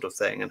that sort of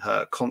thing. And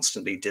her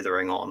constantly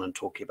dithering on and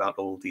talking about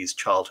all these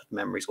childhood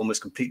memories,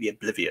 almost completely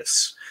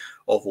oblivious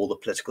of all the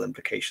political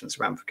implications,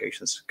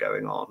 ramifications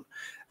going on.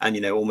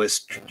 And,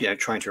 almost,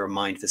 trying to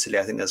remind Vasily.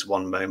 I think there's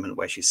one moment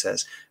where she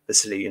says,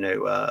 Vasily,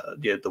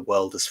 the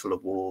world is full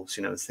of wolves,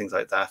 things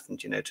like that. And,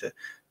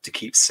 to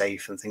keep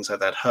safe and things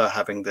like that. Her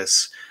having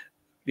this,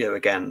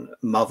 again,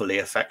 motherly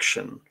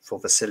affection for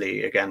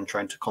Vasily, again,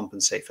 trying to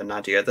compensate for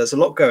Nadia. There's a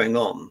lot going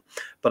on,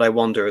 but I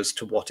wonder as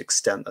to what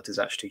extent that is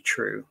actually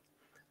true.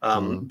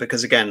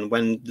 Because, again,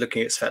 when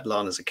looking at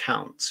Svetlana's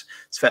account,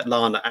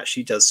 Svetlana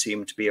actually does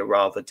seem to be a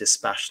rather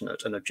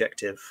dispassionate and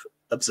objective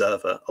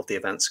observer of the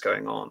events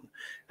going on.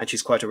 And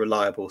she's quite a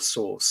reliable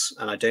source.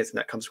 And I don't think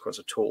that comes across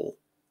at all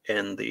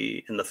in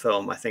the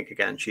film. I think,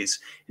 again, she's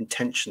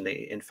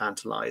intentionally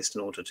infantilized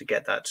in order to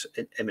get that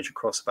image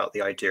across about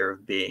the idea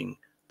of being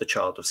the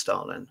child of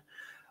Stalin.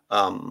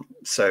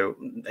 So,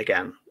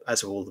 again,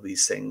 as with all of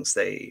these things,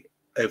 they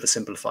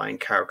oversimplify and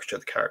caricature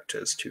the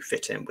characters to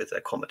fit in with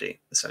their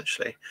comedy,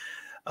 essentially.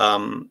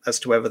 As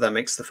to whether that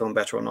makes the film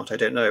better or not, I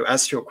don't know.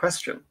 As to your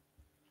question,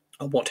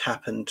 what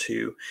happened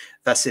to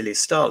Vasily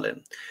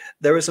Stalin.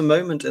 There is a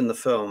moment in the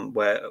film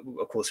where,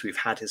 of course, we've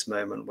had his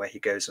moment where he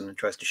goes in and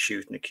tries to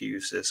shoot and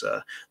accuses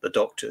the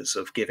doctors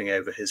of giving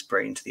over his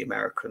brain to the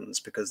Americans,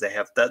 because they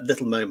have that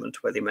little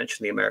moment where they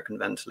mention the American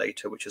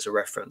ventilator, which is a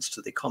reference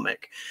to the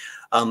comic.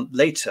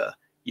 Later,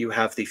 you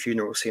have the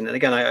funeral scene. And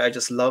again, I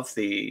just love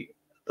the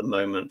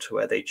moment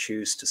where they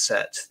choose to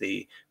set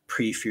the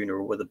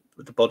pre-funeral with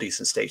the bodies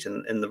in state.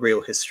 In the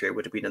real history, it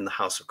would have been in the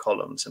House of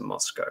Columns in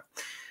Moscow.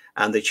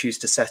 And they choose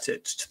to set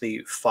it to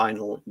the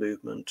final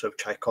movement of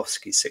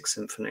Tchaikovsky's Sixth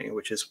Symphony,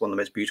 which is one of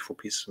the most beautiful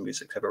pieces of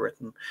music ever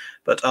written.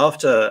 But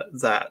after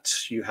that,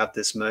 you have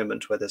this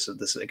moment where there's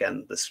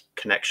this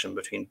connection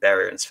between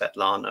Beria and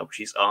Svetlana, which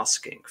he's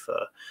asking for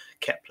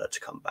Kepler to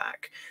come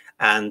back.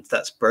 And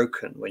that's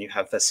broken when you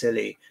have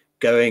Vasily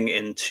going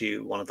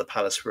into one of the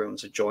palace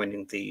rooms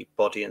adjoining the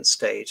body and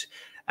state,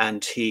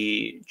 and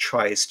he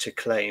tries to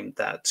claim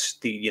that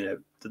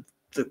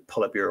the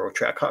Politburo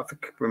chair, I can't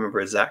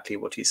remember exactly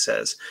what he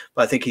says,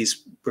 but I think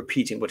he's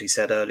repeating what he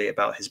said earlier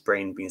about his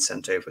brain being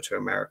sent over to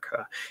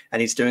America.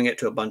 And he's doing it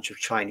to a bunch of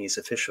Chinese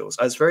officials.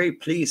 I was very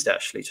pleased,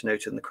 actually, to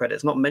note in the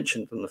credits, not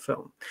mentioned from the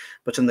film,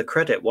 but in the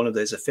credit, one of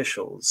those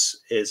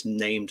officials is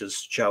named as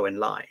Zhou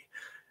Enlai.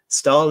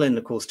 Stalin,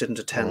 of course, didn't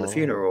attend the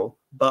funeral,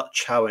 but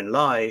Zhou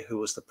Enlai, who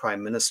was the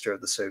prime minister of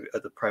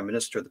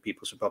the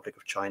People's Republic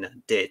of China,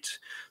 did.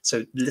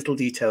 So little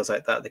details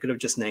like that. They could have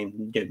just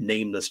named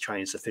nameless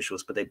Chinese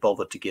officials, but they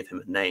bothered to give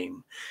him a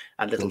name,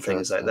 and little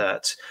things like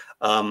that.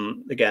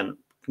 Again,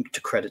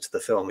 to credit to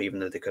the film, even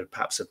though they could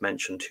perhaps have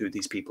mentioned who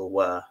these people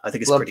were. I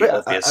think it's pretty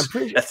obvious.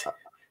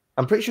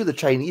 I'm pretty sure the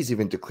Chinese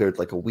even declared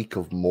like a week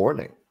of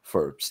mourning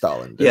for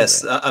Stalin.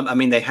 Yes, I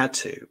mean, they had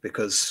to,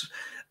 because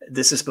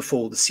this is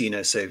before the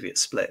Sino-Soviet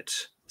split.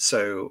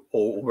 So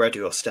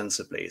already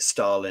ostensibly,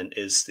 Stalin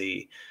is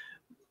the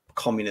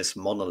communist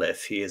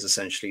monolith. He is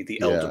essentially the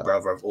elder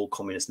brother of all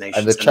communist nations.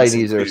 And the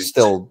Chinese are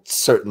still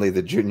certainly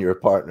the junior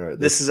partner.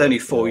 This is only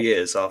 4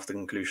 years after the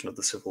conclusion of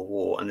the Civil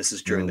War, and this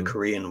is during the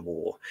Korean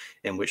War,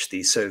 in which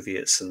the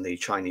Soviets and the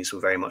Chinese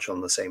were very much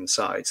on the same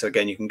side. So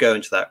again, you can go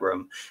into that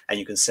room and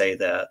you can say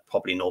they're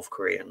probably North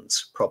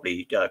Koreans,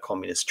 probably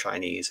communist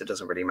Chinese. It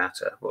doesn't really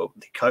matter. Well,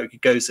 he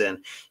goes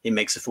in, he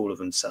makes a fool of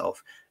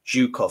himself.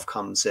 Zhukov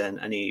comes in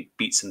and he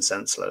beats him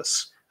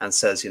senseless and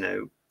says,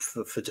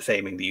 for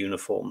defaming the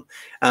uniform.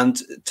 And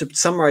to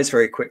summarize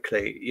very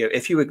quickly,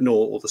 if you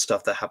ignore all the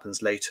stuff that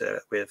happens later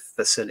with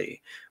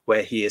Vasily,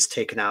 where he is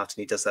taken out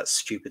and he does that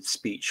stupid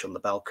speech on the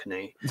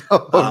balcony.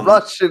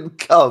 Russian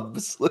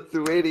cubs,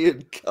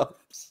 Lithuanian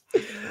cubs.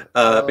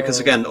 Because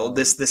again,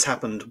 this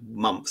happened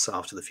months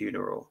after the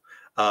funeral.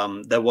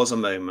 There was a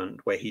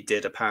moment where he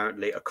did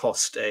apparently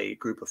accost a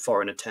group of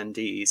foreign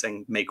attendees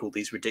and make all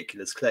these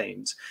ridiculous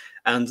claims.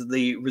 And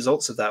the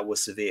results of that were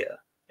severe.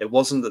 It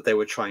wasn't that they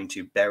were trying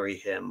to bury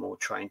him or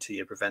trying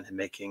to prevent him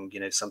making,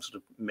 some sort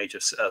of major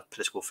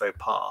political faux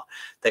pas.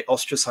 They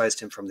ostracized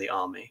him from the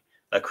army,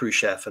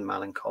 Khrushchev and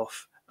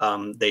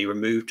Malenkov. They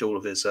removed all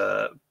of his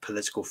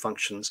political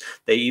functions.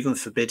 They even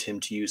forbid him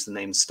to use the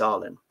name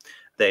Stalin.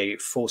 They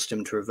forced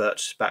him to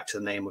revert back to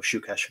the name of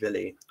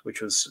Shukashvili,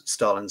 which was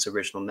Stalin's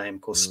original name.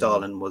 Of course,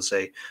 Stalin was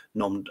a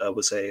nom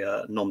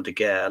de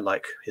guerre,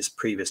 like his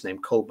previous name,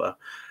 Kolba.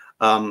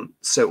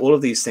 So all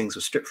of these things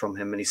were stripped from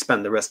him, and he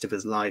spent the rest of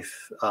his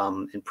life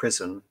in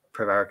prison,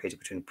 prevaricated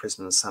between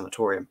prison and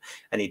sanatorium,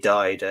 and he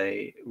died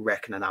a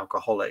wreck and an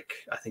alcoholic,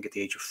 I think at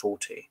the age of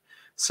 40.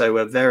 So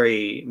a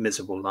very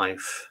miserable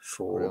life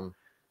for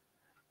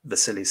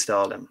Vasily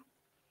Stalin.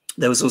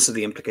 There was also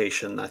the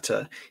implication that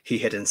he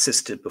had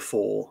insisted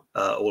before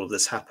all of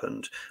this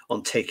happened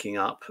on taking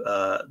up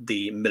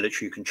the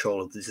military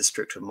control of the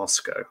district of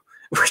Moscow,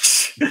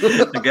 which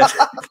again,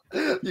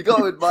 you got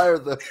to admire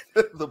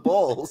the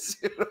balls.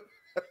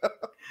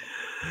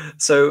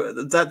 So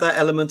that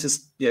element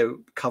is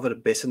covered a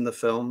bit in the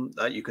film.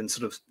 You can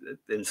sort of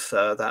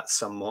infer that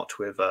somewhat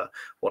with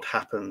what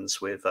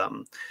happens with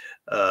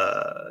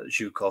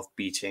Zhukov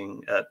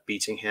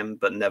beating him,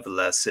 but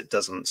nevertheless it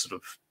doesn't sort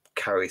of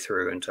carry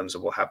through in terms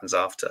of what happens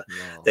after.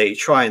 No. They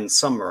try and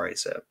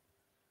summarize it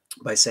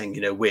by saying,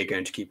 we're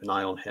going to keep an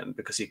eye on him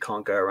because he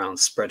can't go around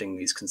spreading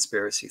these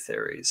conspiracy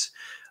theories.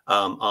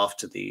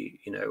 After the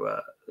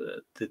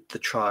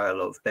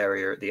trial of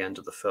Beria at the end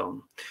of the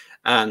film.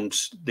 And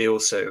they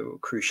also,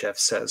 Khrushchev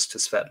says to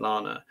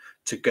Svetlana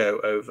to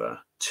go over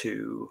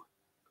to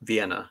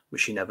Vienna,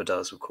 which she never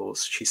does, of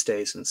course. She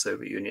stays in the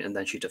Soviet Union and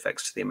then she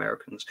defects to the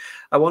Americans.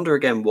 I wonder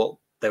again what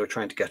they were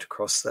trying to get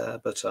across there,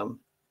 but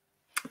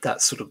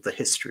that's sort of the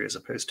history as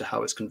opposed to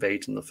how it's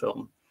conveyed in the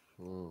film.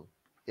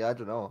 Yeah, I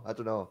don't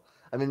know.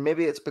 I mean,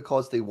 maybe it's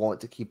because they want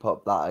to keep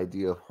up that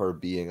idea of her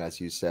being, as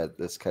you said,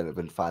 this kind of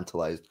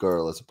infantilized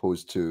girl, as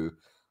opposed to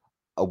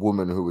a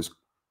woman who was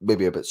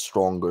maybe a bit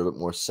stronger, a bit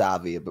more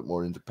savvy, a bit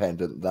more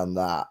independent than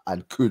that,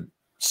 and could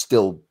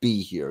still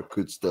be here,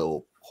 could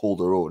still hold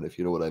her own, if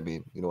you know what I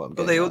mean. You know what I'm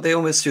getting at. They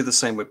almost do the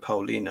same with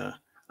Paulina.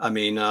 I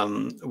mean,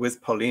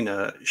 with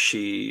Paulina,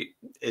 she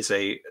is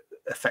a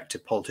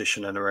effective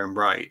politician in her own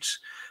right,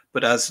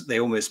 but as they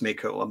almost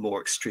make her a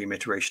more extreme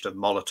iteration of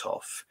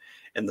Molotov,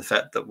 in the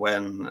fact that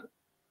when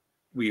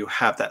we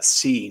have that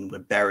scene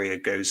where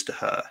Beria goes to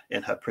her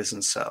in her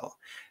prison cell,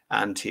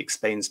 and he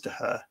explains to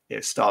her,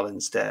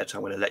 Stalin's dead,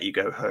 I'm going to let you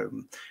go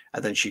home.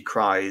 And then she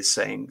cries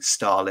saying,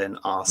 Stalin,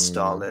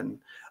 Stalin,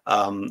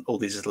 all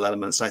these little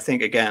elements. And I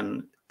think,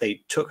 again,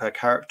 they took her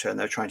character and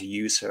they're trying to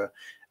use her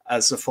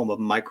as a form of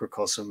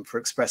microcosm for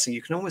expressing,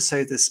 you can almost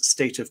say, this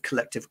state of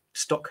collective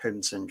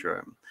Stockholm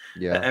syndrome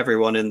that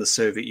everyone in the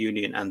Soviet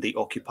Union and the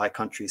occupied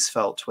countries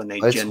felt when they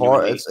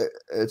genuinely...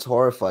 It's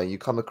horrifying. You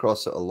come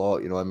across it a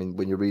lot, I mean,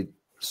 when you read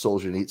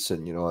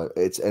Solzhenitsyn,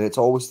 it's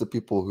always the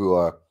people who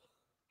are,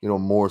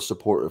 more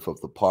supportive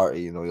of the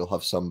party. You'll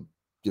have some,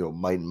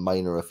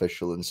 minor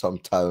official in some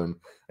town,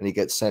 and he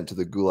gets sent to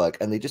the gulag,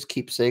 and they just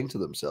keep saying to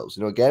themselves,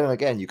 again and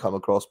again, you come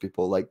across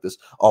people like this.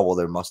 Oh, well,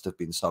 there must have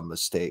been some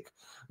mistake.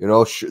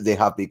 They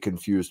have been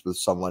confused with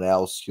someone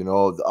else.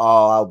 Oh,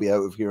 I'll be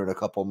out of here in a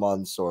couple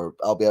months, or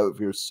I'll be out of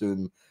here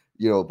soon.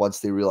 Once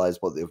they realize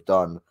what they've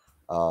done,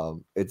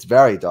 it's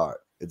very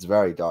dark. It's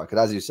very dark, and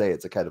as you say,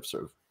 it's a kind of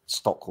sort of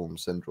Stockholm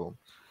syndrome.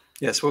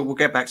 Yes, well, we'll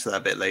get back to that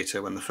a bit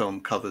later when the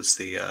film covers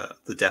the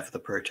death of the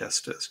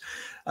protesters.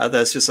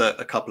 There's just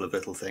a couple of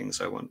little things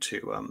I want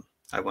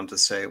to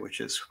say, which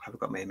is, have I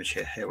got my image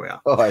here? Here we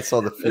are. Oh, I saw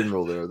the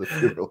funeral there. The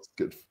funeral's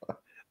good fun.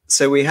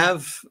 So we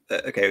have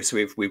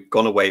so we've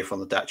gone away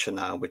from the dacha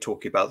now. We're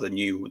talking about the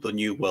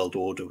new world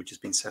order which has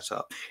been set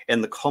up.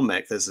 In the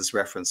comic, there's this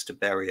reference to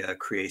Beria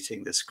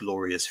creating this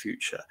glorious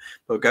future.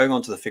 But going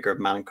on to the figure of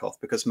Malenkov,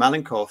 because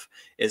Malenkov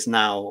is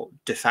now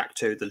de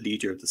facto the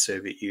leader of the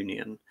Soviet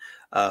Union.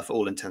 For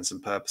all intents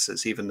and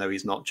purposes, even though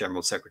he's not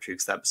general secretary,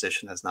 because that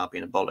position has now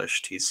been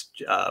abolished. He's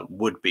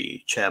would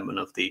be chairman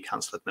of the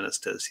Council of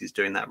Ministers. He's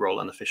doing that role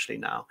unofficially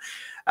now.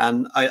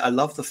 And I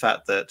love the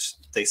fact that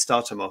they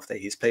start him off there.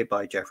 He's played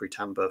by Jeffrey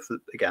Tambor,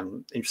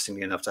 again,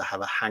 interestingly enough, to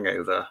have a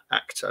hangover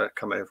actor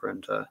come over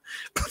and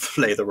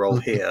play the role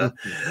here.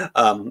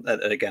 And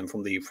again,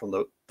 from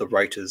the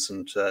writers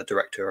and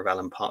director of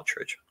Alan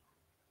Partridge.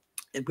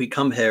 We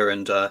come here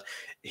and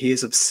he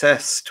is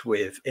obsessed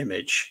with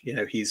image.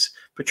 He's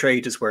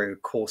portrayed as wearing a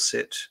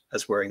corset,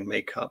 as wearing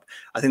makeup.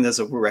 I think there's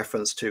a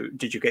reference to,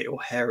 did you get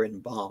your hair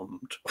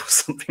embalmed or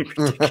something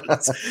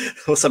ridiculous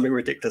or something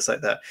ridiculous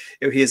like that.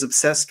 He is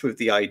obsessed with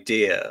the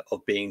idea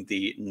of being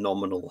the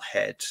nominal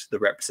head, the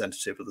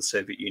representative of the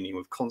Soviet Union,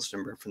 with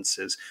constant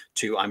references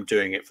to, I'm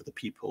doing it for the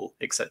people,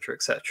 etc.,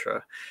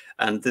 etc.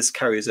 And this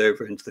carries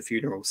over into the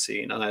funeral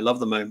scene. And I love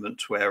the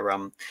moment where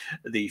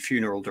the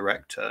funeral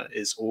director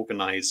is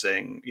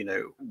organizing,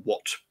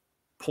 what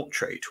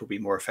portrait will be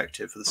more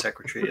effective for the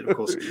secretary, and of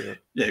course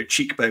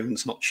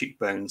cheekbones, not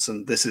cheekbones,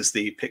 and this is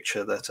the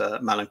picture that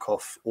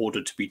Malenkov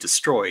ordered to be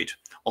destroyed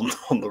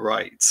on the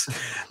right.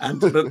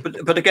 And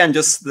but again,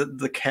 just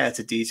the care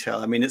to detail.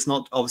 I mean, it's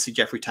not, obviously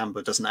Jeffrey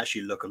Tambor doesn't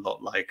actually look a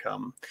lot like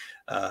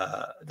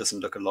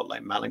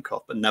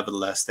Malenkov, but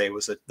nevertheless there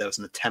was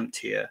an attempt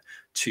here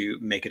to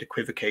make it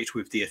equivocate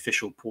with the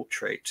official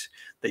portrait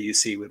that you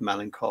see with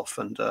Malenkov.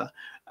 And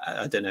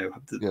I don't know.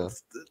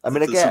 I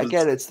mean,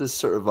 again, it's this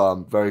sort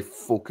of very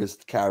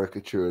focused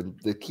caricature, and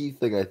the key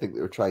thing I think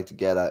they were trying to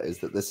get at is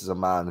that this is a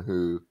man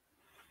who,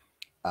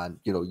 and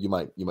you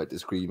might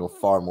disagree,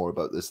 far more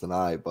about this than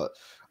I, but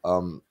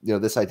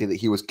this idea that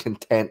he was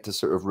content to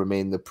sort of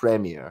remain the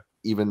premier,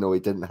 even though he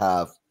didn't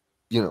have,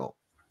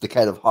 the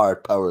kind of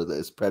hard power that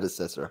his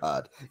predecessor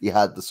had. He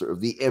had the sort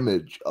of the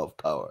image of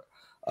power,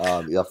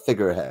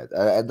 figurehead,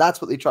 and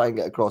that's what they try and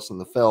get across in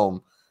the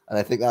film. And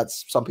I think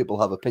that's, some people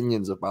have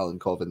opinions of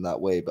Malenkov in that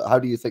way, but how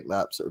do you think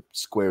that sort of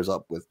squares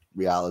up with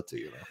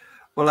reality?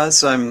 Well,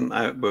 as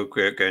we're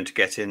going to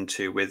get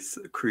into with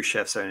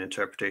Khrushchev's own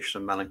interpretation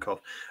of Malenkov,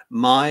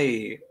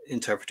 my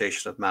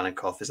interpretation of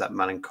Malenkov is that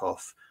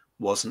Malenkov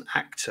was an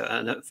actor,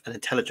 an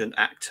intelligent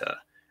actor,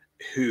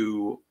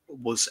 who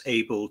was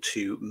able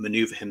to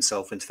maneuver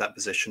himself into that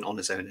position on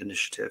his own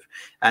initiative.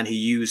 And he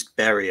used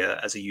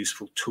Beria as a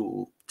useful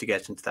tool to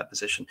get into that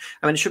position.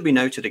 I mean, it should be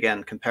noted,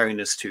 again, comparing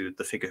this to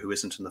the figure who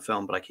isn't in the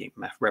film, but I keep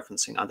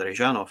referencing Andrei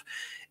Zhanov.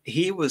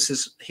 He was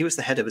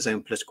the head of his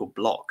own political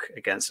bloc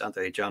against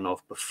Andrei Zhanov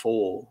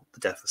before the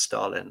death of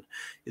Stalin.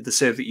 The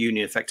Soviet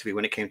Union, effectively,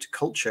 when it came to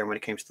culture and when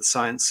it came to the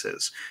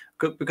sciences,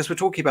 because we're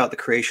talking about the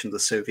creation of the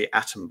Soviet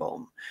atom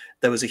bomb,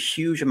 there was a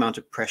huge amount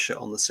of pressure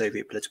on the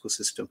Soviet political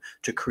system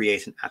to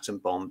create an atom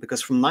bomb,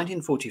 because from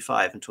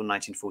 1945 until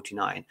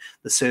 1949,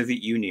 the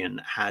Soviet Union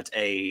had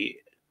a,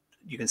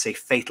 you can say,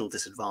 fatal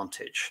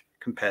disadvantage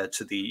compared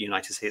to the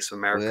United States of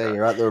America. Well, yeah,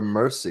 you're at their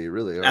mercy,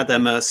 really. At their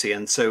mercy.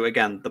 And so,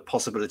 again, the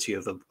possibility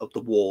of the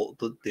war,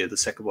 the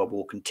Second World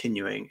War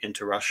continuing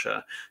into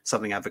Russia,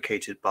 something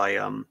advocated by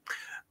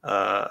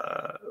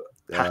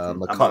Patton,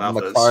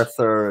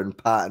 MacArthur and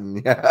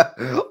Patton, yeah,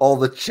 all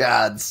the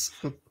Chads.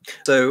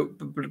 So,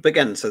 but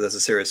again, so there's a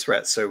serious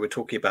threat. So we're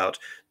talking about,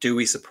 do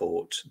we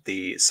support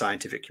the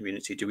scientific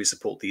community? Do we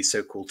support these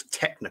so-called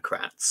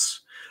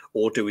technocrats?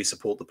 or do we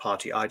support the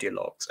party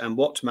ideologues? And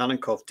what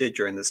Malenkov did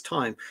during this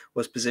time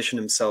was position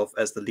himself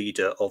as the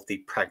leader of the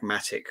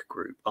pragmatic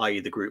group, i.e.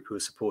 the group who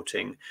was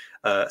supporting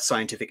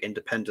scientific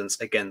independence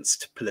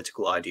against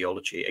political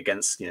ideology,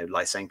 against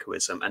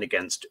Lysenkoism and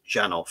against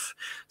Zhanov.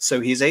 So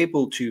he's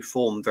able to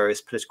form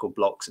various political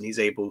blocs, and he's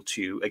able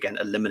to, again,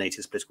 eliminate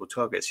his political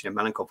targets.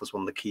 Malenkov was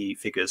one of the key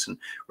figures in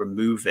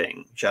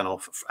removing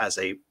Zhanov as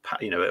a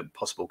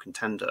possible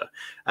contender.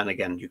 And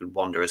again, you can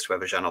wonder as to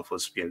whether Zhanov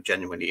was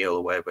genuinely ill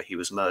or whether he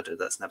was murdered.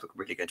 That's never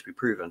really going to be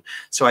proven.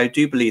 So I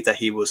do believe that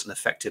he was an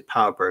effective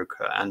power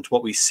broker. And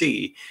what we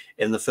see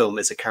in the film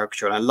is a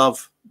caricature. And I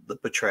love the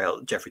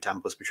portrayal, Jeffrey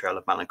Tambor's portrayal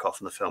of Malenkov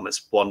in the film.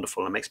 It's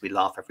wonderful and makes me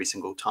laugh every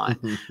single time.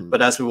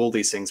 But as with all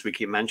these things we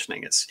keep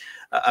mentioning, it's,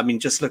 I mean,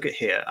 just look at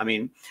here. I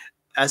mean,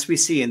 as we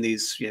see in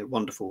these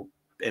wonderful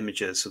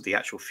images of the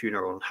actual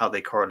funeral and how they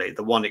correlate,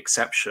 the one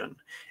exception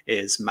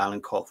is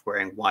Malenkov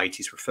wearing white.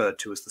 He's referred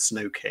to as the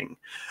Snow King,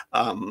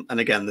 and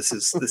again, this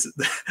is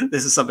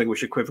this is something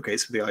which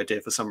equivocates with the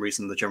idea for some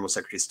reason the General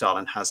Secretary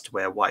Stalin has to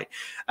wear white.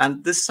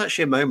 And this is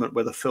actually a moment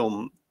where the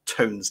film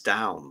tones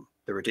down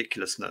the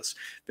ridiculousness,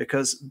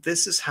 because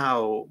this is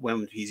how,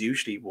 when he's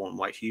usually worn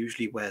white, he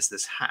usually wears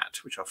this hat,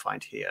 which I'll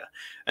find here,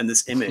 and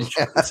this image.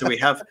 So we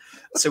have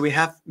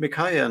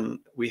Mikoyan,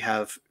 we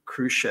have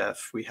Khrushchev,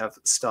 we have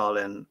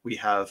Stalin, we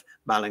have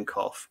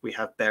Malenkov, we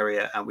have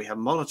Beria, and we have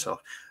Molotov.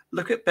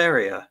 Look at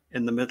Beria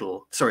in the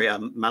middle. Sorry,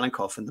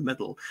 Malenkov in the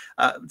middle.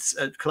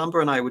 Columba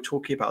and I were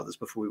talking about this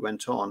before we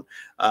went on.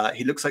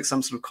 He looks like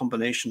some sort of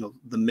combination of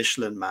the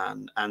Michelin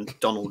Man and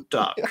Donald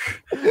Duck.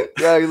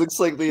 Yeah, he looks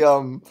like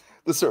the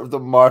sort of the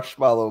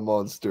marshmallow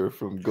monster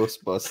from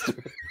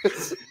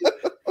Ghostbusters.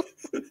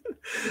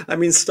 I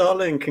mean,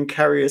 Stalin can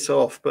carry it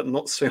off, but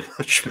not so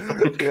much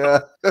Malenkov. Yeah.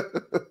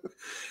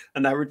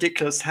 And that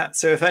ridiculous hat.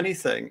 So if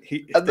anything,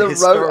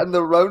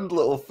 the round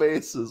little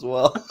face as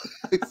well.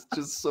 It's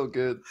just so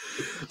good.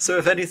 So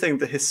if anything,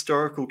 the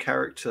historical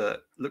character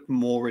looked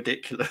more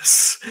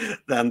ridiculous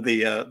than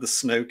the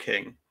Snow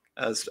King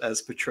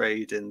as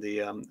portrayed in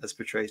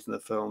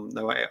the film.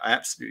 No, I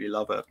absolutely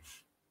love it.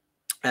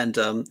 And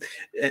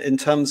in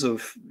terms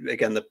of,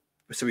 again,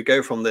 so we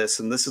go from this,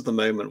 and this is the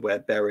moment where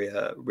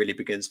Beria really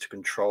begins to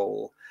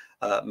control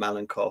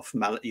Malenkov.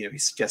 He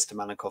suggests to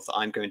Malenkov that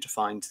I'm going to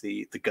find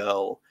the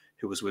girl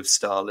who was with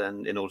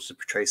Stalin in order to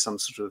portray some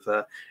sort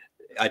of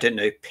I don't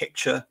know,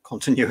 picture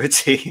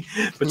continuity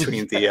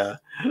between the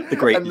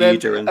great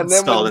leader and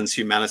Stalin's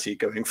humanity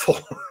going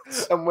forward.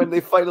 And when they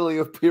finally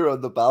appear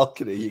on the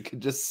balcony, you can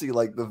just see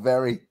like the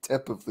very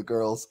tip of the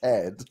girl's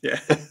head.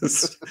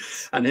 Yes,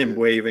 and him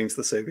waving to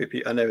the Soviet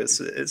people. I know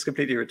it's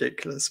completely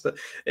ridiculous, but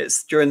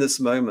it's during this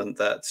moment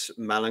that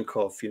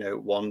Malenkov,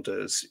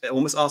 wanders,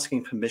 almost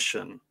asking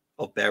permission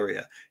of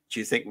Beria. Do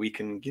you think we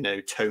can,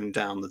 tone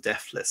down the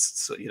death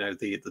lists,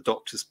 the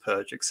doctor's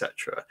purge,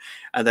 etc.?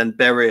 And then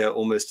Beria,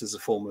 almost as a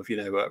form of,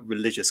 a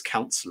religious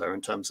counselor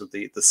in terms of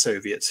the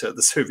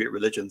Soviet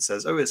religion,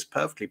 says, "Oh, it's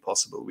perfectly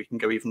possible. We can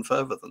go even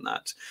further than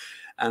that."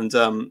 And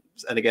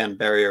again,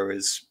 Beria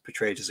is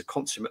portrayed as a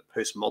consummate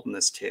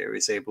postmodernist here.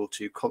 He's able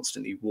to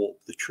constantly warp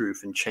the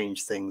truth and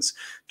change things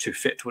to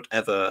fit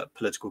whatever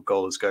political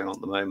goal is going on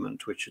at the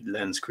moment, which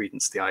lends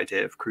credence to the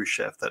idea of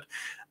Khrushchev that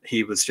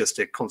he was just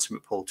a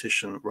consummate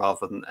politician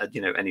rather than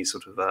any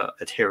sort of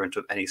adherent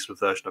of any sort of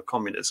version of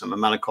communism.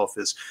 And Malenkov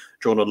is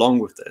drawn along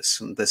with this,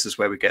 and this is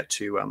where we get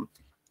to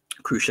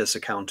Khrushchev's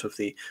account of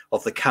the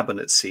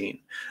cabinet scene,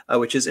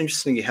 which is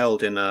interestingly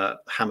held in a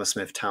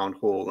Hammersmith town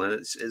hall, and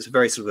it's a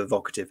very sort of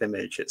evocative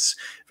image. It's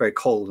very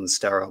cold and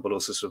sterile, but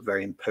also sort of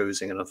very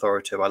imposing and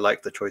authoritative. I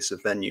like the choice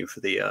of venue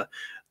for the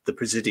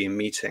presidium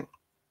meeting,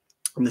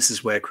 and this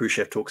is where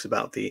Khrushchev talks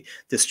about the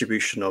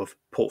distribution of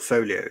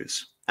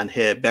portfolios. And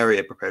here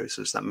Beria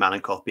proposes that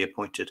Malenkov be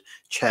appointed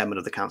chairman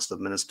of the Council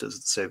of Ministers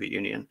of the Soviet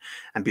Union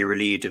and be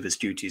relieved of his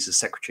duties as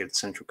secretary of the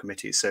Central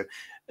Committee. So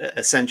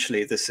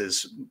essentially, this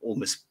is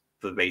almost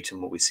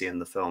verbatim what we see in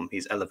the film.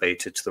 He's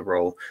elevated to the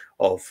role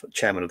of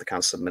chairman of the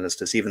Council of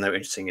Ministers, even though,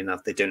 interesting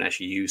enough, they don't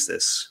actually use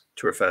this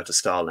to refer to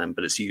Stalin,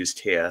 but it's used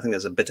here. I think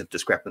there's a bit of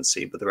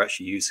discrepancy, but they're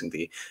actually using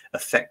the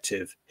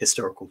effective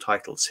historical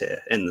titles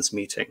here in this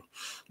meeting.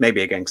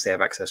 Maybe again, because they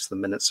have access to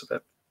the minutes of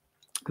it.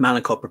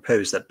 Malenkov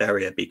proposed that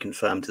Beria be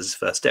confirmed as his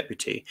first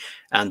deputy,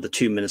 and the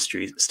two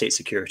ministries, State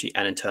Security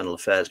and Internal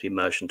Affairs, be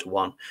merged into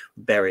one,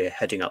 Beria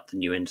heading up the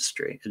new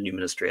ministry.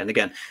 And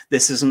again,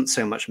 this isn't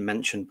so much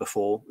mentioned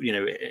before.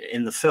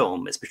 In the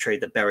film, it's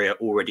portrayed that Beria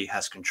already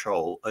has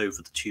control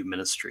over the two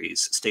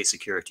ministries, State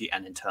Security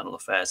and Internal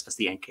Affairs, as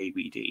the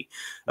NKVD.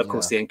 Of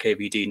course, the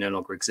NKVD no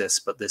longer exists,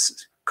 but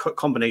this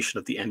combination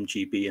of the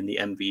MGB and the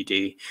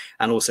MVD,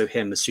 and also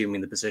him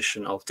assuming the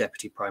position of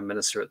deputy prime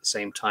minister at the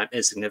same time,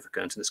 is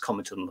significant, and it's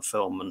commented on the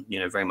film,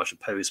 and very much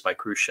opposed by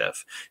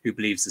Khrushchev, who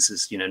believes this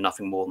is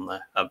nothing more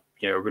than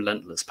a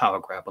relentless power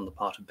grab on the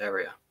part of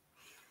Beria.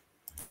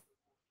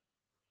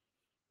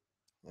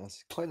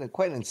 That's quite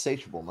an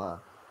insatiable man.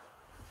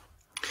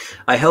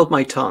 I held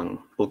my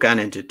tongue.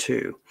 Bulganin did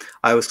too.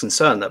 I was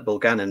concerned that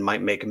Bulganin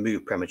might make a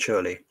move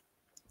prematurely.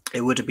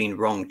 It would have been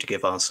wrong to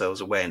give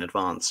ourselves away in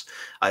advance.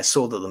 I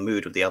saw that the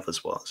mood of the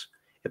others was.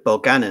 If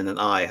Bolganin and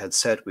I had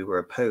said we were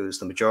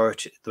opposed, the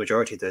majority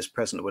of those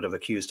present would have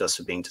accused us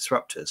of being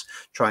disruptors,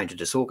 trying to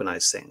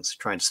disorganize things,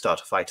 trying to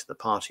start a fight at the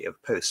party over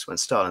posts when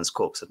Stalin's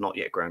corpse had not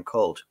yet grown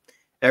cold.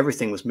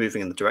 Everything was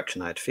moving in the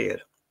direction I had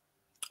feared.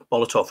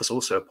 Bolotov was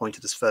also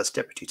appointed as first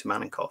deputy to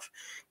Malenkov.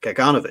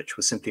 Kaganovich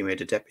was simply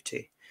made a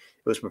deputy.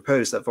 It was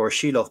proposed that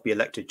Voroshilov be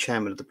elected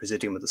chairman of the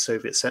Presidium of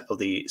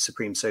the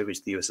Supreme Soviet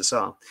of the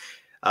USSR.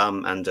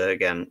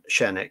 Again,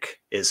 Chernik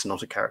is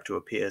not a character who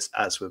appears,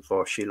 as with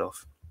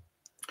Voroshilov.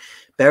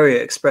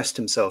 Beria expressed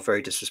himself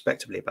very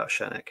disrespectfully about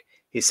Chernik.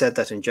 He said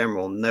that in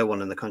general, no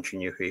one in the country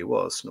knew who he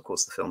was. And of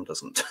course, the film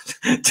doesn't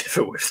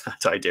differ with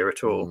that idea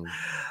at all.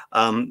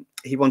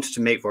 He wanted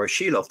to make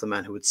Voroshilov the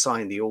man who would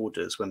sign the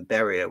orders when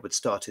Beria would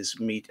start his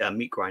meat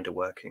grinder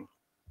working.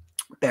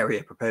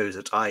 Beria proposed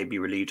that I be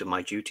relieved of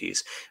my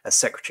duties as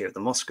secretary of the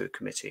Moscow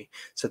committee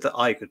so that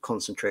I could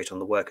concentrate on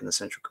the work in the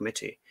Central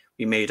Committee.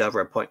 We made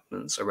other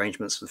appointments,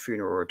 arrangements for the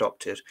funeral were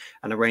adopted,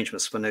 and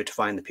arrangements for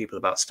notifying the people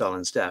about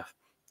Stalin's death.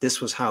 This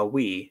was how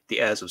we, the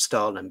heirs of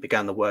Stalin,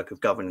 began the work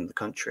of governing the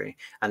country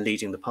and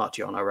leading the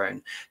party on our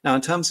own. Now,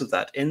 in terms of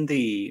that, in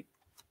the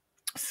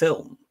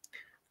film,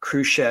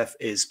 Khrushchev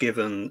is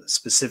given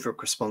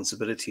specific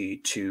responsibility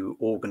to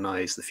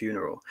organize the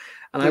funeral.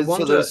 And I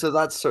wonder... So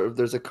that's sort of,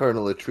 there's a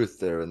kernel of truth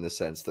there in the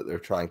sense that they're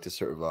trying to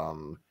sort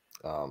of,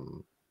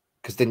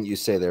 because didn't you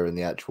say there in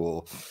the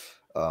actual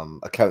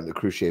account that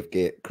Khrushchev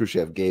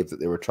gave that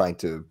they were trying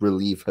to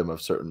relieve him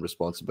of certain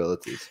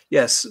responsibilities?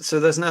 Yes,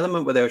 so there's an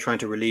element where they were trying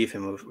to relieve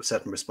him of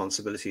certain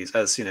responsibilities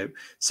as,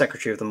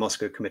 secretary of the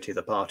Moscow committee of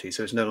the party.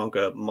 So he's no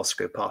longer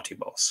Moscow party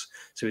boss.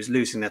 So he's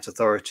losing that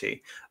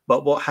authority.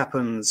 But what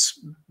happens,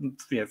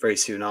 very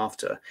soon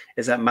after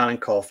is that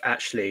Malenkov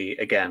actually,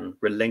 again,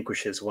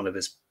 relinquishes one of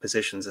his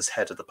positions as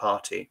head of the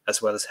party, as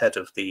well as head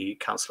of the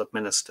Council of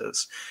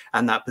Ministers.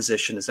 And that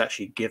position is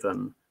actually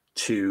given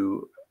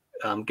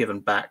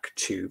back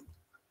to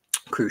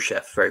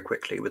Khrushchev very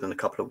quickly within a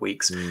couple of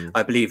weeks.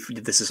 I believe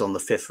this is on the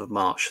 5th of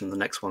March and the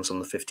next one's on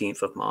the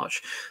 15th of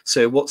March.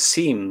 So what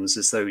seems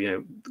as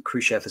though,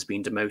 Khrushchev has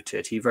been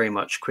demoted, he very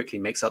much quickly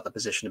makes up the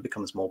position and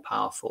becomes more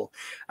powerful.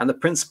 And the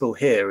principle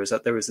here is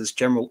that there is this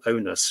general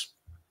onus,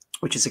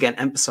 which is again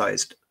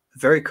emphasized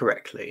very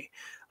correctly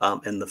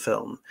in the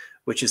film,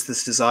 which is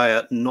this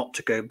desire not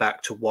to go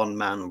back to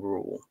one-man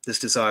rule, this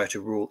desire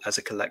to rule as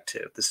a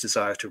collective, this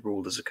desire to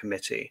rule as a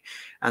committee.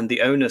 And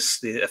the onus,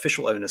 the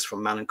official onus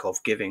from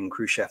Malenkov giving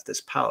Khrushchev this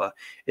power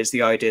is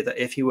the idea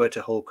that if he were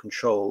to hold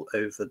control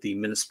over the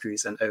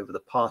ministries and over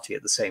the party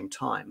at the same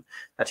time,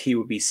 that he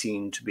would be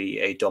seen to be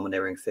a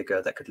domineering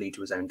figure that could lead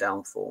to his own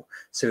downfall.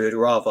 So he would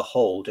rather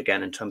hold,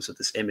 again, in terms of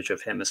this image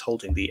of him as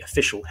holding the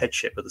official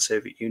headship of the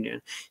Soviet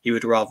Union, he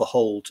would rather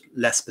hold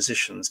less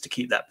positions to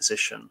keep that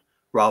position,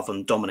 rather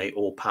than dominate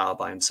all power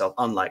by himself,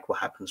 unlike what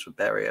happens with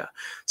Beria.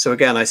 So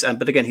again,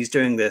 but again, he's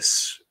doing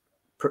this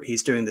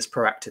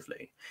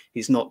proactively.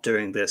 He's not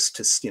doing this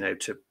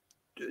to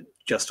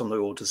just on the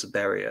orders of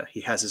Beria.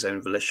 He has his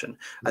own volition.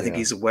 I think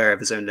he's aware of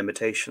his own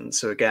limitations.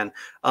 So again,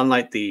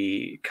 unlike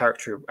a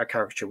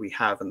caricature we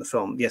have in the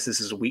film, yes, this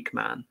is a weak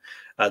man.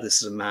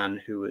 This is a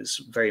man who is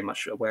very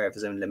much aware of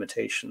his own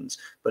limitations,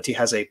 but he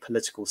has a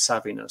political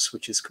savviness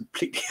which is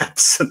completely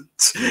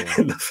absent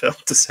in the film.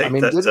 To say,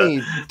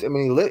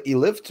 he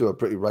lived to a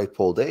pretty ripe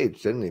old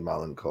age, didn't he,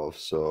 Malenkov?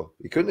 So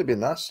he couldn't have been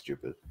that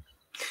stupid.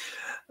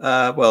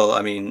 Well,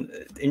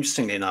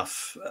 interestingly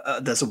enough,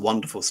 there's a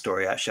wonderful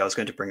story, actually, I was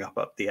going to bring up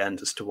at the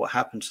end as to what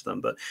happened to them.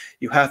 But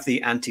you have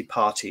the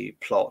anti-party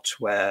plot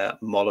where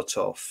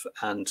Molotov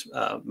and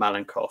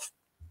Malenkov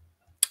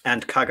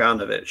and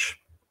Kaganovich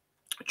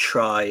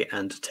try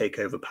and take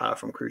over power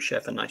from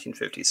Khrushchev in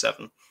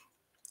 1957,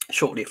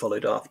 shortly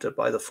followed after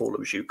by the fall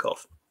of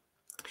Zhukov.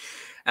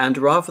 And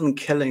rather than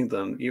killing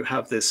them, you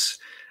have this,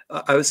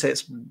 I would say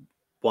it's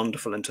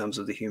wonderful in terms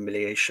of the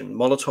humiliation.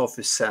 Molotov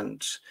is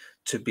sent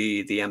to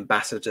be the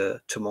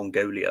ambassador to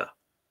Mongolia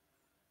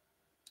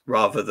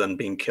rather than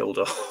being killed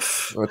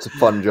off. Oh, it's a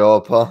fun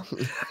job, huh?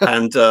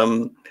 And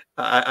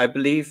I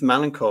believe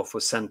Malenkov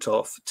was sent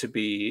off to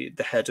be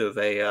the head of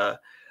a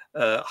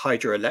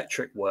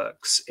hydroelectric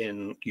works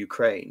in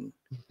Ukraine.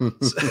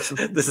 So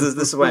this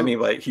is what I mean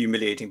by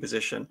humiliating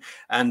position.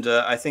 And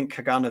I think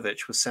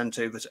Kaganovich was sent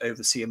over to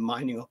oversee a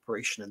mining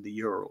operation in the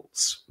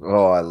Urals.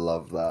 Oh, I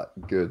love that.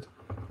 Good.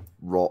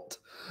 Rot.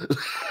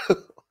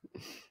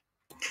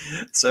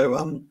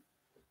 So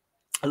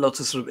a lot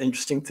of sort of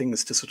interesting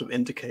things to sort of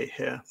indicate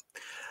here.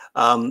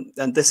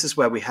 And this is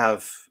where we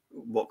have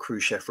what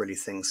Khrushchev really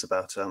thinks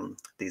about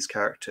these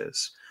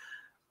characters.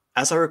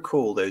 As I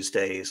recall those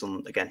days,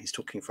 again, he's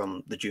talking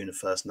from the June of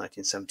 1st,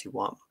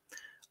 1971,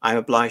 I'm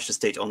obliged to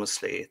state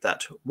honestly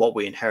that what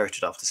we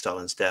inherited after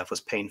Stalin's death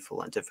was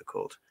painful and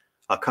difficult.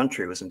 Our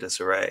country was in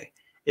disarray.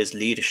 His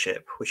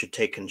leadership, which had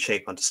taken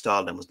shape under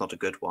Stalin, was not a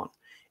good one,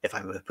 if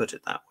I may put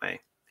it that way.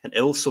 An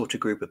ill-sorted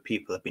group of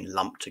people had been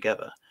lumped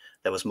together.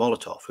 There was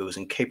Molotov, who was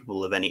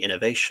incapable of any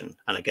innovation.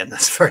 And again,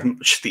 that's very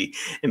much the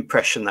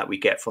impression that we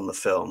get from the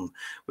film,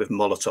 with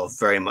Molotov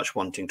very much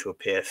wanting to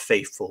appear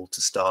faithful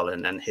to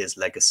Stalin and his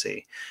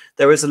legacy.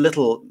 There is a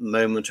little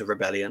moment of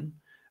rebellion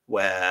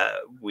where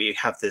we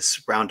have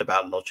this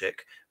roundabout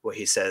logic where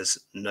he says,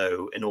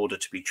 no, in order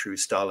to be true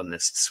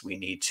Stalinists, we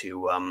need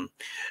to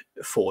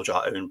forge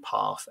our own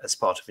path as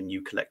part of a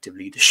new collective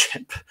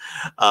leadership.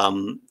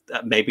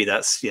 Maybe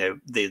that's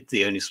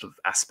the only sort of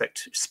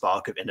aspect,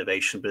 spark of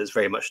innovation, but it's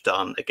very much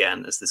done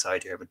again as this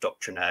idea of a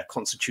doctrinaire,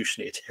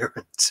 constitutionally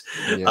adherent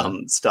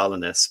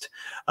Stalinist.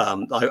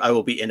 I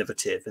will be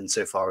innovative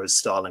insofar as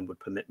Stalin would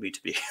permit me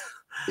to be.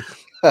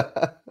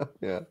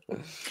 Yeah.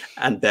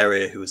 And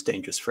Beria, who was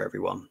dangerous for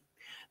everyone.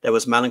 There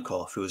was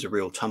Malenkov, who was a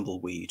real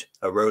tumbleweed,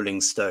 a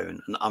rolling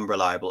stone, an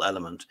unreliable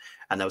element,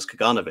 and there was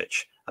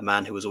Kaganovich, a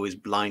man who was always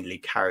blindly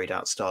carried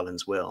out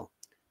Stalin's will.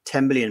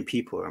 10 million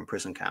people were in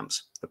prison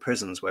camps. The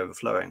prisons were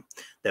overflowing.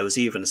 There was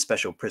even a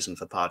special prison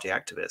for party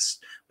activists,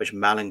 which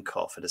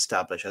Malenkov had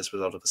established as a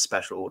result of a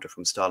special order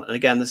from Stalin. And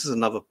again, this is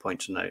another point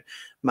to note.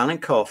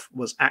 Malenkov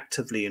was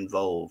actively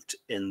involved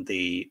in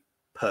the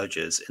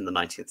purges in the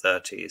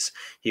 1930s.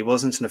 He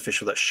wasn't an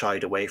official that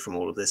shied away from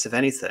all of this. If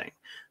anything,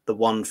 the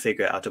one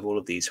figure out of all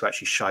of these who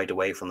actually shied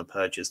away from the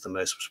purges the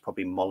most was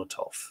probably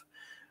Molotov.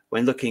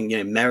 When looking,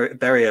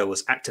 Beria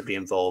was actively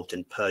involved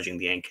in purging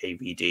the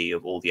NKVD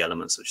of all the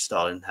elements which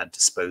Stalin had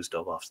disposed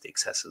of after the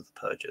excess of the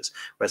purges,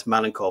 whereas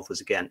Malenkov was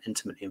again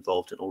intimately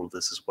involved in all of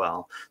this as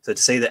well. So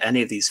to say that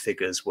any of these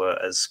figures were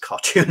as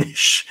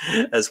cartoonish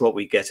as what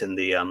we get in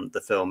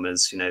the film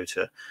is,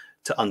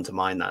 to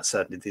undermine that.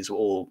 Certainly, these were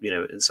all,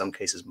 in some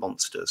cases,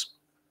 monsters.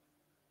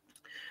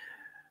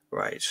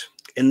 Right.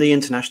 In the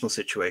international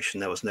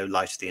situation, there was no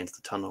light at the end of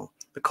the tunnel.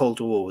 The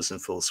Cold War was in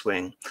full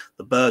swing.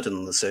 The burden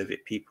on the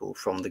Soviet people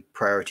from the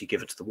priority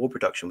given to the war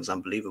production was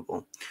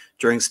unbelievable.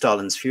 During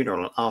Stalin's funeral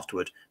and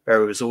afterward,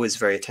 Beria was always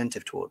very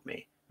attentive toward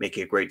me,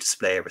 making a great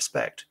display of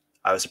respect.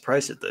 I was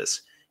surprised at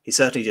this. He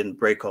certainly didn't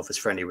break off his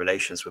friendly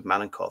relations with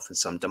Malenkov in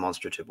some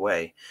demonstrative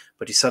way,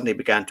 but he suddenly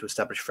began to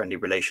establish friendly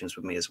relations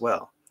with me as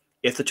well.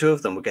 If the two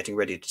of them were getting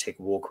ready to take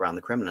a walk around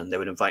the Kremlin, they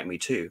would invite me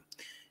too.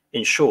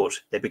 In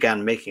short, they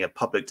began making a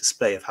public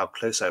display of how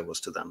close I was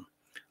to them.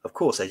 Of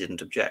course, I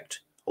didn't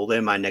object.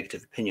 Although my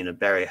negative opinion of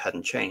Beria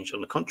hadn't changed,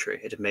 on the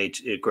contrary, it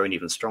had grown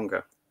even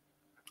stronger.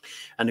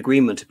 An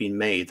agreement had been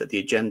made that the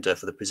agenda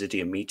for the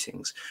Presidium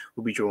meetings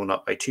would be drawn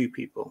up by two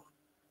people,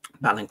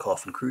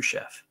 Malenkov and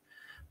Khrushchev.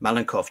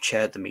 Malenkov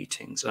chaired the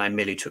meetings, and I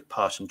merely took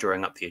part in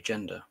drawing up the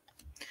agenda.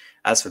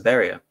 As for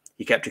Beria,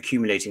 he kept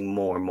accumulating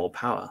more and more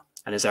power,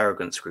 and his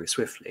arrogance grew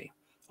swiftly.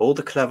 All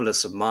the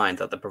cleverness of mind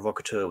that the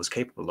provocateur was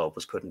capable of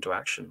was put into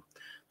action.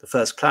 The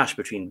first clash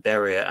between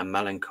Beria and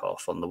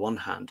Malenkov on the one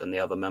hand and the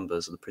other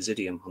members of the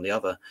Presidium on the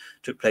other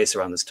took place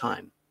around this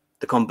time.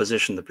 The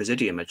composition of the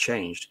Presidium had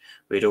changed.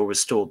 We had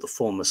restored the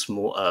former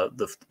small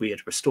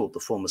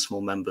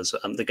members.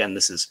 Again,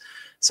 this is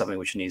something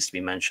which needs to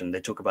be mentioned. They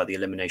talk about the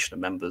elimination of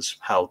members,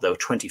 how there were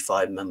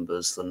 25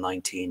 members, the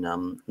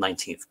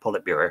 19th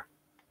Politburo.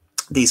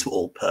 These were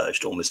all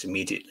purged almost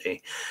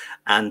immediately.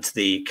 And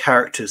the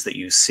characters that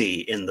you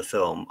see in the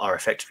film are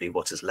effectively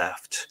what is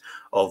left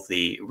of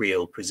the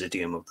real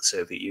Presidium of the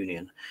Soviet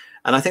Union.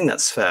 And I think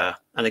that's fair.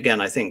 And again,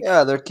 I think...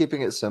 Yeah, they're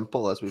keeping it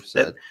simple, as we've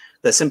said.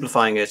 They're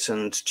simplifying it,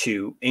 and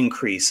to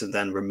increase and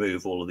then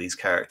remove all of these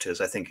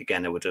characters, I think,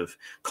 again, it would have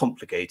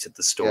complicated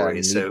the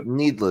story. Yeah,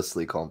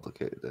 needlessly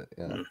complicated it,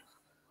 yeah.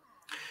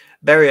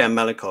 Beria and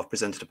Malenkov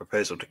presented a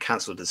proposal to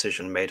cancel a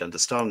decision made under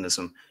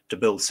Stalinism to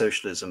build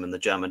socialism in the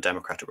German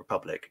Democratic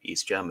Republic,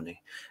 East Germany.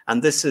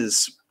 And this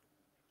is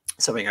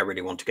something I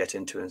really want to get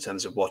into in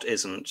terms of what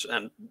isn't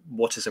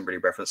really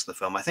referenced in the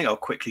film. I think I'll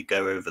quickly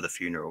go over the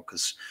funeral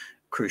because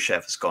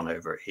Khrushchev has gone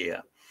over it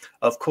here.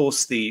 Of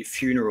course, the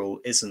funeral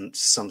isn't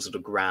some sort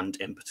of grand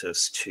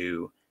impetus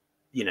to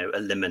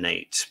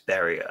eliminate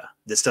Beria.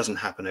 This doesn't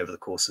happen over the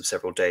course of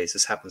several days.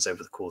 This happens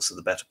over the course of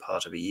the better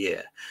part of a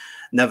year.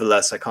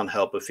 Nevertheless, I can't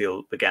help but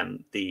feel,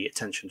 again, the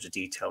attention to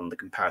detail and the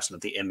comparison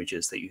of the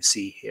images that you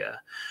see here.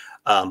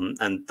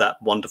 And that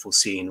wonderful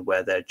scene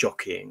where they're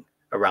jockeying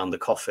around the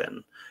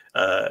coffin.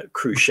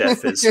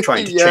 Khrushchev is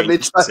trying to change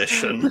his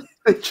position.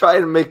 They try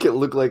to make it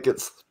look like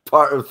it's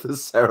part of the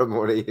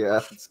ceremony.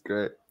 Yeah, it's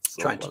great.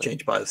 Trying to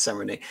change by the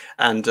ceremony.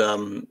 And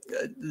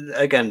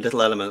again,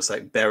 little elements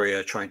like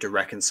Beria trying to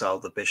reconcile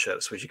the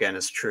bishops, which again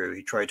is true.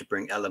 He tried to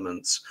bring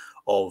elements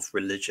of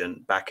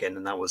religion back in,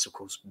 and that was, of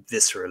course,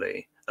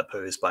 viscerally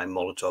opposed by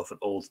Molotov and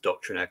all the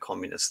doctrinaire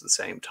communists at the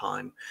same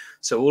time.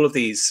 So all of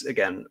these,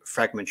 again,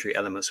 fragmentary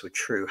elements were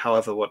true.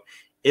 However, what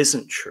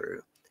isn't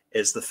true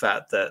is the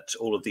fact that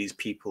all of these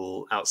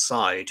people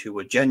outside who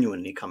were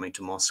genuinely coming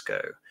to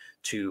Moscow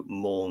to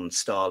mourn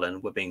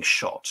Stalin were being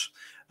shot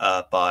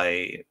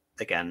by,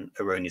 again,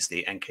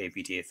 erroneously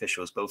NKVD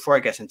officials. But before I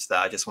get into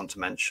that, I just want to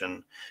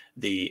mention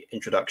the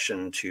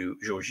introduction to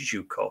Georgy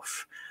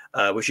Zhukov,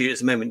 which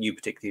is a moment you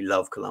particularly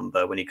love,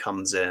 Columba, when he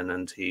comes in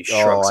and he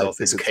shrugs off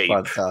his cape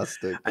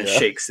and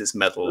shakes his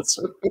medals.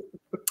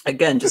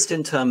 again, just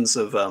in terms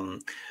of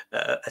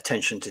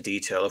attention to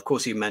detail, of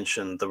course, you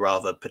mentioned the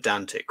rather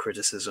pedantic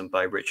criticism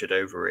by Richard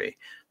Overy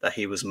that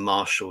he was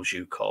Marshal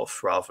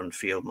Zhukov rather than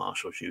Field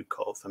Marshal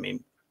Zhukov. I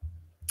mean,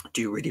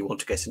 do you really want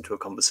to get into a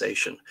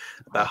conversation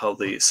about how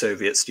the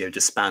Soviets,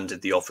 disbanded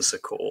the officer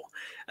corps?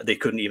 They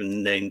couldn't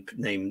even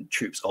name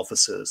troops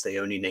officers. They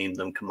only named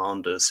them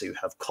commanders. So you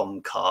have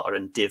Comcar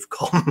and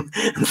Divcom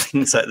and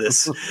things like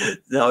this.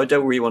 No, I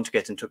don't really want to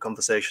get into a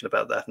conversation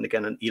about that. And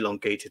again, an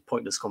elongated,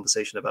 pointless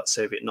conversation about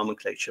Soviet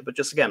nomenclature. But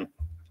just again,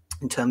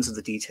 in terms of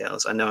the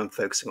details, I know I'm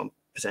focusing on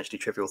potentially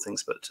trivial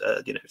things, but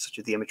such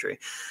as the imagery.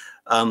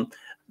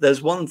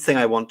 There's one thing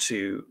I want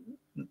to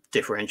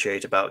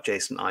differentiate about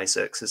Jason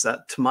Isaacs is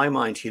that, to my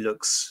mind, he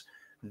looks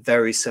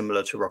very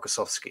similar to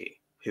Rokossovsky,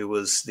 who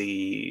was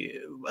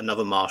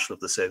another marshal of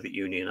the Soviet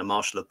Union, a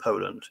marshal of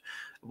Poland,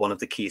 one of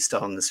the key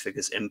Stalinist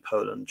figures in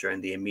Poland during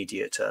the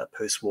immediate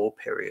post-war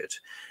period.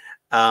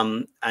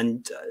 And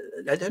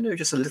I don't know,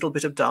 just a little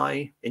bit of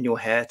dye in your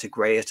hair to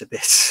grey it a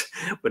bit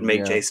would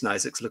make Jason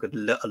Isaacs look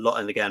a lot.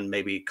 And again,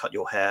 maybe cut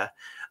your hair,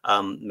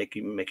 make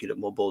you look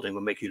more balding,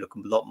 will make you look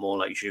a lot more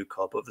like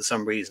Zhukov. But for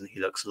some reason, he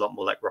looks a lot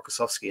more like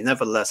Rokossovsky.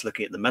 Nevertheless,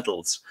 looking at the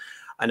medals,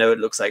 I know it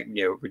looks like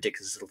a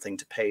ridiculous little thing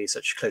to pay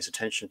such close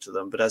attention to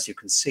them. But as you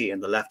can see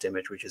in the left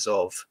image, which is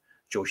of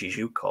Georgy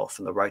Zhukov,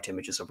 and the right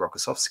images of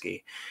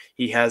Rokossovsky,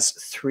 he has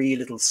 3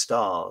 little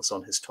stars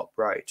on his top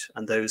right,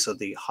 and those are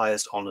the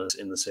highest honors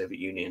in the Soviet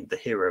Union, the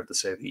Hero of the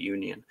Soviet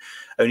Union.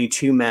 Only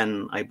 2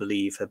 men, I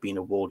believe, have been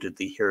awarded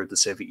the Hero of the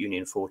Soviet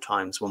Union 4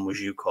 times. One was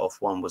Zhukov,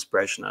 one was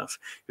Brezhnev,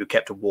 who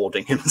kept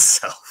awarding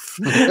himself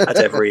at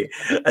every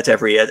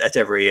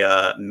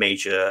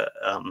major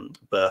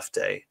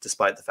birthday,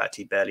 despite the fact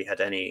he barely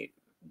had any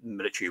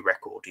military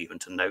record even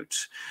to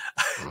note.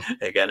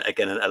 again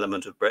an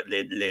element of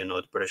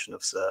Leonid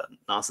Brezhnev's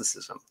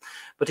narcissism,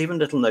 but even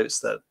little notes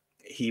that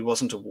he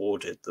wasn't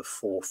awarded the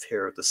 4th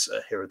Hero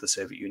of the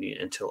Soviet Union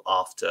until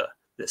after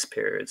this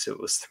period, so it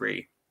was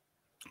 3.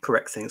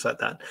 Correct, things like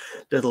that,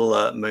 little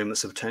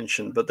moments of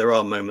tension. But there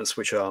are moments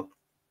which are,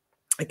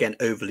 again,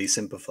 overly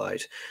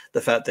simplified.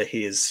 The fact that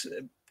he is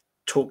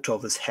talked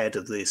of as head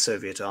of the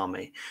Soviet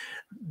army,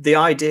 the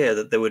idea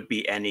that there would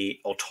be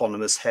any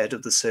autonomous head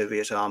of the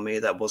Soviet army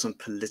that wasn't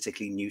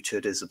politically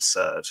neutered is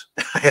absurd.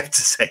 I have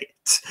to say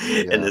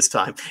it in this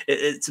time.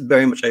 It's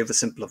very much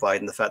oversimplified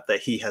in the fact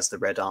that he has the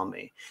Red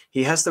Army.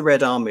 He has the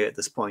Red Army at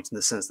this point in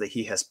the sense that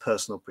he has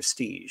personal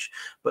prestige.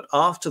 But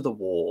after the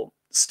war,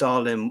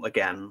 Stalin,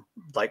 again,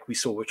 like we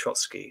saw with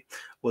Trotsky,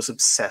 was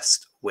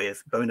obsessed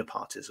with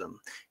Bonapartism.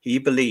 He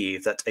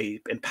believed that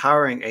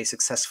empowering a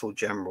successful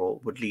general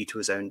would lead to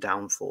his own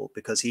downfall,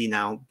 because he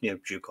now,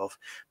 Zhukov,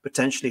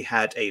 potentially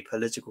had a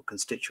political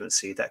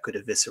constituency that could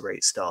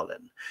eviscerate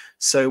Stalin.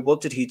 So what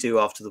did he do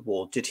after the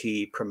war? Did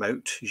he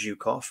promote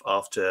Zhukov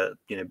after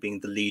being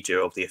the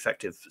leader of the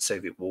effective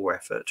Soviet war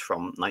effort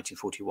from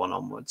 1941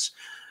 onwards?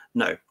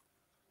 No.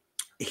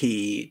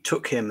 He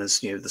took him as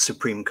the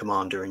supreme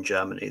commander in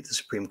Germany, the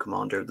supreme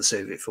commander of the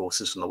Soviet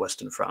forces on the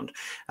Western Front,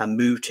 and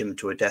moved him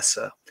to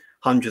Odessa,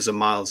 hundreds of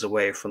miles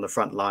away from the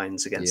front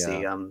lines against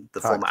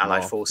the former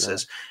Allied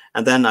forces.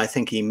 And then I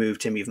think he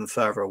moved him even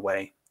further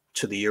away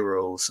to the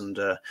Urals. And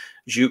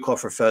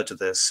Zhukov referred to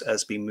this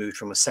as being moved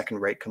from a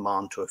second-rate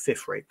command to a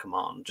fifth-rate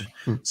command.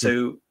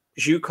 So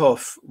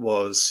Zhukov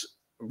was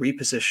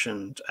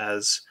repositioned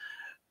as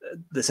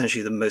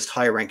essentially the most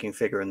high-ranking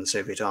figure in the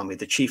Soviet army,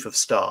 the chief of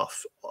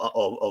staff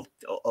of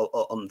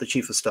the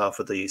chief of staff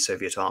of the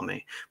Soviet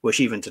army, which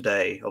even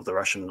today of the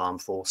Russian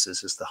armed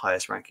forces is the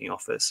highest-ranking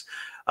office.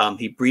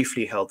 He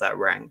briefly held that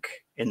rank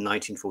in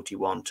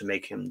 1941 to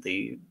make him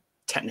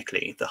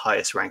technically the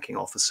highest-ranking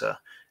officer,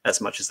 as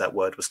much as that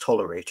word was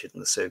tolerated in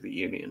the Soviet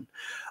Union.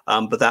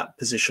 But that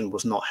position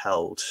was not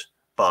held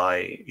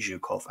by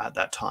Zhukov at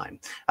that time.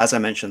 As I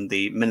mentioned,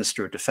 the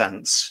Minister of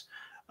Defense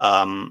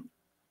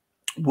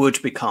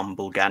would become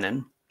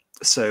Bulganin.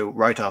 So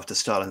right after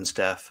Stalin's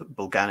death,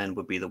 Bulganin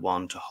would be the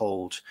one to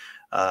hold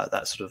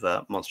that sort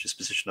of monstrous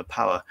position of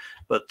power.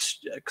 But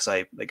because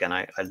I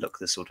look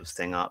this sort of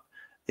thing up,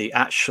 the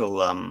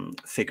actual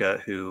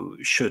figure who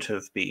should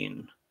have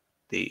been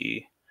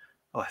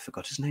I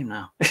forgot his name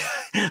now.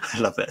 I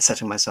love it,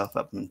 setting myself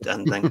up and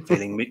then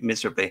failing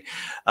miserably.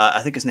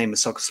 I think his name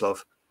is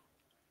Sokoslov,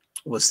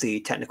 was the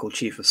technical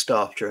chief of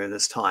staff during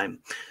this time.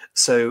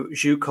 So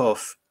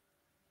Zhukov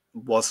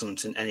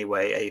wasn't in any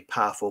way a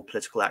powerful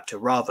political actor.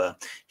 Rather,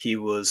 he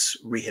was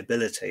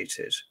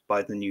rehabilitated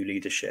by the new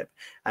leadership,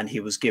 and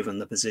he was given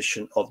the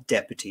position of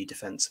deputy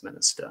defense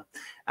minister.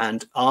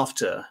 And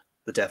after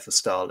the death of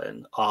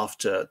Stalin,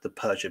 after the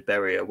Purge of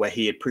Beria, where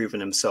he had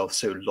proven himself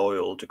so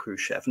loyal to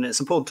Khrushchev, and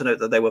it's important to note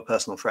that they were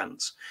personal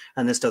friends,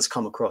 and this does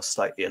come across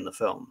slightly in the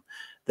film.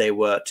 They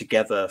were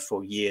together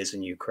for years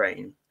in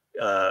Ukraine.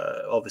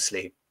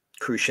 Obviously,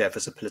 Khrushchev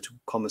as a political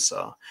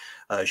commissar,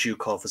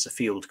 Zhukov as a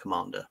field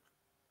commander.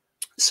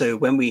 So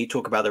when we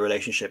talk about the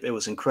relationship, it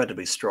was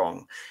incredibly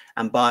strong.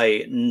 And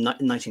by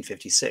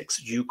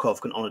 1956,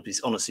 Zhukov can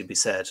honestly be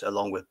said,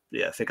 along with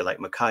a figure like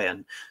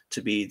Mikhayan,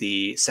 to be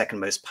the second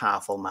most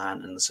powerful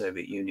man in the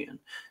Soviet Union.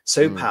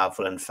 So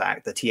powerful, in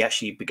fact, that he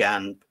actually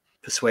began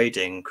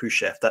persuading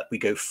Khrushchev that we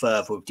go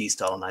further with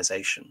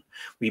de-Stalinization.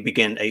 We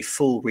begin a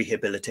full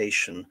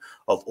rehabilitation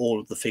of all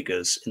of the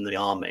figures in the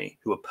army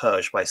who were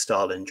purged by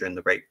Stalin during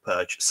the Great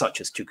Purge, such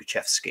as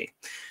Tukhachevsky.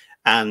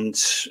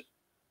 And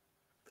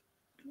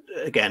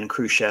again,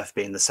 Khrushchev,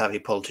 being the savvy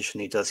politician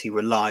he does, he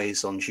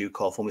relies on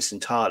Zhukov almost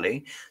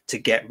entirely to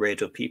get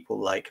rid of people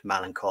like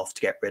Malenkov,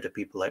 to get rid of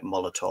people like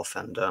Molotov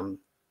and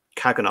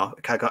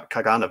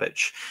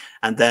Kaganovich.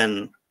 And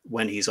then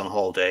when he's on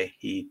holiday,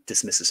 he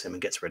dismisses him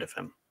and gets rid of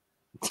him.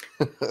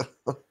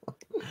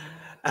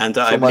 And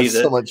I believe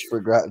that, so much for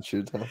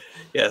gratitude. Huh?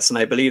 Yes, and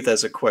I believe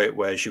there's a quote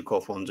where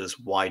Zhukov wonders,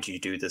 "Why do you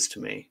do this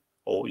to me?"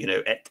 Or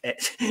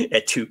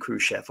et tu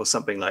Khrushchev, or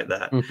something like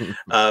that.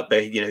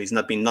 But he's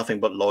not been nothing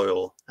but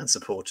loyal and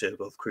supportive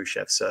of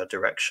Khrushchev's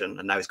direction,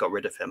 and now he's got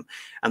rid of him.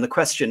 And the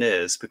question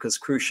is, because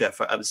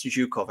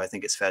Zhukov, I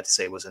think it's fair to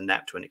say, was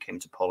inept when it came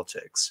to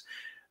politics,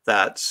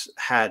 that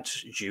had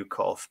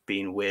Zhukov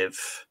been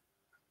with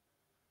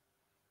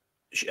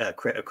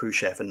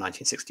Khrushchev in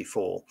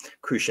 1964,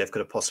 Khrushchev could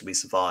have possibly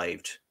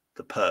survived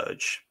the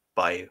purge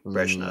by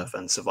Brezhnev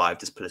and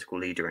survived as political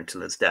leader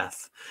until his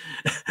death.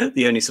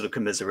 The only sort of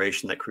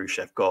commiseration that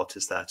Khrushchev got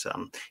is that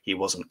he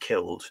wasn't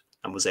killed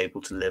and was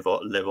able to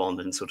live on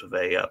in sort of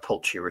a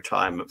paltry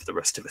retirement for the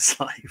rest of his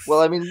life.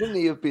 Well, I mean, wouldn't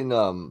he have been?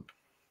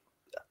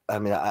 I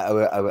mean,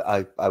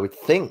 I would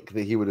think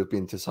that he would have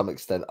been to some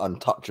extent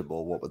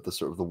untouchable, what with the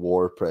sort of the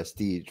war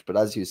prestige. But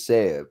as you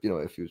say,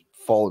 if he was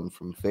fallen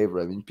from favor,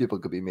 I mean, people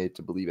could be made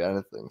to believe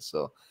anything.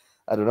 So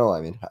I don't know.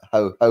 I mean,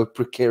 how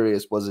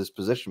precarious was his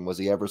position? Was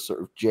he ever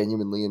sort of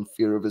genuinely in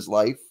fear of his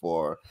life,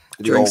 or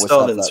did during he always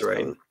Stalin's have that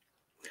reign?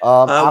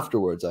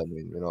 Afterwards, I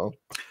mean,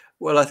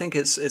 Well, I think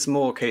it's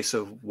more a case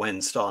of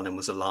when Stalin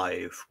was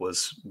alive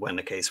was when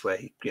a case where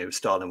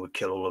Stalin would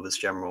kill all of his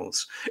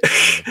generals.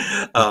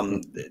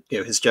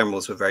 His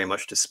generals were very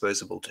much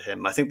disposable to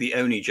him. I think the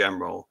only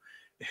general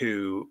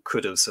who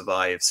could have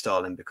survived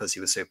Stalin because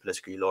he was so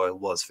politically loyal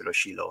was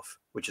Voroshilov,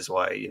 which is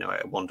why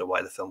I wonder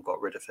why the film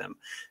got rid of him,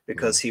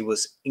 because he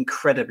was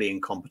incredibly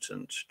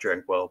incompetent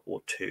during World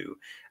War II,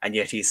 and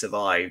yet he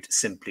survived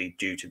simply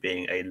due to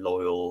being a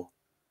loyal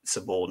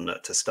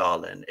subordinate to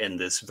Stalin in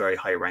this very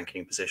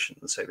high-ranking position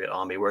in the Soviet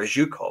army, whereas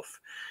Zhukov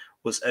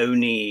was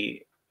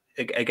only,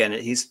 again,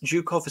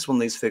 Zhukov is one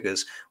of these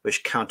figures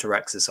which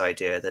counteracts this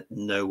idea that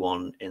no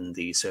one in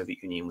the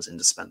Soviet Union was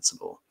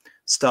indispensable.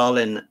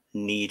 Stalin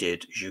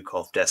needed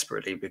Zhukov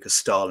desperately because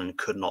Stalin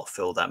could not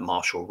fill that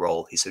marshal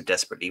role he so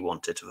desperately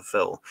wanted to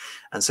fulfill.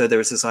 And so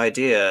there is this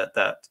idea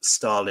that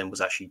Stalin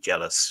was actually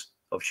jealous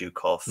of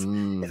Zhukov.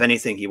 If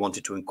anything, he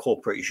wanted to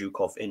incorporate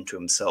Zhukov into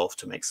himself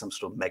to make some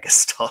sort of mega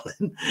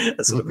Stalin,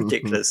 as sort of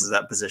ridiculous as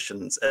that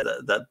position,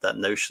 that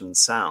notion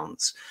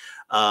sounds.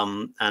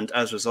 And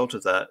as a result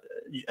of that,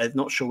 I'm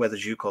not sure whether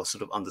Zhukov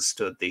sort of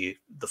understood the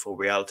full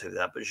reality of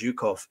that, but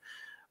Zhukov,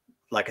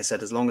 like I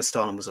said, as long as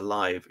Stalin was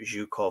alive,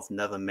 Zhukov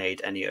never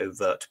made any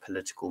overt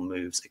political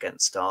moves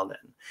against Stalin.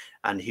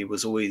 And he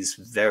was always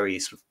very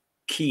sort of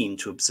keen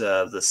to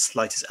observe the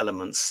slightest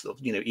elements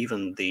of,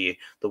 even the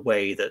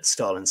way that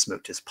Stalin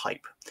smoked his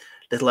pipe.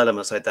 Little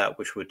elements like that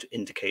which would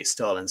indicate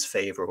Stalin's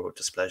favor or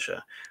displeasure.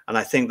 And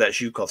I think that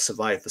Zhukov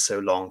survived for so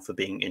long for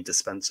being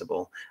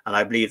indispensable. And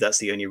I believe that's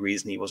the only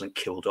reason he wasn't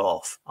killed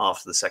off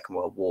after the Second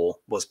World War,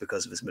 was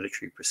because of his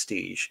military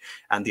prestige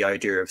and the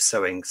idea of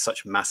sowing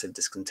such massive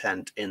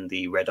discontent in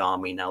the Red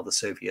Army, now the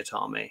Soviet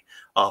Army,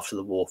 after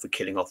the war for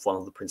killing off one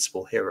of the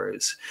principal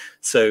heroes.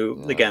 So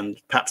again,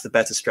 perhaps the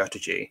better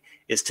strategy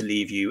is to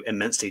leave you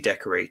immensely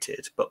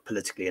decorated, but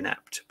politically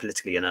inept,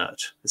 politically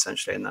inert,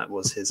 essentially. And that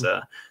was his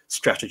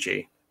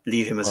strategy.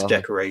 Leave him as a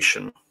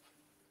decoration.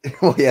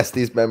 Well, yes,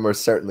 these men were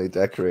certainly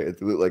decorated.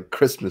 They look like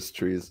Christmas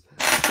trees.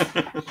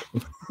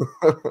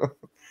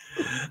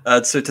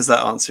 So does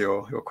that answer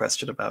your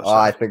question about?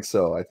 I think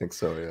so. I think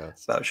so. Yeah.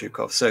 About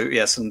Zhukov. So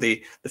yes, and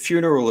the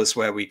funeral is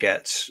where we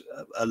get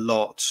a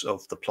lot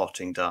of the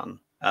plotting done,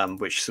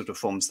 which sort of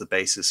forms the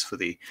basis for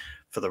the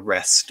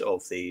rest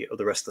of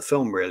the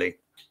film. Really,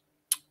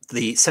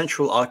 the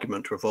central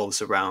argument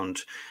revolves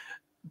around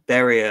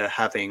Beria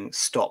having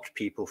stopped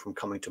people from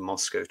coming to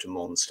Moscow to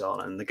mourn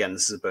Stalin. And again,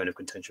 this is a bone of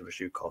contention for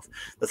Zhukov.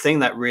 The thing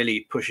that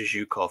really pushes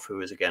Zhukov,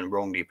 who is again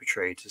wrongly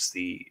portrayed as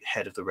the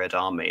head of the Red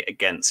Army,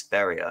 against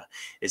Beria,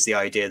 is the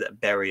idea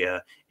that Beria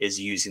is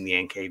using the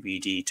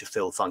NKVD to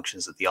fill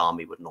functions that the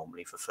army would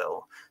normally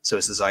fulfill. So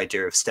it's this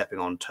idea of stepping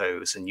on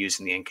toes and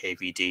using the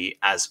NKVD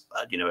as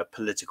a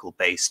political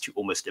base to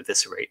almost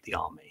eviscerate the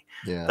army.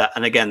 Yeah.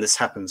 And again, this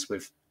happens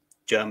with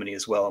Germany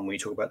as well, and we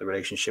talk about the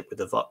relationship with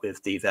the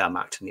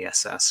Wehrmacht and the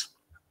SS.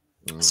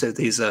 So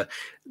these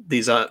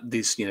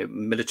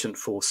militant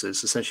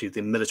forces, essentially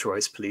the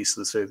militarized police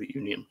of the Soviet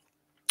Union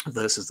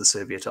versus the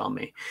Soviet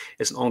army,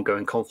 is an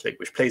ongoing conflict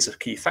which plays a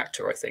key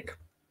factor, I think,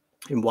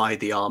 in why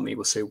the army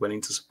was so willing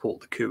to support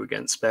the coup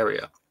against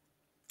Beria.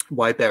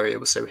 why Beria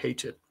was so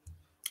hated.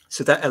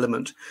 So that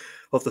element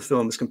of the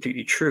film is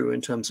completely true in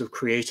terms of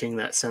creating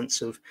that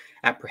sense of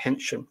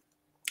apprehension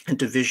and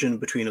division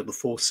between other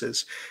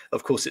forces.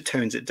 Of course, it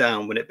tones it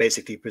down when it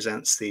basically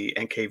presents the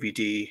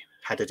NKVD,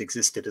 had it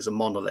existed, as a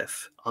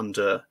monolith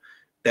under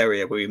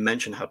Beria, where we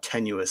mention how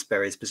tenuous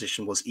Beria's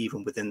position was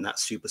even within that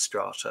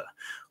superstrata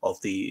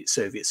of the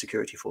Soviet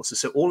security forces.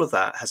 So all of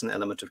that has an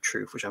element of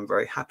truth, which I'm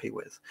very happy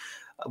with.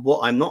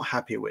 What I'm not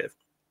happy with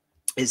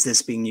is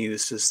this being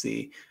used as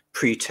the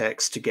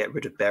pretext to get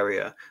rid of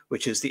Beria,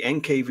 which is the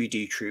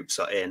NKVD troops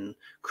are in.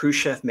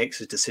 Khrushchev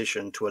makes a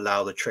decision to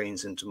allow the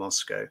trains into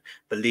Moscow,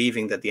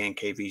 believing that the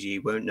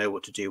NKVD won't know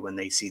what to do when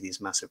they see these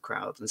massive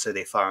crowds, and so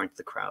they fire into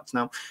the crowds.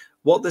 Now,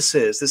 what this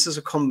is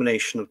a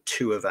combination of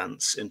two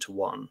events into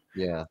one.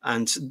 Yeah.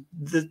 And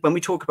when we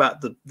talk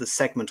about the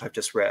segment I've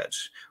just read,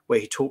 where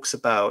he talks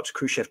about,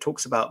 Khrushchev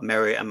talks about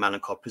Mary and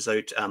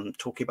Malenkov,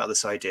 talking about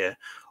this idea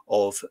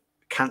of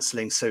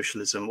cancelling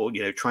socialism, or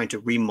trying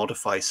to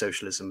remodify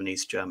socialism in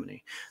East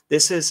Germany.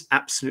 This is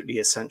absolutely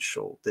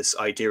essential, this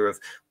idea of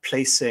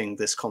placing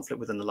this conflict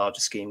within the larger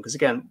scheme, because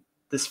again,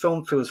 this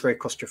film feels very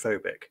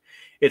claustrophobic.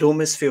 It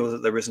almost feels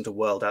that there isn't a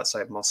world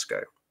outside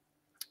Moscow.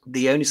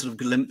 The only sort of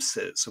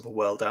glimpses of a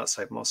world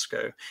outside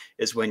Moscow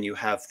is when you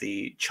have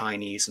the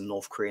Chinese and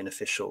North Korean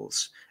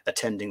officials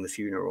attending the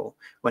funeral,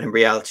 when in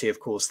reality,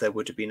 of course, there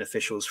would have been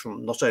officials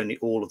from not only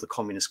all of the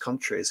communist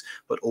countries,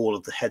 but all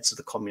of the heads of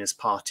the communist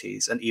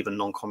parties and even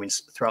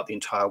non-communists throughout the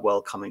entire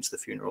world coming to the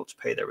funeral to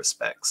pay their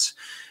respects.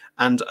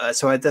 And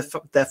so I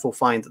therefore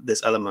find that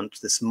this element,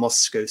 this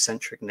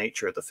Moscow-centric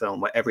nature of the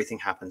film, where everything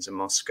happens in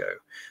Moscow,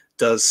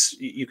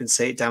 you can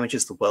say it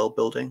damages the world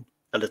building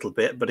a little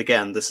bit, but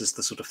again, this is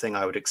the sort of thing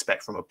I would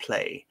expect from a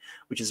play,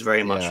 which is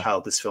very much how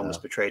this film is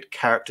portrayed: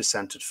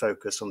 character-centered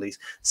focus on these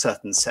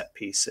certain set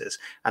pieces,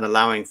 and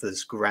allowing for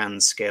this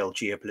grand scale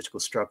geopolitical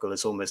struggle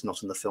is almost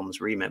not in the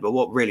film's remit. But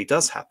what really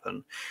does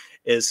happen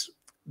is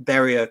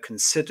Beria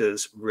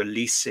considers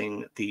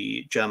releasing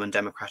the German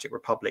Democratic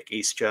Republic,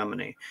 East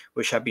Germany,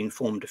 which had been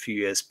formed a few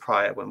years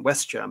prior when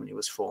West Germany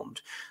was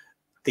formed.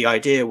 The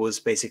idea was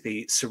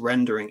basically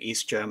surrendering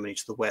East Germany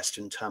to the West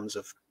in terms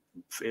of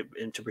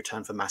into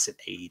return for massive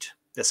aid,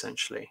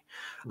 essentially.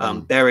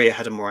 Beria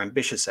had a more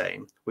ambitious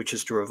aim, which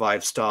is to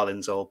revive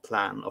Stalin's old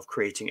plan of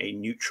creating a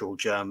neutral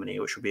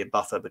Germany, which would be a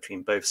buffer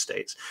between both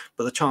states.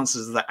 But the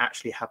chances of that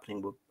actually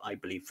happening were, I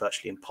believe,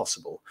 virtually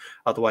impossible.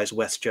 Otherwise,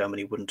 West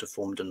Germany wouldn't have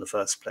formed in the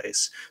first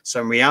place.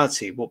 So in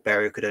reality, what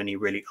Beria could only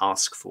really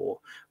ask for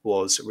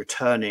was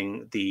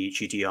returning the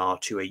GDR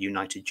to a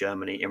united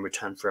Germany in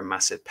return for a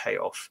massive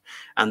payoff.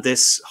 And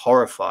this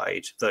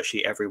horrified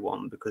virtually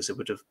everyone, because it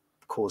would have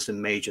caused a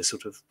major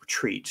sort of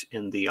retreat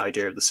in the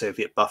idea of the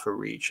Soviet buffer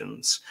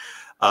regions.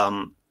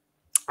 And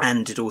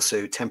it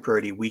also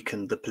temporarily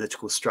weakened the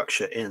political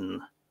structure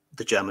in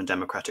the German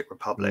Democratic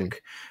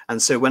Republic. And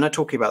so when I'm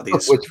talking about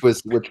these,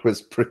 which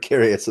was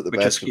precarious at the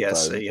best of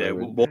yes, times.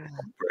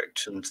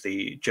 and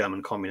the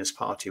German Communist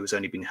Party was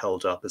only being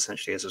held up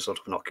essentially as a sort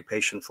of an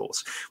occupation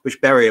force,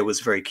 which Beria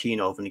was very keen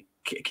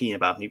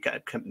about, and he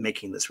kept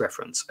making this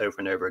reference over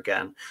and over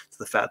again to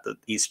the fact that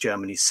East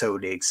Germany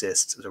solely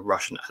exists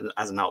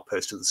as an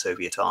outpost of the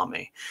Soviet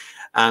army.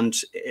 And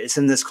it's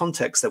in this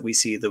context that we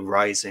see the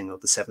rising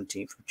of the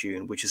 17th of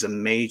June, which is a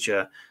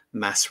major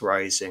mass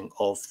rising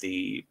of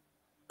the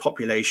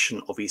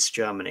population of East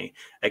Germany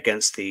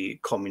against the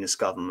communist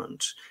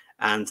government.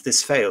 And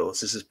this fails.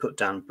 This is put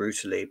down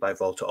brutally by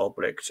Walter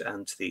Ulbricht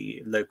and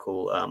the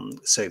local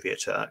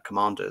Soviet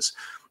commanders.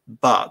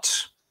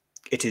 But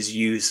it is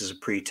used as a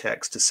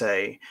pretext to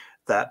say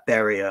that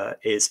Beria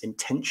is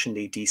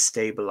intentionally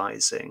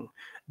destabilizing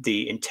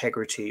the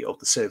integrity of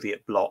the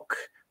Soviet bloc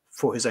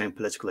for his own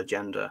political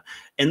agenda.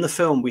 In the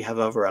film, we have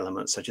other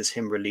elements, such as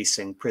him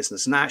releasing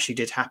prisoners, and that actually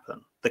did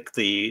happen.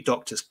 The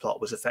doctor's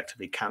plot was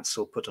effectively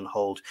cancelled, put on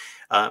hold.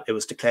 It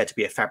was declared to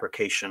be a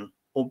fabrication,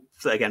 or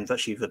again,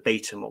 virtually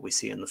verbatim what we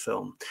see in the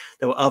film.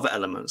 There were other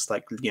elements,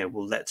 like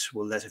we'll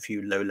let a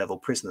few low-level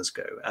prisoners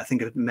go. I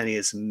think as many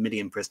as 1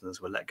 million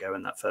prisoners were let go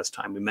in that first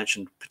time. We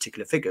mentioned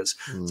particular figures,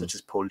 such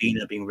as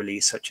Paulina being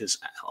released, such as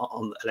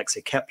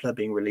Alexei Kepler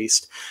being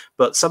released.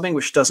 But something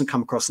which doesn't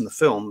come across in the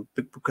film,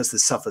 because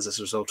this suffers as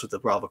a result of the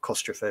rather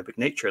claustrophobic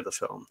nature of the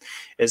film,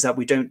 is that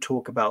we don't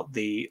talk about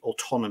the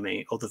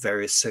autonomy of the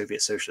various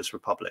Soviet socialist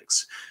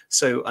republics.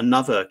 So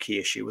another key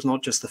issue was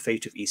not just the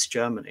fate of East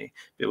Germany,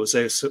 but it was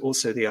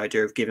also the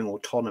idea of giving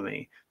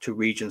autonomy to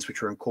regions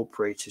which were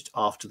incorporated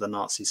after the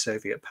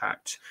Nazi-Soviet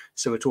pact.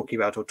 So we're talking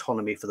about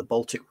autonomy for the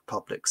Baltic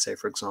republics, say,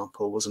 for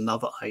example, was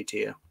another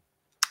idea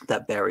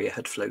that Beria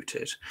had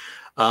floated.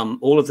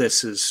 All of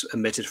this is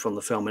omitted from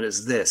the film, and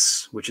it's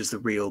this which is the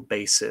real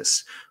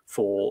basis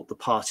for the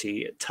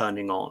party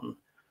turning on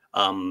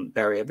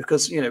Beria,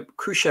 because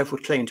Khrushchev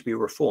would claim to be a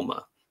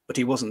reformer, but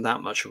he wasn't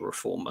that much of a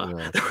reformer.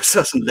 Yeah. There were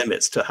certain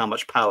limits to how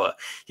much power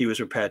he was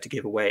prepared to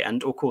give away.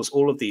 And of course,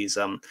 all of these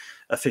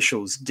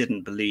officials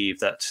didn't believe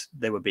that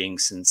they were being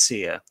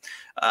sincere.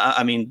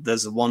 I mean,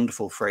 there's a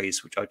wonderful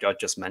phrase, which I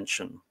just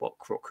mentioned, what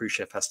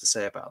Khrushchev has to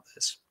say about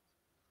this.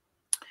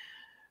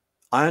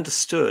 I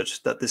understood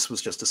that this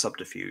was just a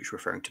subterfuge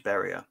referring to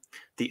Beria,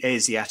 the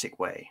Asiatic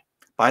way.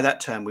 By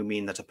that term, we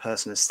mean that a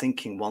person is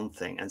thinking one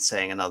thing and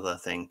saying another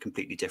thing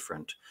completely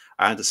different.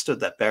 I understood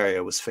that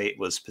Beria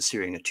was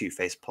pursuing a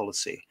two-faced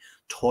policy,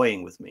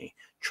 toying with me,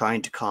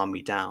 trying to calm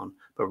me down,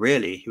 but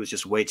really he was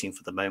just waiting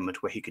for the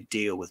moment where he could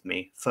deal with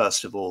me,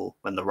 first of all,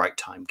 when the right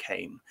time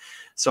came.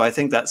 So I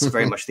think that's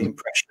very much the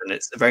impression.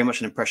 It's very much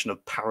an impression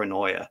of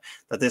paranoia,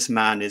 that this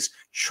man is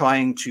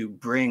trying to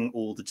bring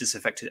all the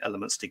disaffected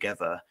elements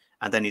together,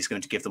 and then he's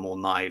going to give them all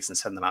knives and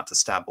send them out to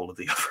stab all of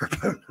the other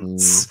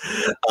opponents.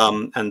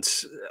 And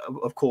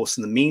of course,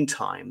 in the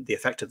meantime, the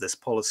effect of this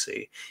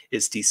policy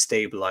is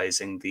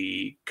destabilizing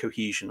the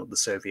cohesion of the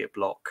Soviet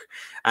bloc.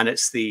 And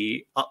it's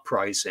the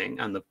uprising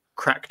and the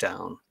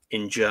crackdown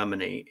in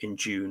Germany in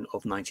June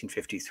of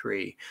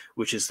 1953,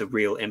 which is the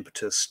real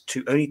impetus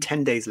to only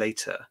 10 days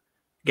later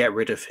get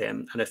rid of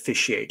him and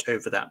officiate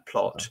over that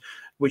plot.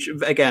 Which,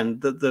 again,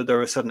 there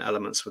are certain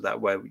elements with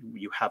that where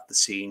you have the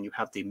scene, you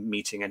have the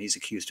meeting, and he's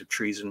accused of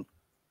treason.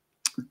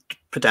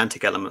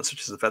 Pedantic elements,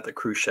 such as the fact that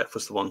Khrushchev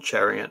was the one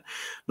chairing it,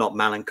 not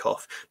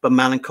Malenkov. But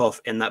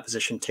Malenkov, in that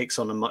position, takes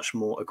on a much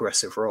more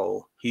aggressive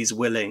role. He's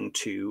willing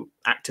to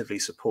actively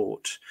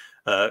support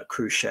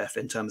Khrushchev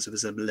in terms of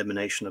his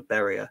elimination of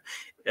Beria.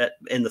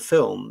 In the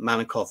film,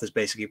 Malenkov is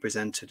basically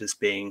presented as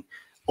being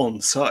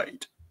on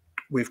side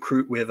with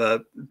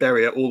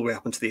Beria all the way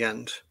up until the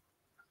end,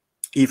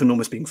 even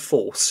almost being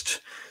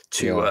forced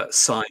to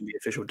sign the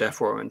official death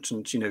warrant.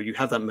 And, you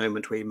have that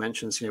moment where he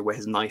mentions, where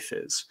his knife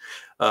is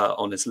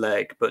on his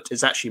leg, but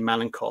it's actually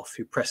Malenkov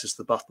who presses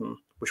the button,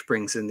 which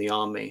brings in the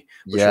army,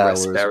 which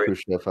arrests whereas Beria.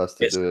 Khrushchev has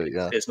to do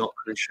it. It's not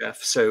Khrushchev.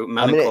 So I mean,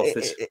 Malenkov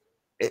is...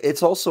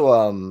 it's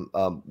also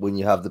when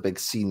you have the big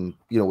scene,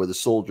 where the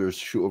soldiers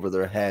shoot over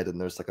their head and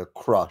there's like a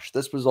crush.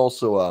 This was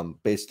also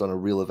based on a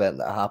real event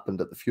that happened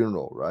at the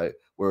funeral, right?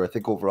 Where I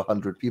think over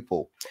 100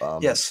 people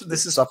yes,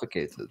 this is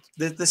suffocated.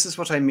 This is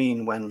what I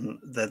mean when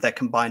they're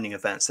combining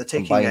events. They're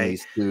taking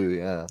these two,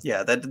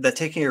 they're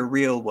taking a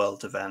real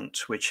world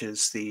event, which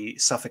is the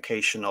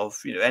suffocation of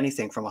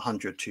anything from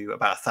 100 to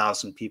about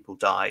 1,000 people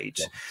died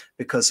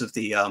because of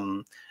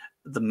the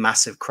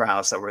massive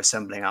crowds that were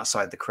assembling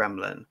outside the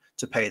Kremlin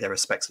to pay their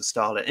respects to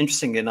Stalin.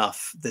 Interestingly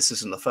enough, this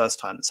isn't the first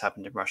time that's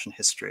happened in Russian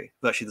history.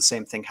 Virtually the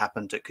same thing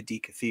happened at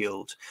Kadika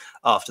Field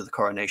after the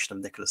coronation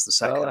of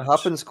Nicholas II. Well, it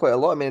happens quite a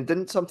lot. I mean,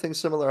 didn't something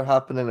similar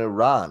happen in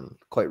Iran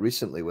quite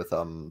recently with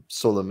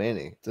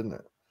Soleimani, didn't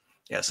it?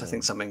 Yes, I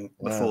think something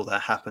before that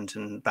happened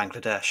in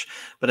Bangladesh.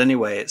 But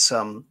anyway, it's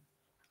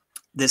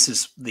this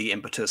is the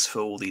impetus for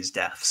all these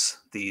deaths,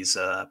 these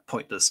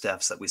pointless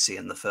deaths that we see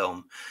in the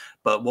film.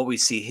 But what we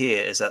see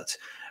here is that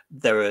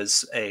there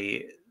is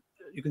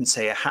you can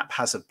say, a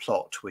haphazard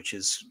plot, which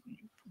is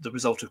the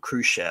result of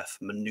Khrushchev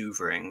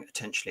maneuvering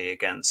potentially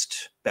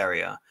against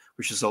Beria,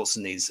 which results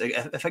in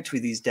effectively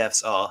these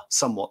deaths are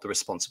somewhat the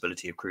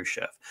responsibility of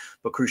Khrushchev.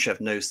 But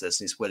Khrushchev knows this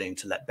and he's willing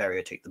to let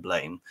Beria take the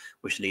blame,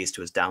 which leads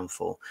to his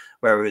downfall.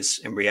 Whereas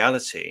in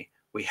reality,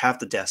 we have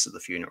the deaths at the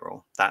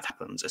funeral. That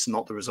happens. It's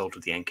not the result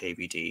of the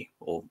NKVD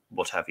or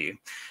what have you.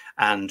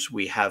 And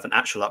we have an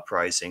actual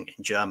uprising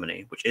in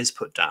Germany, which is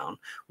put down,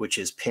 which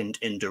is pinned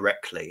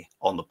indirectly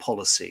on the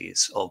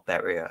policies of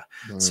Beria.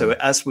 So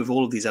as with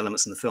all of these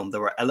elements in the film,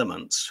 there are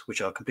elements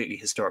which are completely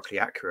historically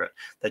accurate.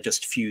 They're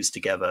just fused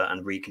together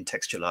and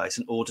recontextualized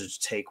in order to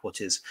take what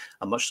is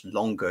a much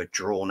longer,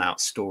 drawn-out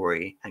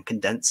story and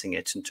condensing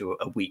it into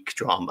a weak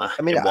drama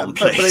in one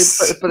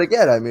place. But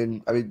again, I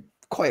mean,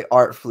 quite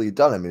artfully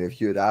done. I mean, if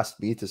you had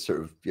asked me to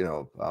sort of,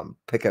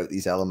 pick out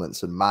these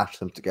elements and mash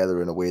them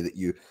together in a way that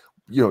you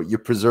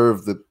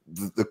preserve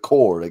the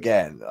core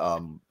again,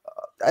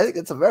 I think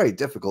it's a very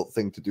difficult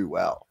thing to do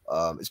well,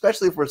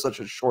 especially for such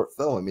a short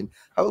film. I mean,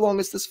 how long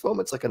is this film?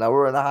 It's like an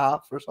hour and a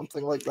half or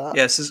something like that.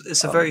 Yes,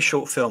 it's a very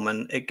short film,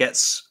 and it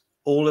gets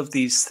all of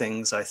these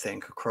things, I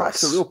think,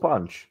 across a real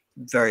punch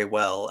very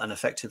well and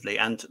effectively.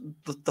 And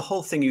the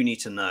whole thing you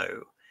need to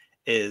know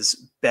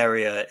is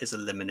Beria is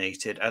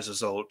eliminated as a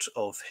result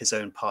of his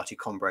own party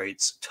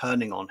comrades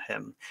turning on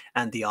him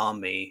and the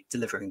army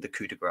delivering the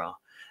coup de grace.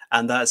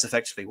 And that is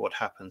effectively what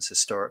happens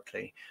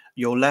historically.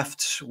 You're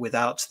left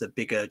without the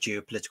bigger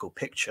geopolitical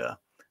picture.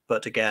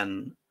 But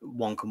again,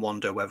 one can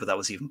wonder whether that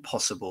was even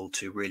possible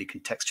to really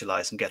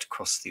contextualize and get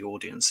across to the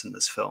audience in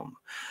this film.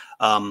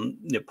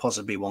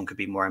 Possibly one could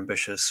be more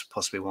ambitious,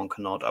 possibly one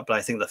cannot. But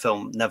I think the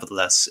film,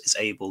 nevertheless, is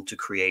able to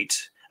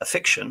create a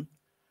fiction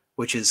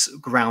which is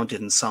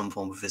grounded in some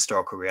form of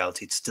historical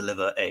reality to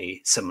deliver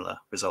a similar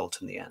result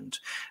in the end.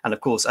 And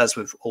of course, as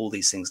with all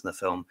these things in the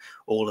film,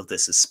 all of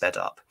this is sped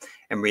up.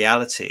 In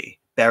reality,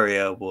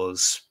 Beria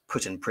was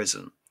put in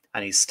prison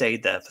and he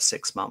stayed there for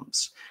 6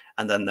 months.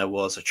 And then there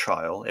was a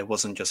trial. It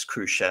wasn't just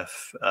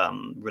Khrushchev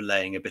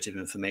relaying a bit of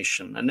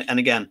information. And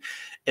again,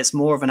 it's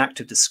more of an act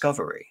of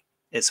discovery.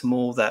 It's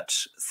more that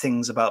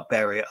things about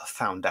Beria are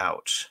found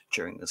out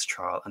during this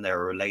trial and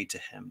they're relayed to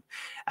him.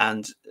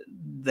 And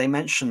they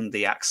mention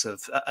the acts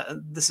of,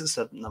 this is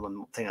another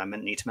thing I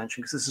need to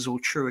mention because this is all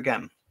true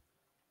again.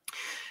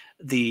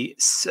 The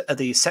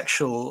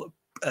sexual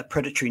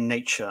predatory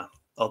nature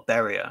of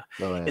Beria.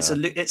 Oh, It's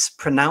yeah. it's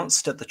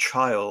pronounced at the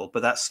trial,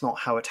 but that's not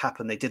how it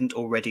happened. They didn't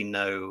already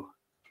know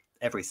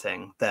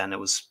everything then. It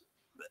was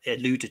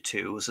alluded to.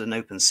 It was an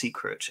open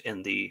secret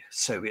in the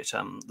Soviet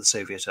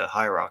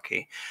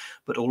hierarchy,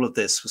 but all of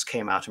this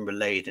came out and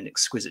relayed in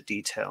exquisite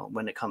detail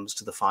when it comes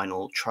to the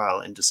final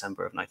trial in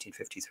December of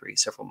 1953,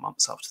 several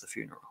months after the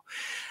funeral.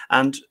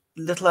 And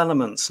little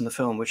elements in the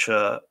film which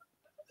are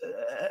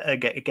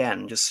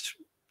again just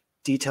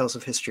details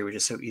of history which are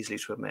so easily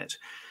to omit.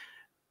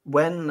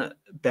 When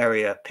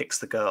Beria picks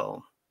the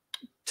girl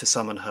to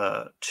summon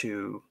her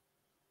to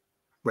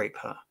rape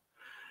her,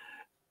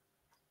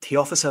 he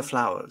offers her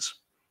flowers.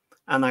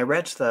 And I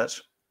read that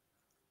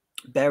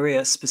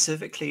Beria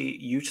specifically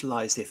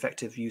utilized the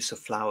effective use of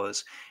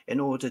flowers in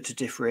order to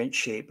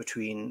differentiate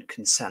between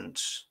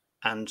consent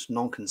and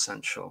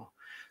non-consensual.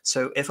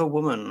 So if a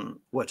woman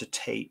were to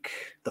take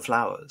the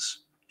flowers,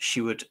 she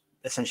would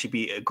essentially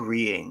be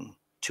agreeing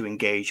to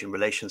engage in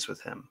relations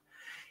with him.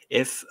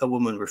 If a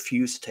woman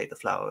refused to take the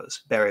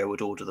flowers, Beria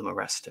would order them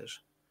arrested.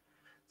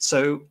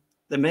 So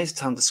they may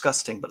sound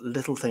disgusting, but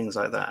little things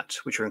like that,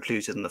 which are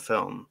included in the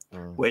film,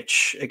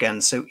 which, again,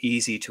 so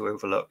easy to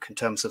overlook in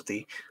terms of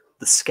the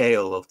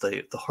scale of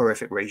the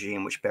horrific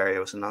regime which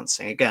Beria was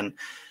announcing. Again,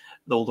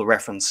 all the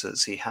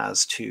references he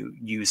has to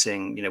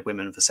using,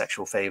 women for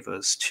sexual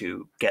favors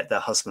to get their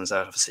husbands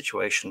out of a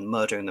situation,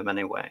 murdering them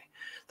anyway.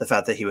 The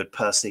fact that he would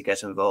personally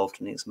get involved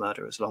in these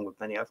murders, along with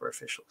many other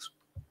officials.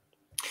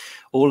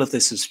 All of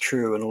this is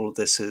true, and all of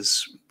this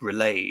is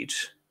relayed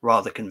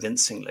rather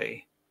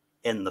convincingly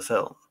in the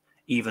film,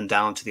 even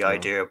down to the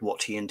idea of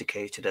what he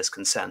indicated as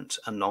consent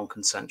and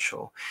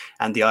non-consensual,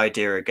 and the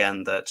idea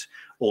again that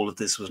all of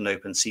this was an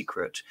open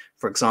secret.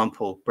 For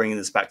example, bringing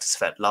this back to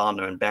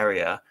Svetlana and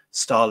Beria,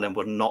 Stalin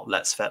would not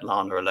let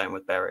Svetlana alone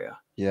with Beria.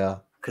 Yeah.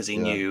 Because he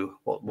knew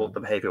what the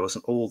behavior was,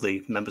 and all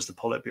the members of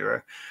the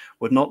Politburo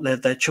would not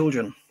let their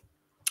children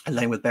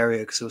alone with Beria,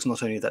 because it was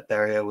not only that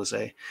Beria was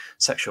a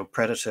sexual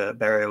predator,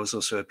 Beria was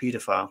also a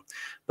pedophile.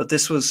 But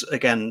this was,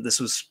 again,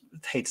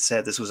 I hate to say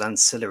it, this was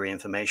ancillary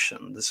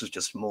information. This was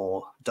just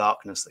more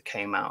darkness that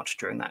came out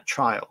during that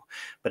trial.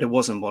 But it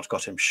wasn't what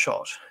got him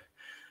shot.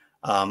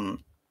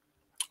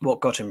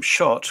 What got him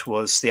shot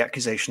was the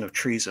accusation of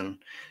treason.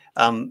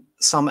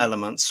 Some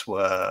elements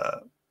were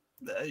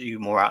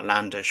more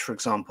outlandish. For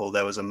example,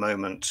 there was a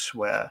moment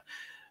where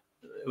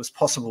it was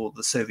possible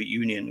the Soviet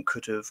Union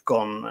could have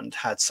gone and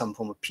had some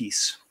form of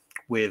peace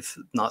with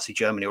Nazi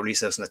Germany, or at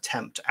least there was an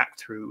attempt to act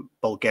through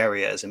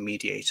Bulgaria as a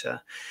mediator.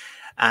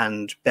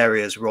 And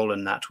Beria's role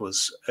in that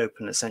was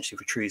open essentially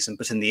for treason.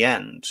 But in the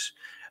end,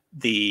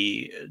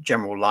 the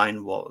general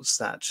line was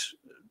that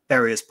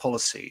Beria's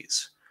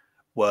policies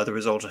were the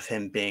result of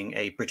him being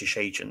a British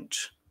agent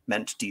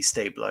meant to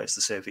destabilize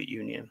the Soviet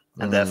Union,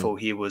 and therefore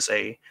he was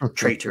a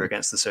traitor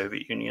against the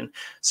Soviet Union.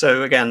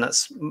 So again,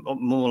 that's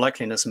more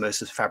likeliness and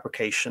most is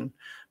fabrication,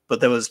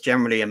 but there was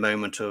generally a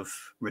moment of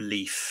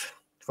relief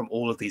from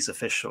all of these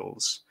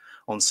officials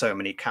on so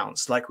many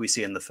counts, like we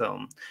see in the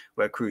film,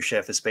 where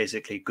Khrushchev is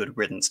basically good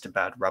riddance to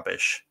bad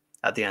rubbish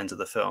at the end of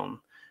the film,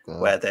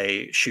 where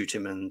they shoot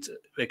him and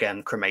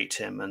again cremate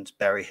him and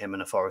bury him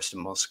in a forest in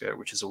Moscow,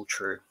 which is all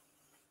true,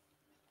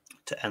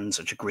 to end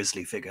such a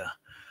grisly figure.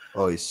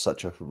 Oh, he's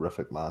such a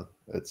horrific man.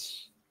 It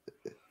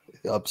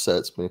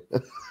upsets me.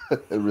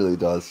 It really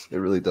does. It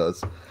really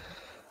does.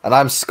 And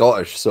I'm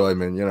Scottish, so I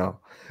mean,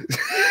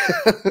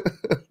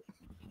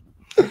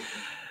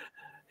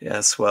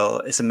 Yes, well,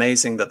 it's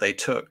amazing that they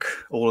took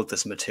all of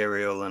this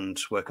material and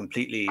were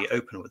completely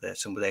open with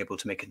it and were able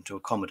to make it into a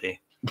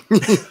comedy.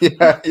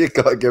 Yeah, you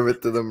gotta give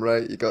it to them,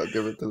 right? You gotta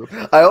give it to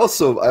them. I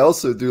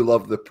also do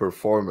love the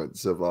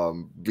performance of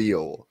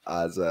Veal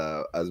as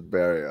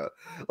Beria,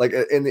 like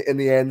in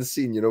the end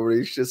scene, where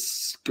he's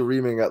just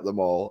screaming at them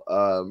all.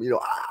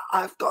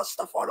 I've got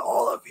stuff on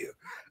all of you.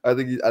 I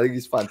think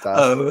he's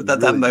fantastic. Oh,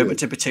 that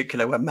moment in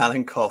particular where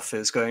Malenkov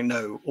is going,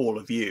 "No, all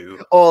of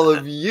you, all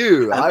of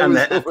you." I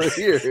was over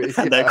here,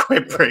 and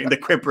they're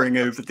quivering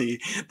over the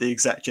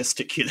exact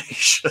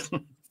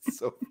gesticulation.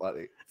 So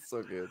funny.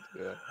 So good,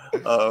 yeah.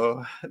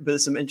 Oh, but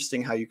it's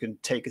interesting how you can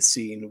take a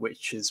scene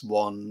which is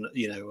one,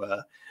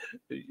 the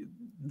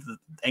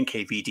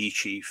NKVD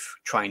chief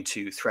trying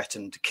to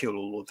threaten to kill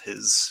all of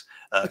his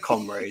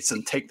comrades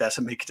and take that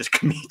and make it a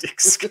comedic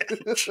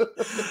sketch.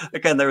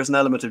 Again, there is an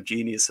element of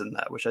genius in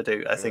that, which I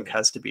think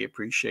has to be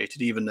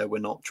appreciated, even though we're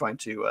not trying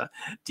to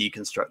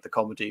deconstruct the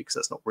comedy, because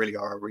that's not really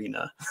our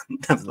arena.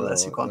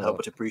 Nevertheless, you can't help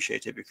but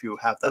appreciate it if you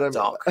have that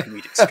dark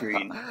comedic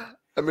screen.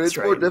 I mean,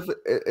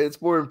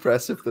 it's more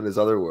impressive than his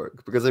other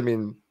work, because I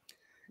mean,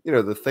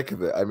 the thick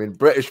of it. I mean,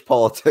 British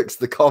politics,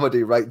 the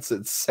comedy writes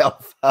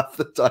itself half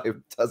the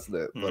time, doesn't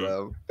it?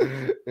 But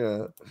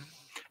yeah.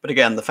 But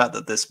again, the fact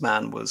that this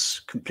man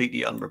was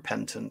completely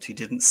unrepentant, he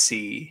didn't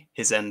see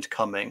his end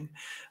coming.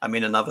 I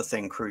mean, another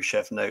thing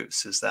Khrushchev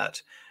notes is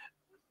that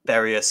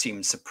Beria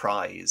seemed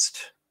surprised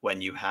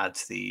when you had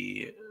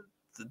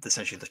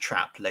essentially the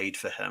trap laid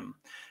for him,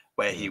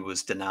 where he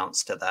was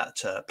denounced at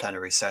that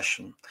plenary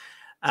session.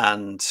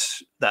 And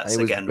that's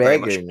again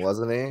begging, very much,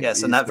 wasn't he?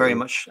 Yes, and that very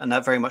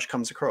much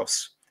comes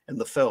across in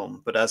the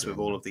film. But as with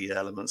all Yeah. of the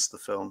elements of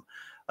the film,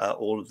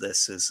 all of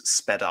this is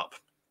sped up.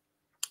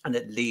 And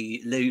it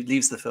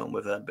leaves the film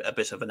with a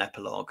bit of an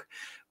epilogue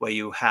where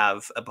you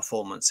have a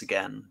performance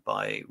again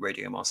by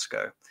Radio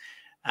Moscow.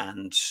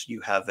 And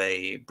you have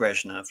a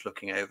Brezhnev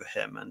looking over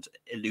him and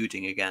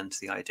alluding again to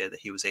the idea that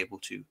he was able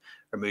to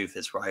remove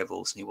his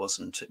rivals and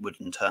he would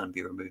in turn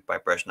be removed by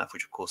Brezhnev,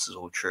 which of course is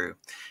all true.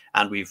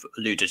 And we've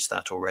alluded to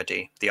that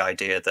already. The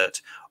idea that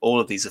all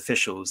of these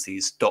officials,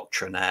 these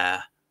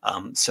doctrinaire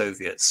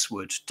Soviets,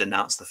 would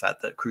denounce the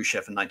fact that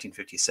Khrushchev in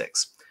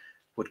 1956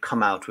 would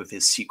come out with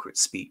his secret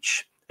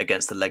speech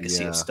against the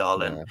legacy of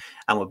Stalin,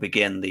 and would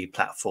begin the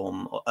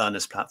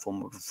earnest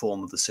platform of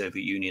reform of the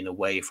Soviet Union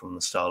away from the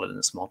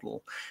Stalinist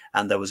model.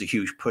 And there was a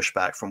huge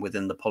pushback from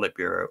within the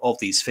Politburo of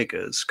these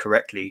figures,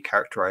 correctly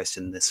characterized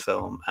in this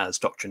film as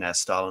doctrinaire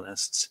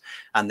Stalinists,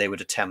 and they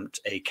would attempt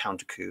a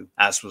counter coup,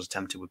 as was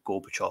attempted with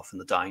Gorbachev in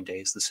the dying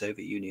days of the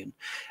Soviet Union.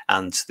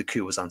 And the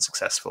coup was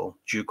unsuccessful.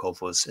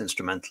 Zhukov was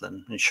instrumental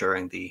in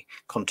ensuring the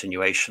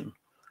continuation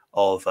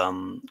of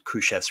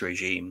Khrushchev's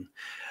regime.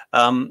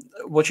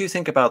 What do you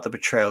think about the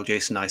betrayal,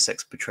 Jason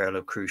Isaac's betrayal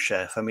of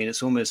Khrushchev? I mean,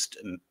 it's almost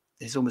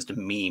a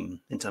meme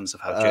in terms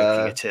of how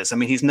joking it is. I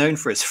mean, he's known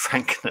for his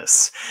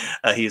frankness.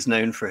 He's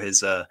known for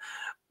his I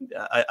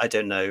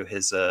don't know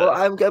his. Well,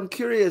 I'm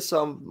curious.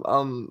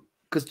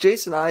 Because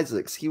Jason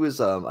Isaacs, he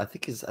was I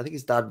think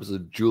his dad was a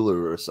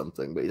jeweler or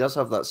something, but he does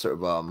have that sort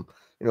of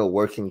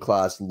working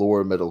class,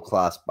 lower middle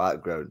class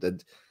background.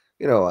 And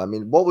I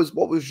mean, what was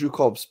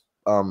Zhukov's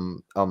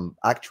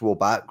actual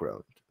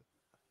background?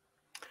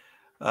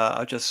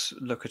 I'll just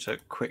look at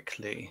it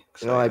quickly.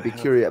 I'd be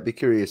curious. I'd be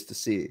curious to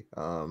see.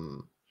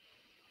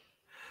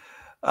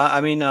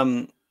 I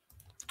mean,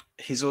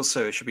 he's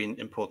also. It should be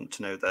important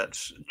to know that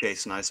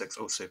Jason Isaacs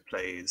also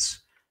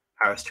plays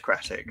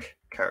aristocratic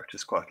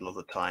characters quite a lot of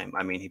the time.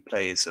 I mean, he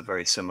plays a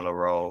very similar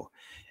role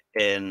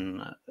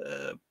in,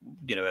 an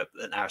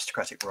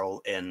aristocratic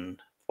role in.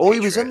 Oh, Patriot.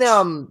 He was in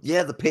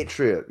the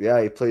Patriot. Yeah,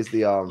 he plays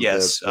the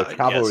the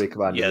cavalry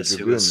commander, yes,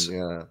 the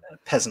dragoon.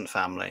 Peasant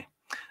family.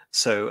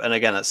 So, and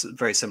again, that's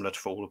very similar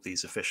to all of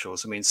these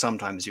officials. I mean,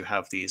 sometimes you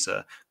have these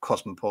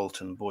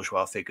cosmopolitan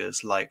bourgeois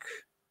figures like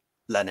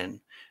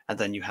Lenin, and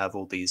then you have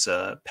all these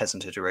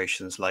peasant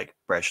iterations like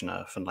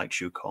Brezhnev and like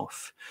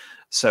Zhukov.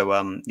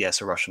 So,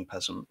 yes, a Russian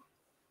peasant.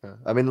 Yeah.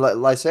 I mean,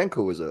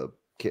 Lysenko was a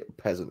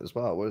peasant as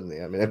well, wasn't he?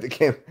 I mean, I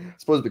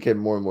suppose it became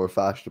more and more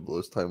fashionable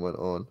as time went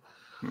on.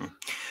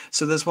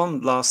 So there's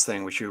one last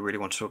thing which you really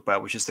want to talk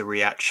about, which is the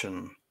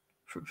reaction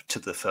to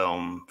the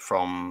film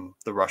from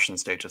the Russian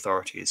state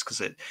authorities, because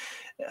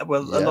a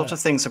lot of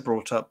things are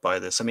brought up by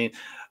this. I mean,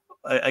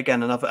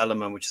 again, another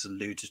element which is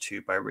alluded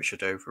to by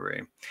Richard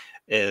Overy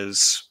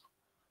is,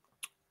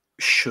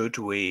 should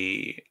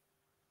we,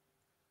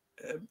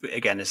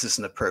 again, is this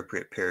an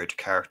appropriate period to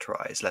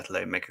characterize, let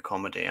alone make a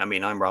comedy? I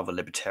mean, I'm rather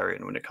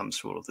libertarian when it comes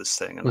to all of this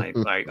thing, and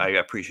I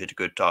appreciate a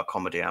good dark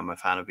comedy. I'm a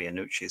fan of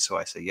Iannucci, so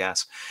I say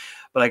yes.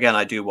 But again,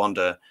 I do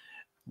wonder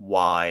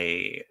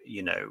why,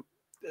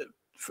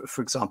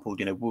 for example,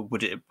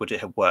 would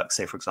it have worked,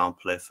 say, for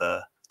example, if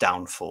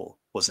Downfall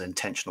was an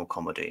intentional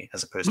comedy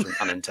as opposed to an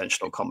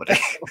unintentional comedy?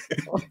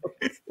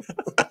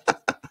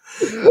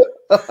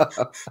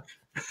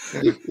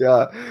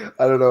 Yeah,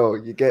 I don't know.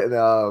 You're getting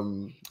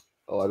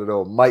I don't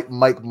know, Mike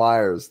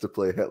Myers to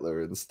play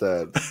Hitler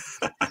instead.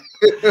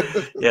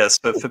 Yes,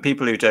 but for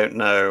people who don't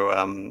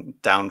know,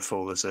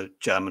 Downfall is a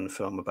German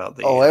film about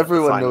the.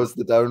 Everyone knows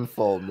the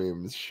Downfall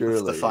memes,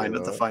 surely.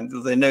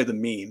 They know the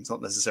memes,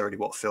 not necessarily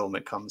what film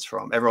it comes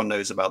from. Everyone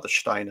knows about the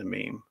Steiner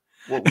meme.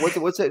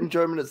 What's it in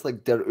German? It's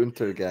like Der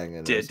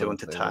Untergang. Der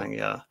Untergang,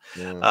 yeah.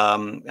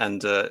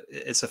 And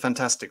it's a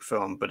fantastic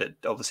film, but it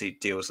obviously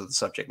deals with the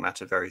subject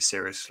matter very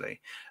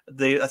seriously.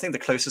 I think the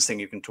closest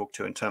thing you can talk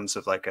to in terms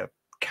of like a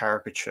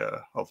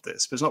caricature of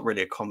this, but it's not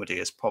really a comedy,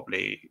 is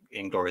probably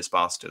Inglourious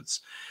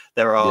Bastards.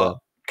 There are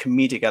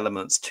comedic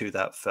elements to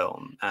that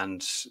film,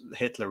 and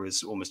Hitler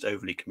is almost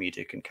overly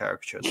comedic and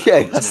caricature.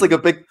 That's like a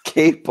big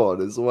cape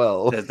on as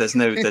well. There's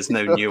no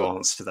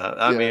nuance to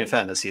that. I mean, in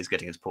fairness, he is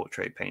getting his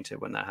portrait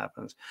painted when that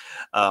happens,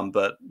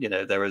 but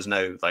there is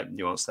no like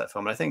nuance to that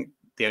film. And I think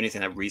the only thing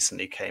that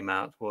recently came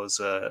out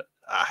was I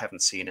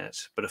haven't seen it,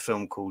 but a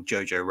film called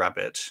Jojo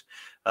Rabbit,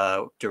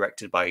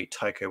 directed by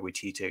Taika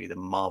Waititi, the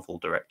Marvel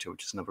director,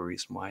 which is another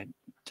reason why I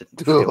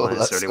didn't feel I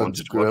necessarily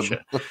wanted to watch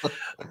it.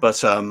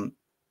 But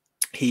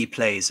he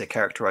plays a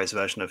characterized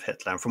version of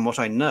Hitler. And from what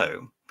I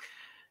know,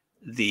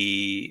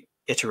 the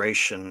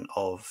iteration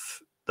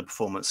of the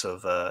performance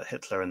of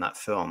Hitler in that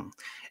film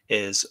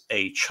is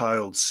a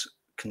child's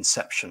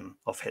conception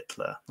of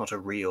Hitler, not a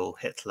real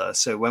Hitler.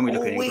 So when we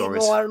look at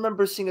Inglourious... I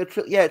remember seeing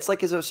it's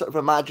like as a sort of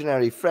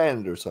imaginary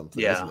friend or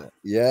something, isn't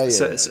it?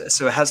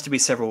 So it has to be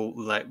several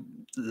like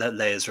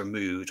layers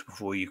removed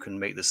before you can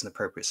make this an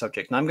appropriate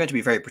subject. And I'm going to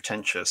be very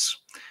pretentious.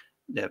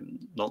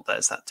 Not that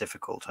it's that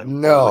difficult.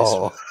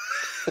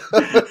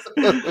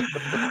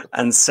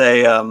 And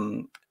say,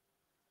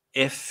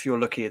 if you're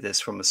looking at this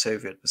from a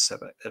Soviet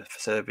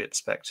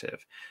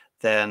perspective,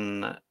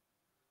 then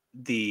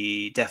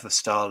the death of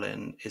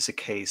Stalin is a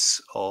case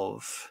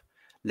of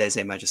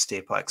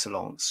lèse-majesté par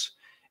excellence.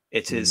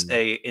 It is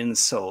a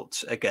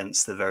insult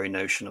against the very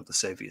notion of the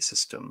Soviet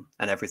system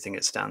and everything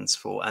it stands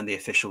for and the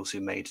officials who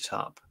made it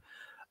up.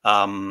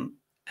 And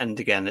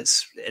again,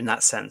 it's in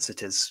that sense,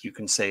 it is, you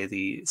can say,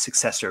 the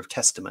successor of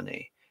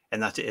testimony,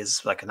 in that it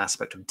is like an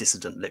aspect of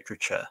dissident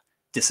literature,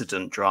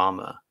 dissident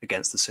drama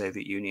against the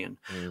Soviet Union.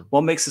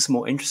 What makes this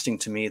more interesting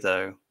to me,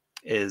 though,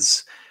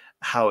 is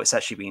how it's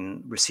actually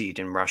been received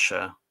in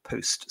Russia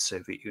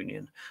post-Soviet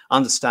Union.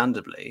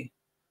 Understandably,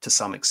 to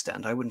some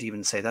extent, I wouldn't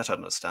even say that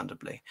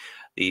understandably,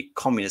 the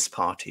Communist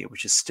Party,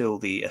 which is still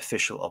the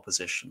official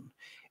opposition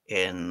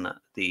in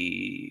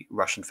the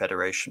Russian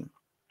Federation,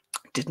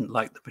 didn't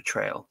like the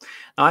portrayal.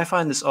 Now, I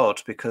find this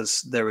odd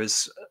because there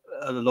is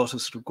a lot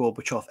of sort of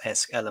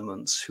Gorbachev-esque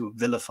elements who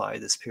vilify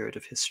this period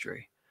of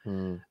history.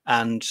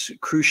 And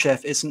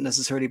Khrushchev isn't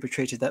necessarily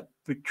portrayed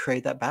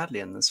that badly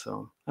in this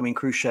film. I mean,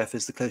 Khrushchev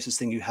is the closest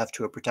thing you have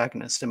to a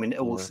protagonist. I mean,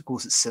 of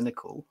course, it's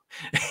cynical.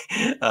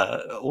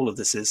 All of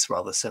this is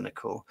rather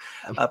cynical,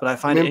 but I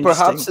find it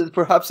interesting.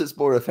 Perhaps it's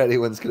more, if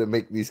anyone's going to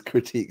make these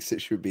critiques, it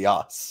should be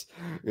us.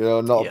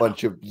 Not a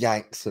bunch of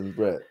Yanks and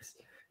Brits.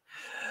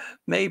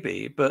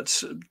 Maybe,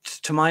 but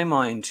to my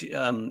mind,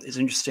 it's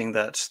interesting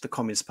that the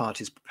Communist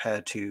Party is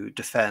prepared to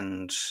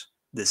defend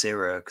this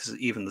era, because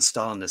even the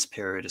Stalinist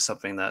period is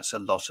something that a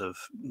lot of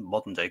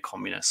modern day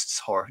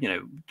communists, or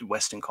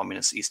Western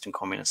communists, Eastern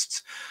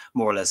communists,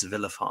 more or less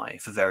vilify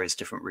for various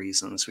different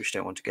reasons, which I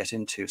don't want to get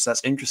into. So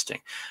that's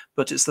interesting.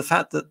 But it's the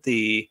fact that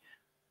the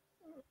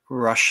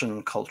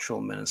Russian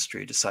Cultural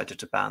Ministry decided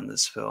to ban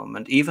this film,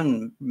 and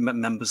even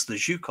members of the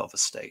Zhukov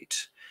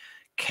estate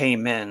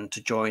came in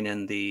to join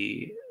in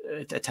the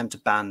attempt to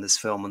ban this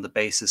film on the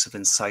basis of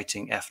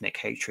inciting ethnic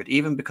hatred,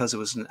 even because it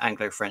was an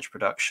Anglo-French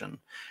production.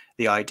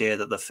 The idea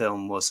that the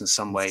film was in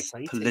some way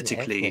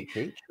politically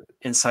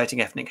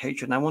inciting ethnic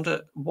hatred. And I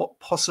wonder, what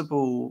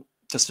possible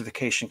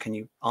justification can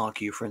you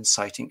argue for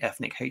inciting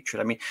ethnic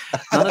hatred? I mean,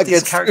 none of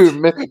these characters,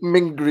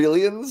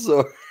 Mingrelians,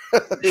 or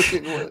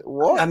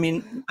what? I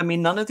mean,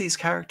 none of these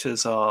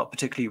characters are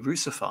particularly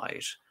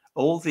Russified.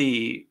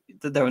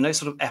 There are no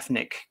sort of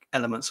ethnic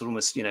elements,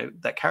 almost,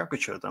 that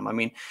caricature them. I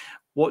mean,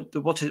 what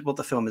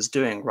the film is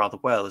doing rather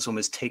well is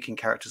almost taking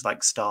characters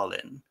like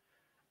Stalin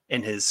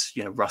in his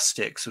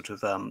rustic sort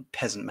of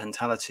peasant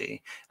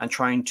mentality and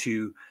trying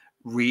to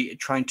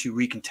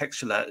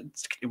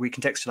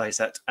recontextualize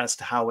that as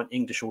to how an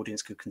English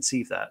audience could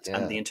conceive that,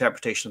 and the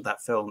interpretation of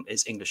that film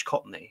is English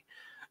Cockney.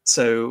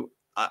 So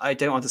I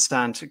don't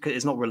understand.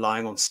 It's not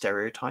relying on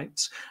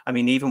stereotypes. I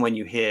mean, even when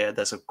you hear,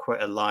 there's a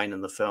line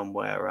in the film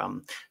where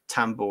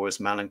Tambor as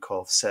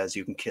Malenkov says,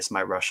 "You can kiss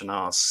my Russian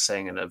ass,"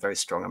 saying in a very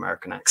strong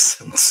American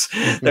accent.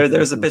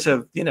 There's a bit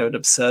of an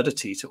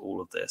absurdity to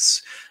all of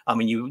this. I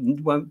mean, you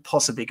won't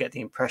possibly get the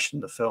impression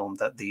in the film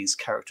that these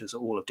characters are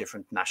all of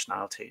different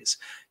nationalities.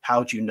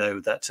 How do you know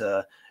that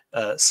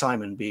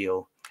Simon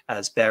Beale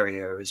as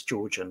Beria is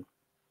Georgian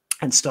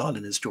and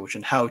Stalin is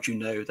Georgian? How do you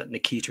know that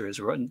Nikita and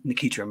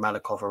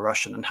Malakov are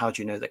Russian? And how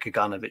do you know that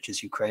Kaganovich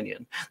is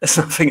Ukrainian? There's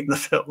nothing in the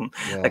film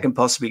that can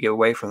possibly get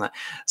away from that.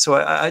 So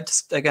I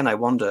just, again, I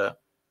wonder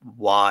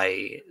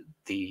why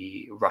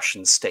the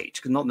Russian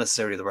state, not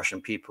necessarily the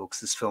Russian people,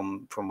 because this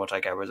film, from what I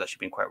gather, has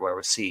actually been quite well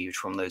received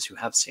from those who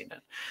have seen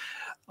it.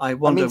 I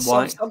wonder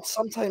why.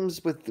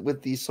 Sometimes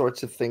with these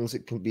sorts of things,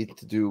 it can be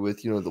to do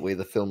with the way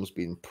the film's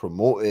been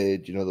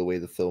promoted, the way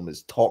the film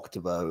is talked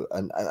about,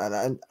 and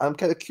I'm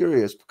kind of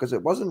curious because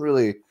it wasn't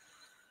really.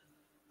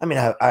 I mean,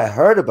 I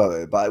heard about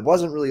it, but it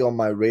wasn't really on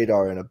my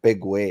radar in a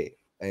big way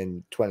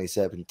in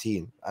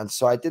 2017, and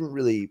so I didn't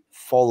really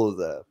follow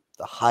the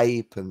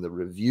hype and the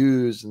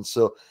reviews, and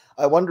so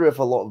I wonder if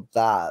a lot of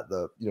that,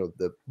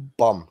 the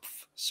bump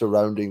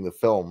surrounding the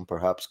film,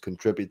 perhaps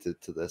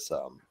contributed to this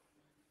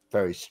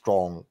very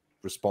strong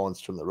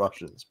response from the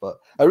Russians, but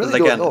I really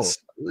don't know. It's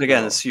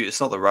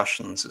not the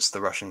Russians; it's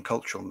the Russian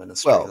Cultural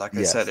Ministry. Well, like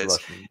I said,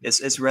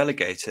 it's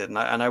relegated, and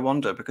I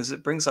wonder, because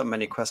it brings up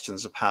many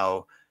questions of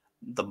how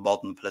the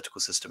modern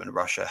political system in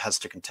Russia has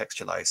to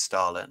contextualize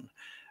Stalin.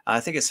 And I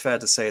think it's fair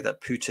to say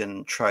that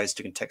Putin tries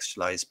to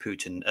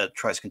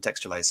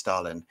contextualize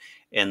Stalin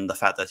in the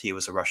fact that he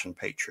was a Russian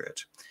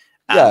patriot.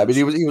 And, yeah, but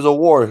he was a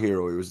war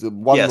hero. He was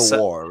won the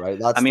war, right?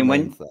 That's the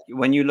main thing.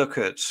 When you look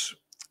at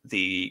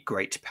the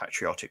Great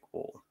Patriotic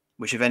War,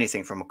 which, if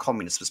anything, from a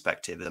communist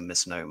perspective, is a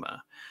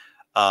misnomer.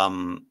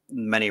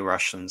 Many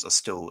Russians are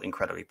still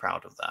incredibly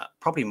proud of that,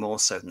 probably more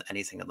so than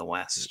anything in the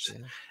West.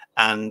 Yeah.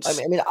 And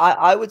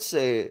I would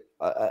say,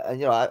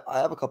 I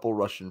have a couple of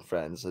Russian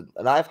friends,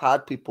 and I've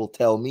had people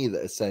tell me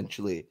that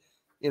essentially,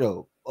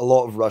 a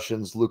lot of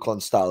Russians look on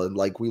Stalin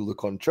like we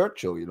look on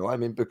Churchill.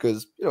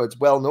 Because it's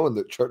well known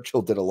that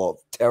Churchill did a lot of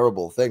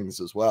terrible things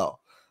as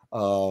well.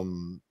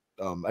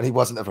 And he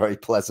wasn't a very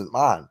pleasant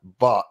man,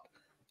 but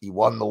he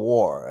won the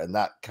war, and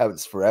that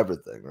counts for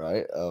everything,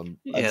 right?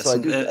 Yes, so I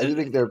do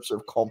think they're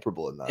sort of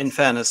comparable in that. In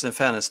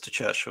fairness to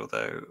Churchill,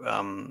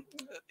 though,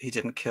 he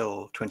didn't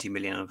kill 20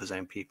 million of his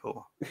own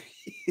people.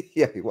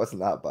 Yeah, he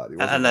wasn't that bad.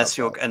 Unless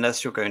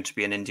you're going to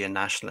be an Indian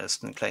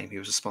nationalist and claim he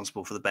was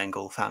responsible for the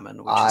Bengal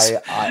famine. I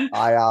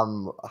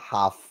am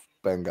half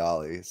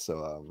Bengali. So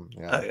Oh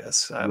yeah,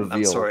 yes, I'm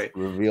revealed, sorry.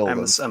 revealed on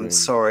I'm screen.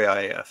 sorry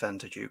I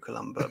offended you,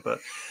 Columba, but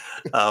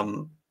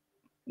um,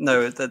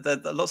 no, there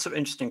are lots of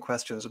interesting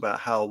questions about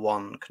how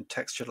one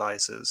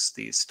contextualizes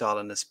the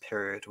Stalinist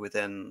period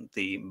within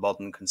the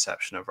modern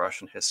conception of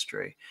Russian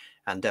history,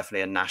 and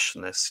definitely a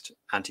nationalist,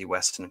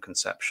 anti-Western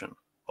conception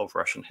of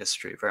Russian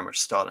history. Very much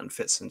Stalin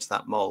fits into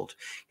that mold.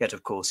 Yet,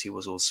 of course, he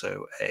was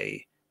also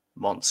a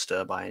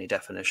monster by any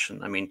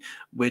definition. I mean,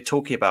 we're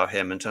talking about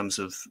him in terms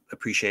of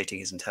appreciating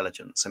his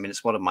intelligence. I mean,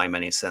 it's one of my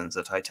many sins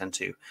that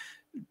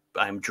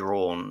I'm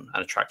drawn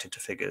and attracted to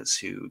figures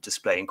who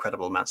display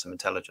incredible amounts of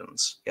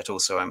intelligence, yet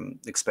also I'm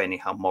explaining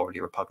how morally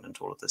repugnant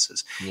all of this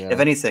is. If Yeah,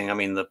 anything, I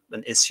mean,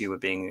 an issue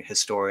with being a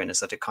historian is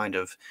that it kind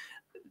of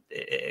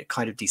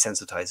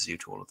desensitizes you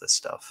to all of this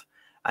stuff,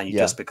 and you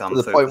yeah. just To become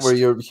the point where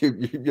focused.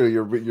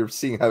 you're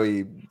seeing how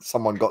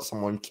someone got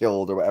someone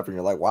killed or whatever, and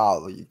you're like,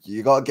 wow,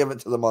 you got to give it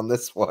to them on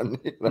this one.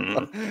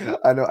 Mm.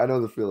 I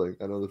know the feeling.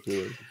 I know the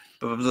feeling.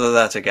 But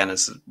that again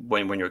is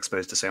when you're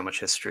exposed to so much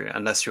history,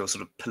 unless you're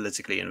sort of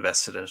politically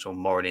invested in it or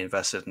morally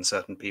invested in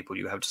certain people,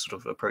 you have to sort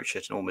of approach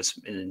it in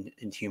almost in an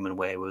inhuman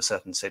way with a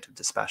certain state of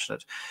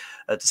dispassionate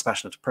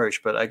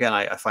approach. But again,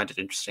 I find it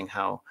interesting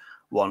how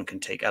one can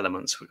take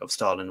elements of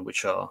Stalin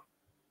which are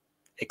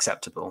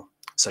acceptable,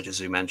 such as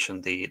you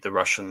mentioned the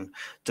Russian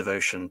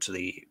devotion to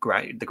the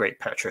Great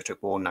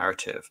Patriotic War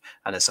narrative,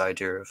 and this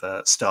idea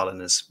of Stalin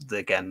as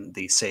again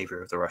the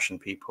savior of the Russian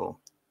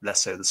people,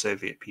 less so the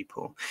Soviet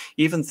people.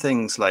 Even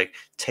things like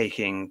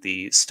taking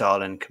the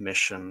Stalin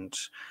commissioned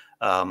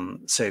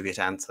Soviet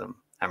anthem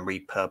and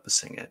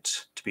repurposing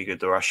it to be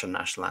the Russian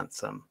national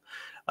anthem.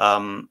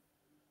 Um,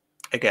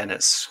 Again,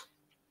 it's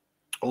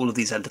all of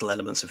these little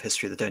elements of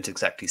history that don't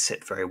exactly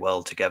sit very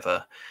well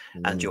together,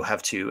 and you'll Mm.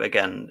 have to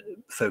again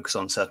focus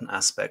on certain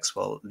aspects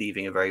while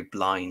leaving a very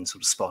blind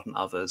sort of spot on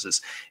others.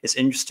 It's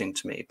interesting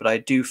to me, but I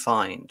do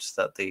find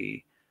that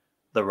the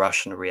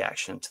Russian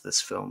reaction to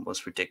this film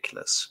was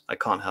ridiculous. I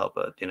can't help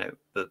but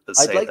I'd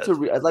say like that.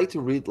 to I'd like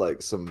to read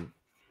like some,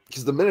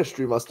 because the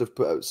ministry must have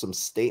put out some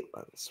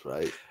statements,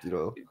 right? You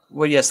know.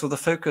 Well, yes. Well, the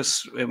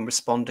focus in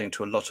responding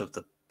to a lot of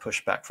the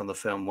pushback from the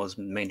film was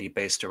mainly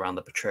based around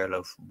the portrayal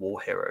of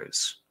war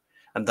heroes,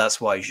 and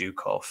that's why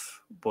Zhukov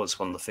was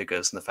one of the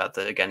figures, and the fact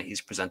that again he's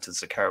presented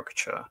as a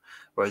caricature,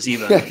 whereas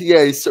Yeah, even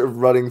yeah, he's sort of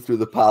running through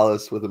the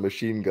palace with a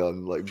machine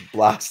gun, like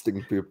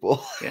blasting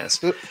people.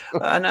 yes,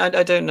 and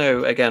I don't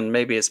know. Again,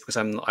 maybe it's because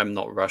I'm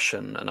not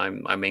Russian and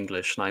I'm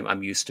English and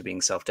I'm used to being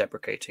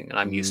self-deprecating and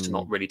I'm used to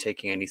not Mm, really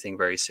taking anything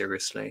very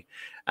seriously,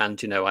 and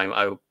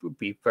I would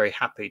be very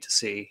happy to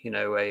see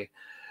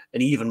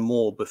an even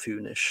more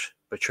buffoonish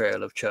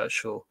portrayal of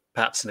Churchill,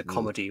 perhaps in a mm.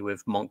 comedy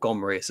with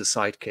Montgomery as a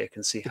sidekick,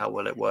 and see how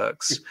well it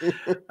works.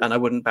 And I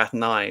wouldn't bat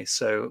an eye.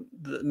 So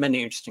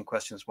many interesting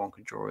questions one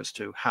could draw as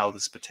to how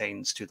this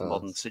pertains to the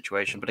modern That's-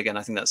 situation. But again,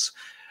 I think that's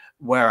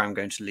where I'm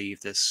going to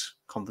leave this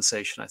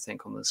conversation, I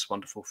think, on this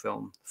wonderful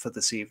film for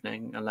this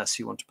evening, unless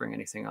you want to bring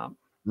anything up.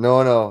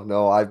 No, no,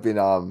 no. I've been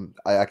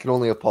I can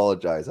only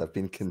apologize. I've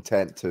been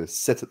content to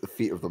sit at the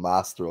feet of the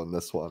master on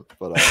this one.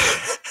 But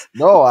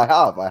no, I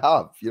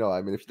have. You know,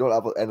 I mean, if you don't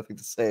have anything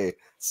to say,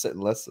 sit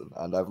and listen.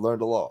 And I've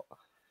learned a lot.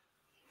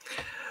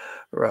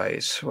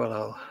 Right.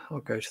 Well, I'll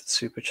go to the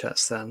super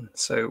chats then.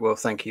 So, well,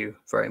 thank you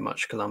very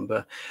much,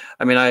 Columba.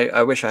 I mean,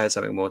 I wish I had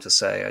something more to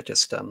say. I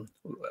just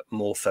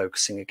more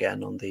focusing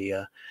again on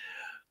the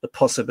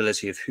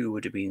possibility of who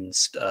would have been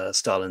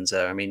Stalin's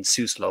heir. I mean,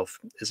 Suslov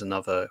is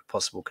another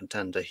possible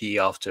contender. He,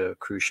 after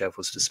Khrushchev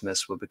was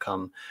dismissed, will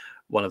become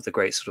one of the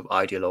great sort of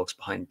ideologues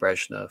behind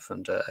Brezhnev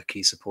and a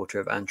key supporter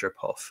of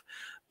Andropov.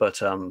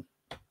 But I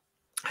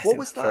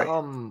think very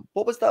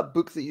What was that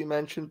book that you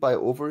mentioned by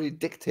Overy,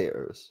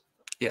 Dictators?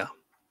 yeah.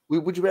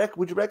 Would you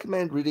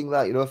recommend reading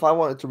that? You know, if I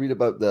wanted to read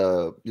about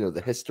the, you know,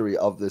 the history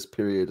of this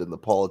period and the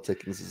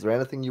politics, is there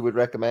anything you would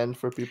recommend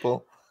for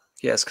people?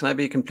 Yes, can I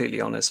be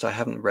completely honest? I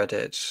haven't read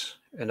it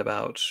in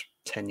about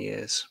 10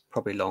 years,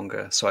 probably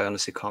longer. So I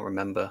honestly can't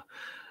remember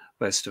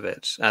most of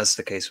it. As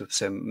the case with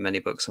so many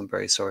books, I'm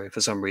very sorry. For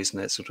some reason,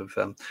 it sort of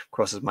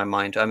crosses my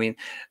mind. I mean,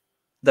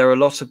 there are a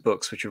lot of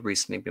books which have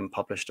recently been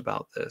published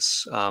about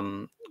this.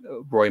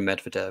 Roy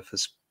Medvedev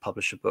has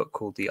published a book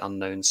called The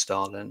Unknown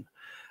Stalin.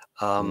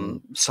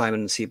 Mm,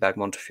 Simon Sebag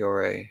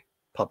Montefiore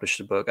published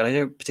a book, and I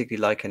don't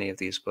particularly like any of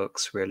these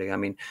books, really. I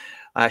mean,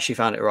 I actually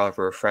found it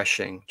rather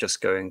refreshing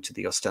just going to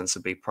the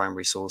ostensibly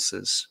primary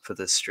sources for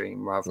this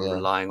stream rather than yeah.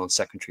 relying on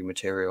secondary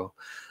material.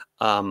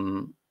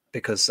 Um,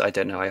 because I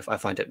don't know, I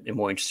find it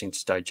more interesting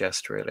to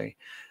digest, really.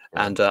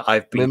 Yeah. And I've I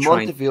been mean,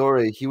 trying.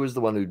 Montefiore, he was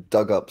the one who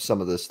dug up some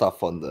of the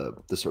stuff on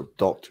the sort of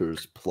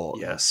doctor's plot.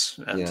 Yes,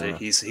 and Yeah.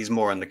 he's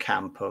more in the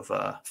camp of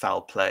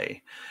foul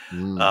play.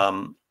 Mm.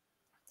 Um,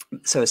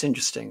 so it's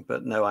interesting,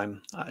 but no,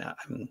 I'm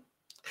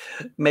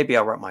maybe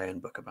I'll write my own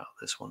book about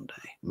this one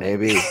day.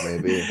 Maybe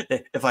Maybe.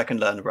 if I can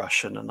learn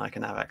Russian and I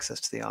can have access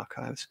to the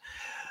archives.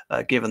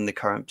 Given the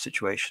current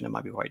situation, it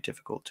might be quite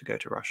difficult to go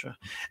to Russia.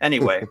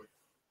 Anyway,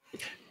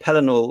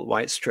 Pelinal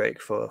White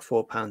Strake for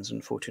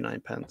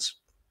 £4.49.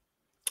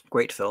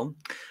 Great film.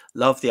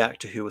 Love the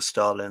actor who was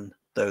Stalin,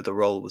 though the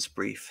role was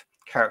brief.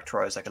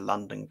 characterized like a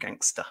London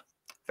gangster.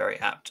 Very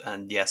apt.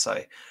 And yes,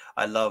 I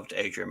loved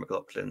Adrian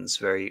McLaughlin's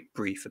very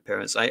brief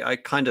appearance. I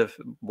kind of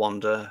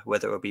wonder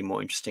whether it would be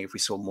more interesting if we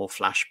saw more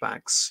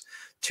flashbacks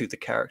to the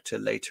character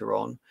later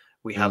on.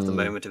 We have the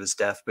moment of his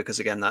death, because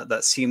again,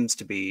 that seems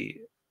to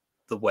be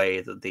the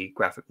way that the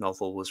graphic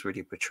novel was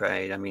really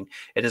portrayed. I mean,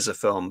 it is a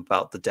film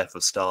about the death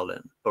of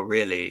Stalin, but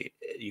really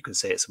you can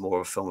say it's more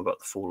of a film about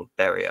the fall of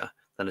Beria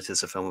than it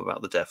is a film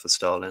about the death of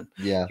Stalin.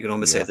 Yeah, You can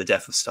almost say the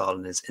death of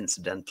Stalin is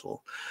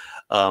incidental.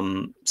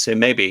 So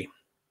maybe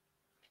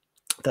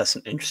that's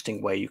an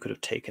interesting way you could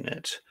have taken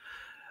it.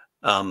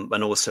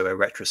 And also a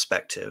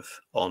retrospective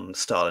on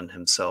Stalin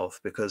himself,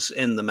 because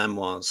in the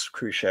memoirs,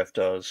 Khrushchev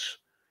does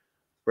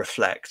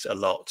reflect a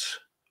lot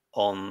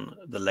on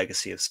the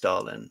legacy of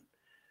Stalin.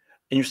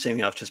 Interestingly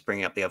enough, just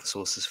bringing up the other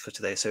sources for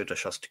today, so does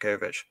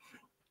Shostakovich.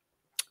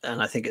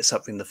 And I think it's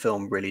something the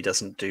film really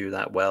doesn't do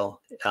that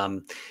well.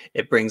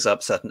 It brings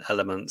up certain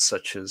elements,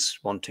 such as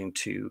wanting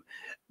to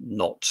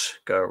not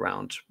go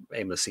around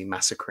aimlessly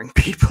massacring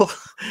people,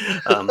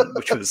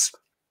 which was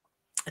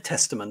a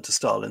testament to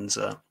Stalin's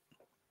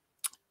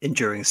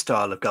enduring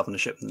style of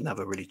governorship that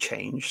never really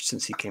changed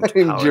since he came to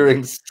power.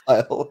 Enduring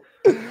style.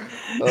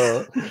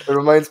 It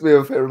reminds me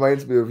of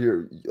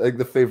your, like,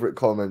 the favorite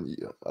comment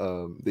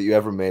that you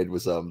ever made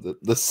was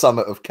the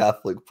summit of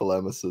Catholic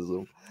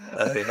polemicism.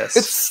 Oh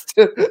yes,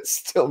 it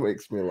still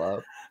makes me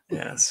laugh.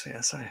 Yes,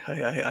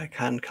 I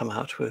can come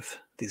out with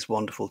these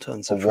wonderful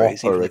turns A of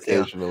phrase, even whopper if they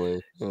are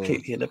occasionally.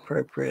 completely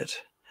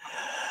inappropriate.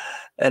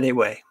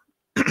 Anyway,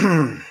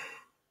 don't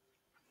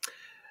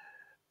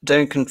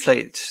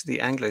conflate the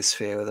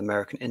Anglosphere with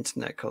American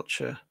internet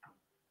culture.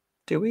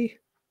 Do we?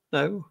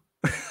 No,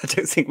 I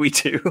don't think we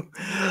do.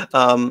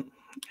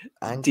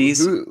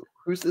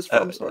 Who's this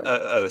from?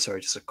 Sorry.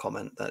 Sorry, just a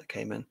comment that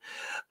came in.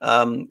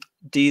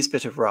 D's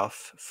Bit of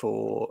Rough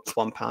for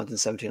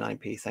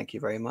 £1.79. Thank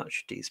you very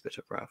much, D's Bit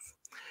of Rough.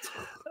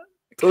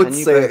 Don't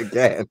say it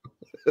again.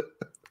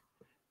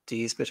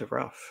 D's Bit of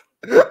Rough.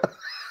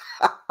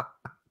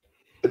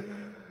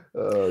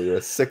 Oh, you're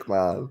a sick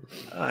man.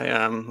 I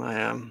am.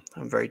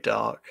 I'm very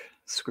dark,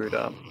 screwed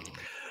up.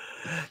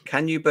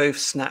 Can you both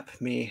snap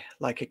me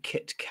like a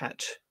Kit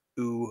Kat?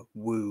 Ooh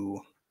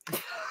woo.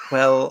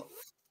 Well,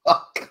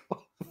 fuck.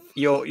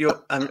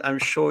 I'm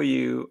sure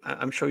you're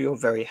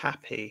very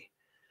happy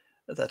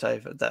that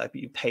I've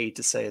been paid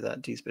to say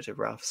that, D's Bit of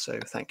Rough. So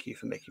thank you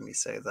for making me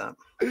say that.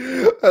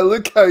 I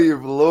look how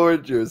you've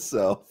lowered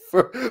yourself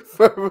for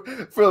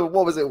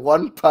what was it,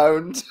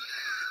 £1?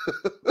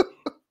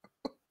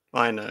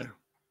 I know.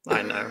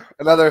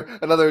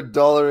 Another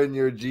dollar in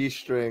your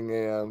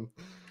G-string.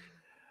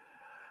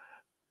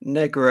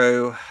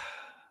 Negro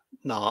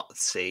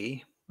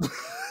Nazi.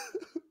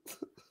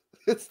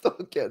 It's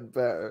not getting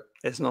better.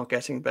 It's not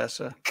getting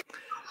better.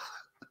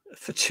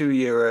 For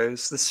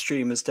 €2, the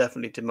stream is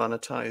definitely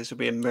demonetized. It'll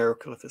be a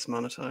miracle if it's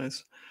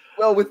monetized.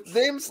 Well, with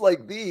names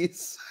like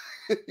these,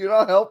 you're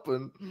not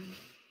helping.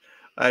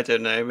 I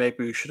don't know.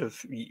 Maybe we should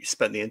have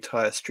spent the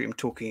entire stream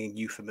talking in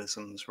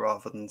euphemisms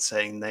rather than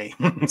saying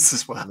names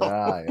as well.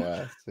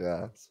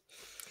 Yes.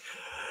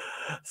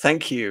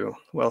 Thank you.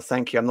 Well,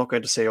 thank you. I'm not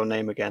going to say your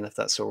name again if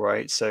that's all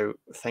right. So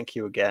thank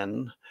you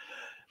again.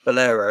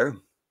 Bolero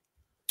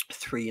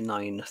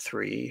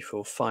 393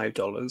 for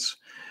 $5.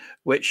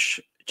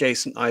 Which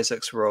Jason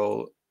Isaacs'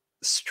 role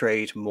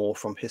strayed more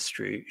from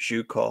history?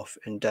 Zhukov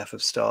in Death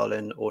of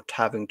Stalin or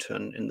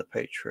Tavington in The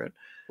Patriot?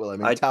 Well, I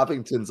mean,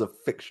 Tavington's a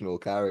fictional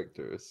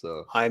character,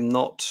 so I'm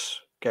not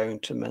going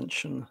to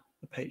mention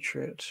The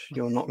Patriot.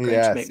 You're not going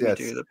to make me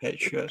do The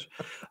Patriot.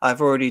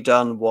 I've already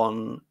done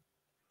one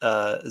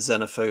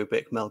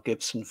xenophobic Mel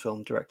Gibson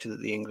film directed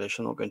at the English.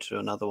 I'm not going to do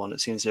another one. It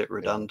seems a bit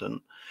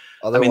redundant.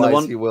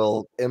 Otherwise, he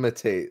will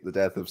imitate the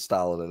death of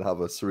Stalin and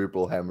have a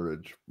cerebral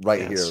hemorrhage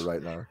here,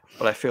 right now.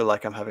 But I feel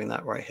like I'm having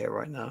that right here,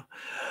 right now.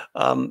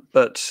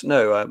 But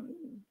no,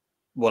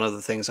 one of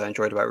the things I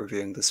enjoyed about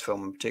reviewing this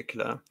film in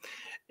particular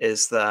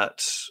is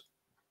that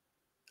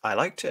I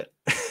liked it.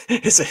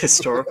 It's a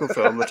historical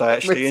film that I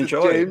actually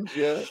enjoy.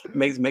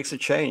 Makes a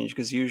change,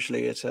 because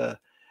usually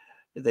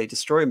they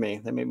destroy me.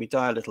 They make me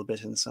die a little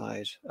bit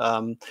inside.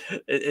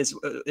 It's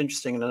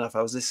interesting enough.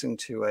 I was listening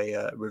to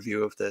a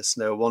review of this,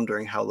 and they were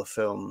wondering how the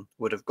film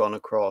would have gone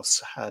across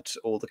had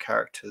all the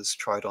characters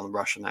tried on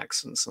Russian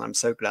accents, and I'm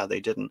so glad they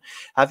didn't.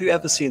 Have you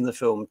ever seen the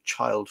film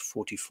Child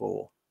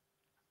 44?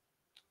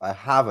 I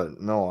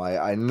haven't. No,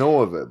 I know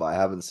of it, but I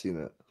haven't seen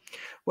it.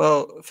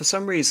 Well, for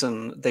some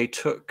reason, they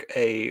took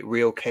a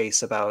real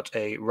case about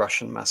a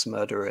Russian mass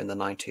murderer in the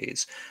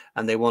 90s,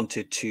 and they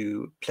wanted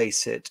to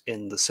place it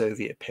in the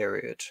Soviet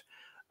period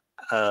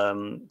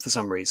for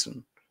some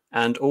reason.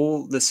 And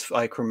all this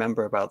I can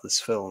remember about this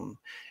film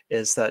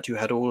is that you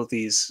had all of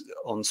these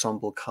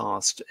ensemble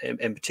cast.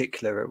 In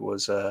particular, it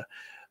was oh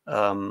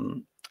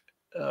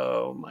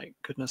my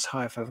goodness,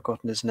 how have I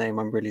forgotten his name?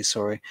 I'm really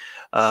sorry.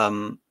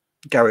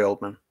 Gary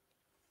Oldman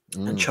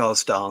and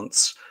Charles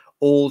Dance,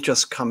 all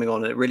just coming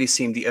on. It really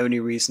seemed the only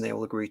reason they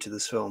all agreed to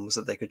this film was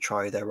that they could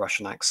try their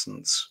Russian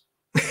accents.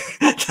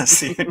 That's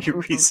the only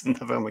reason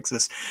the film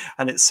exists.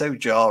 And it's so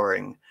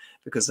jarring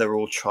because they're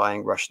all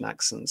trying Russian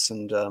accents,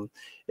 and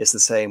it's the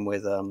same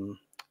with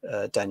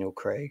Daniel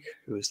Craig,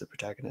 who is the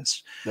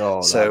protagonist.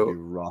 Oh, that'd be So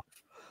rough.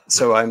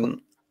 so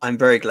I'm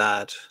very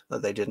glad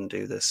that they didn't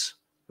do this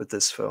with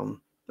this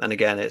film. And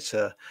again, it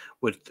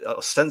would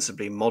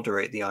ostensibly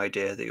moderate the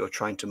idea that you're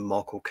trying to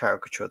mock or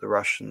caricature the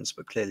Russians,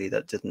 but clearly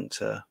that didn't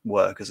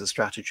work as a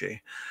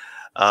strategy.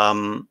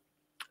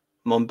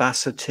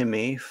 Mombasa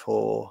Timmy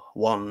for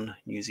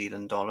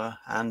 $1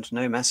 and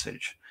no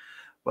message.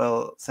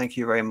 Well, thank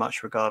you very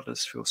much,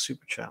 regardless, for your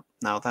super chat.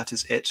 Now, that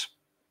is it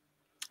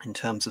in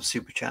terms of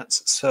super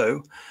chats.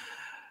 So,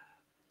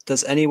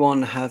 does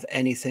anyone have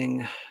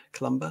anything,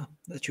 Columba,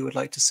 that you would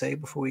like to say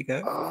before we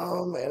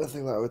go?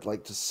 Anything that I would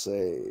like to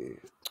say?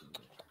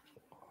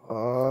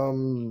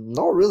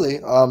 Not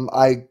really.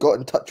 I got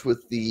in touch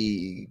with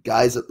the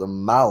guys at the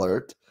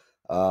Mallard.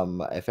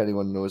 If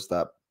anyone knows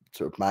that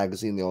sort of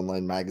magazine, the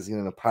online magazine,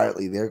 and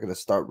apparently they're going to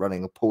start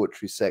running a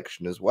poetry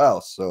section as well.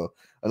 So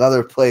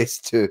another place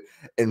to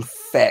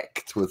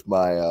infect with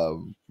my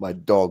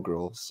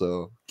doggerel.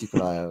 So keep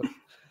an eye out.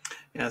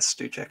 Yes,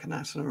 do check it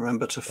out, and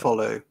remember to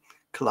follow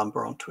Columba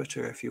on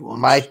Twitter if you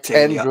want My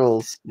daily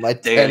tendrils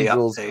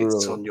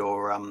updates grow. on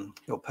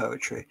your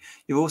poetry.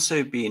 You've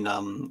also been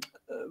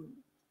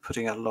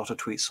putting out a lot of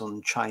tweets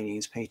on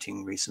Chinese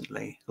painting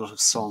recently, a lot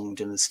of Song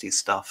Dynasty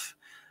stuff.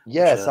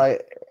 Yes,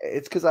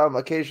 it's because I'm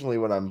occasionally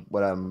when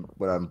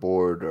I'm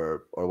bored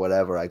or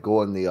whatever, I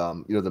go in the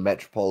the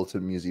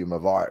Metropolitan Museum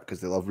of Art because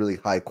they love really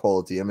high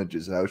quality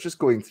images. And I was just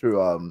going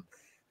through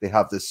they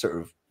have this sort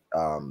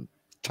of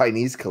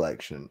Chinese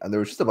collection, and there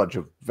was just a bunch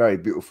of very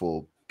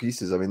beautiful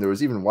pieces. I mean, there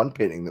was even one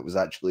painting that was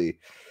actually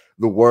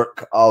the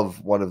work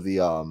of one of the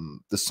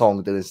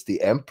Song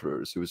Dynasty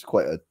emperors, who was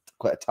quite a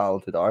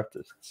talented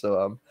artist.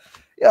 So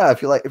yeah,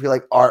 if you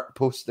like art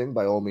posting,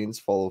 by all means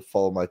follow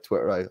my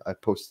Twitter. I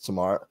post some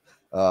art.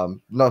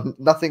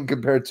 Nothing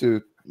compared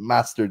to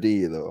Master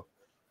D though.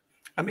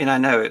 I mean, I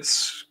know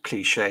it's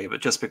cliche,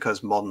 but just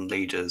because modern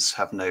leaders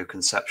have no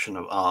conception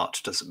of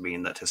art doesn't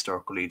mean that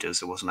historical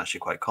leaders, it wasn't actually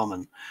quite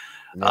common.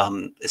 Yeah,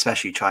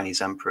 Especially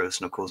Chinese emperors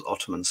and, of course,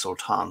 Ottoman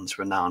sultans,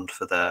 renowned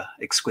for their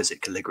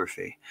exquisite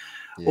calligraphy.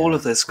 All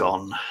of yeah. this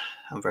gone.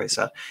 I'm very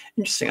sad.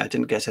 Interesting. I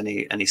didn't get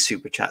any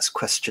super chats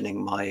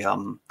questioning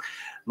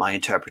my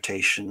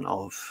interpretation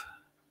of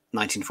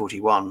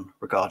 1941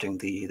 regarding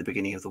the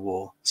beginning of the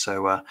war.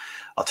 So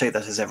I'll take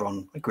that as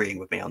everyone agreeing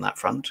with me on that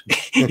front,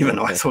 even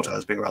though I thought I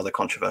was being rather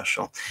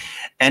controversial. So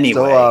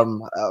Anyway,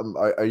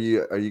 are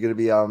you going to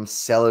be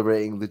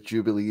celebrating the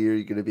Jubilee? Are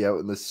you going to be out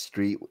in the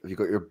street? Have you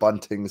got your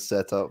bunting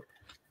set up?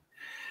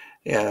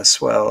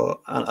 yes.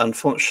 Well,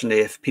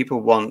 unfortunately, if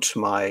people want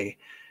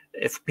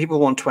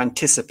to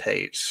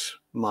anticipate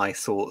my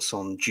thoughts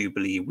on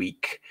Jubilee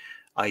Week,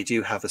 I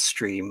do have a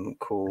stream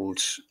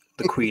called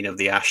The Queen of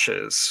the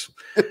Ashes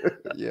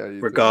Yeah, you do.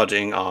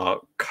 regarding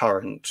our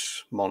current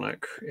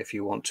monarch, if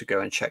you want to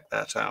go and check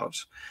that out.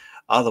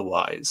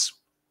 Otherwise,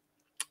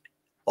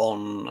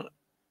 on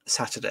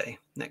Saturday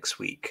next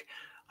week,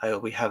 I will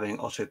be having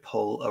Otto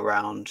Poll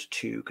around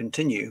to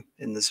continue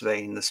in this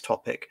vein, this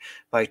topic,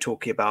 by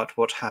talking about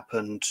what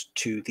happened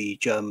to the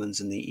Germans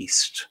in the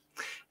East,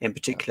 in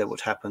particular, what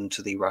happened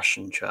to the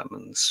Russian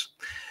Germans,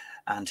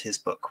 and his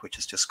book, which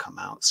has just come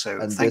out. So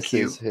And thank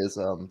you.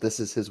 this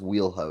is his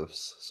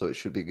wheelhouse, so it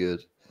should be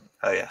good.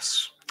 Oh,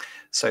 yes.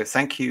 So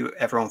thank you,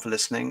 everyone, for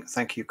listening.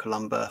 Thank you,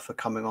 Columba, for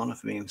coming on and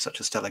for being such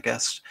a stellar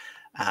guest.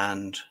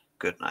 And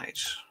good night.